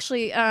too. I'd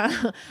actually,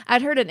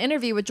 I'd heard an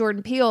interview with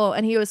Jordan Peele,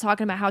 and he was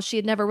talking about how she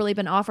had never really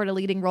been offered a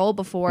leading role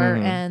before,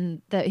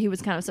 and that he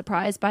was kind of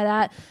surprised by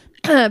that.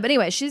 But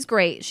anyway, she's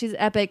great. She's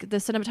epic. The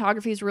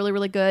cinematography is really,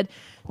 really good.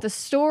 The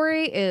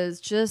story is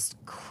just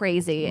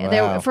crazy.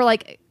 Wow. For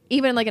like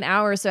even like an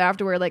hour or so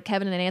afterward, like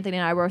Kevin and Anthony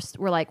and I were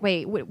like,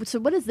 wait, so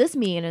what does this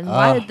mean? And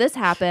why did this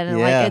happen? And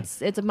yeah. like,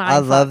 it's a mind I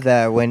fuck. love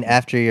that when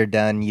after you're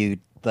done, you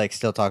like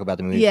still talk about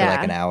the movie for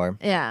like an hour.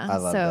 Yeah. I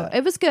love so that.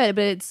 it was good,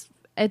 but it's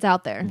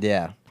out there.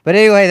 Yeah. But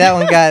anyway, that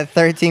one got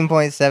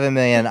 13.7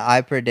 million.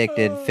 I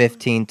predicted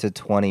 15 to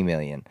 20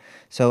 million.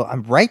 So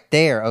I'm right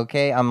there,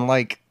 okay? I'm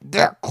like,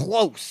 they're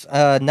close.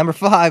 Number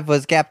 5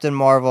 was Captain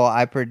Marvel.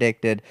 I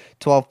predicted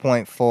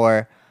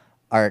 12.4.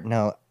 Or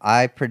no,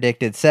 I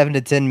predicted 7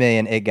 to 10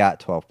 million. It got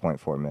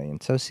 12.4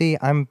 million. So see,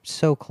 I'm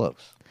so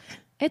close.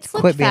 It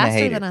Quit slipped being a faster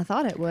hater. than I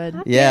thought it would.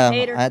 hater.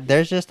 Yeah,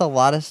 there's just a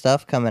lot of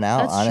stuff coming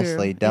out, That's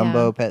honestly. true,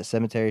 Dumbo, yeah. Pet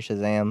Sematary,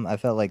 Shazam. I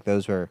felt like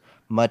those were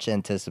much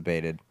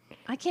anticipated.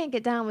 I can't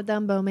get down with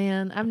Dumbo,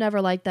 man. I've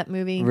never liked that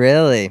movie.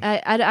 Really?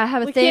 I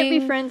have a We thing.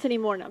 can't be friends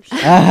anymore. No, I'm just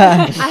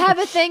I have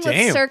a thing with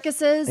Damn.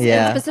 circuses,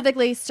 Yeah. and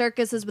specifically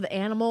circuses with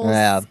animals,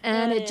 Yeah.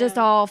 and Oh, it just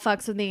yeah. all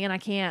fucks with me, and I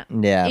can't.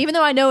 Yeah. Even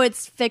though I know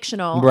it's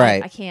fictional,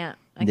 Right. I can't.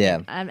 Yeah.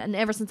 And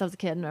ever since I was a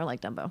kid, I never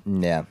liked Dumbo.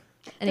 Yeah.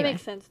 Anyway. That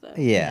makes sense though.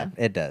 Yeah,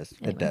 it does. It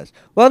Anyway. does.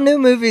 Well, new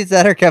movies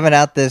that are coming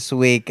out this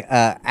week.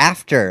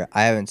 After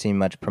I haven't seen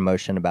much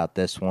promotion about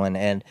this one,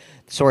 and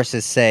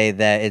sources say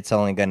that it's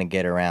only going to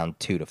get around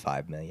 2 to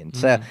 5 million.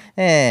 So,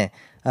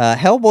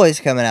 Hellboy's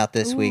coming out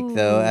this week,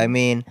 though. I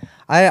mean,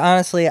 I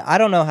honestly I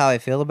don't know how I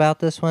feel about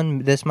this one.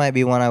 This might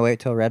be one I wait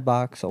till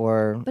Redbox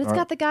or. But it's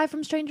got the guy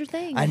from Stranger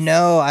Things. I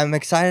know. I'm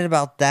excited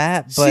about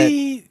that, but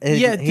See,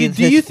 yeah, do his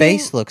you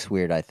think- face looks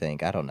weird. I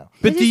think I don't know.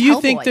 But He's do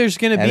you think Hellboy. there's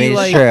going to I be mean,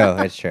 like it's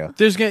true. It's true.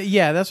 there's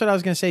gonna that's what I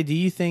was gonna say. Do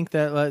you think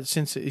that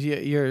since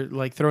you're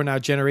like throwing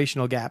out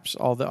generational gaps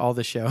all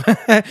the show,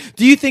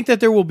 do you think that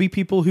there will be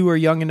people who are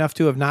young enough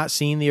to have not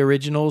seen the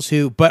originals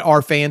but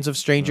are fans of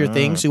Stranger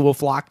Things who will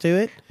flock to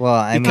it Well,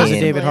 I because mean,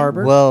 of David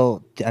Harbour?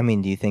 Well, I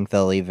mean, do you think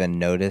they'll even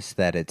notice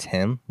that it's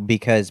him?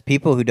 Because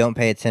people who don't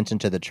pay attention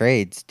to the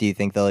trades, do you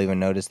think they'll even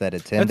notice that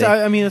it's him?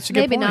 I mean, that's a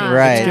good Maybe point. not.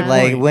 That's a Right. good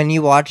Like point. when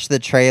you watch the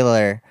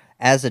trailer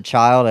as a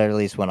child, or at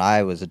least when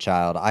I was a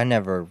child, I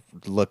never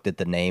looked at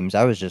the names.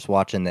 I was just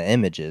watching the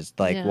images,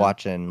 like Yeah.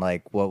 watching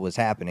like what was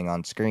happening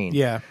on screen.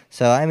 Yeah.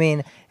 So I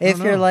mean, if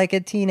don't you're know. like a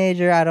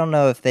teenager, I don't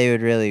know if they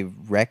would really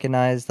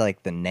recognize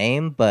like the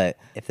name, but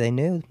if they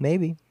knew,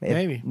 maybe.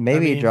 Maybe. I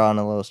Maybe mean, drawing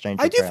a little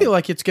stranger. I do crowd. feel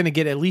like it's going to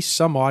get at least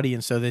some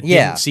audience though that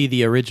Yeah. didn't see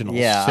the originals.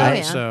 Yeah, So, I- Oh,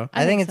 yeah. so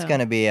I think it's so. going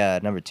to be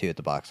number 2 at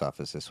the box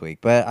office this week,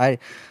 but I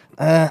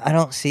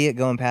don't see it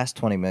going past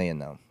 20 million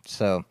though.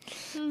 So,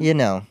 you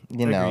know,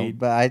 Agreed.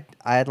 but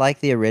I like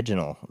the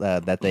original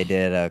that they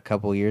did a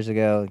couple years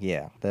ago.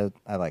 Yeah,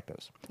 I like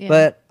those. Yeah.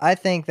 But I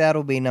think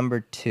that'll be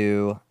number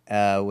 2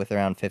 with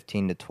around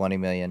 15 to 20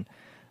 million.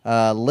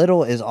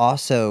 Little is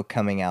also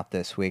coming out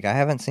this week. I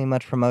haven't seen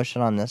much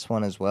promotion on this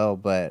one as well,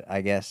 but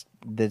I guess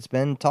it's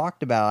been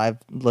talked about. I've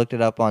looked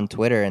it up on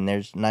Twitter, and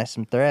there's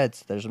some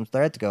threads. There's some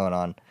threads going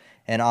on,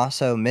 and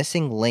also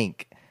Missing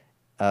Link.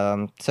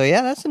 So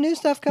yeah, that's the new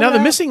stuff coming now the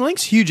out. Missing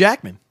Link's Hugh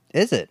Jackman.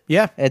 Is it?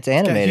 Yeah. It's got Hugh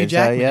animated. So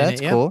Jackman yeah, in that's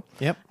it, yep. cool.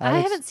 Yep. I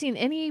haven't seen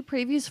any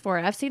previews for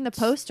it. I've seen the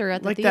poster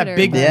at the Like theater. that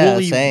big but- Yeah,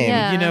 woolly, same.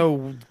 Yeah. you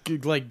know,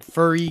 like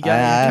furry guy. I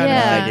have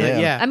kind no of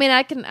idea. Yeah. I mean,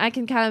 I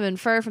can kind of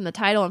infer from the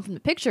title and from the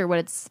picture what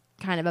it's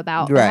kind of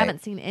about. But Right. I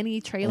haven't seen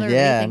any trailer. or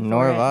Yeah, anything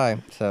nor for have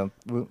it. I. So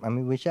I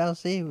mean, we shall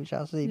see. We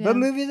shall see. Yeah. But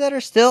movies that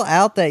are still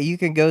out that you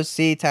can go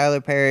see: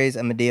 Tyler Perry's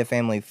A Medea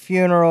Family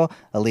Funeral,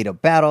 Alita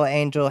Battle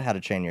Angel, How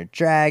to Train Your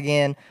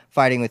Dragon,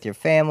 Fighting with Your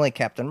Family,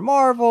 Captain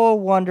Marvel,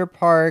 Wonder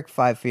Park,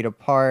 5 Feet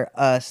Apart,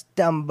 Us,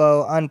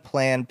 Dumbo,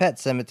 Unplanned, Pet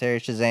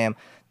Sematary, Shazam,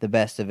 The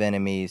Best of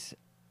Enemies,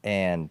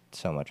 and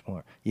so much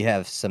more. You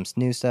have some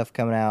new stuff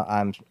coming out.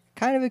 I'm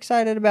kind of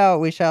excited about.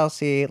 We shall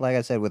see, like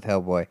I said, with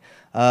Hellboy.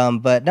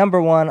 But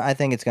number 1, I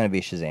think it's going to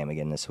be Shazam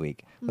again this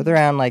week with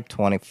around like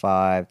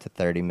 25 to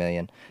 30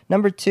 million.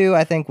 Number 2,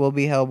 I think will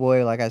be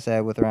Hellboy, like I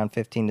said, with around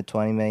 15 to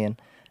 20 million.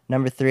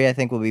 Number 3, I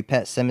think will be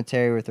Pet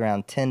Sematary with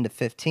around 10 to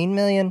 15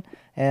 million.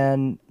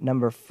 And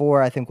number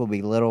 4, I think will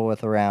be Little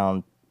with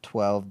around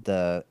 12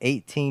 to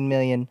 18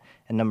 million.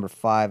 And number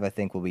 5, I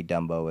think will be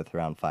Dumbo with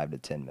around 5 to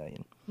 10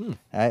 million.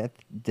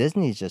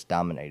 Disney's just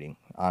dominating,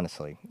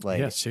 honestly. Like,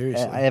 Yeah,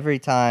 seriously. every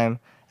time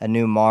a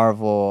new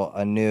Marvel,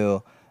 a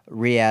new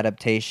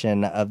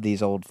readaptation of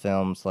these old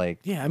films, like,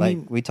 Yeah, I like,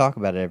 mean- we talk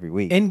about it every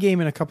week.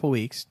 Endgame in a couple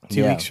weeks,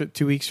 2 Yeah.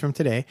 2 weeks from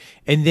today,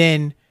 and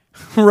then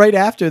right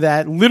after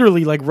that,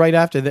 literally like right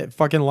after that,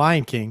 fucking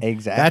Lion King.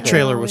 Exactly. That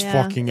trailer Oh, was yeah.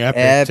 fucking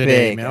epic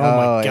today, man. Oh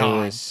my It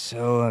god. was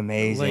so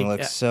amazing. Like,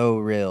 Looks so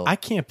real. I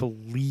can't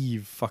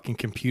believe fucking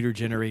computer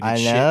generated I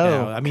shit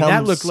know. now. I mean, that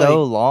Come looked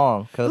so like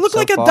long. it looked so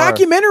like a far.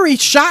 documentary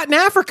shot in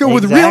Africa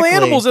with real Exactly.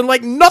 animals, and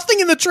like nothing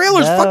in the trailer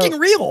is No. fucking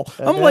real.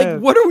 I I'm know. like,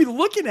 what are we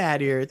looking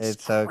at here?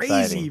 It's so crazy,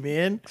 exciting.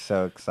 man.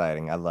 So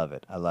exciting. I love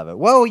it. I love it.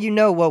 Well, you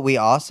know what we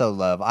also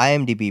love?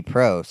 IMDb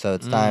Pro. So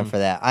it's time for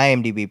that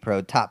IMDb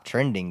Pro top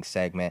trending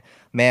segment.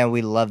 Man,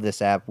 we love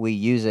this app. We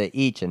use it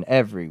each and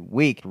every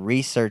week,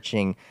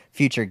 researching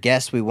future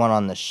guests we want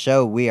on the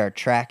show. We are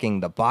tracking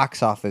the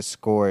box office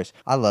scores.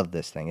 I love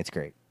this thing. It's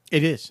great.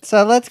 It is.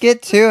 So let's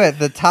get to it.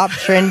 The top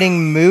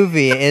trending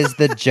movie is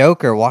The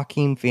Joker.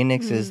 Joaquin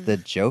Phoenix is The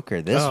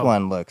Joker. This Oh.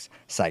 one looks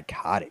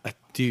psychotic.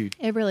 Dude.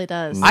 It really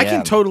does. I Yeah.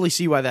 can totally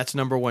see why that's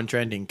number one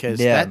trending because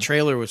Yeah. that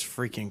trailer was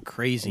freaking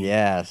crazy.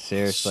 Yeah,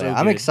 seriously. So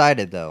I'm good.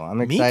 excited though. I'm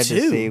Me excited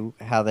to too.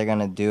 see how they're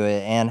gonna do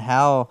it and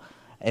how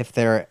if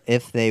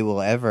they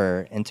will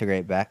ever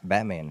integrate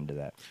Batman into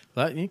that.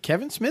 But,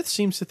 Kevin Smith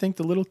seems to think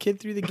the little kid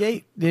through the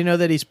gate,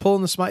 that he's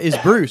pulling the smile, is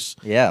Bruce.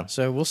 Yeah.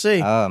 So we'll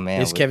see. Oh,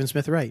 man. Is Kevin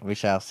Smith right? We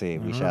shall see.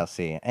 We shall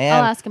see. I'll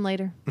And ask him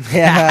later.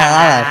 yeah,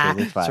 I'll ask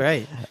you. It's fine.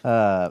 That's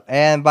right.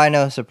 And by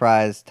no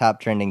surprise, top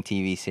trending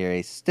TV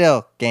series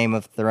still Game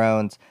of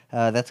Thrones.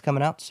 That's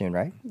coming out soon,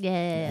 right? Yeah.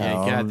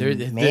 Yeah,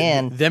 God,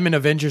 man. them and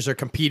Avengers are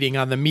competing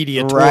on the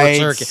media tour Right,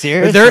 circuit.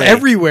 seriously. They're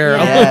everywhere.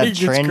 Yeah. Yeah, It's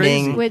crazy.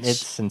 trending. Which-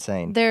 It's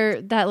insane.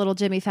 That little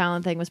Jimmy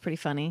Fallon thing was pretty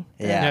funny.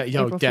 Yeah.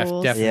 Yo, April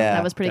Fools. definitely. Yeah.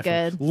 That was pretty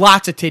good.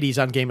 Lots of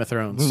titties on Game of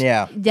Thrones.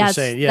 Yeah. That's,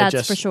 saying, yeah, that's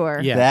just- for sure.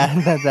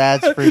 yeah.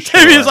 That's for sure.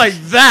 Jamie was like,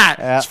 that's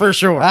Yeah. for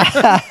sure. And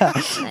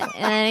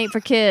it ain't for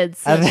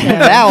kids. I That's think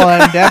good. that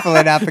one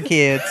definitely not for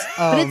kids.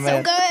 Oh, But it's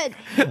man. so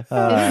good.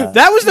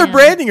 That was their Yeah.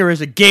 branding, or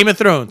is it Game of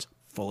Thrones?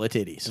 Full of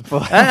titties.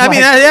 I mean,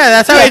 yeah,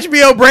 that's how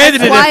HBO branded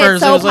That's it why at first.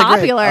 it's It so was like, great.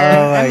 popular.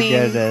 Oh my I mean,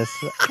 goodness.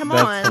 come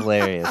That's on.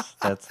 hilarious.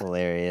 That's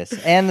hilarious.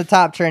 And the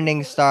top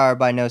trending star,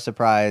 by no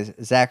surprise,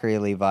 Zachary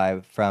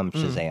Levi from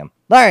Shazam.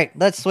 All right,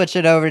 let's switch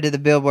it over to the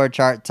Billboard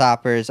chart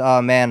toppers. Oh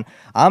man,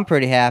 I'm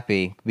pretty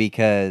happy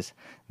because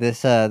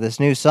this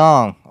new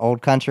song,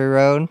 Old Country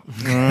Road.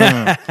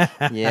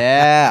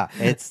 Yeah,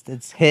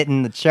 it's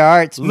hitting the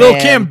charts. Lil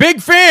man. Kim,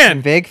 big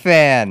fan. Big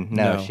fan.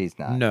 No, No. she's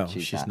not. No,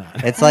 she's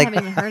not. It's I like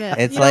haven't even heard it.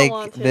 it's You don't like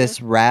want to.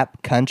 this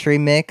rap country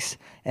mix,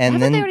 and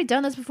Haven't they then already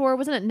done this before?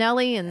 Wasn't it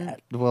Nelly and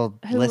well,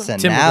 Who- listen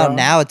Tim now. McGraw.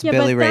 Now it's Yeah,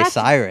 Billy but Ray that's-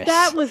 Cyrus.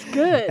 That was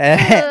good.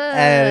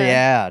 and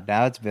yeah,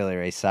 now it's Billy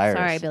Ray Cyrus.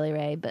 sorry, Billy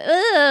Ray, but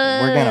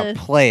We're gonna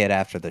play it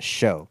after the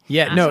show.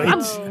 Yeah, no, I'm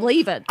it's,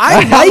 leaving. I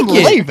I'm like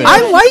it. leaving.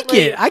 I like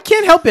it. I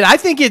can't help it. I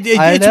think it's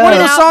I one of know.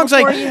 those songs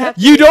like Before you have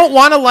to- you don't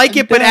want to like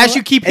it, but No, as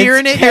you keep it's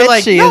hearing it, you're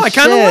like, catchy no, as I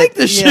kind of shit. like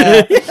this Yeah.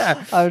 shit.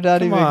 Yeah. I'm not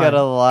Come even on.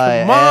 gonna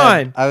lie. Come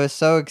And on. I was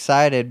so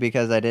excited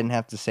because I didn't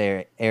have to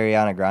say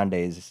Ariana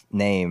Grande's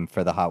name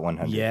for the Hot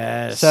 100.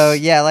 Yes. So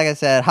yeah, like I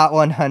said, Hot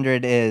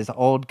 100 is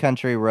Old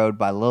Country Road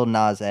by Lil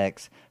Nas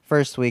X.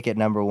 First week at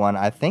number 1.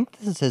 I think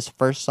this is his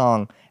first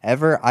song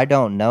ever. I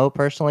don't know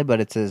personally, but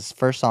it's his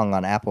first song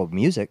on Apple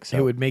Music. So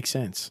It would make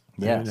sense.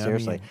 yeah, I mean,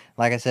 seriously.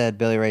 Like I said,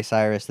 Billy Ray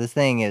Cyrus. This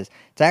thing it's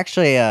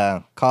actually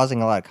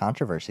causing a lot of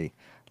controversy.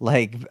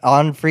 Like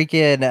on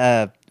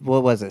freaking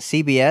what was it,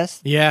 CBS?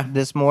 Yeah.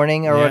 This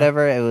morning or Yeah.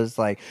 whatever, it was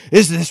like,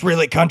 is this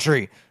really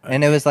country?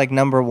 And it was like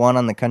number 1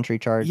 on the country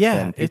charts. Yeah,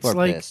 and people it's are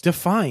like pissed.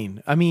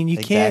 define. I mean, you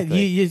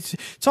Exactly. can't.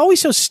 It's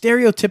always so I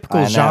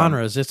stereotypical know.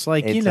 genres. It's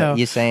like It's, you know,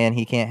 you saying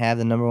he can't have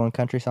the number 1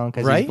 country song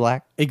because right? he's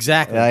black?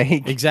 Exactly.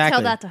 Like- exactly.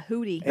 Tell that to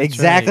Hootie.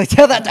 Exactly. right.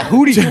 Tell that to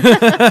Hootie.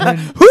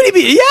 Hootie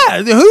be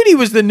the Hootie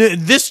was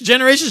this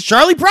generation's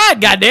Charlie Pride.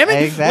 God damn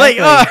it!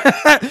 Exactly.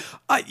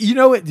 Like, you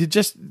know what?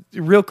 Just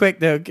real quick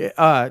though,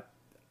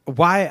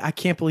 why I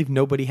can't believe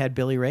nobody had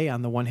Billy Ray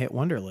on the one-hit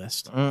wonder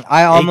list.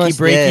 I almost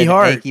breaky did.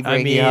 heart. Achy, I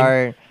breaky mean-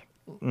 heart.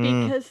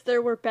 Because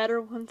there were better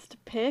ones to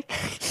pick.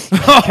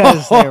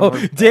 Because there were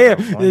better Damn,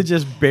 ones. they're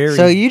just buried.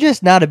 So you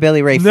just not a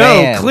Billy Ray no,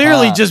 fan?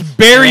 clearly huh? just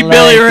bury Like,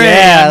 Billy Ray.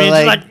 Yeah, I mean,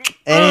 like, just like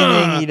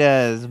anything he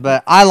does.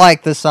 But I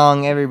like the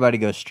song. Everybody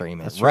go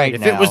stream it right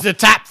If now. it was the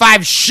top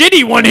 5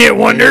 shitty one-hit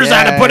wonders,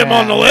 I'd have put him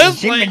on the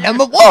list. Jimmy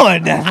number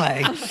 1.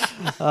 Like,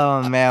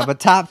 oh man! But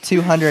top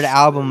 200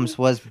 albums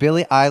was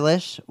Billie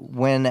Eilish.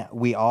 When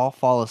we all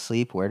fall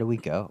asleep, where do we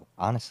go?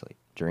 Honestly,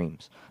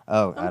 dreams.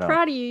 Oh, I I'm don't.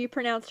 proud of you. You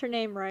pronounced her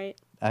name right.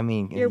 I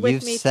mean, You're with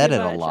you've me said too it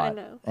a much, I lot.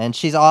 know. And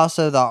she's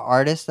also the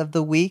artist of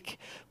the week.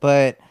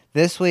 But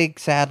this week,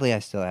 sadly, I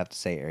still have to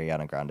say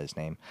Ariana Grande's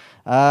name.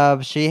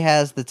 She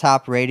has the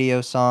top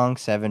radio song,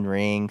 7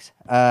 Rings.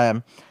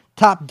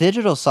 Top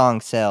digital song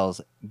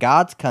sales,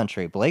 God's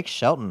Country, Blake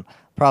Shelton.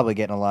 Probably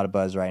getting a lot of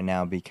buzz right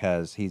now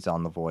because he's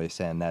on The Voice,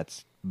 and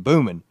that's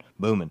booming.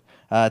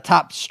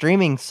 Top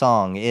streaming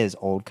song is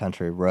Old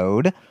Country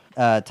Road.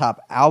 Top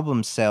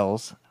album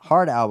sales,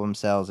 hard album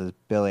sales, is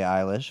Billie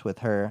Eilish with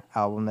her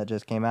album that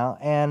just came out,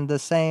 and the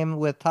same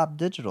with top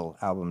digital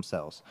album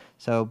sales.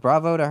 So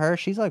bravo to her.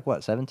 She's like,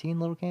 what, 17,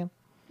 Little Cam?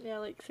 Yeah,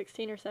 like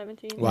 16 or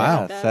 17. Wow. Yeah,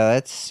 like that. so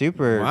it's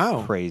super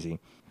Wow. crazy.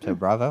 So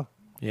bravo.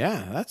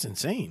 Yeah, that's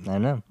insane. I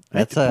know.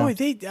 At That's the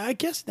point, I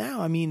guess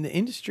now, I mean, the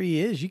industry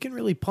you can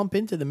really pump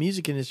into the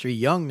music industry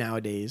young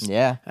nowadays.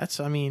 yeah.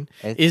 I mean,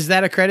 It's- is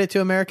that a credit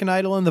to American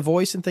Idol and The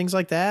Voice and things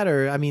like that?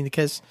 Or, I mean,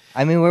 because,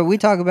 I mean, we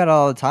talk about it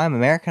all the time.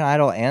 American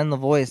Idol and The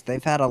Voice,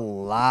 they've had a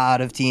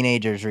lot of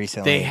teenagers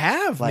recently. they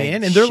have, Like,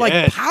 man, and they're like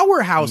shit.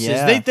 powerhouses.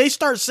 Yeah. They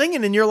start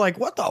singing, and you're like,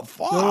 what the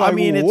fuck? They're I like,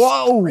 mean, it's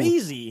whoa.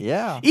 crazy.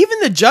 Yeah. Even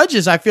the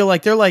judges, I feel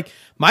like they're like,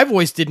 my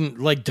voice didn't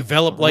like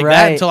develop like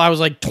that Right. until I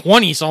was like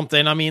 20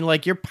 something. I mean,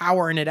 like, you're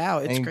powering it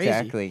out. It's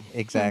Exactly. crazy.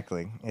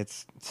 Exactly.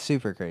 It's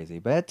super crazy,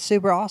 but it's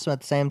super awesome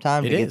at the same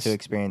time It to get is. to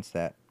experience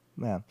that.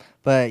 Yeah.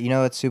 But you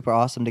know, it's super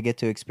awesome to get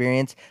to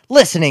experience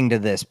listening to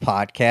this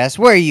podcast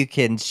where you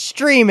can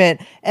stream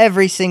it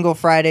every single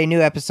Friday.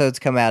 New episodes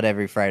come out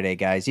every Friday,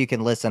 guys. You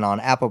can listen on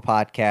Apple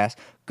Podcasts,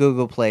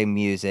 Google Play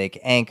Music,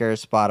 Anchor,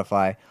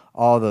 Spotify,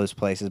 all those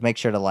places. Make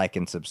sure to like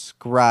and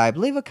subscribe.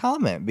 Leave a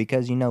comment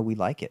because we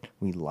like it.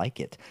 We like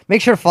it.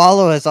 Make sure to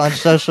follow us on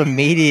social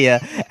media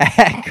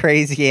at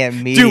Crazy Ant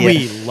Media. Do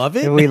we love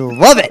it? We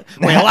love it.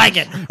 We like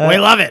it. We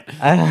love it.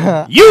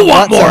 You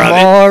want more of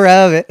it. More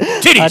of it.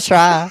 Titties. I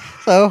try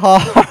so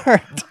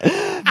hard.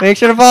 Make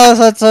sure to follow us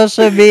on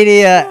social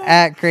media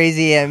at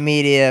Crazy Ant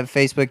Media,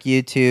 Facebook,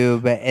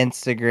 YouTube,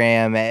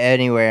 Instagram,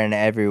 anywhere and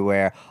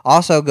everywhere.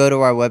 Also, go to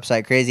our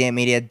website,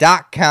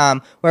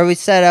 crazyantmedia.com, where we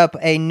set up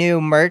a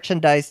new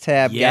merchandise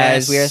tab, Yes.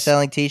 guys. We are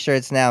selling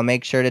t-shirts now.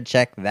 Make sure to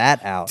check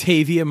that out.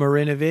 Tavia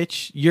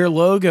Marinovich, your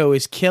logo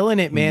is killing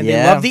it, man.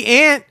 Yeah. They love the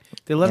ant.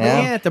 They love the Yeah.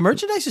 ant. The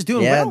merchandise is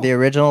doing Yeah, well. the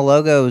original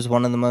logo is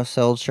one of the most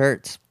sold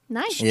shirts.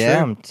 Nice.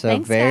 Yeah, so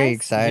Thanks, very guys.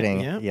 exciting.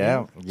 Yeah.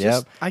 Yep.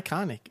 Just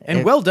iconic. And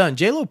It- well done.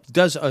 J-Lo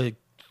does a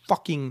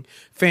fucking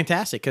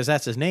fantastic, because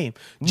that's his name,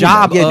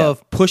 job Yeah,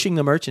 of pushing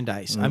the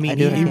merchandise. I mean, I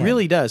do what I he can.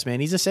 really does, man.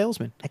 He's a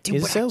salesman. I do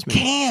He's a what salesman. I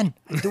can.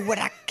 I do what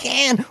I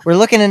can. We're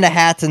looking into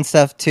hats and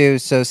stuff too,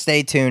 so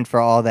stay tuned for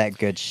all that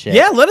good shit.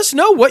 Yeah, let us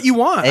know what you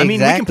want. I mean,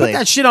 we can put Exactly.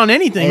 that shit on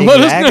anything. Let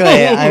us know.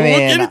 Exactly. I We'll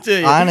mean, get it to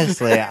you.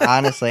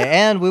 honestly,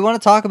 and we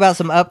want to talk about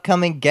some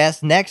upcoming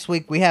guests. Next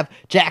week we have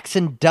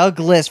Jackson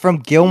Douglas from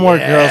Gilmore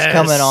Girls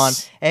coming on,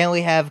 and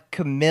we have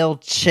Camille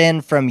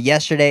Chin from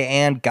Yesterday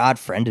and God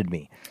Friended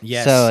Me.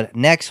 Yes. So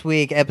next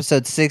week,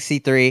 episode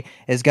 63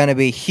 is going to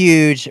be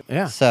huge.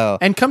 Yeah. So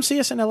And come see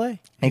us in LA.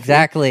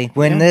 exactly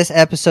when Yeah. this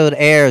episode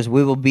airs,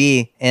 we will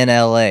be in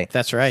LA.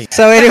 That's right.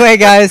 So anyway,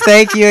 guys,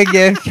 thank you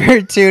again for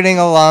tuning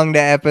along to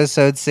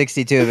episode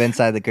 62 of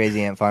Inside the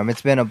Crazy Ant Farm.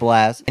 It's been a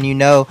blast.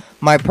 And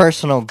my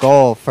personal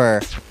goal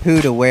for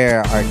who to wear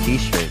our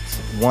t-shirts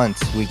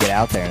once we get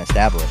out there and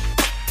establish.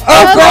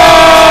 Oh,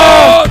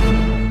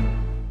 God!